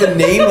 because like would a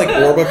name like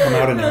Orba come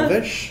out in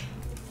Elvish?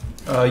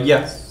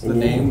 Yes. The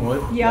name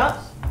would.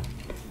 Yeah.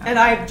 And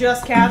I've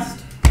just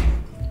cast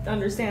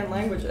understand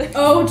languages.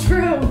 Oh,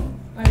 true.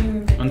 I didn't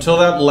even think Until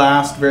that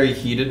last very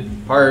heated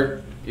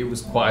part, it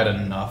was quiet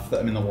enough.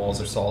 I mean, the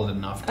walls are solid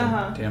enough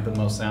to dampen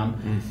most sound.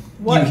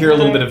 What you hear a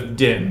little would bit of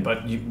din,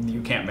 but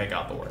you can't make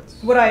out the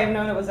words. Would I have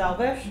known it was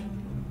Elvish?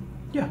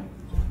 Yeah.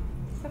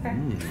 Okay.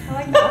 I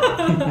like that.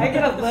 I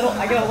get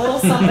a little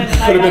something. Could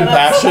have been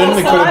passion. It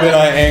could have been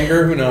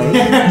anger. Who knows?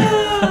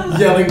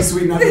 Yelling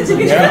sweet nothings.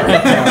 Yeah.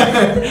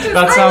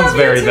 That sounds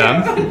very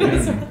them.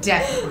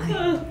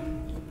 Definitely.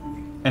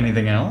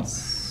 Anything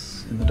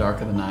else in the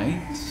dark of the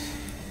night?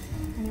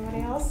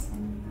 Anybody else?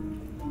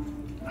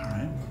 All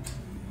right.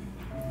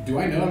 Do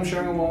I know I'm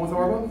sharing a wall with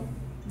Orba?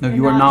 No,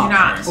 you are not. You're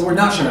not. Oh, we're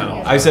not sharing a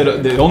wall. I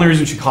said the only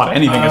reason she caught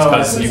anything is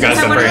because you guys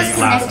Is that are one of very those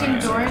loud.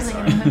 connecting doors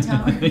like in a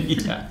hotel room?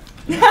 Yeah.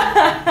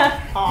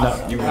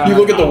 Awesome. No, You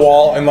look at the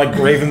wall and like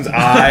Graven's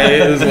eye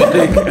is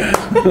like.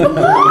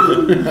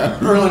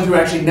 Erland, who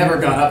actually never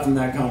got up from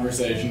that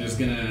conversation, is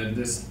gonna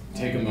just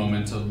take a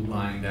moment to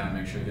lying down,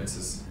 make sure he gets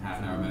his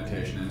half-an-hour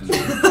meditation in, and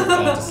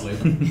fall off to sleep.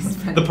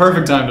 the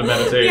perfect time to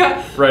meditate.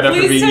 Yeah. Right after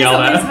Please being say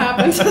yelled at.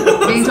 something's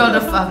happened. Being told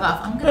to fuck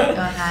off. I'm gonna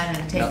go ahead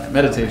and take Yeah,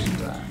 meditation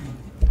time.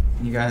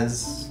 You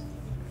guys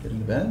get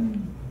into bed.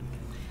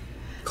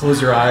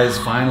 Close your eyes,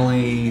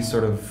 finally,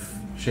 sort of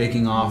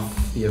shaking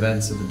off the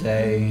events of the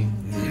day.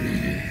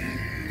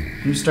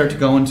 You start to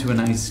go into a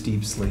nice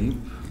deep sleep.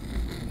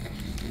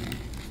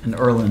 And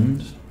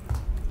Erland,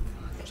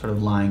 sort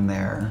of lying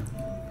there,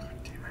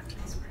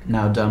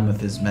 now done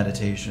with his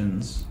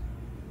meditations.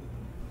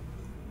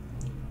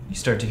 You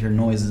start to hear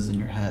noises in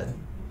your head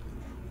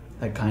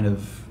that kind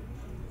of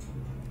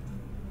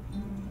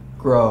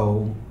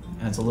grow,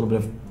 and it's a little bit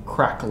of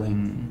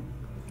crackling,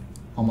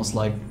 almost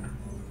like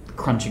the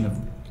crunching of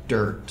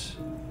dirt.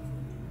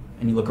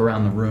 And you look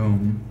around the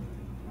room,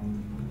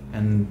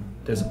 and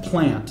there's a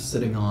plant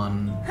sitting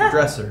on the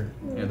dresser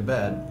near the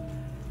bed.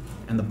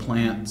 And the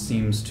plant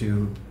seems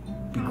to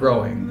be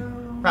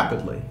growing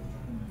rapidly.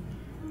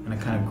 And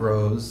it kind of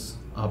grows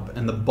up,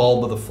 and the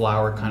bulb of the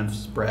flower kind of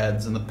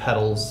spreads, and the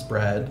petals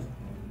spread.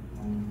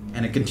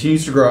 And it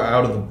continues to grow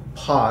out of the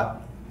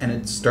pot, and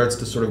it starts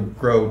to sort of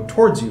grow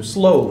towards you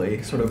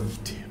slowly, sort of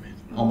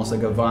almost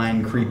like a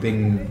vine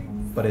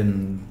creeping, but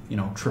in,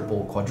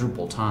 triple,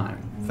 quadruple time,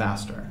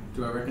 faster.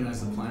 Do I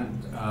recognize the plant,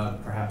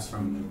 perhaps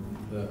from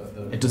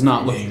the... It does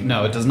not look,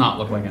 no, it does not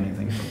look like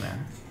anything from there.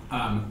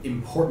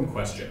 Important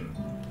question.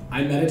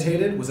 I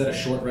meditated. Was that a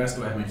short rest?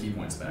 Do I have my key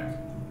points back?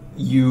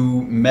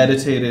 You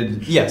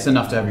meditated, yes,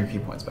 enough to have your key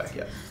points back,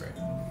 yeah. Great.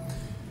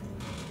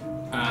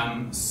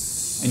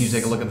 And you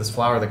take a look at this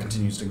flower that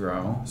continues to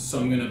grow. So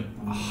I'm going to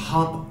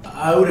hop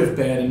out of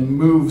bed and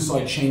move so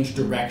I change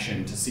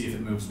direction to see if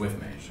it moves with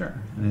me. Sure.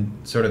 And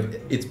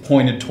it's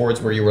pointed towards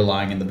where you were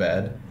lying in the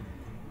bed.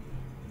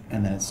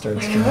 And then it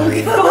starts to move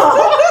in the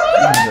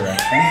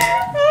direction.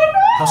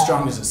 How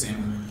strong does it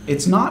seem?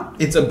 It's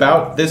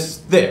about this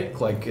thick,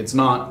 like it's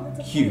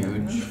not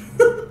huge.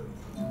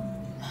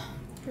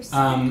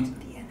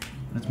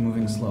 It's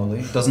moving slowly.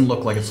 It doesn't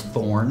look like it's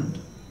thorned.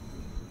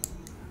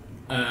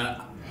 It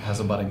has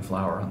a budding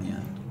flower on the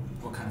end.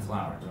 What kind of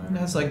flower? It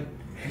has like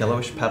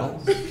yellowish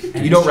petals.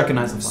 You don't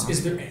recognize the flower.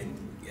 Is there?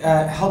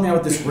 Help me out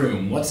with this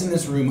room. What's in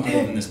this room other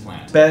than this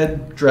plant?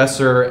 Bed,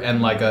 dresser,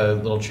 and like a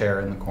little chair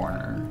in the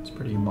corner. It's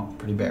pretty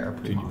bare.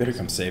 Dude, you better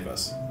come save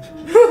us.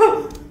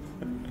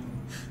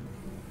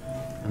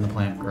 And the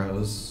plant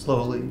grows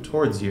slowly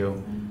towards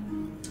you.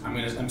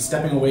 I'm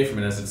stepping away from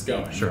it as it's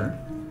going. Sure.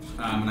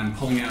 And I'm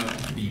pulling out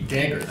the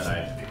dagger that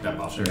I picked up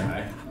off the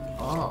guy.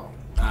 Oh.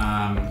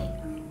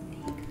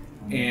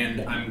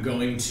 And I'm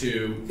going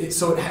to...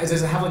 does it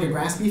have like a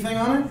graspy thing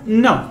on it?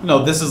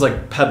 No, this is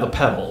like the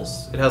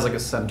petals. It has like a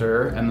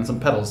center and then some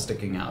petals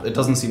sticking out. It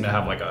doesn't seem to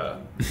have like a...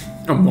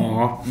 A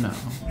maw. No.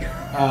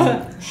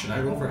 Should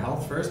I roll for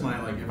health first? Do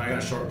I get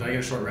a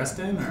short rest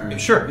in? Or?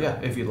 Sure, yeah,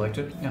 if you'd like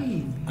to.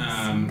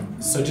 Yeah.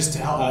 So just to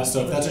help,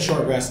 so if that's a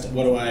short rest,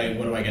 what do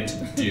I get to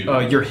do?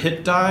 Your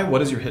hit die?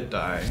 What is your hit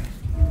die?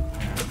 I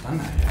haven't done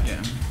that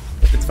yet.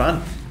 Yeah. It's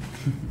fun.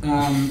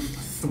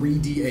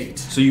 3d8.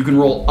 So you can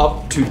roll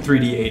up to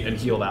 3d8 and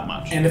heal that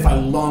much. And if I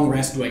long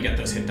rest, do I get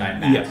those hit die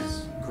back?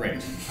 Yes.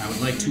 Great. I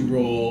would like to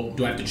roll...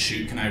 Do I have to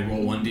shoot? Can I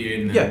roll 1d8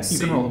 and then Yeah, see?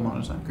 you can roll them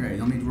on a time. Great.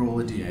 Let me roll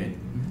a d8.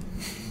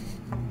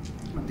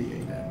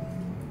 1d8 then.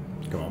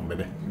 Come on,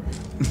 baby.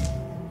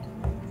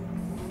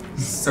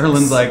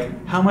 Erland's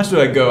like, how much do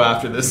I go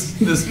after this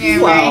Yeah,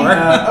 flower?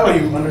 Oh,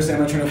 you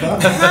understand my train of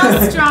thought?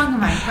 How strong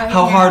am I?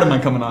 How hard am I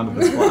coming onto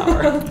this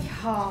flower?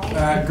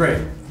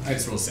 Great. I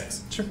just rolled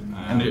 6. Sure.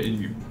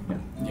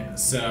 Yeah,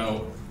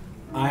 so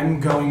I'm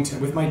going to,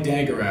 with my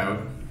dagger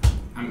out,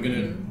 I'm going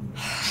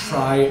to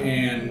try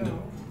and,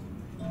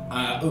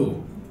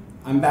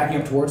 I'm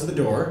backing up towards the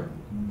door.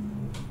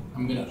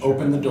 I'm going to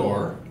open the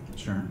door.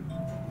 Sure.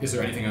 Is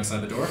there anything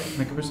outside the door?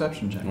 Make a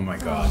perception check. Oh my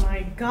god. Oh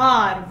my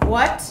god,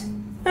 what?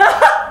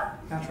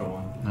 Natural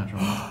one.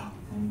 Natural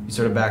one. You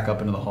sort of back up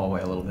into the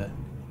hallway a little bit.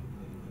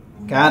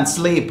 Can't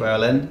sleep,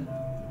 Erland.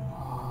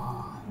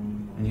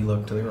 And you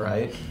look to the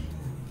right.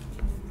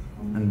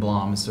 And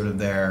Blom is sort of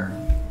there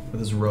with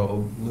his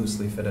robe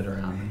loosely fitted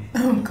around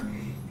him.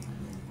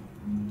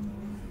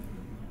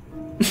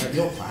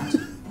 Your plant?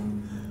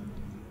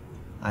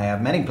 I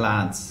have many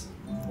plants.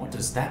 What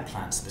does that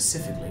plant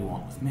specifically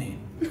want with me?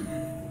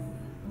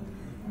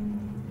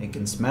 It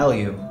can smell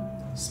you.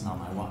 Smell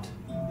my what?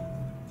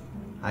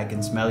 I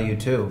can smell you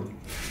too.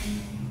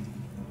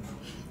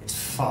 It's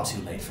far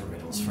too late for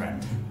riddles,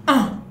 friend.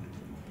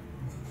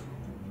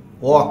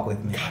 Walk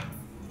with me.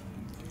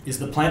 Is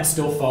the plant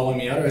still following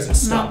me out, or is it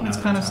stopped now? It's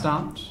kind of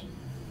stopped.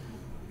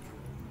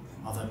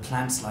 Are there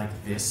plants like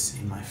this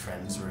in my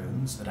friends'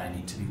 rooms that I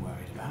need to be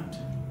worried about?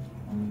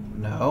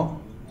 No,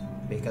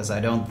 because I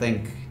don't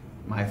think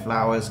my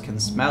flowers can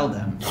smell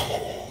them.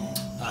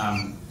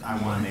 I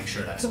want to make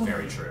sure that's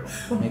very true.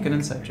 Make an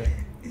insight check.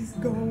 Is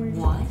going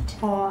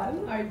What?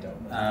 on? I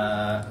don't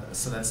know.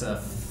 So that's a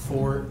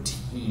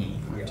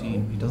 14.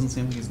 14. He doesn't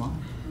seem like he's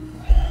lying.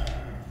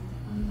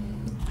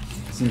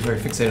 He seems very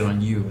fixated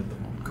on you at the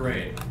moment.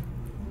 Great.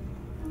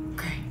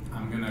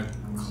 I'm gonna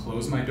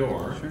close my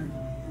door. Sure.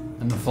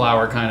 And the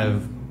flower kind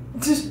of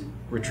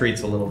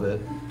retreats a little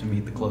bit to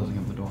meet the closing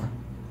of the door.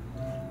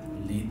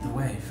 Lead the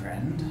way,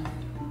 friend.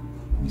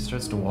 He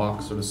starts to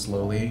walk sort of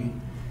slowly.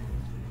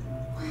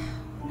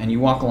 And you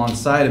walk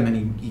alongside him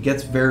and he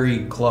gets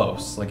very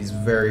close. Like he's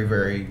very,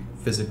 very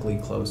physically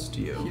close to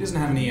you. He doesn't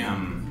have any,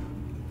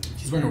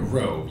 he's wearing a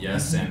robe,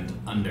 yes, and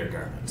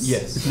undergarments.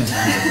 Yes.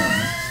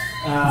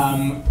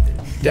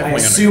 I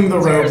assume the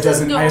robe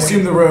doesn't. I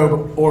assume the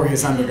robe or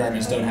his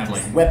undergarments don't have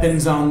like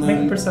weapons on them.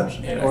 Make a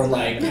perception check. Or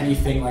like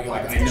anything like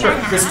I know Sure.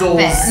 crystals,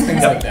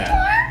 things like that.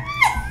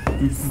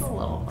 It's a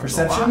little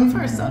Perception?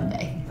 for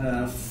Sunday.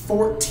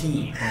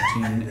 14.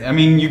 14. I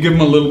mean, you give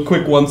him a little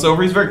quick once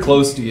over. He's very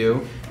close to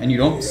you, and you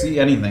don't see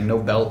anything. No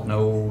belt,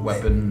 no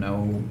weapon,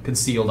 no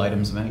concealed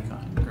items of any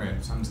kind.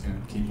 Great, so I'm just going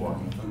to keep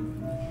walking with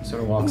him. He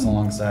sort of walks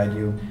alongside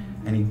you,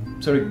 and he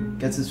sort of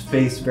gets his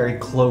face very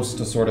close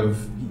to sort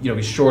of,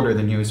 he's shorter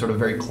than you. He's sort of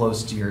very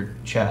close to your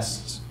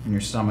chest and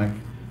your stomach.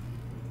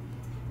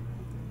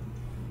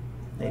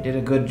 They did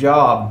a good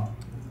job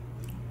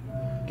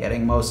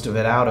getting most of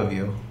it out of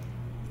you,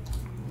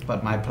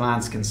 but my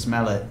plants can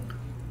smell it.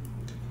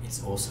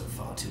 It's also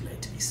far too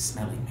late to be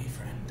smelling me,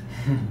 friend.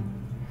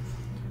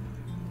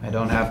 I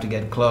don't have to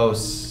get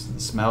close. The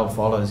smell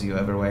follows you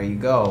everywhere you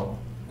go.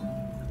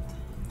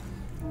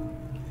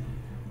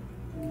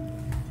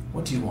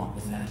 What do you want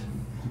with that?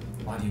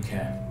 Why do you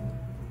care?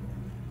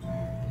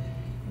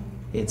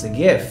 It's a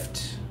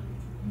gift.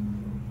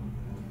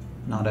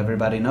 Not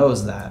everybody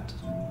knows that.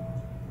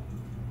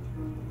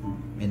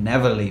 It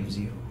never leaves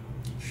you.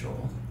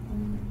 Sure.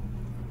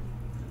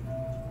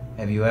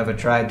 Have you ever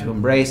tried to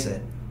embrace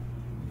it?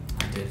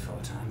 I did for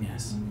a time,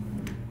 yes.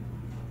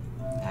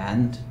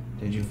 And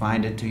did you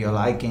find it to your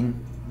liking?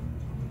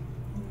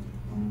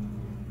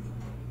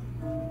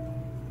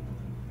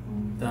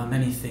 There are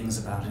many things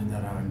about it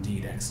that are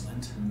indeed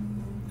excellent,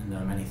 and there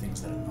are many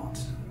things that are not,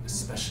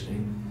 especially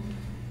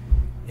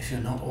if you're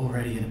not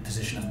already in a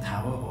position of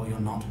power or you're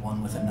not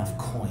one with enough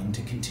coin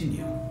to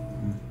continue.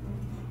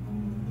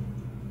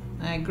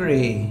 I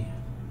agree.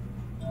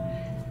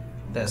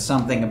 There's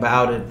something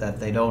about it that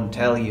they don't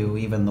tell you,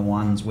 even the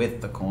ones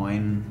with the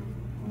coin.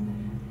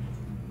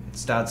 It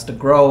starts to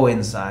grow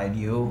inside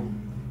you,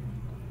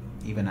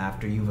 even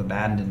after you've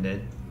abandoned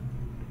it.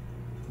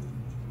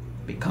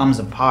 It becomes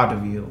a part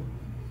of you,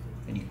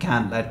 and you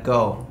can't let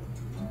go.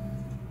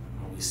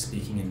 Are we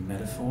speaking in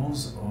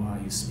metaphors, or are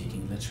you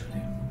speaking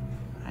literally?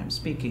 I'm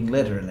speaking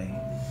literally,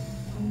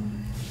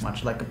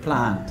 much like a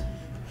plant.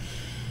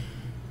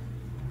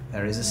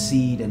 There is a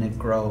seed and it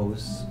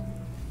grows.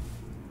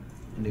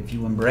 And if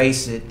you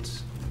embrace it,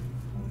 it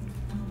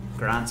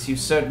grants you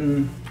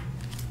certain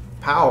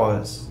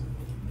powers.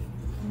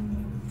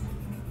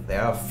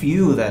 There are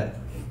few that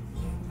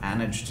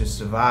manage to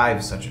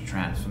survive such a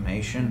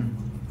transformation.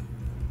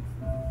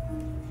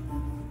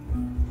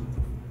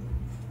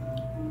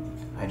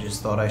 I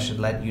just thought I should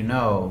let you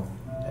know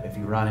that if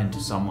you run into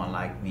someone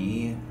like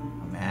me,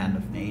 a man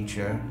of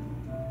nature,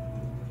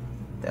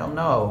 they'll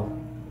know.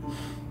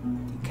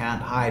 You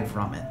can't hide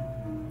from it.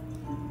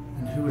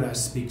 And who would I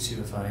speak to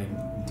if I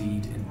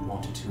indeed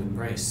wanted to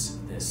embrace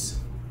this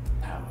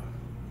power?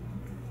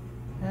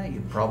 Yeah,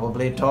 you'd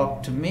probably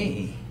talk to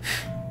me.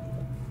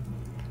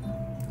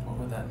 What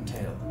would that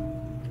entail?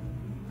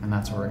 And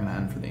that's where we're gonna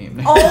end for the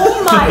evening.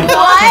 Oh my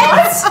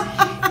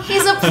what?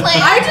 He's a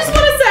player. I just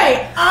want to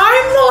say,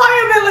 I'm the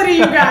liability,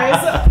 you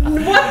guys.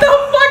 What the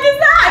fuck is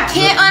that?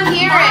 Can't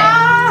unhear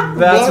it.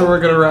 That's where we're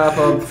gonna wrap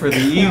up for the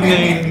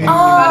evening. Oh,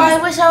 I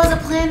wish I was a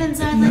plant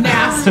inside like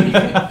Nasty.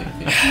 that.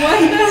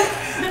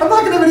 I'm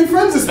not gonna have any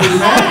friends this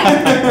week.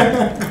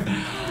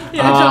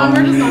 Yeah, John,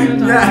 we're just not gonna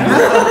talk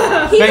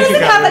about He Thank you,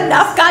 doesn't have guys.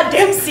 enough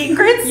goddamn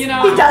secrets. it. You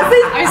know, He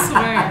doesn't. I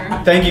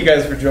swear. Thank you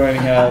guys for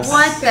joining us.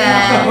 What the?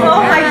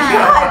 Oh my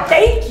god,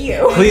 thank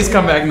you. Please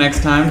come back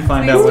next time to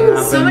find out what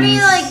happens. So many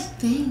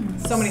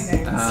things. So many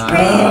things.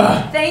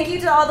 Hey, thank you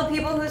to all the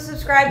people who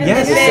subscribed and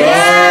Yes. did this.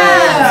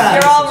 Yeah.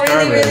 You're all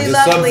really, really The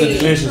subs are lovely.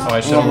 delicious. Oh, I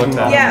should have looked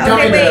at Yeah, it.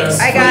 okay, wait. Gummy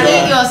I got Eat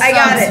it. your I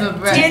got subs it. for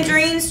breakfast.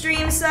 Tangerine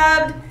stream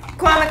subbed.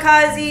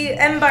 Kwamikaze,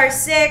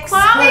 Mbar6.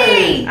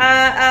 Kwame!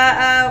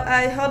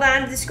 Hold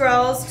on, the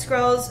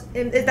scrolls.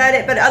 Is that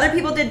it? But other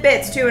people did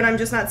bits too, and I'm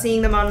just not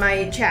seeing them on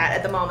my chat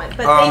at the moment.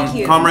 But thank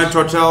you. Comrade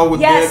Tortel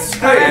with Yes, bits.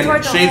 Comrade And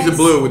Tortel. Shades of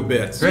Blue with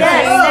bits. Great.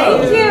 Yes,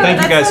 thank you.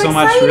 Thank you That's guys so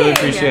much. Really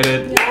exciting. appreciate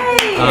it.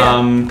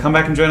 Yay. Come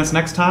back and join us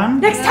next time.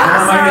 Next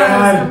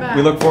time. God.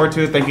 We look forward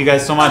to it. Thank you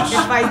guys so much. If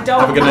I Have a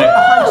don't good night.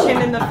 punch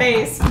him in the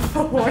face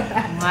before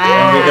that.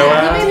 And we go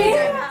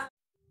out.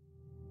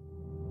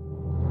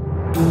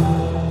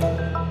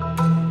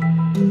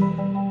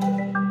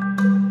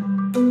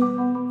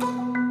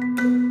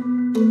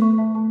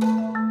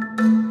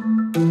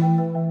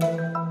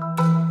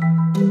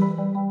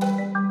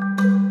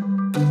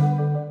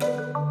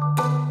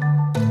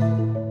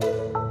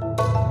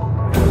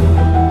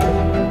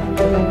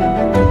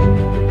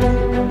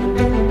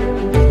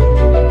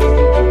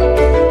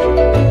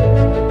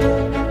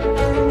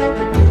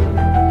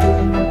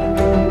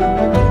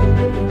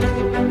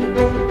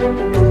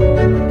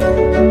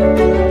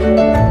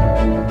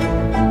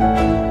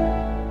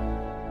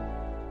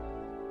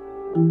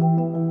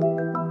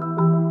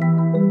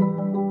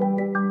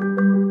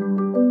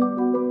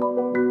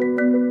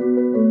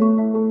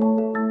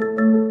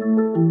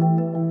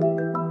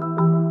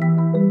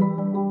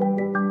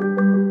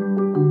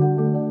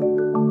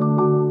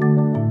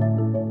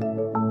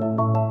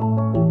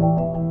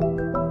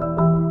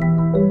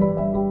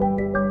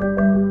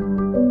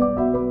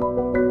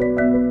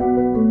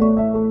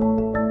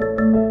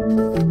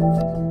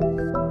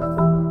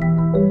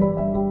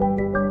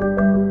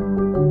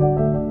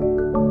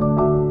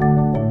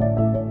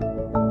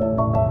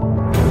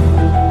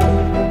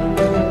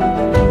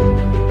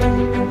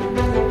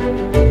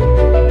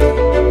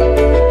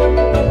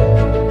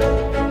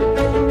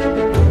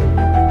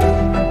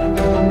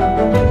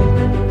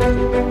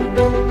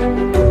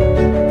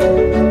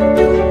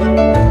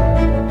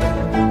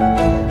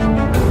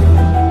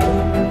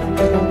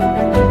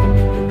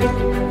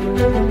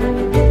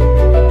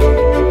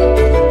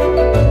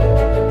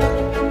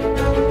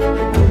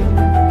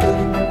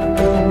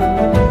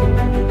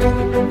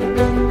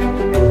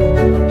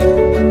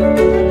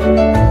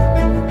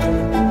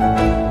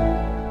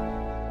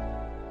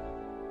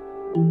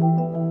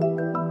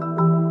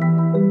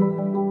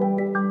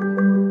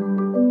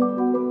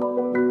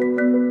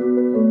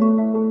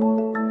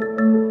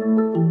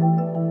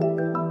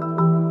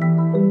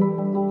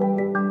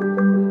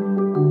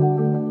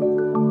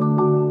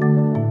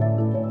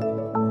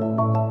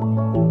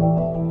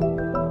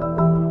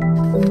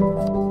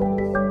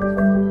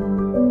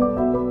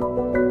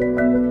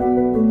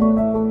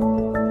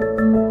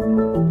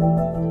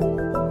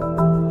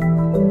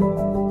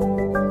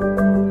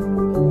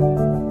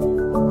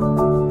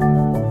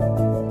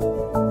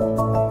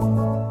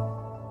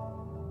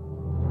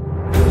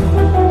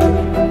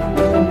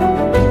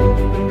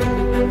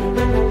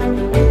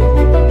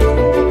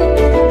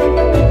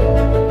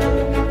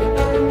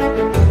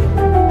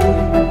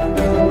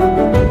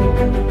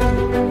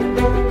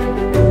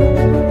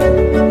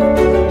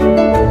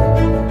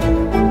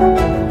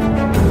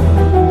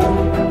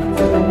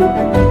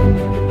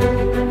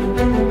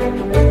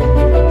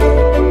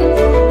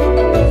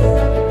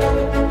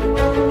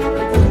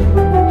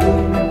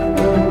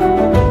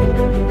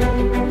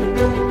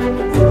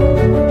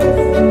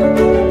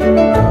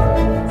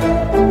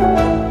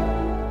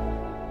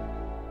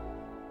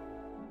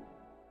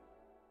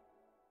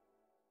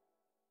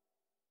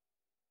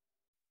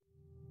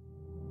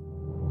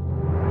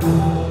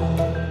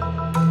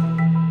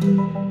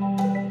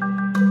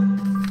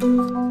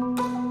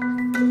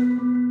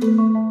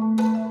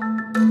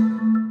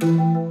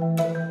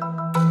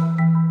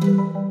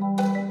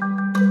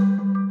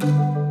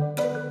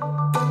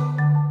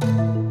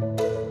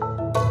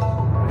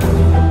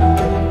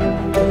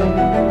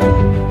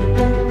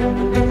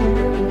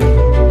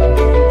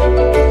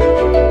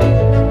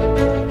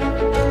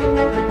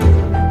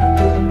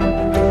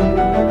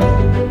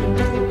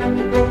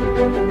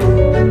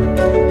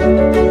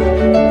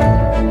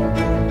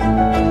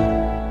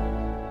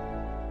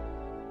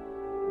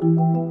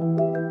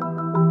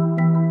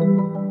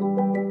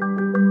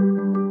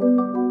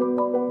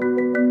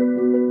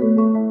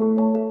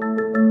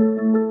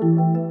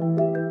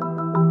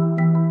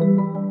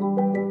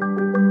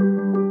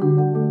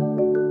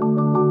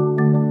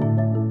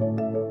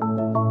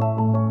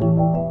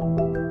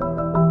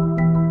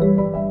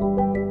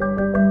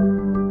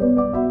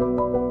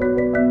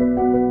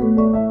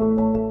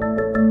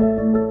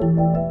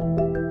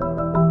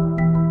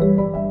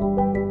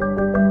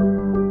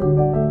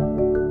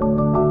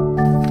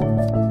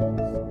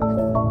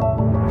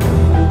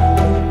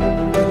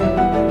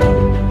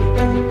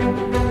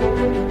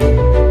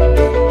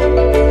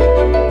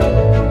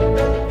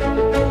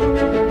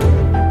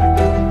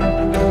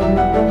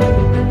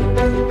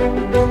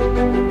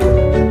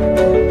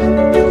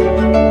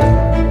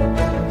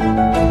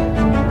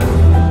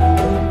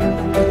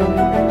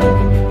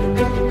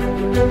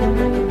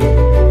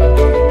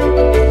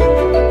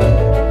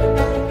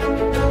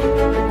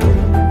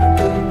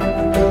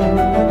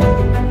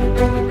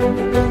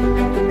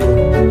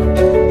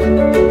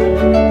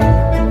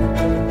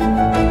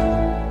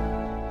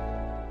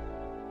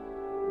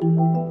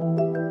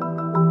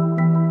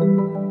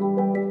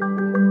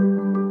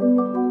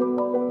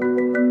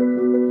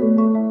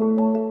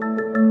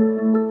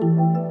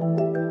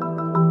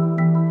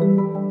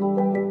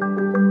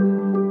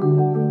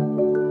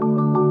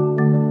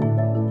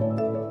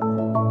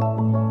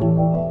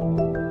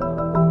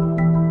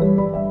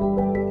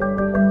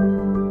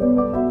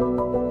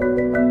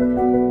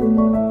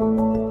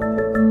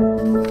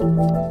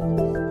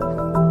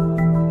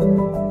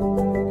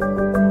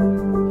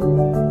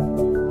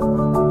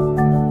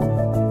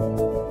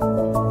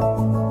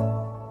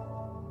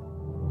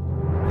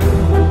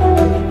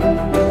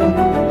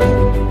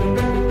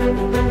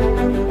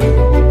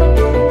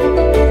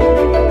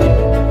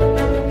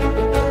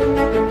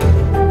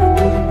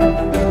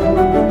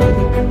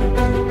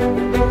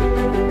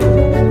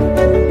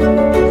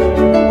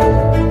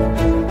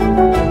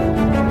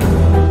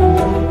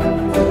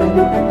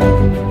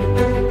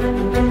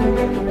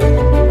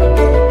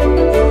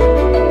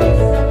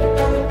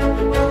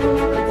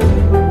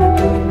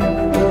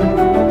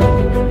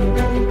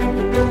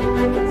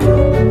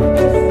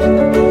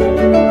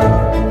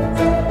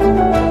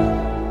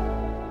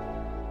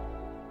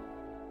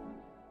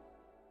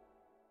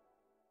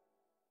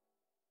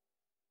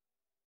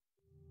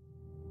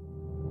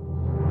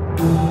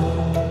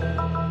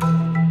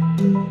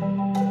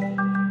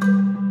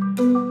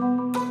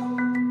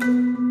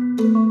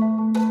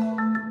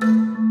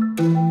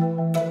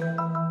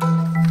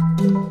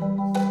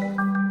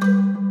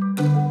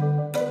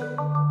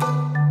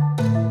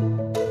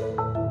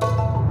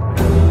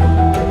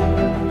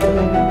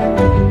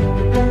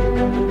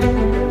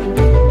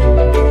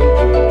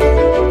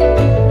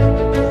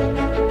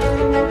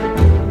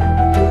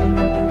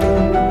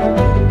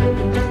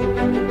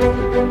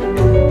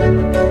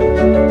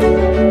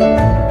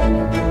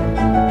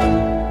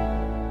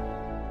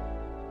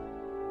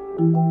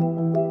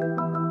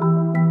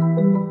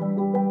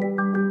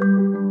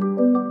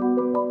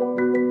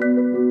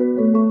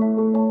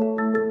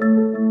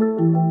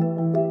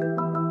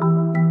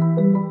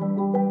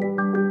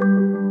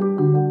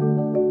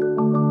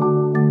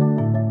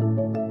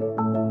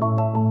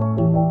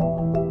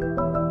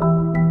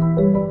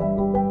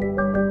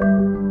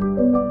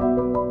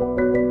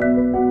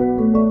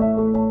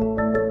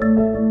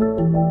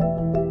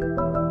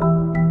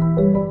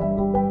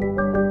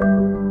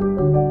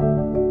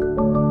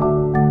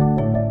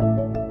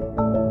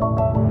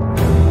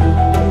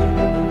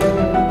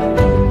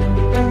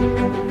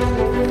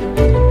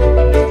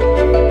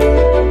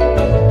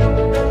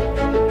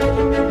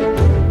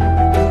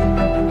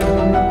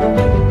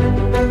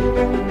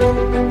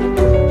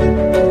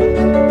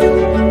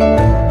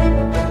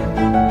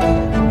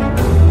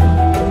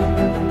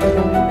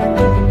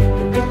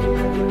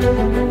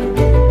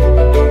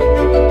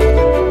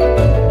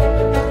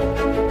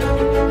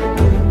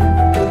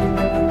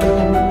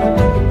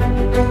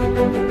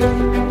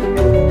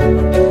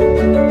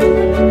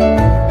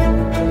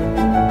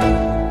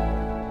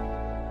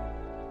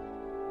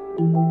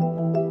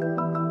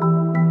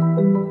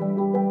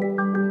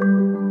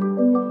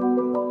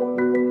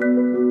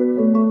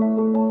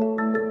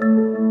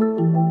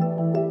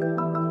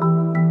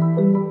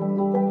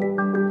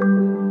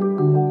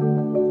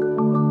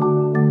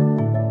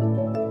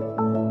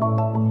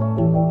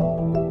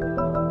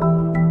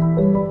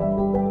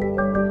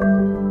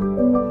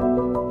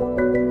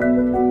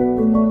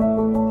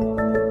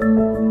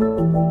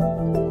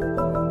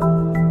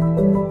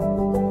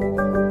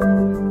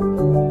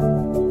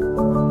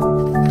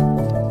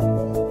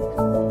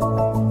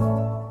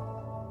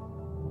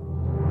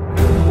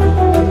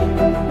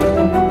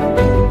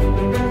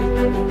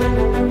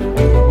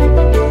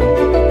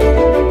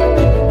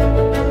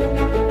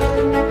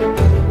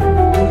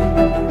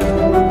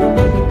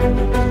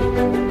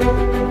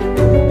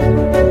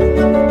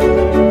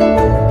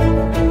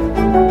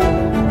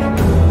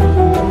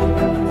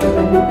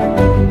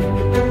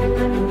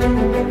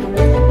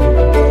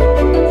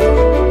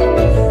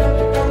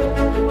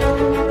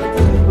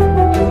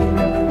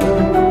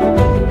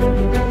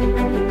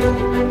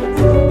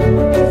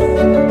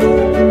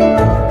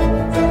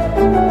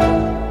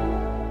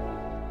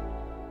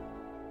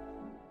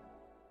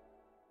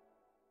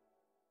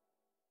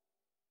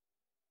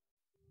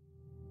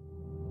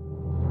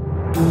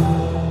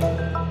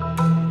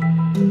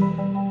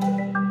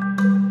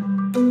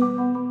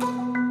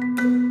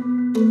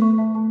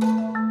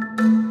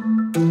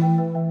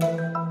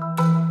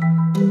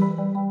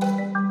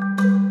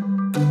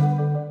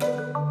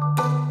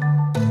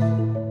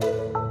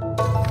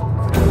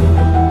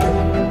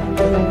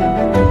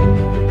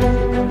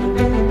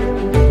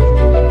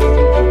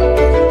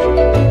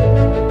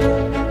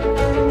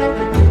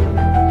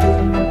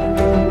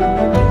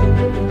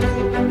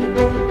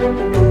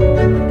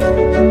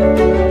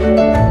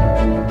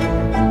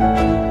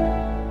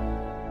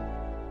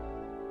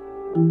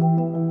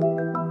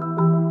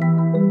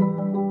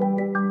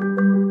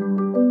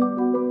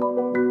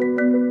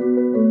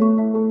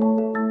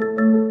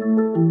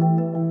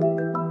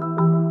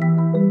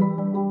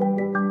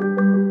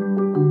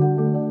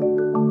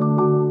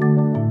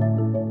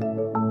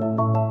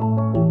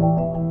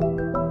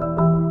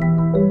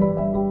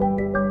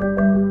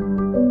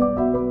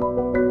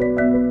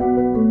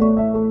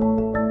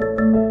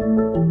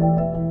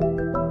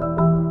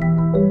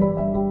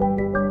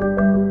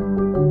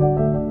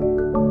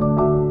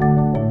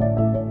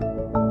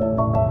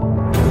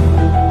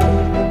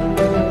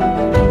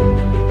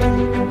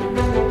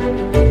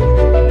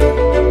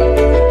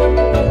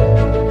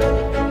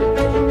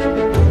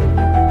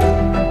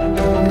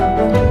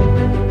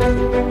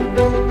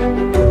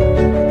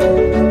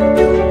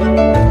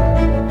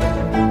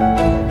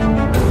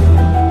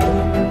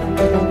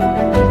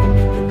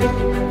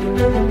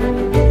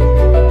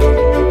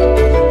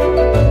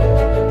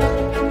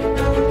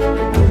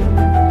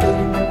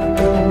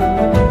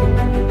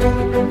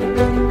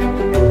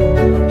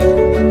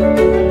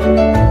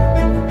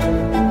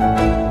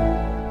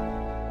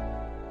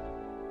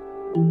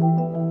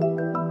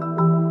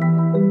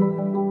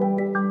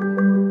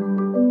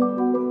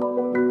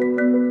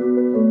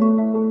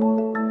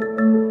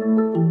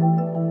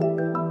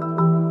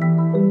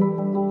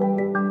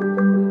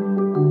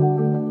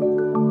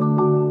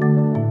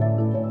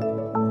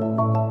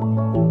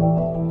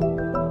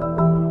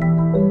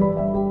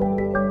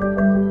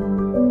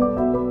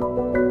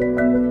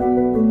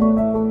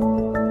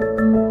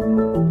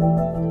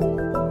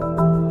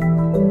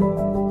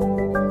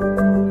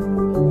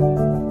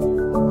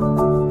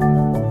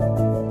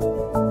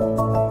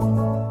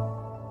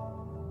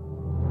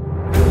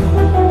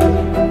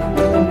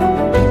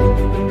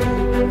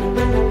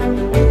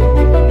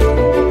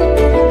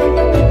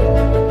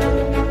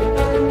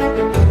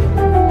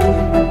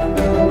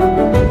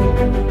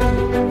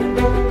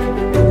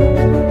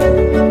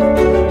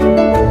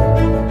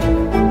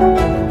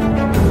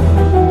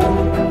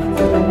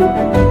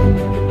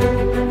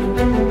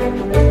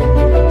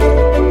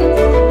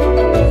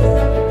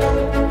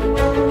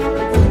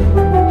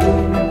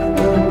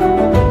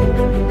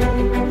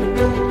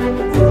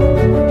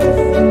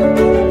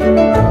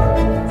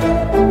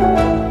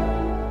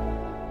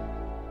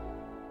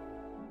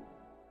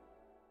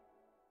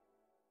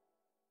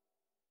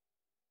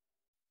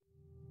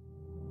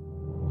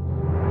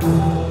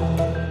 Bye.